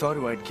I, who thought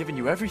I'd given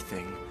you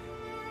everything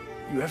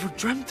you ever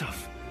dreamt of.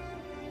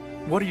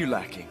 What are you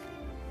lacking?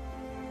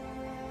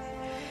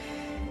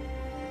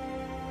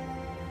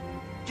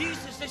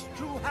 Jesus is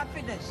true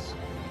happiness.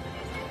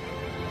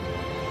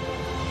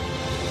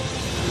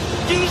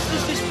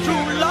 Jesus is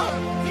true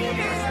love.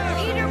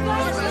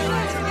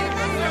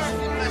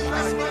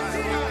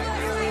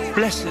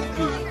 Blessed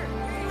be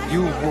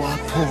you who are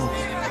poor,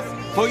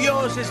 for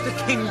yours is the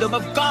kingdom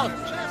of God.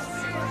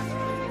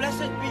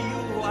 Blessed be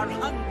you who are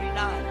hungry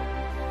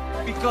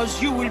now,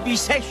 because you will be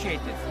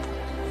satiated.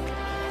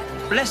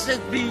 Blessed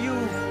be you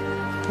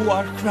who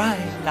are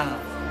crying now,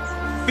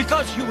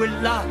 because you will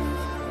laugh.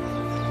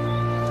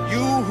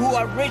 You who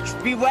are rich,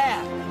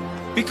 beware,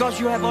 because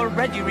you have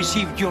already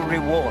received your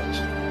reward.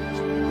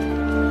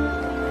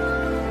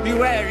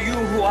 Beware, you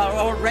who are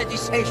already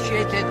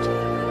satiated,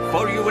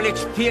 for you will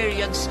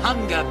experience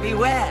hunger.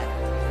 Beware.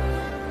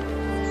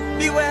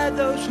 Beware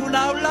those who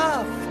now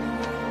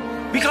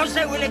laugh, because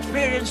they will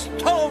experience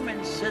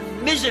torments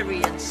and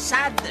misery and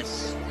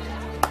sadness.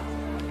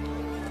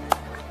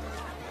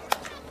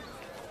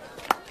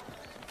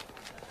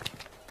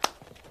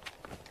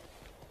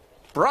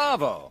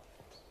 Bravo!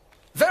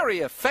 Very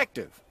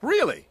effective,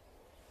 really.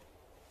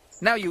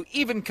 Now you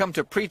even come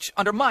to preach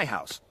under my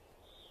house.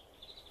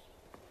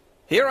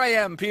 Here I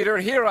am, Peter,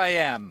 here I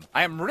am.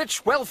 I am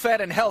rich, well-fed,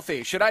 and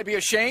healthy. Should I be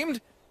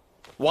ashamed?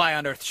 Why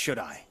on earth should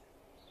I?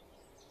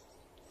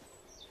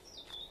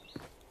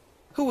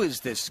 Who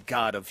is this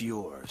God of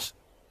yours?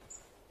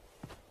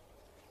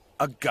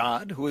 A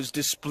God who is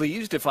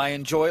displeased if I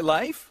enjoy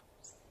life?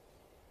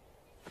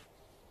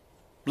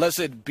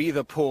 Blessed be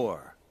the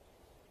poor,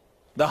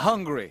 the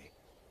hungry.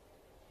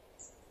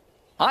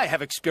 I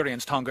have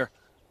experienced hunger,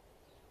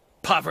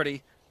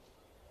 poverty,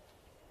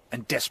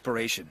 and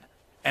desperation,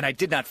 and I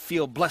did not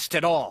feel blessed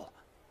at all.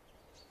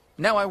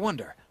 Now I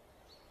wonder,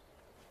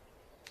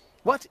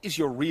 what is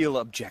your real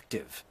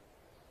objective?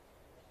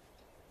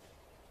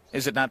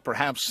 Is it not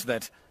perhaps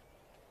that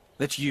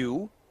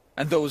you,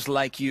 and those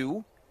like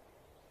you,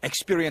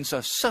 experience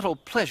a subtle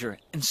pleasure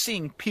in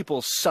seeing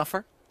people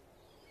suffer?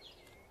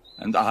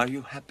 And are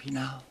you happy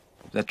now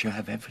that you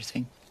have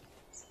everything?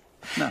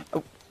 No.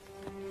 Oh.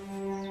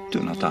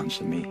 Do not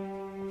answer me.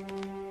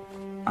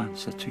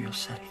 Answer to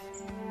yourself.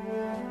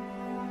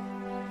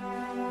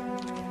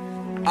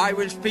 I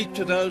will speak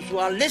to those who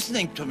are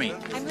listening to me.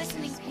 I'm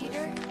listening,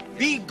 Peter.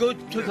 Be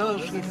good to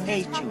those who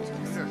hate you.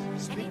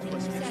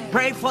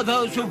 Pray for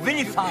those who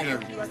vilify you.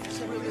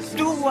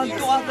 Do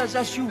unto others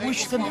as you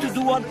wish them to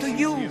do unto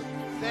you.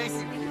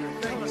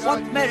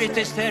 What merit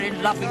is there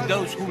in loving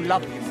those who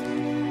love you?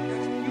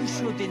 You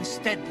should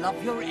instead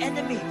love your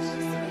enemies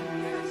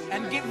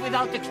and give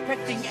without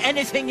expecting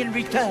anything in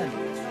return.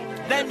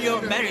 Then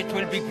your merit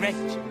will be great.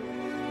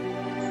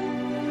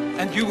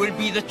 And you will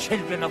be the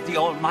children of the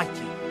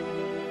Almighty.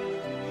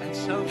 And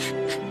so,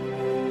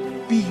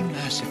 be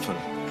merciful,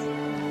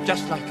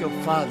 just like your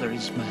Father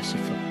is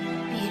merciful.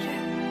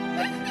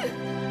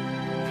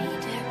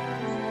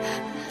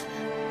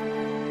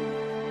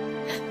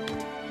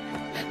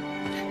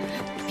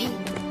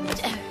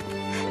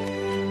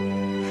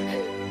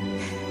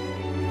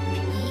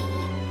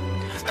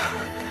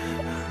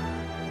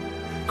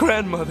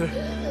 Grandmother.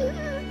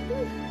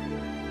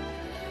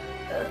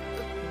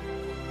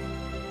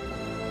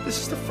 This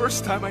is the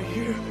first time I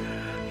hear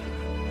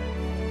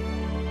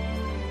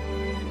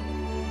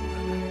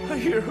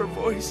her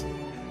voice.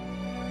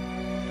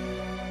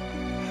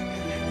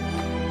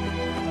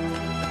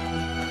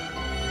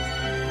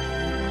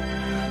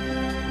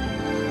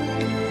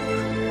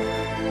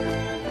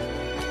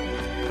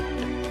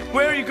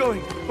 Where are you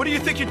going? What do you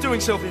think you're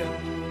doing, Sylvia?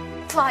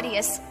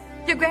 Claudius,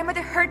 your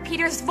grandmother heard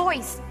Peter's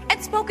voice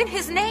and spoke in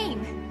his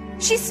name.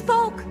 She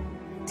spoke.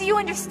 Do you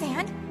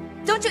understand?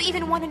 Don't you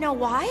even want to know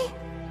why?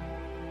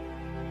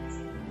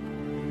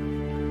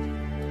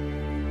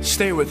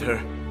 Stay with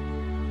her.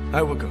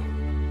 I will go.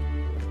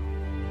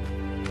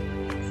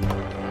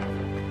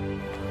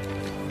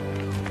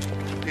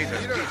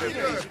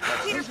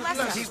 Peter, bless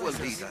us. He will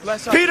lead us.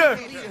 Bless us. Peter!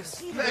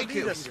 Thank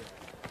you.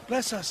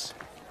 Bless us.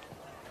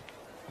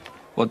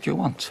 What do you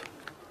want?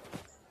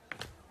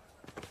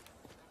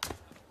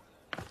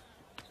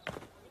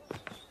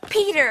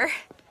 Peter!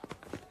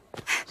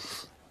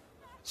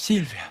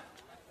 Sylvia,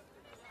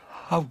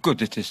 how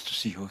good it is to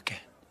see you again.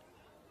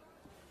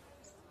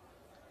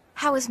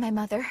 How is my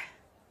mother?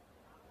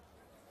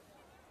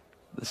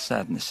 The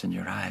sadness in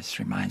your eyes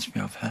reminds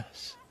me of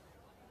hers.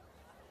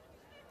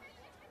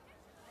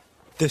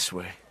 This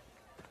way.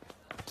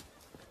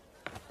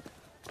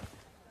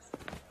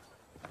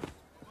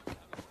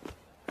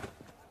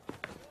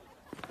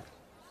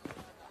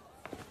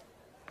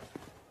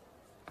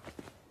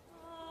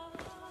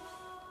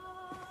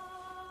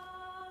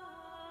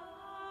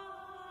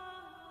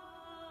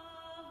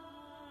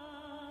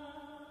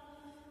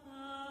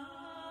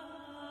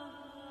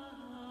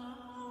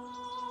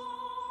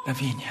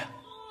 Lavinia,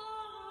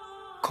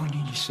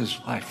 Cornelius'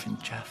 wife in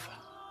Jaffa.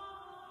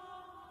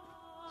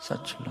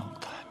 Such a long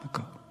time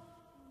ago.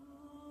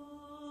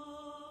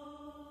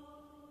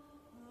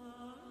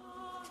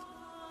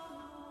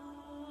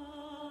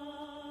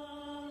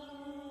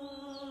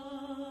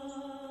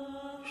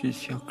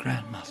 She's your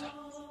grandmother.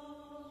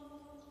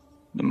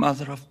 The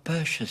mother of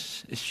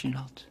Perseus, is she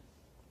not?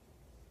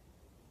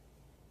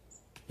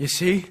 You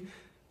see?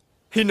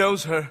 He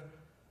knows her.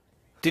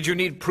 Did you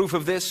need proof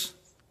of this?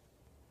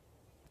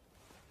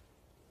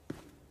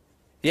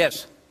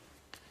 Yes.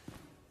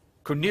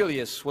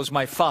 Cornelius was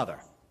my father.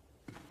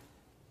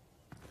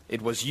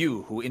 It was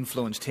you who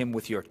influenced him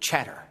with your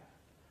chatter.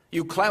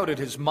 You clouded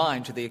his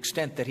mind to the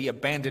extent that he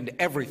abandoned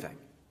everything.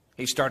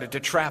 He started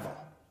to travel.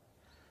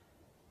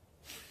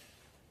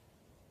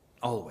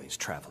 Always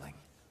traveling.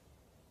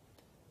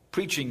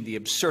 Preaching the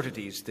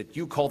absurdities that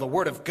you call the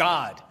Word of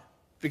God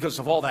because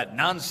of all that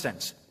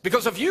nonsense.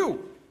 Because of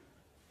you!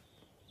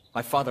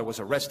 My father was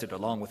arrested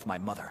along with my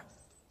mother.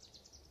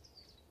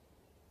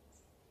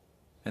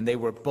 And they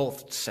were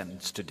both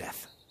sentenced to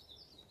death.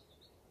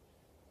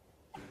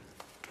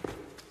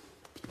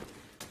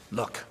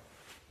 Look,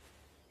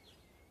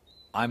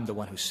 I'm the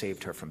one who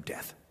saved her from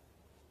death.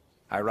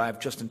 I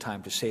arrived just in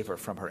time to save her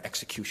from her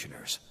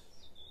executioners.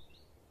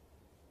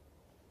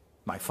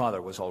 My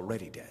father was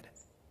already dead.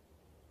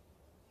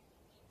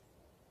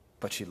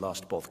 But she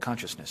lost both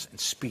consciousness and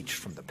speech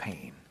from the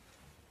pain.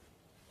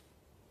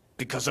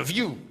 Because of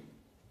you!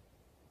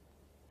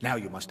 Now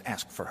you must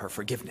ask for her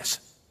forgiveness.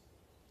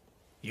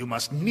 You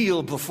must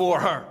kneel before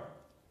her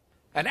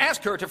and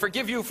ask her to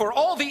forgive you for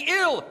all the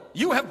ill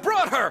you have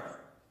brought her.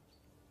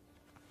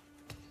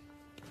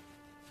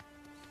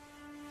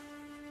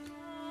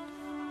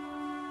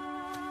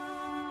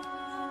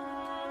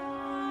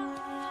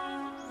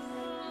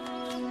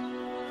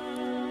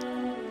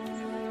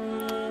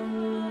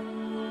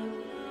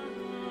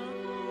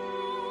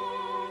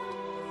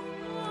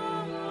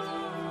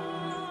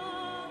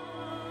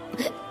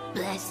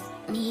 Bless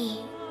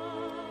me.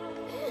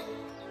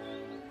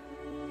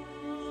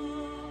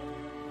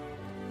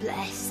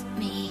 Bless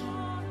me.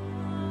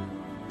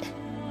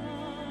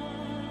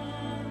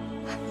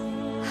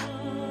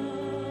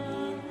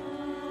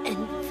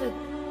 And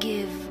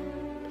forgive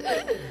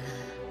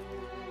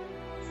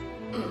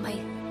my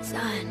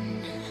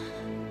son.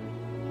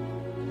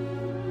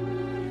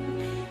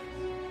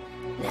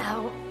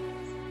 Now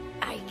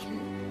I can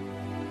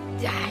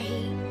die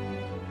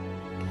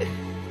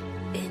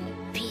in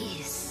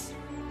peace.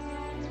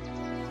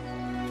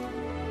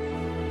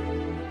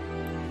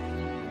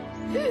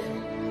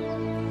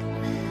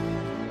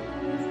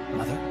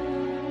 Mother?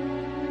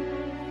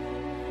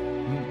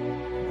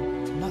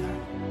 Mother?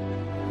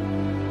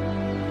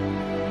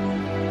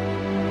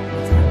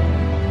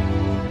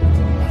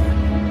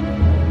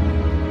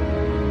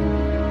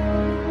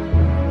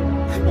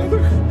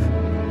 Mother!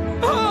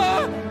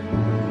 Ah!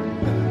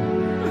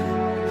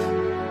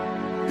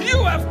 You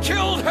have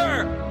killed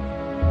her!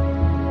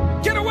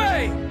 Get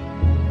away!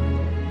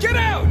 Get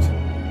out!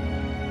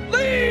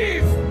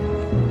 Leave!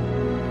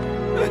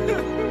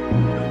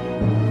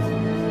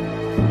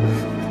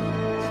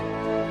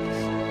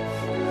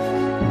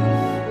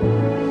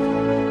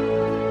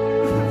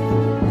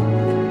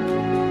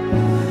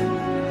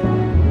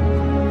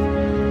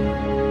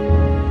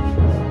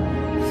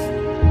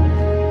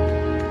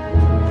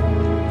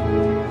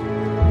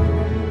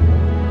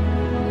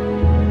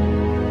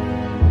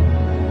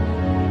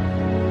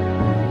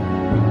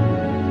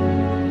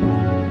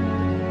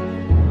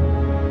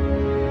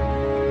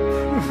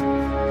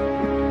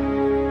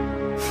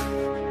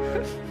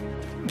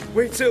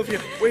 Wait, Sylvia,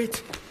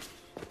 wait.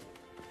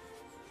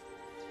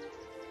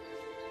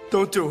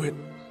 Don't do it.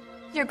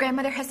 Your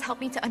grandmother has helped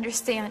me to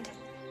understand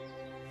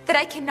that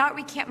I cannot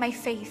recant my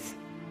faith.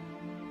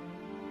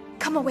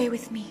 Come away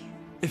with me.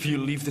 If you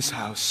leave this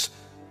house,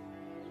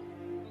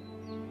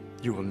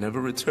 you will never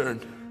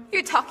return.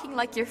 You're talking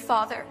like your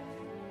father.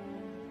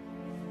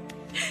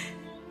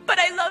 But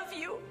I love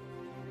you.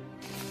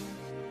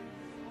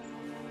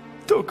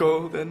 Don't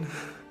go, then.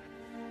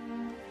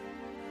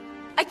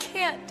 I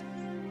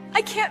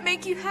can't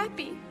make you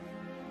happy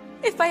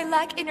if I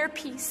lack inner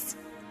peace.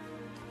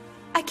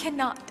 I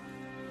cannot.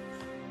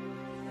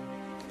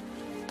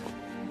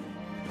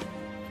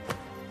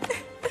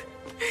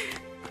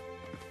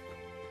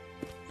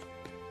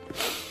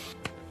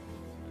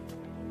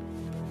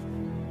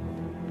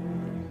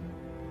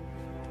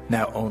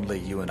 Now only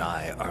you and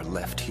I are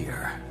left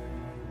here,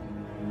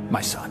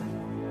 my son.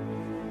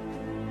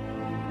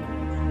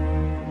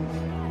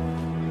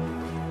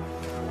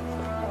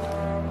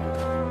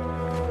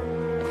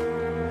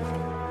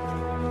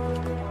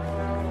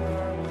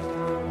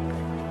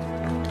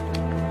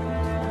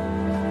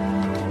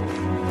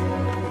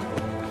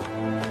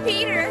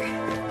 Peter!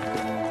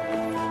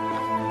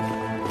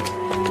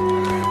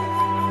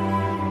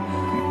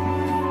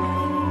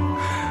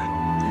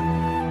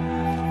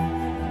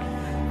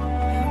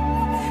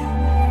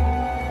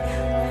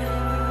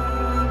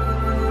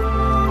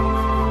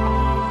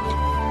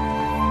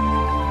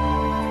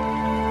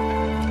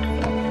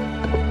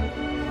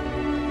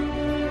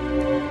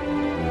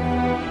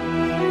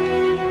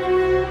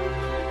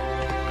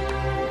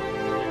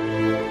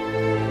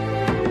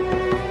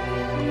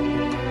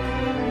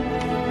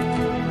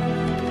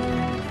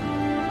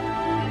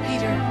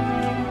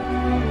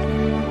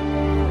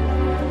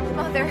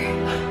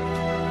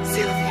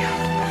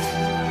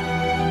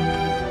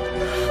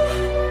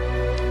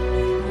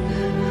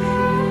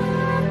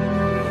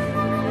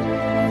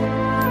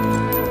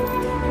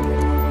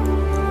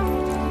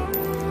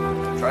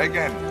 Try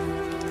again.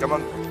 Come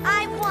on.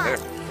 I won. There.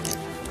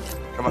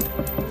 Come on.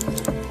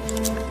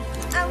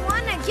 I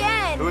won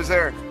again. Who is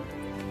there?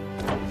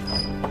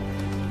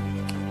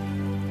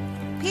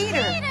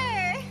 Peter!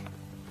 Peter!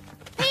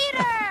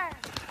 Peter!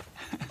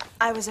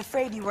 I was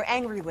afraid you were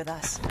angry with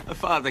us. A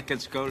father can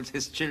scold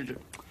his children,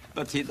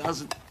 but he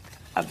doesn't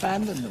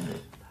abandon them.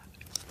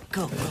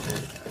 Go, go.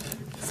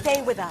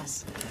 Stay with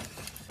us.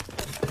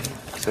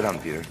 Sit down,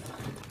 Peter.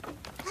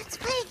 Let's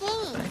play a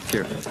game. Thank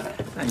you.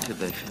 Thank you,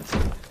 David.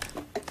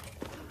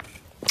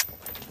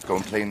 Go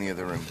and play in the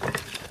other room.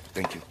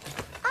 Thank you.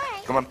 All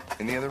right. Come on,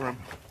 in the other room.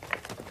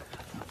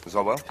 Is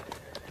all well?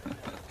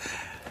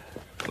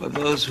 For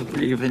those who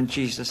believe in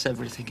Jesus,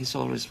 everything is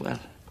always well,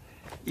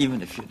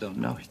 even if you don't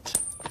know it.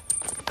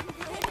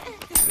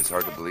 It is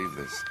hard to believe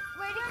this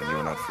when you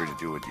are not free to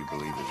do what you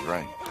believe is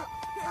right,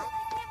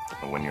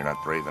 or when you're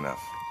not brave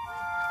enough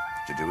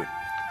to do it.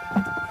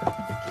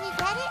 Can you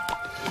get it?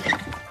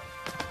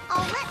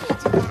 Oh, let me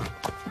do that.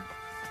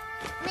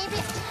 Maybe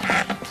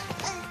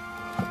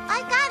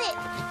I got it.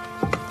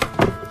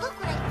 Look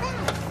what I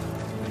found.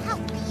 How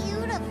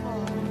beautiful.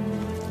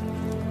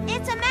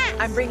 It's a map.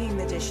 I'm bringing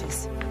the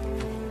dishes.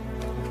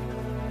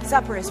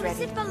 Supper is Who does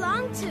ready. it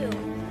belong to?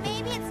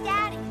 Maybe it's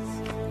Daddy's.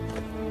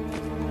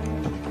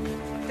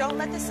 Don't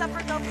let the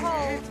supper go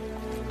cold.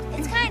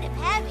 It's kind of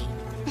heavy.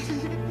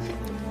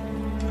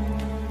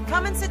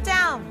 Come and sit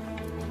down.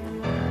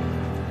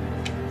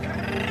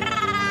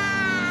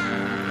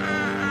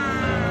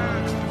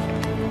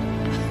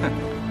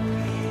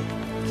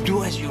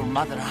 Do as your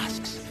mother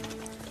asks.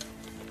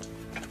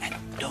 And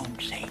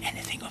don't say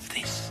anything of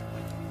this.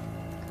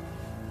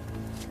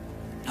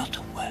 Not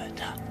a word,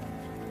 huh?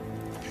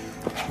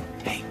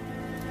 Hey,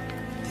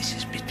 this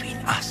is between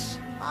us.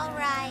 All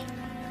right.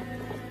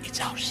 It's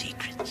our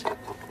secret.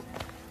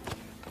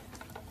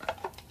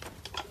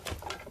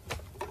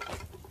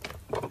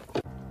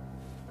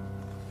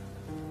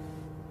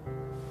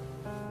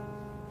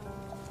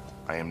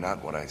 I am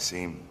not what I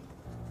seem.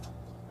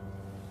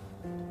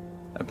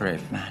 A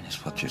brave man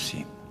is what you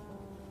seem.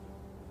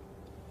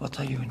 What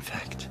are you, in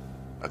fact?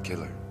 A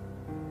killer.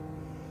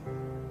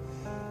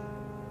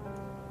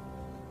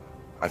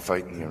 I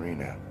fight in the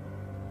arena,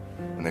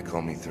 and they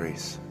call me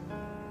Thrace.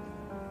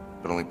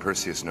 But only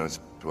Perseus knows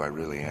who I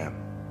really am.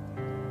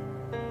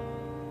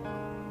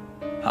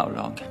 How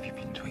long have you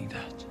been doing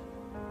that?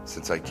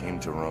 Since I came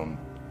to Rome,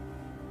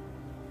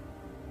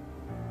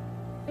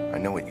 I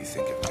know what you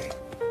think of me.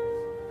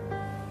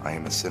 I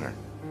am a sinner,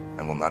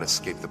 and will not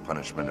escape the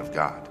punishment of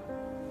God.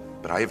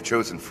 But I have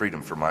chosen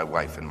freedom for my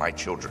wife and my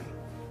children,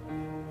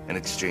 in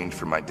exchange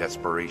for my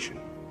desperation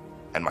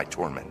and my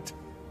torment.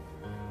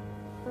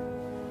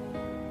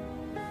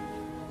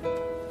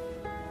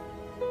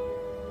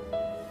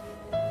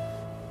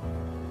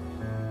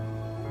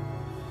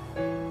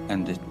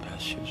 And did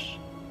Perseus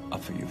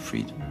offer you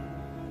freedom?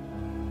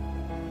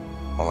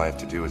 All I have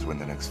to do is win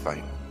the next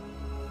fight.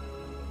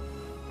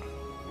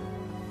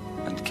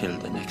 And kill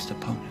the next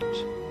opponent?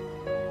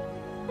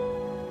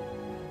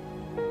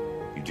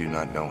 You do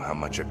not know how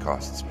much it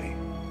costs me.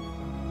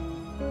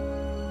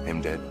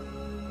 Him dead,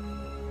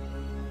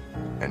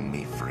 and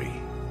me free.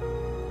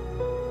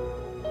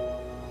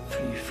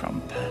 Free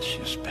from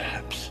Perseus,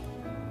 perhaps.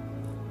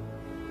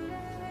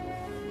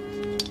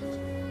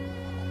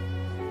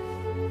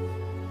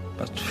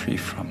 But free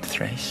from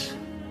Thrace?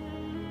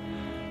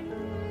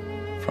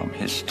 From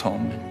his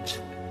torment?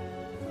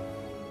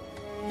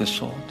 The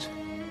sword?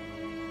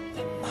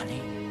 The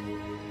money?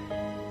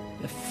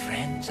 The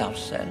friends,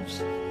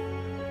 ourselves?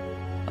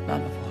 But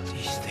none of all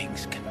these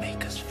things can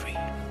make us free.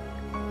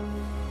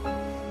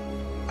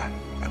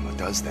 And what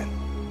does then?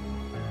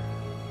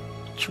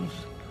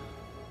 Truth.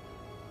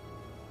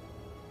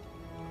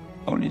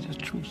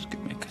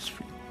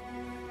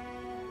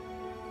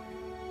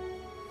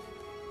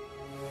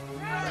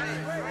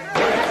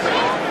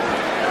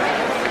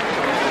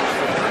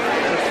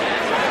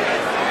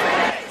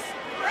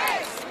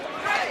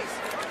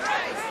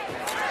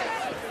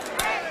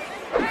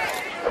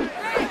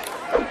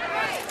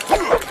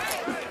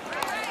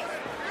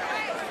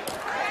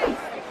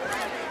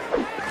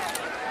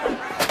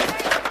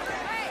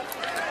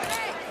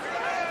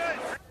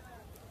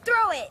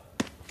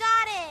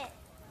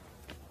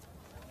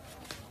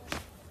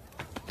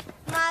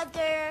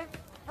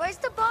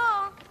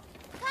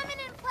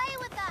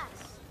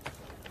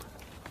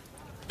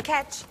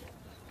 Catch.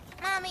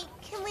 Mommy,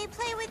 can we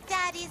play with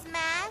Daddy's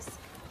mask?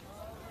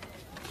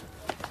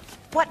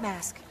 What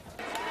mask?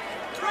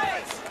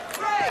 Grace!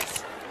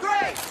 Grace!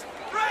 Grace!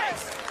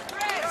 Grace!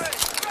 Grace!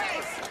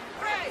 Grace!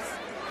 Grace!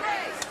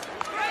 Grace!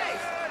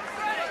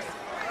 Grace!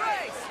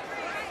 Grace!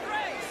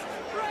 Grace!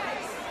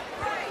 Grace!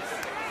 Grace!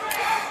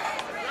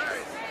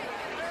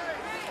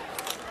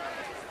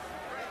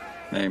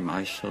 May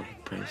my soul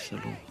praise the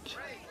Lord,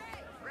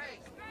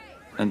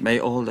 and may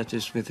all that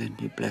is within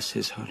me bless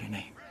his holy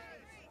name.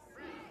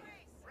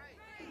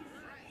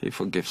 He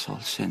forgives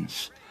all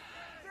sins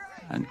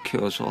and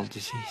cures all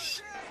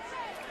disease,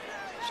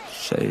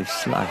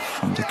 saves life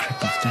from the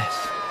grip of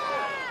death.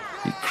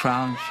 He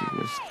crowns you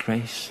with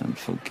grace and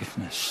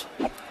forgiveness.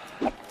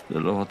 The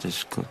Lord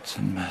is good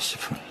and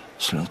merciful,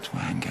 slow to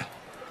anger,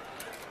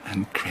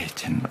 and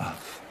great in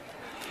love.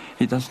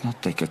 He does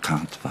not take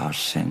account of our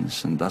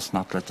sins and does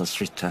not let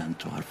us return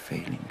to our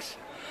failings.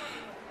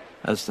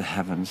 As the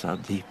heavens are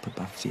deep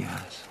above the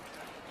earth,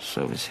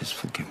 so is his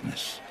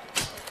forgiveness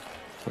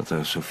for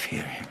those who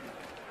fear him.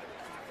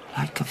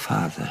 Like a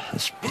father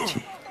has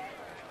pity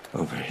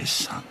over his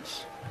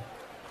sons.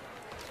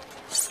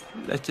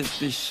 Let it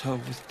be so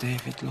with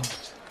David, Lord.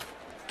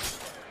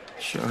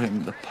 Show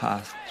him the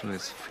path to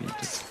his freedom,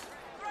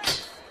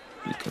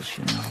 because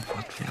you know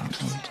what we are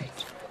wounded.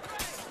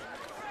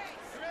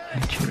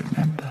 And you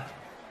remember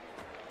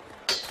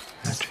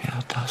that we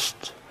are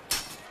dust.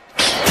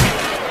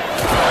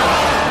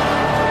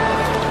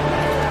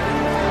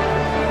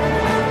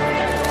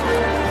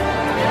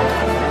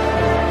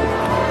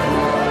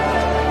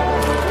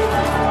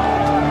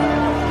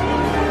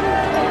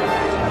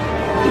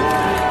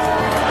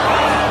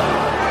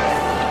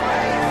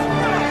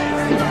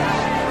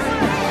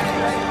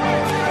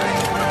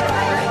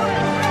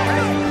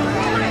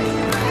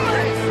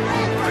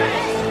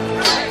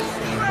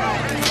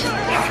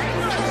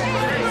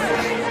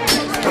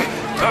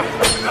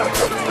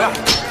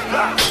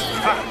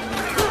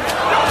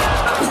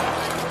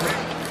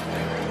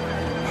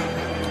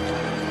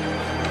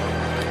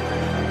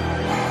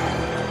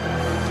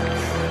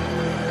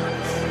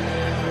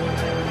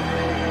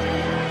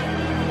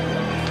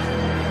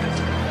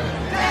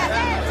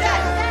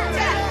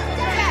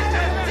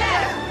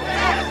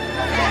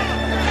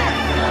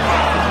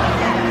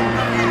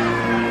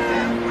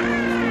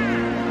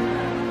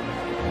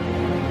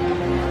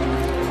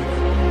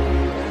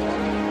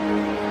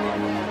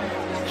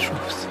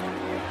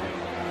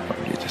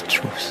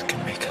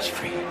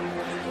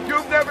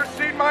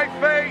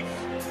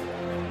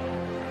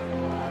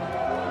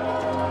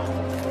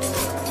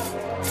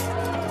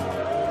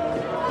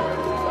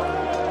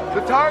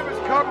 The time has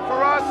come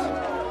for us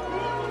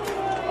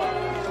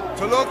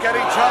to look at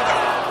each other.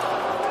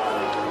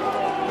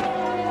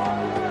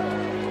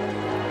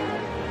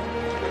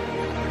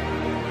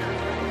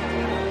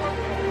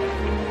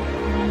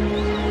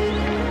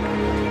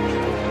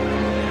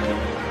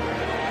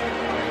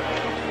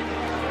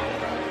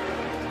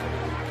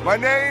 My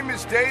name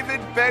is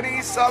David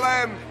Benny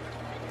Salem.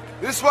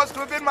 This was to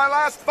have been my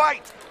last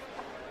fight.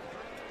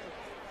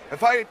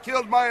 If I had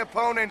killed my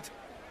opponent,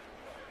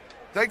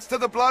 thanks to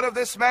the blood of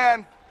this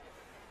man,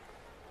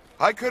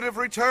 I could have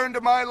returned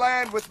to my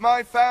land with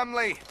my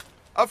family,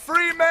 a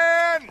free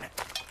man!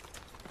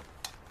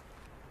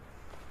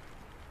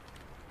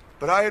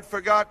 But I had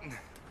forgotten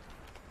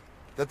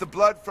that the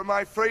blood for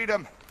my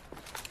freedom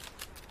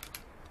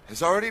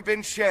has already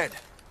been shed.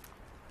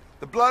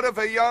 The blood of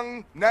a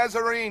young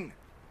Nazarene,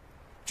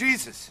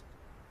 Jesus,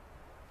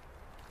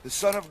 the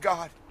Son of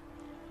God.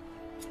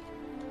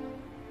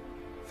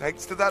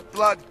 Thanks to that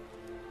blood,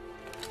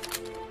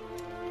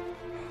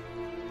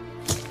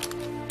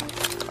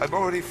 I'm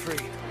already free.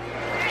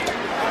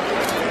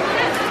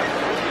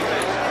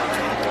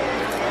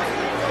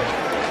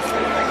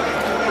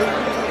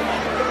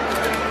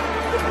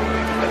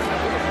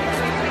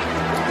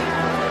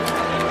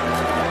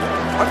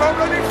 I'm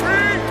already free!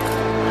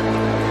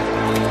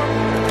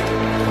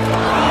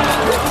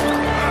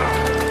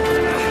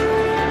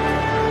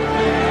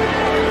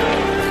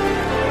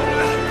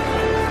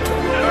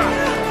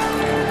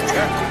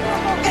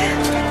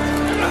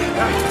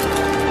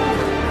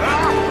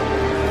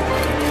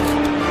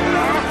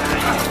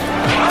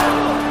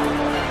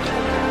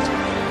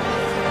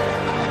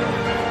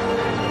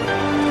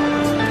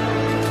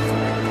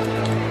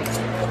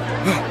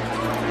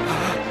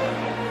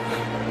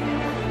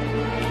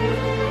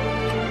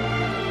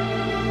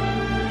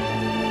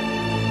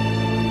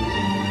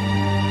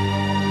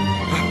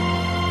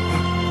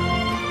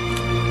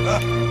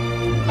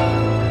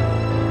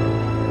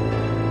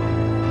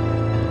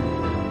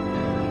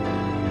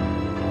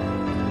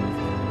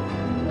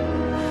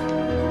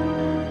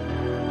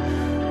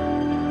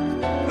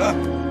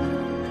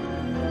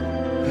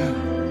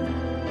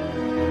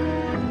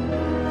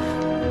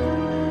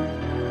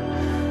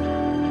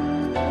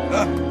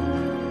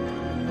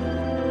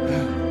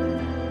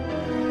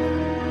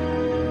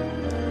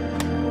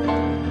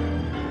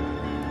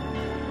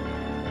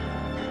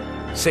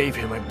 Save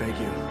him, I beg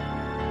you.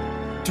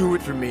 Do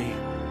it for me.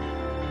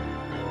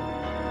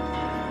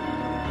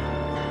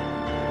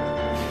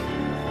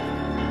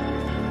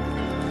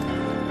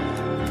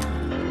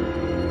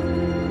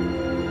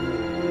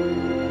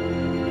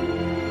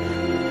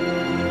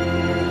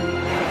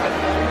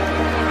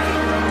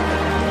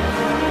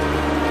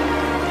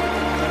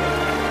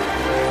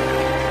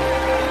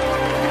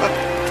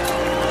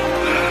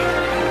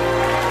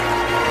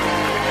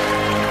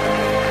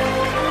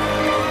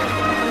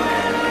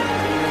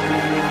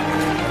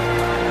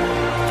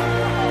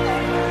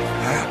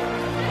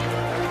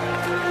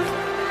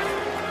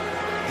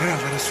 Now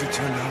let us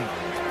return home.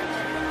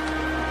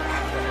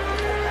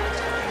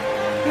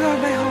 You are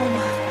my home.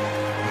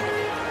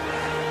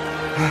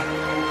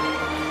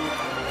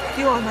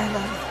 You are my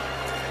love.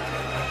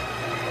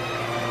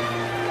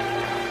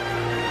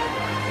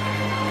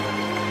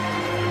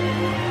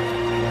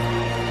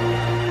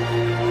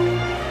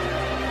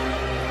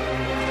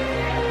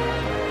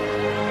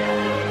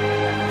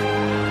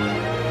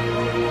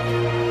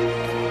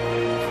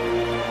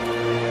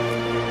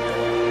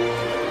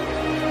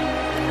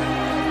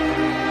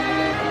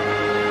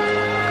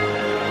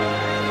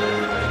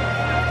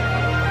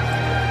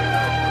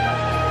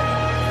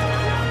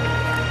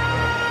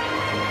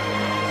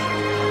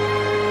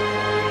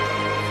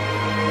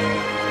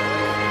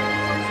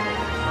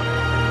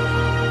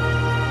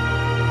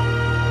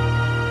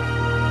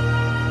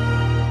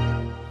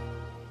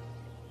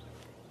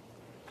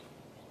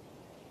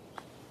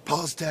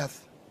 Paul's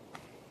death.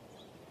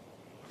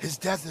 His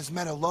death has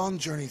meant a long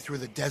journey through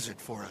the desert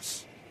for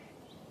us.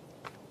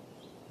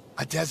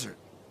 A desert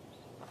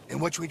in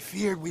which we'd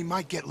feared we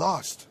might get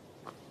lost.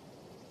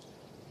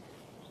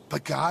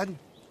 But God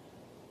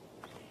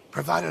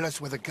provided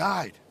us with a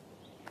guide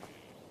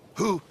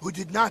who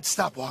did not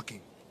stop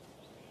walking.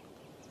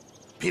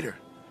 Peter.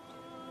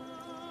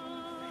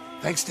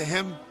 Thanks to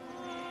him,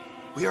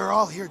 we are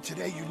all here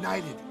today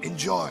united in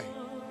joy.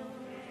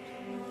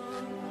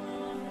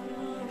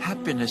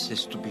 Happiness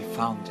is to be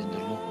found in the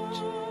Lord.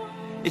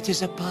 It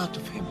is a part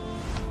of him,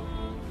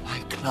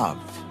 like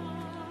love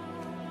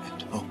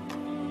and hope.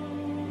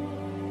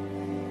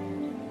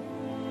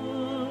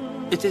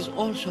 It is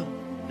also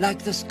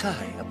like the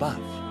sky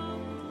above,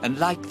 and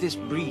like this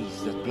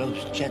breeze that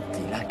blows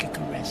gently like a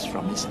caress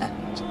from his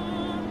hand.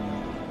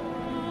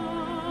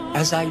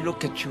 As I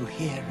look at you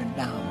here and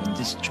now in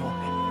this joy,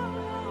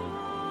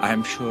 I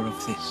am sure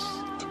of this.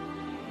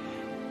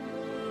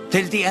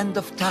 Till the end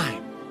of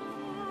time,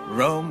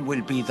 Rome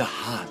will be the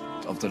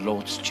heart of the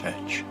Lord's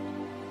church.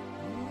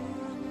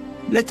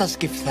 Let us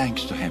give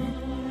thanks to him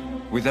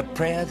with a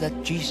prayer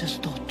that Jesus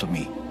taught to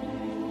me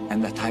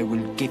and that I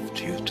will give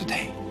to you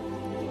today.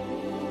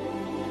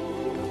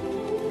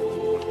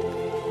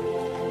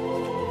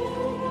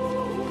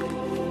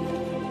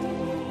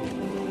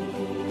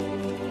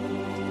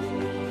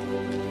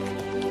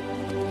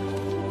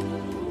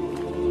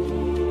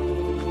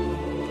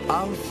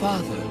 Our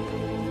Father,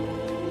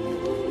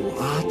 who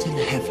art in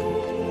heaven,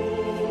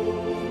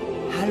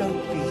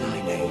 hallowed be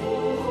thy name.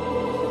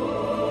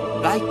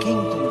 Thy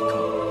kingdom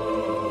come.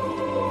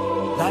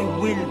 Thy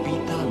will be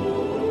done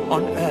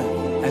on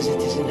earth as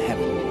it is in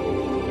heaven.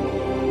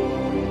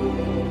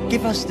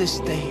 Give us this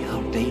day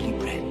our daily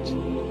bread,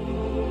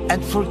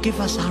 and forgive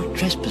us our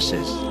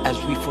trespasses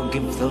as we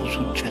forgive those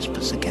who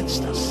trespass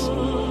against us.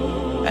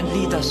 And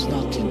lead us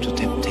not into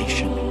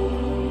temptation,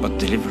 but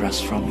deliver us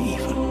from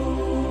evil.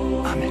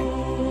 Amen.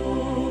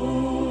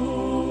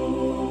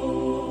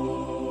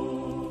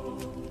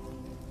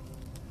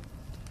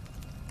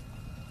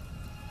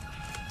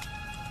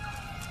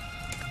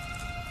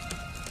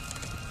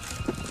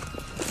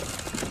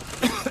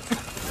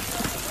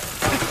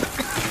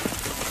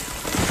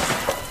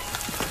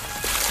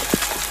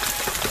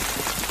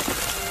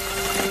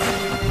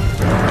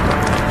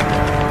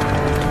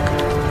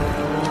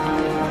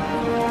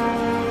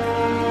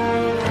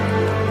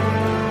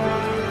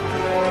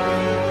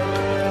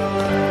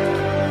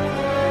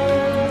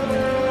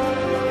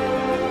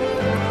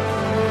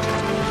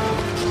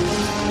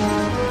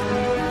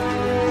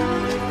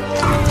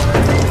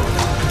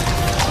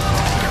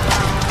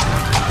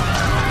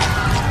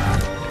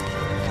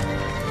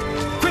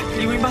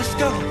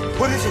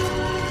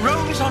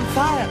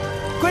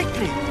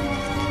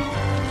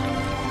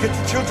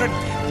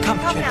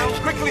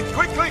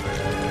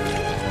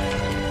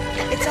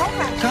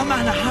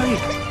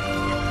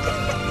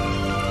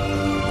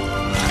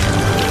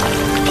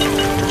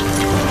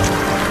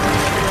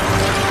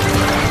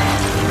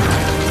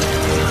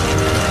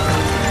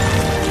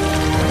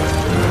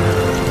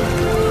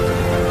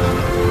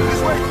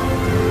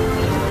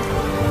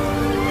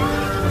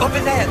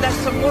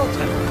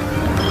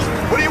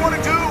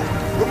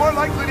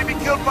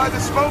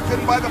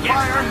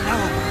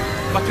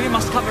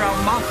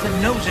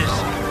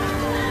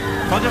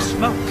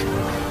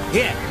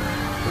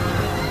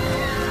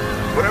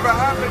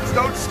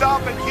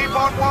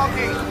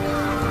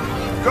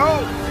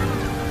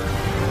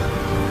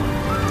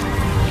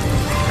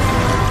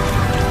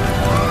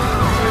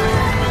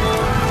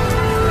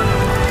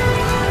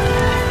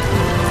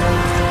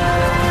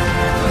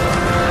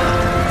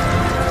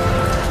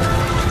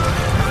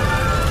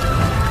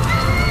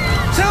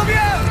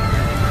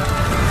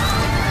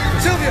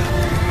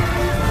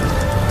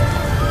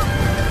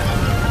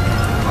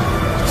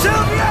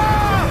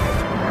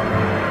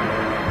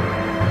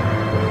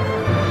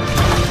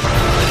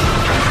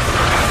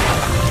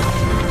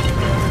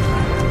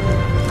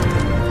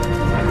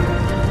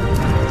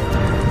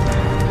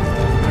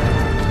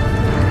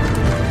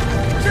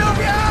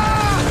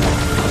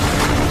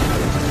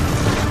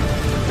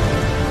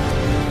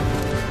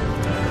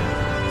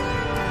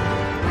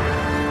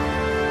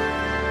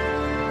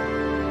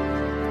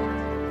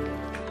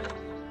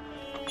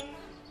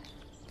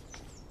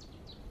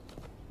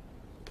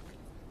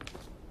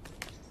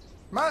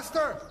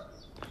 Master!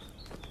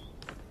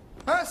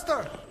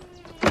 Master!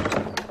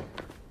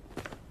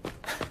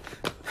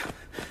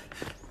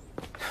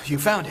 You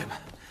found him.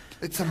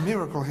 It's a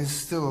miracle he's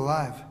still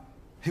alive.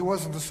 He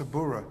was in the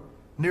Sabura,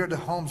 near the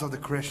homes of the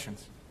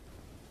Christians.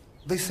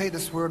 They say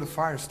that's where the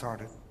fire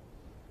started.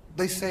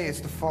 They say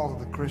it's the fault of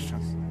the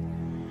Christians.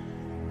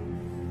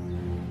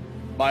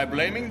 By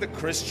blaming the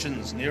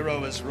Christians,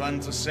 Nero has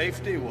run to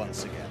safety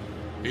once again.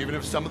 Even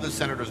if some of the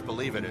senators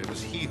believe it, it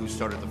was he who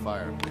started the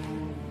fire.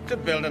 To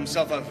build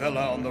himself a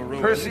villa on the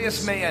ruins.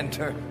 Perseus may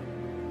enter.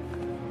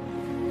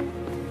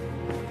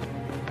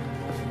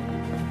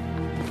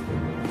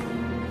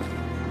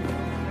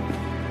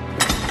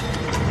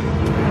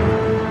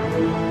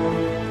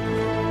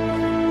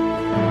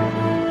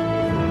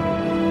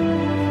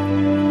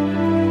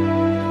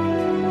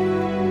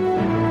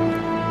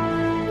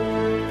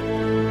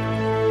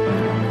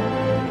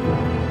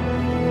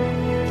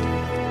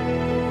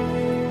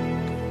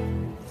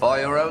 For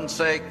your own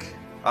sake,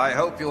 I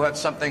hope you have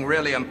something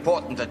really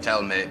important to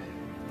tell me.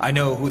 I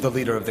know who the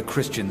leader of the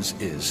Christians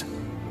is.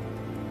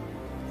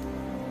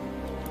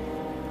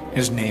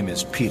 His name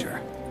is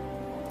Peter.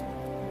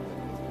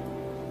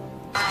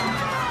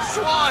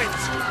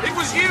 Swines! It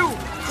was you!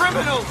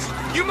 Criminals!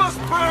 You must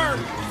burn!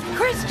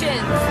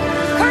 Christians!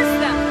 Curse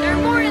them! There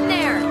are more in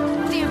there!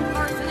 Damn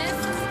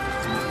arsonists!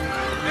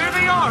 There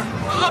they are!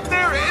 Up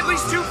there, at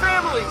least 2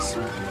 families!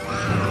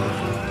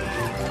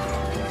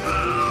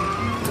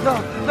 No,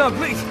 no,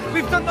 please!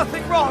 We've done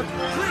nothing wrong!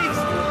 Please!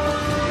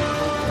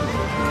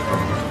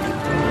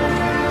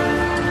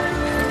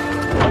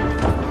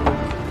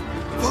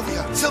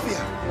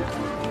 Sylvia!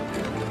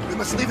 We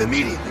must leave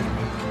immediately.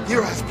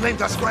 Nero has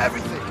blamed us for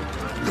everything.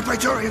 The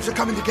Praetorians are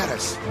coming to get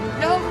us.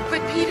 No, but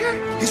Peter?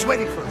 He's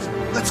waiting for us.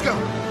 Let's go.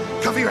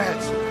 Cover your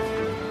heads.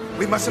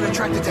 We mustn't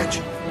attract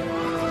attention.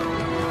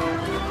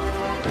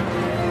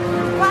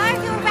 Why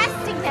are you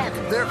arresting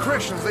them? They're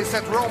Christians. They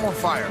set Rome on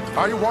fire.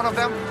 Are you one of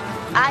them?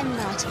 I'm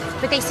not,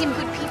 but they seem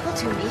good people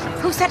to me.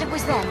 Who said it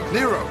was them?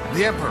 Nero,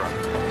 the Emperor.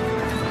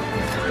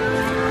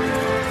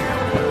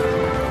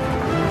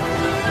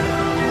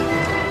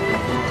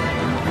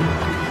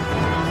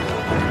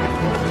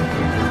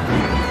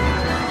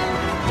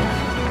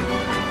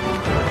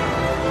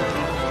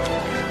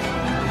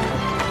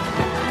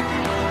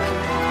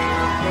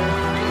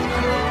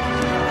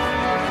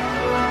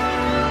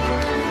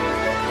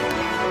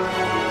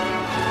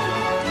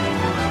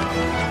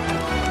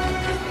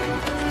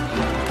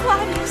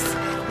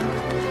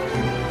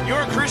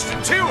 You're a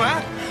Christian too,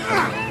 huh?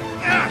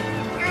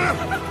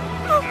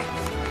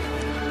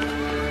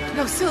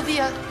 No,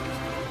 Sylvia.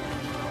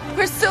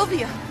 Where's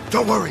Sylvia?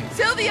 Don't worry.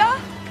 Sylvia?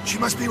 She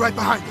must be right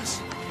behind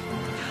us.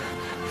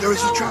 There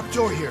is a trap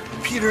door here.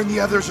 Peter and the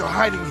others are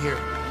hiding here.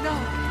 No.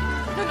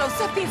 No,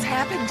 something's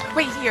happened.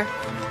 Wait here.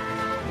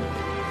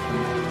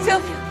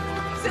 Sylvia!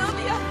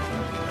 Sylvia!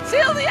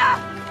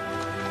 Sylvia!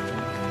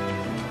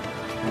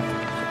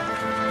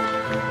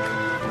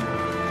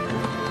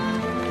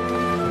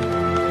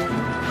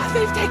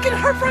 They've taken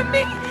her from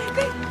me!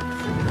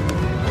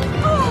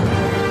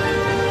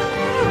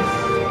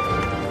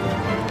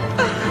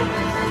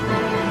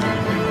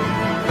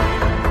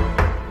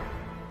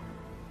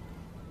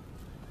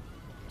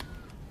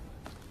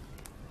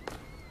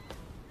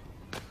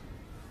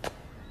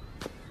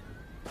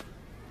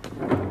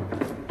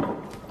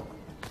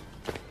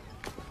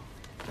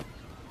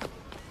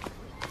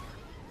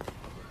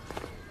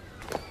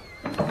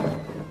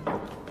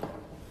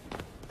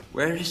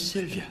 Where is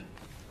Sylvia?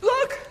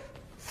 Look!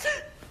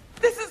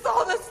 This is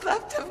all that's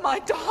left of my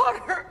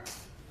daughter.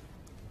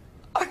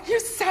 Are you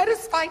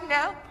satisfied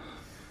now?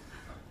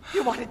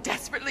 You wanted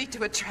desperately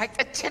to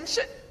attract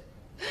attention?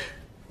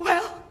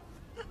 Well,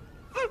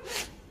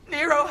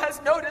 Nero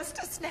has noticed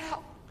us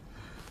now.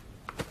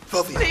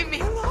 Sylvia. Leave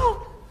me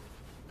alone.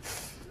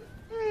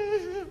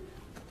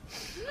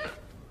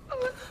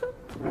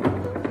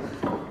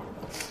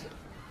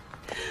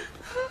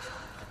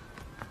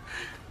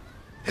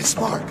 It's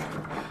Mark.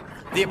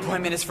 The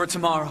appointment is for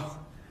tomorrow.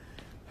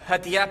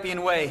 At the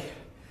Appian Way.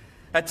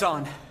 At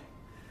dawn.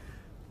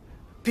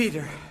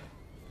 Peter.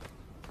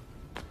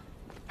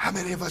 How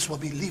many of us will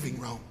be leaving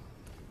Rome?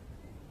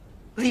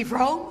 Leave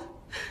Rome?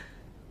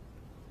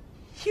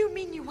 You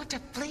mean you want to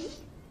flee?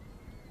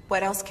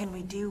 What else can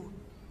we do?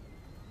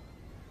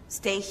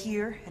 Stay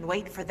here and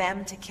wait for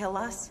them to kill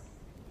us?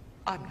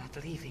 I'm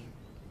not leaving.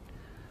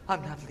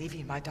 I'm not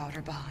leaving my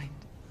daughter behind.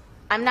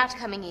 I'm not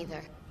coming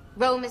either.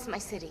 Rome is my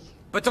city.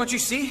 But don't you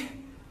see?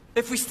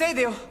 If we stay,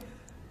 they'll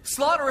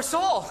slaughter us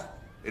all.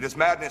 It is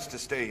madness to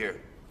stay here.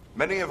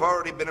 Many have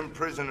already been in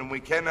prison, and we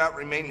cannot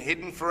remain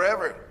hidden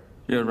forever.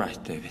 You're right,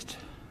 David.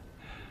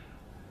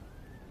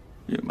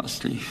 You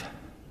must leave.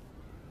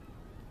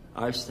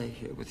 I'll stay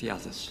here with the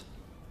others.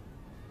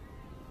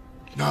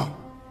 No.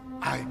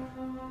 I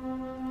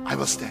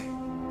will stay.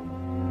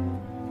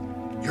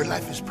 Your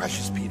life is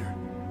precious, Peter.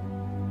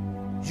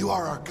 You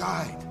are our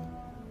guide.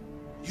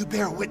 You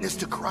bear witness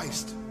to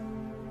Christ.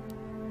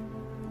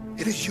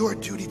 It is your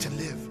duty to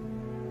live.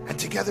 And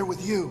together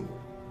with you,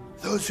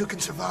 those who can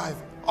survive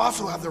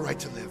also have the right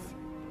to live.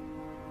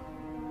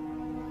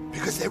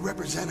 Because they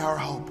represent our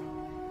hope.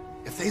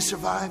 If they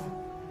survive,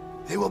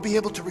 they will be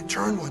able to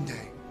return one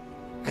day,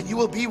 and you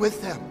will be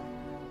with them.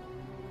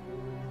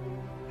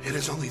 It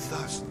is only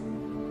thus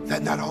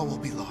that not all will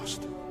be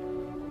lost.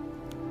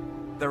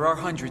 There are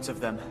hundreds of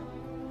them.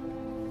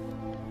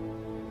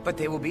 But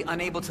they will be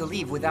unable to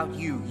leave without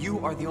you. You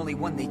are the only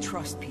one they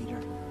trust,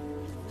 Peter.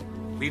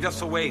 Lead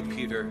us away,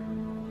 Peter.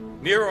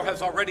 Nero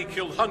has already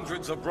killed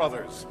hundreds of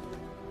brothers,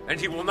 and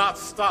he will not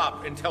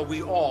stop until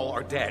we all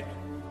are dead.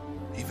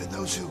 Even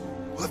those who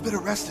have been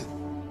arrested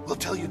will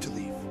tell you to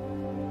leave.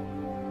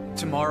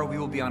 Tomorrow we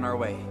will be on our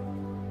way.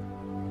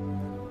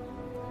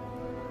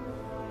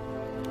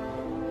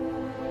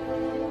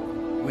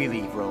 We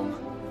leave Rome.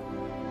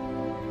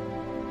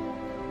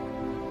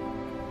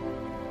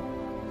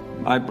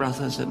 My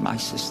brothers and my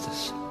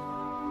sisters,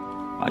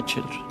 my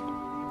children.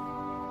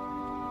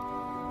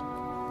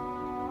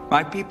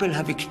 My people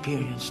have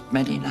experienced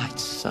many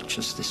nights such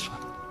as this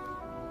one,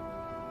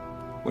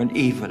 when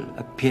evil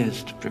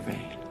appears to prevail,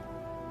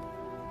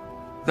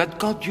 that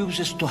God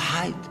uses to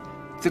hide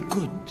the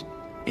good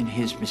in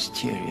his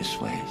mysterious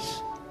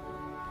ways.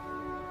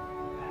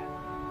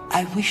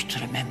 I wish to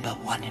remember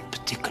one in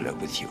particular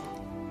with you.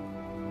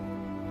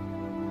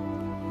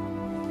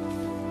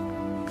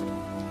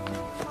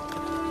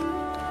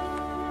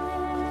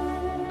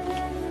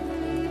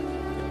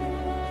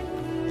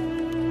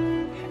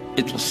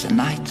 It was the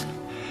night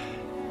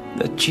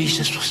that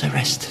Jesus was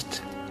arrested.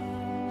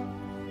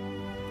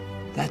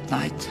 That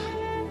night,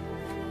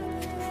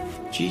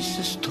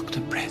 Jesus took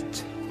the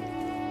bread,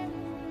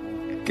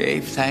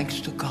 gave thanks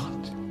to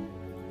God.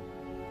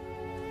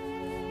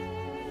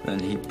 Then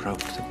he broke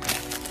the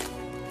bread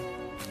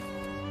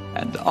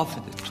and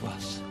offered it to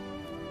us,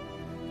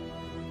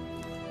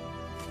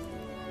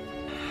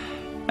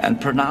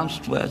 and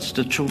pronounced words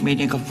the true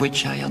meaning of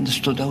which I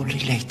understood only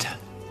later.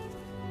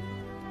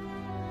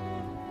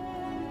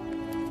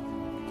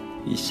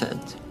 He said,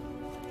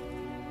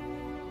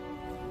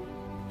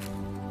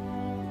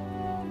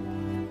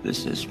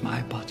 "This is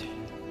my body,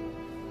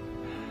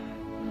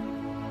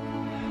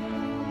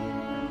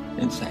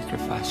 in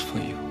sacrifice for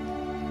you."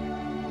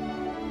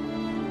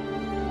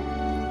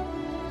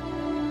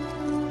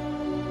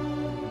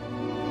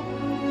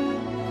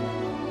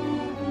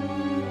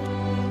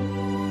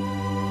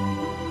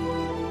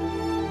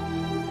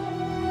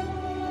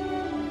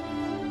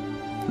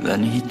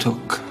 Then he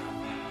took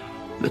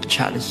the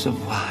chalice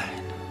of wine,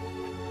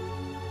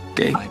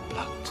 gave my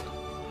blood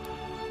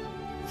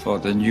for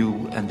the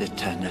new and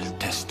eternal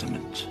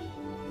testament,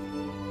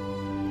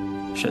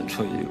 shed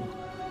for you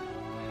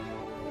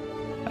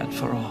and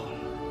for all,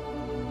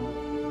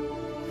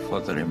 for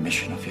the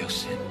remission of your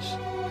sins.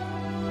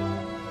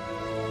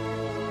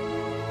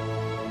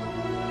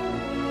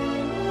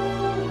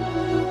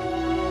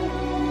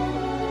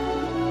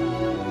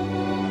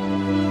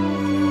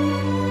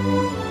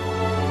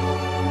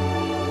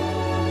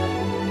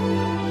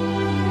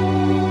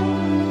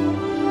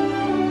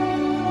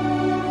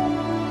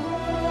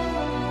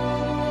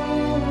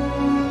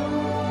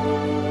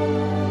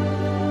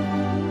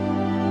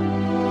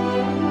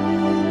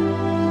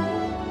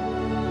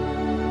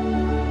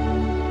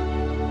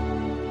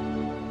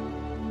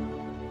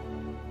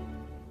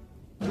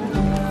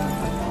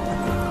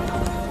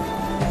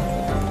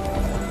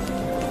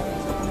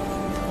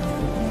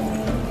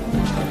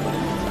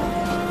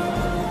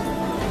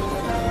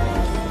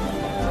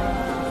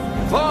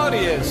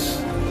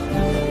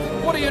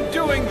 What are you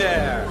doing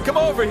there? Come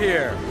over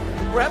here.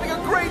 We're having a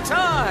great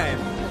time.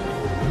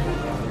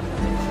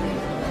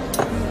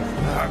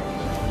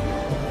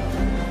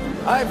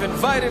 I've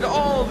invited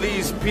all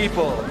these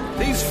people,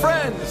 these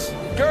friends,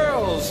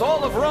 girls,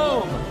 all of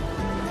Rome.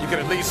 You can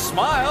at least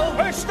smile.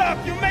 Hey,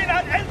 stop! You may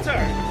not enter!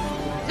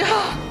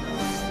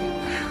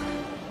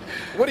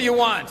 What do you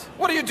want?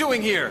 What are you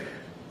doing here?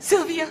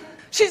 Sylvia,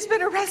 she's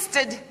been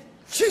arrested.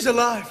 She's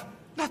alive.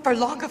 Not for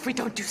long if we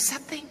don't do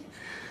something.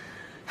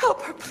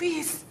 Help her,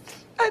 please.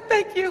 I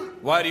beg you.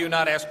 Why do you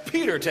not ask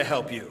Peter to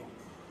help you?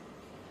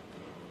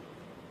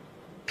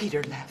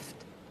 Peter left.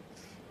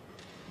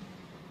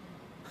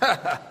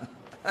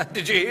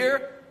 Did you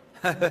hear?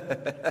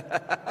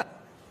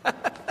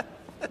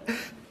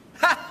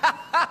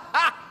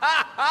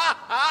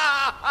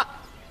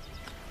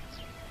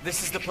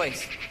 This is the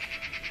place.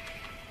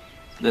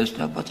 There's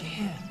nobody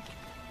here.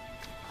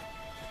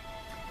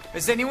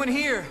 Is anyone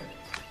here?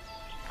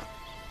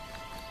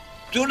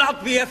 Do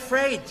not be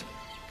afraid.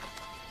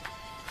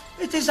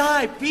 It is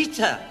I,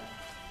 Peter.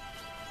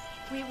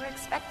 We were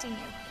expecting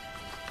you.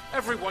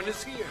 Everyone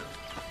is here.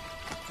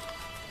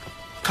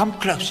 Come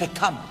closer,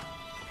 come.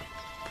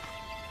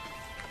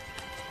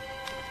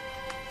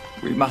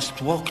 We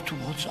must walk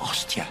towards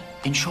Ostia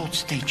in short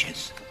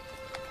stages.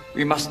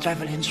 We must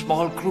travel in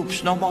small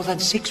groups, no more than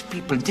 6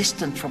 people,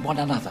 distant from one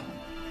another.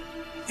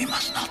 We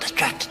must not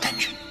attract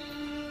attention.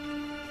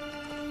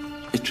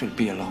 It will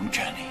be a long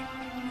journey.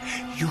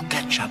 You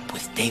catch up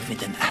with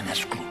David and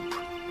Anna's group.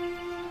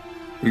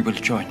 We will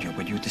join you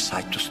when you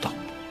decide to stop.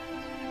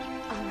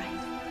 All right.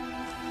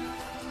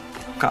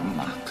 Come,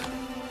 Mark.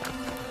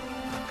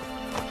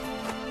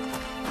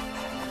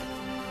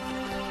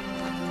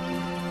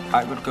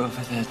 I will go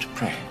over there to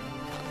pray.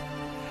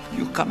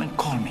 You come and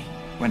call me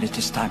when it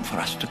is time for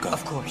us to go.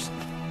 Of course.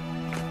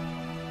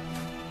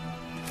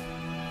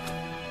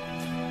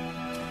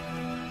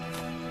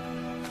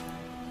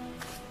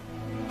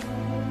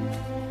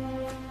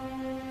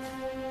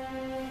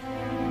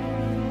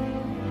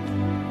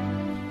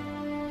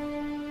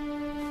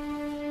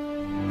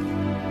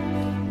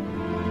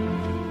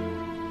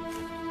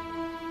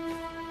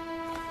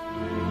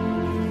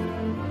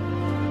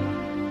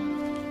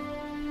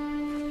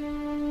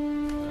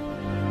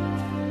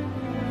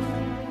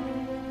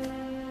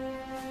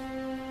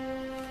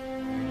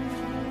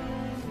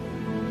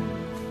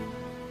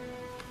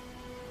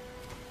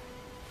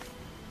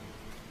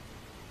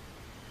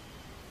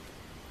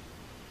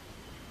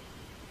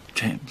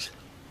 James.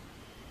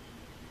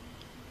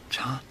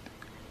 John.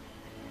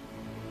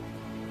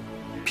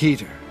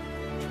 Peter,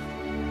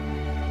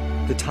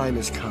 the time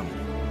has come.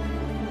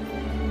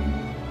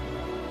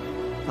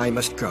 I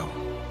must go.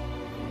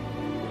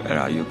 Where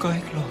are you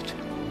going, Lord?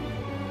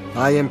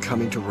 I am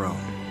coming to Rome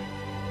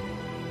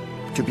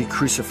to be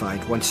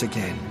crucified once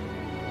again.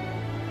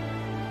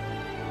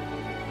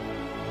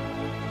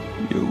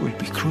 You will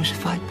be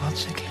crucified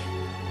once again?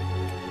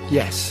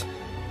 Yes.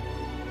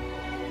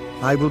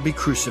 I will be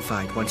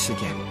crucified once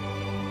again.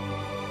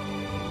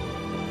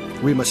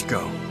 We must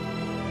go.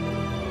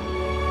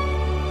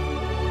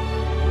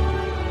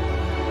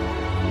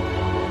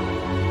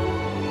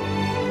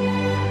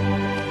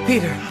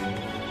 Peter!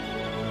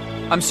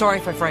 I'm sorry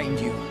if I frightened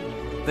you.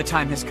 The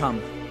time has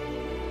come.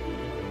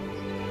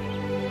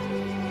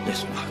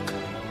 Yes, Mark.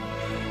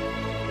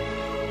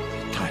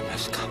 The time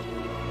has come.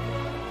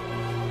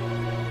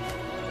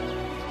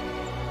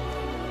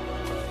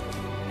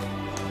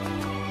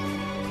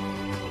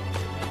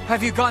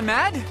 Have you gone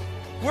mad?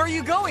 Where are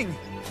you going?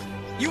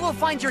 You will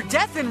find your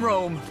death in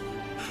Rome.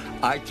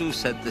 I too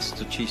said this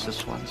to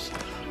Jesus once.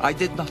 I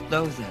did not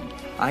know then.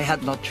 I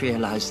had not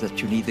realized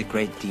that you need a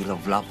great deal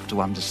of love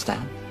to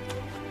understand.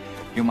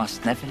 You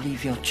must never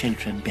leave your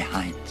children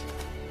behind.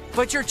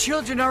 But your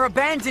children are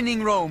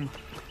abandoning Rome.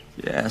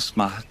 Yes,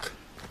 Mark.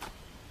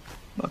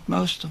 But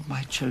most of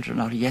my children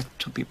are yet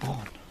to be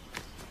born.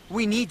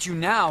 We need you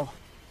now.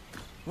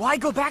 Why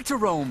go back to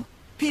Rome?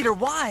 Peter,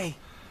 why?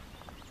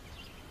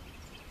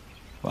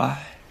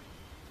 Why?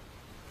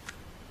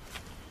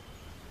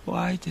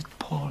 Why did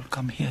Paul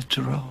come here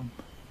to Rome?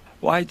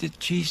 Why did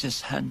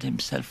Jesus hand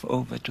himself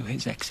over to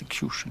his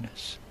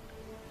executioners?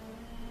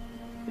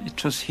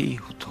 It was he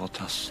who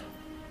taught us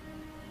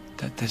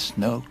that there's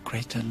no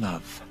greater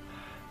love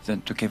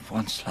than to give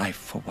one's life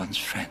for one's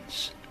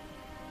friends.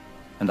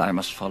 And I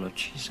must follow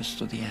Jesus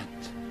to the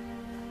end,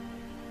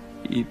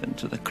 even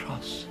to the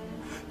cross.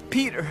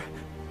 Peter!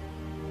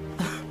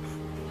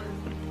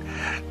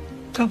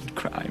 Don't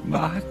cry,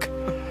 Mark.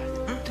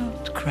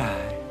 Don't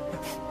cry.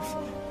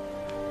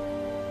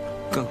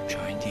 Go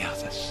join the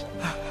others.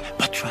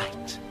 But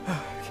write.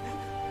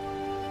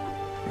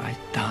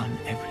 Write down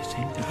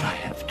everything that I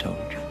have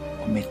told you.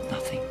 Omit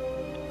nothing.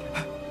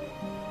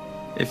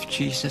 If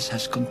Jesus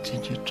has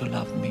continued to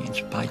love me in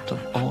spite of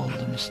all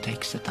the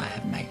mistakes that I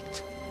have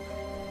made,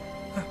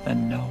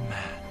 then no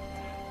man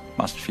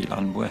must feel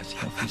unworthy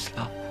of his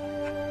love.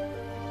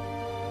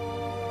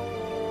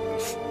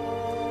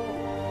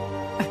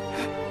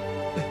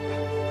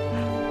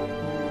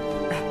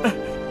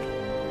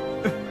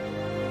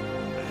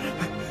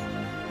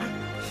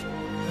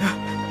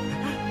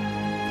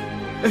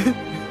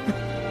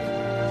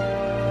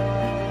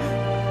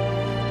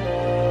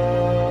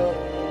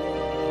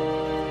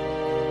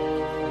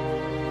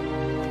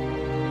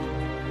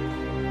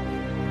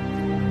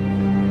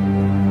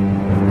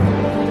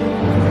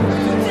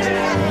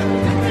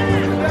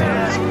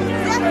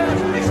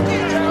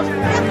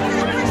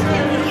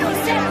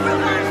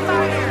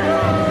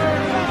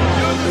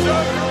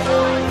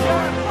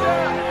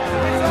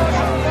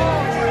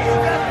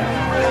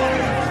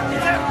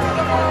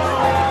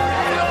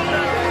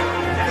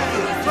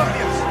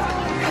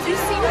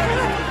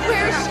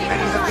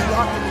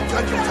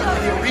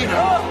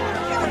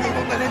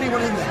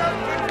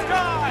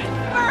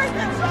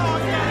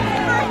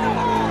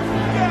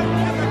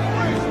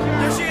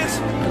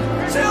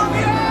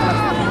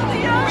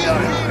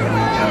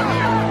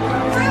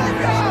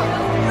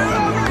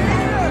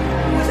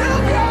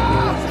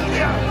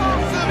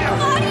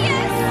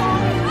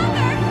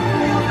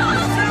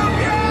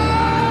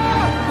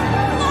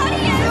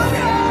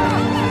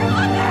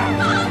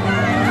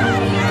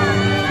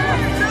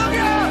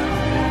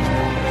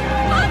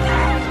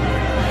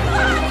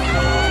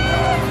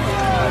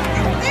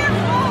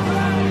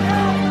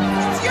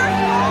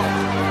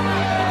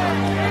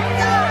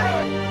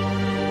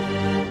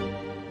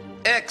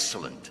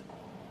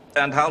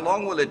 And how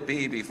long will it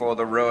be before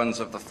the ruins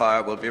of the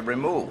fire will be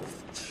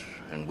removed,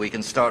 and we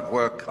can start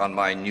work on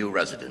my new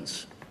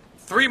residence?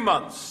 3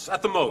 months,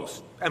 at the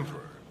most,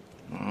 Emperor.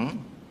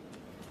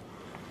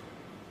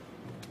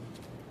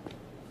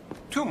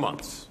 2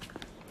 months,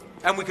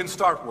 and we can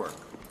start work.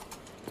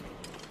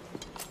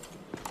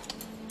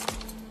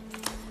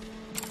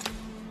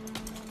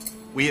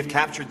 We have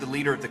captured the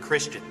leader of the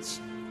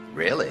Christians.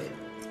 Really?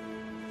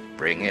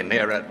 Bring him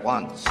here at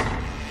once.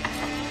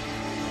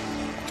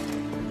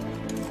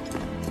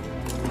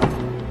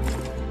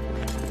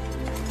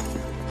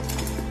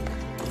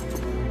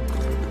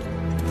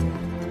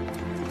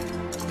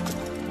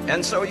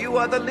 And so you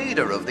are the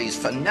leader of these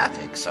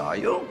fanatics, are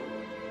you?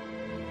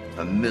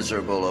 A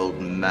miserable old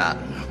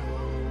man.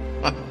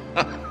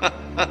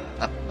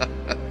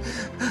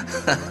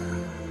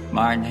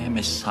 My name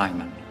is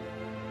Simon,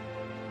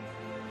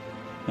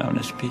 known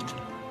as Peter.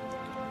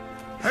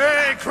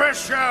 Hey,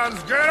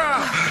 Christians, get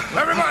up!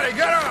 Everybody,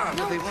 get up!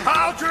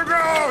 Out you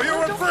go! You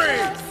are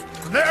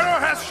free! Nero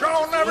has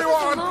shown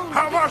everyone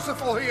how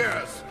merciful he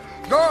is!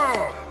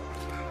 Go!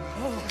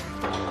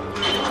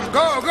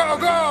 Go, go,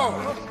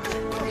 go!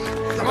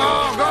 Come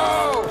on,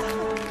 go!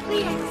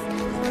 Please.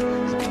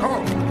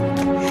 Go!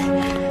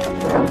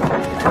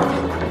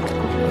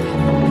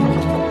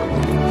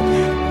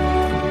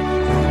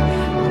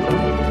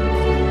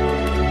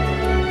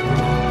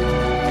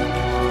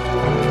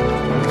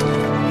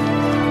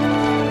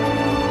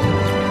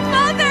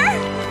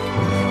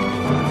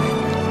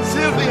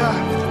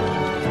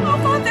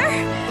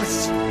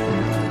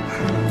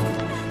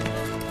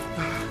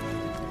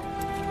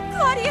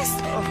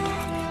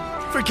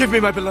 Forgive me,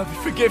 my beloved.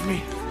 Forgive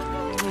me.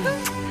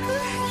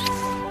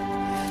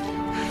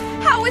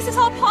 How is this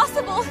all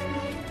possible?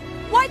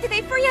 Why did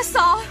they free us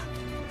all?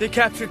 They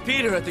captured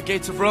Peter at the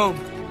gates of Rome.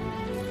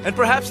 And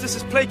perhaps this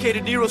has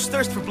placated Nero's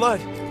thirst for blood.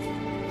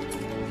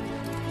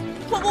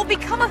 What will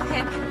become of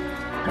him?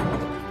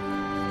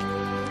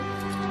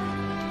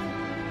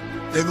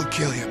 They will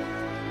kill him.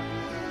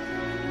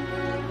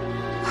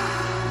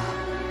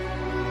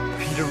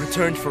 Peter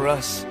returned for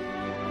us.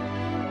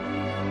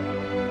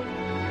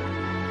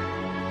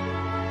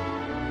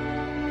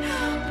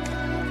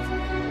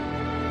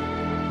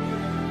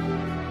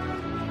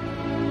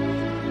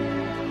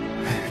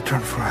 Turn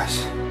for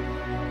us.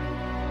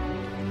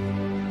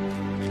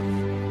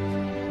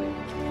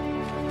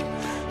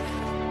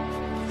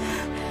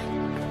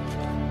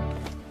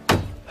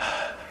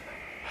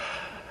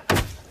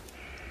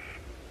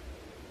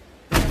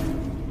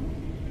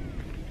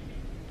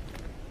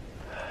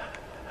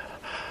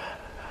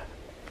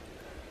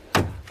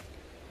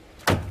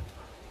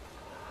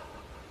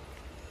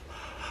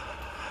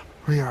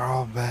 We are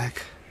all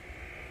back.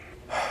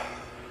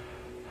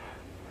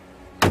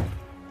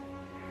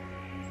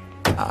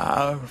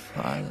 Our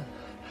Father,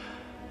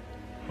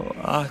 who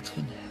art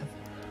in heaven.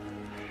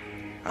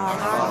 Our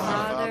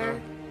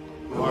Father,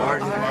 who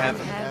art in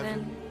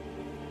heaven.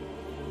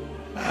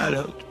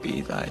 Hallowed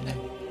be thy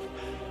name.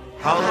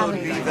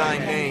 Hallowed be thy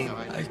name.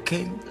 Thy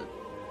kingdom.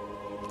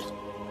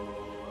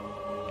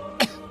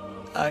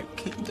 Thy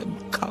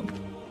kingdom come.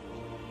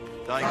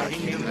 Thy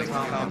kingdom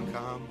come.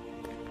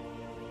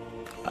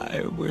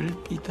 Thy will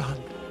be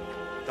done.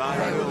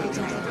 Thy will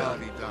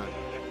be done.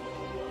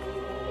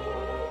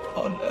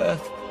 On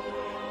earth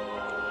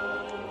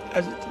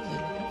as it is in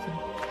heaven.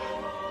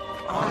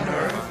 On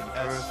earth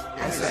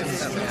as it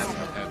is in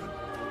heaven.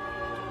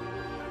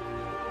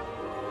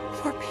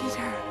 For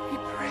Peter, we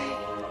pray.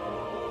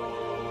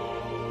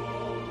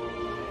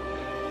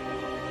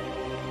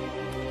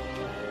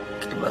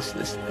 Give us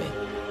this day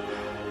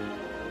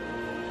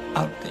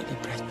our daily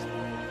bread.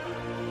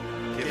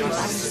 Give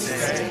us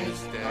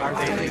this day our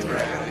daily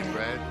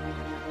bread.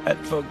 And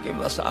forgive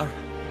us our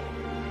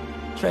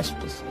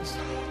trespasses,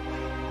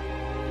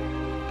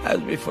 as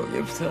we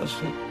forgive those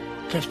who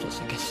trespass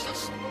against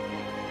us.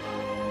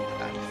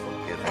 And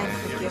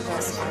forgive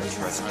us our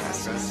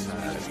trespasses,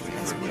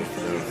 as we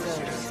forgive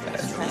those.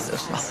 And lead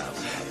us not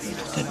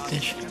into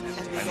temptation.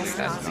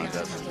 And lead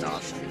us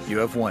not. You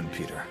have won,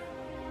 Peter.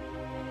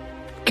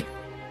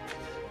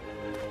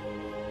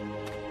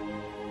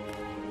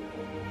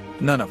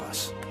 None of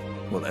us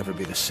will ever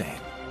be the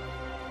same.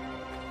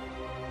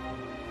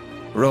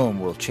 Rome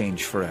will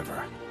change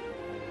forever.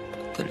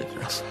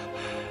 Deliver us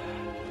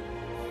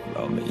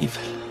from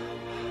evil.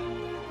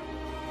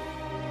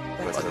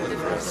 But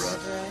deliver us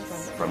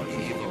from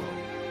evil.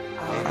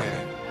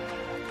 Amen.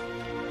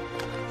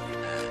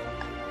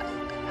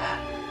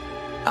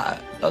 I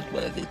am not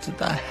worthy to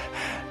die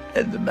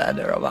in the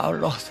manner of our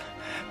Lord.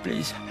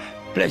 Please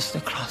place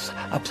the cross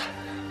upside.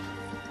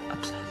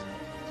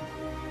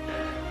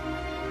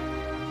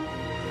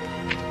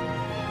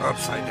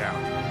 Upside down.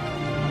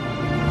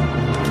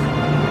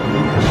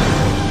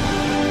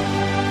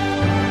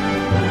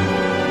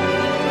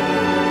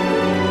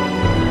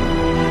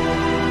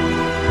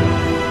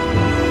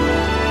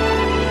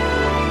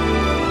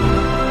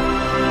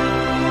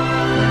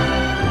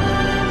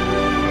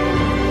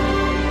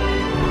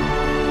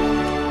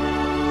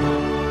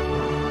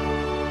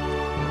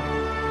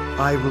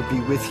 I will be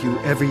with you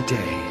every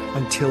day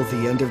until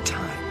the end of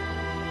time.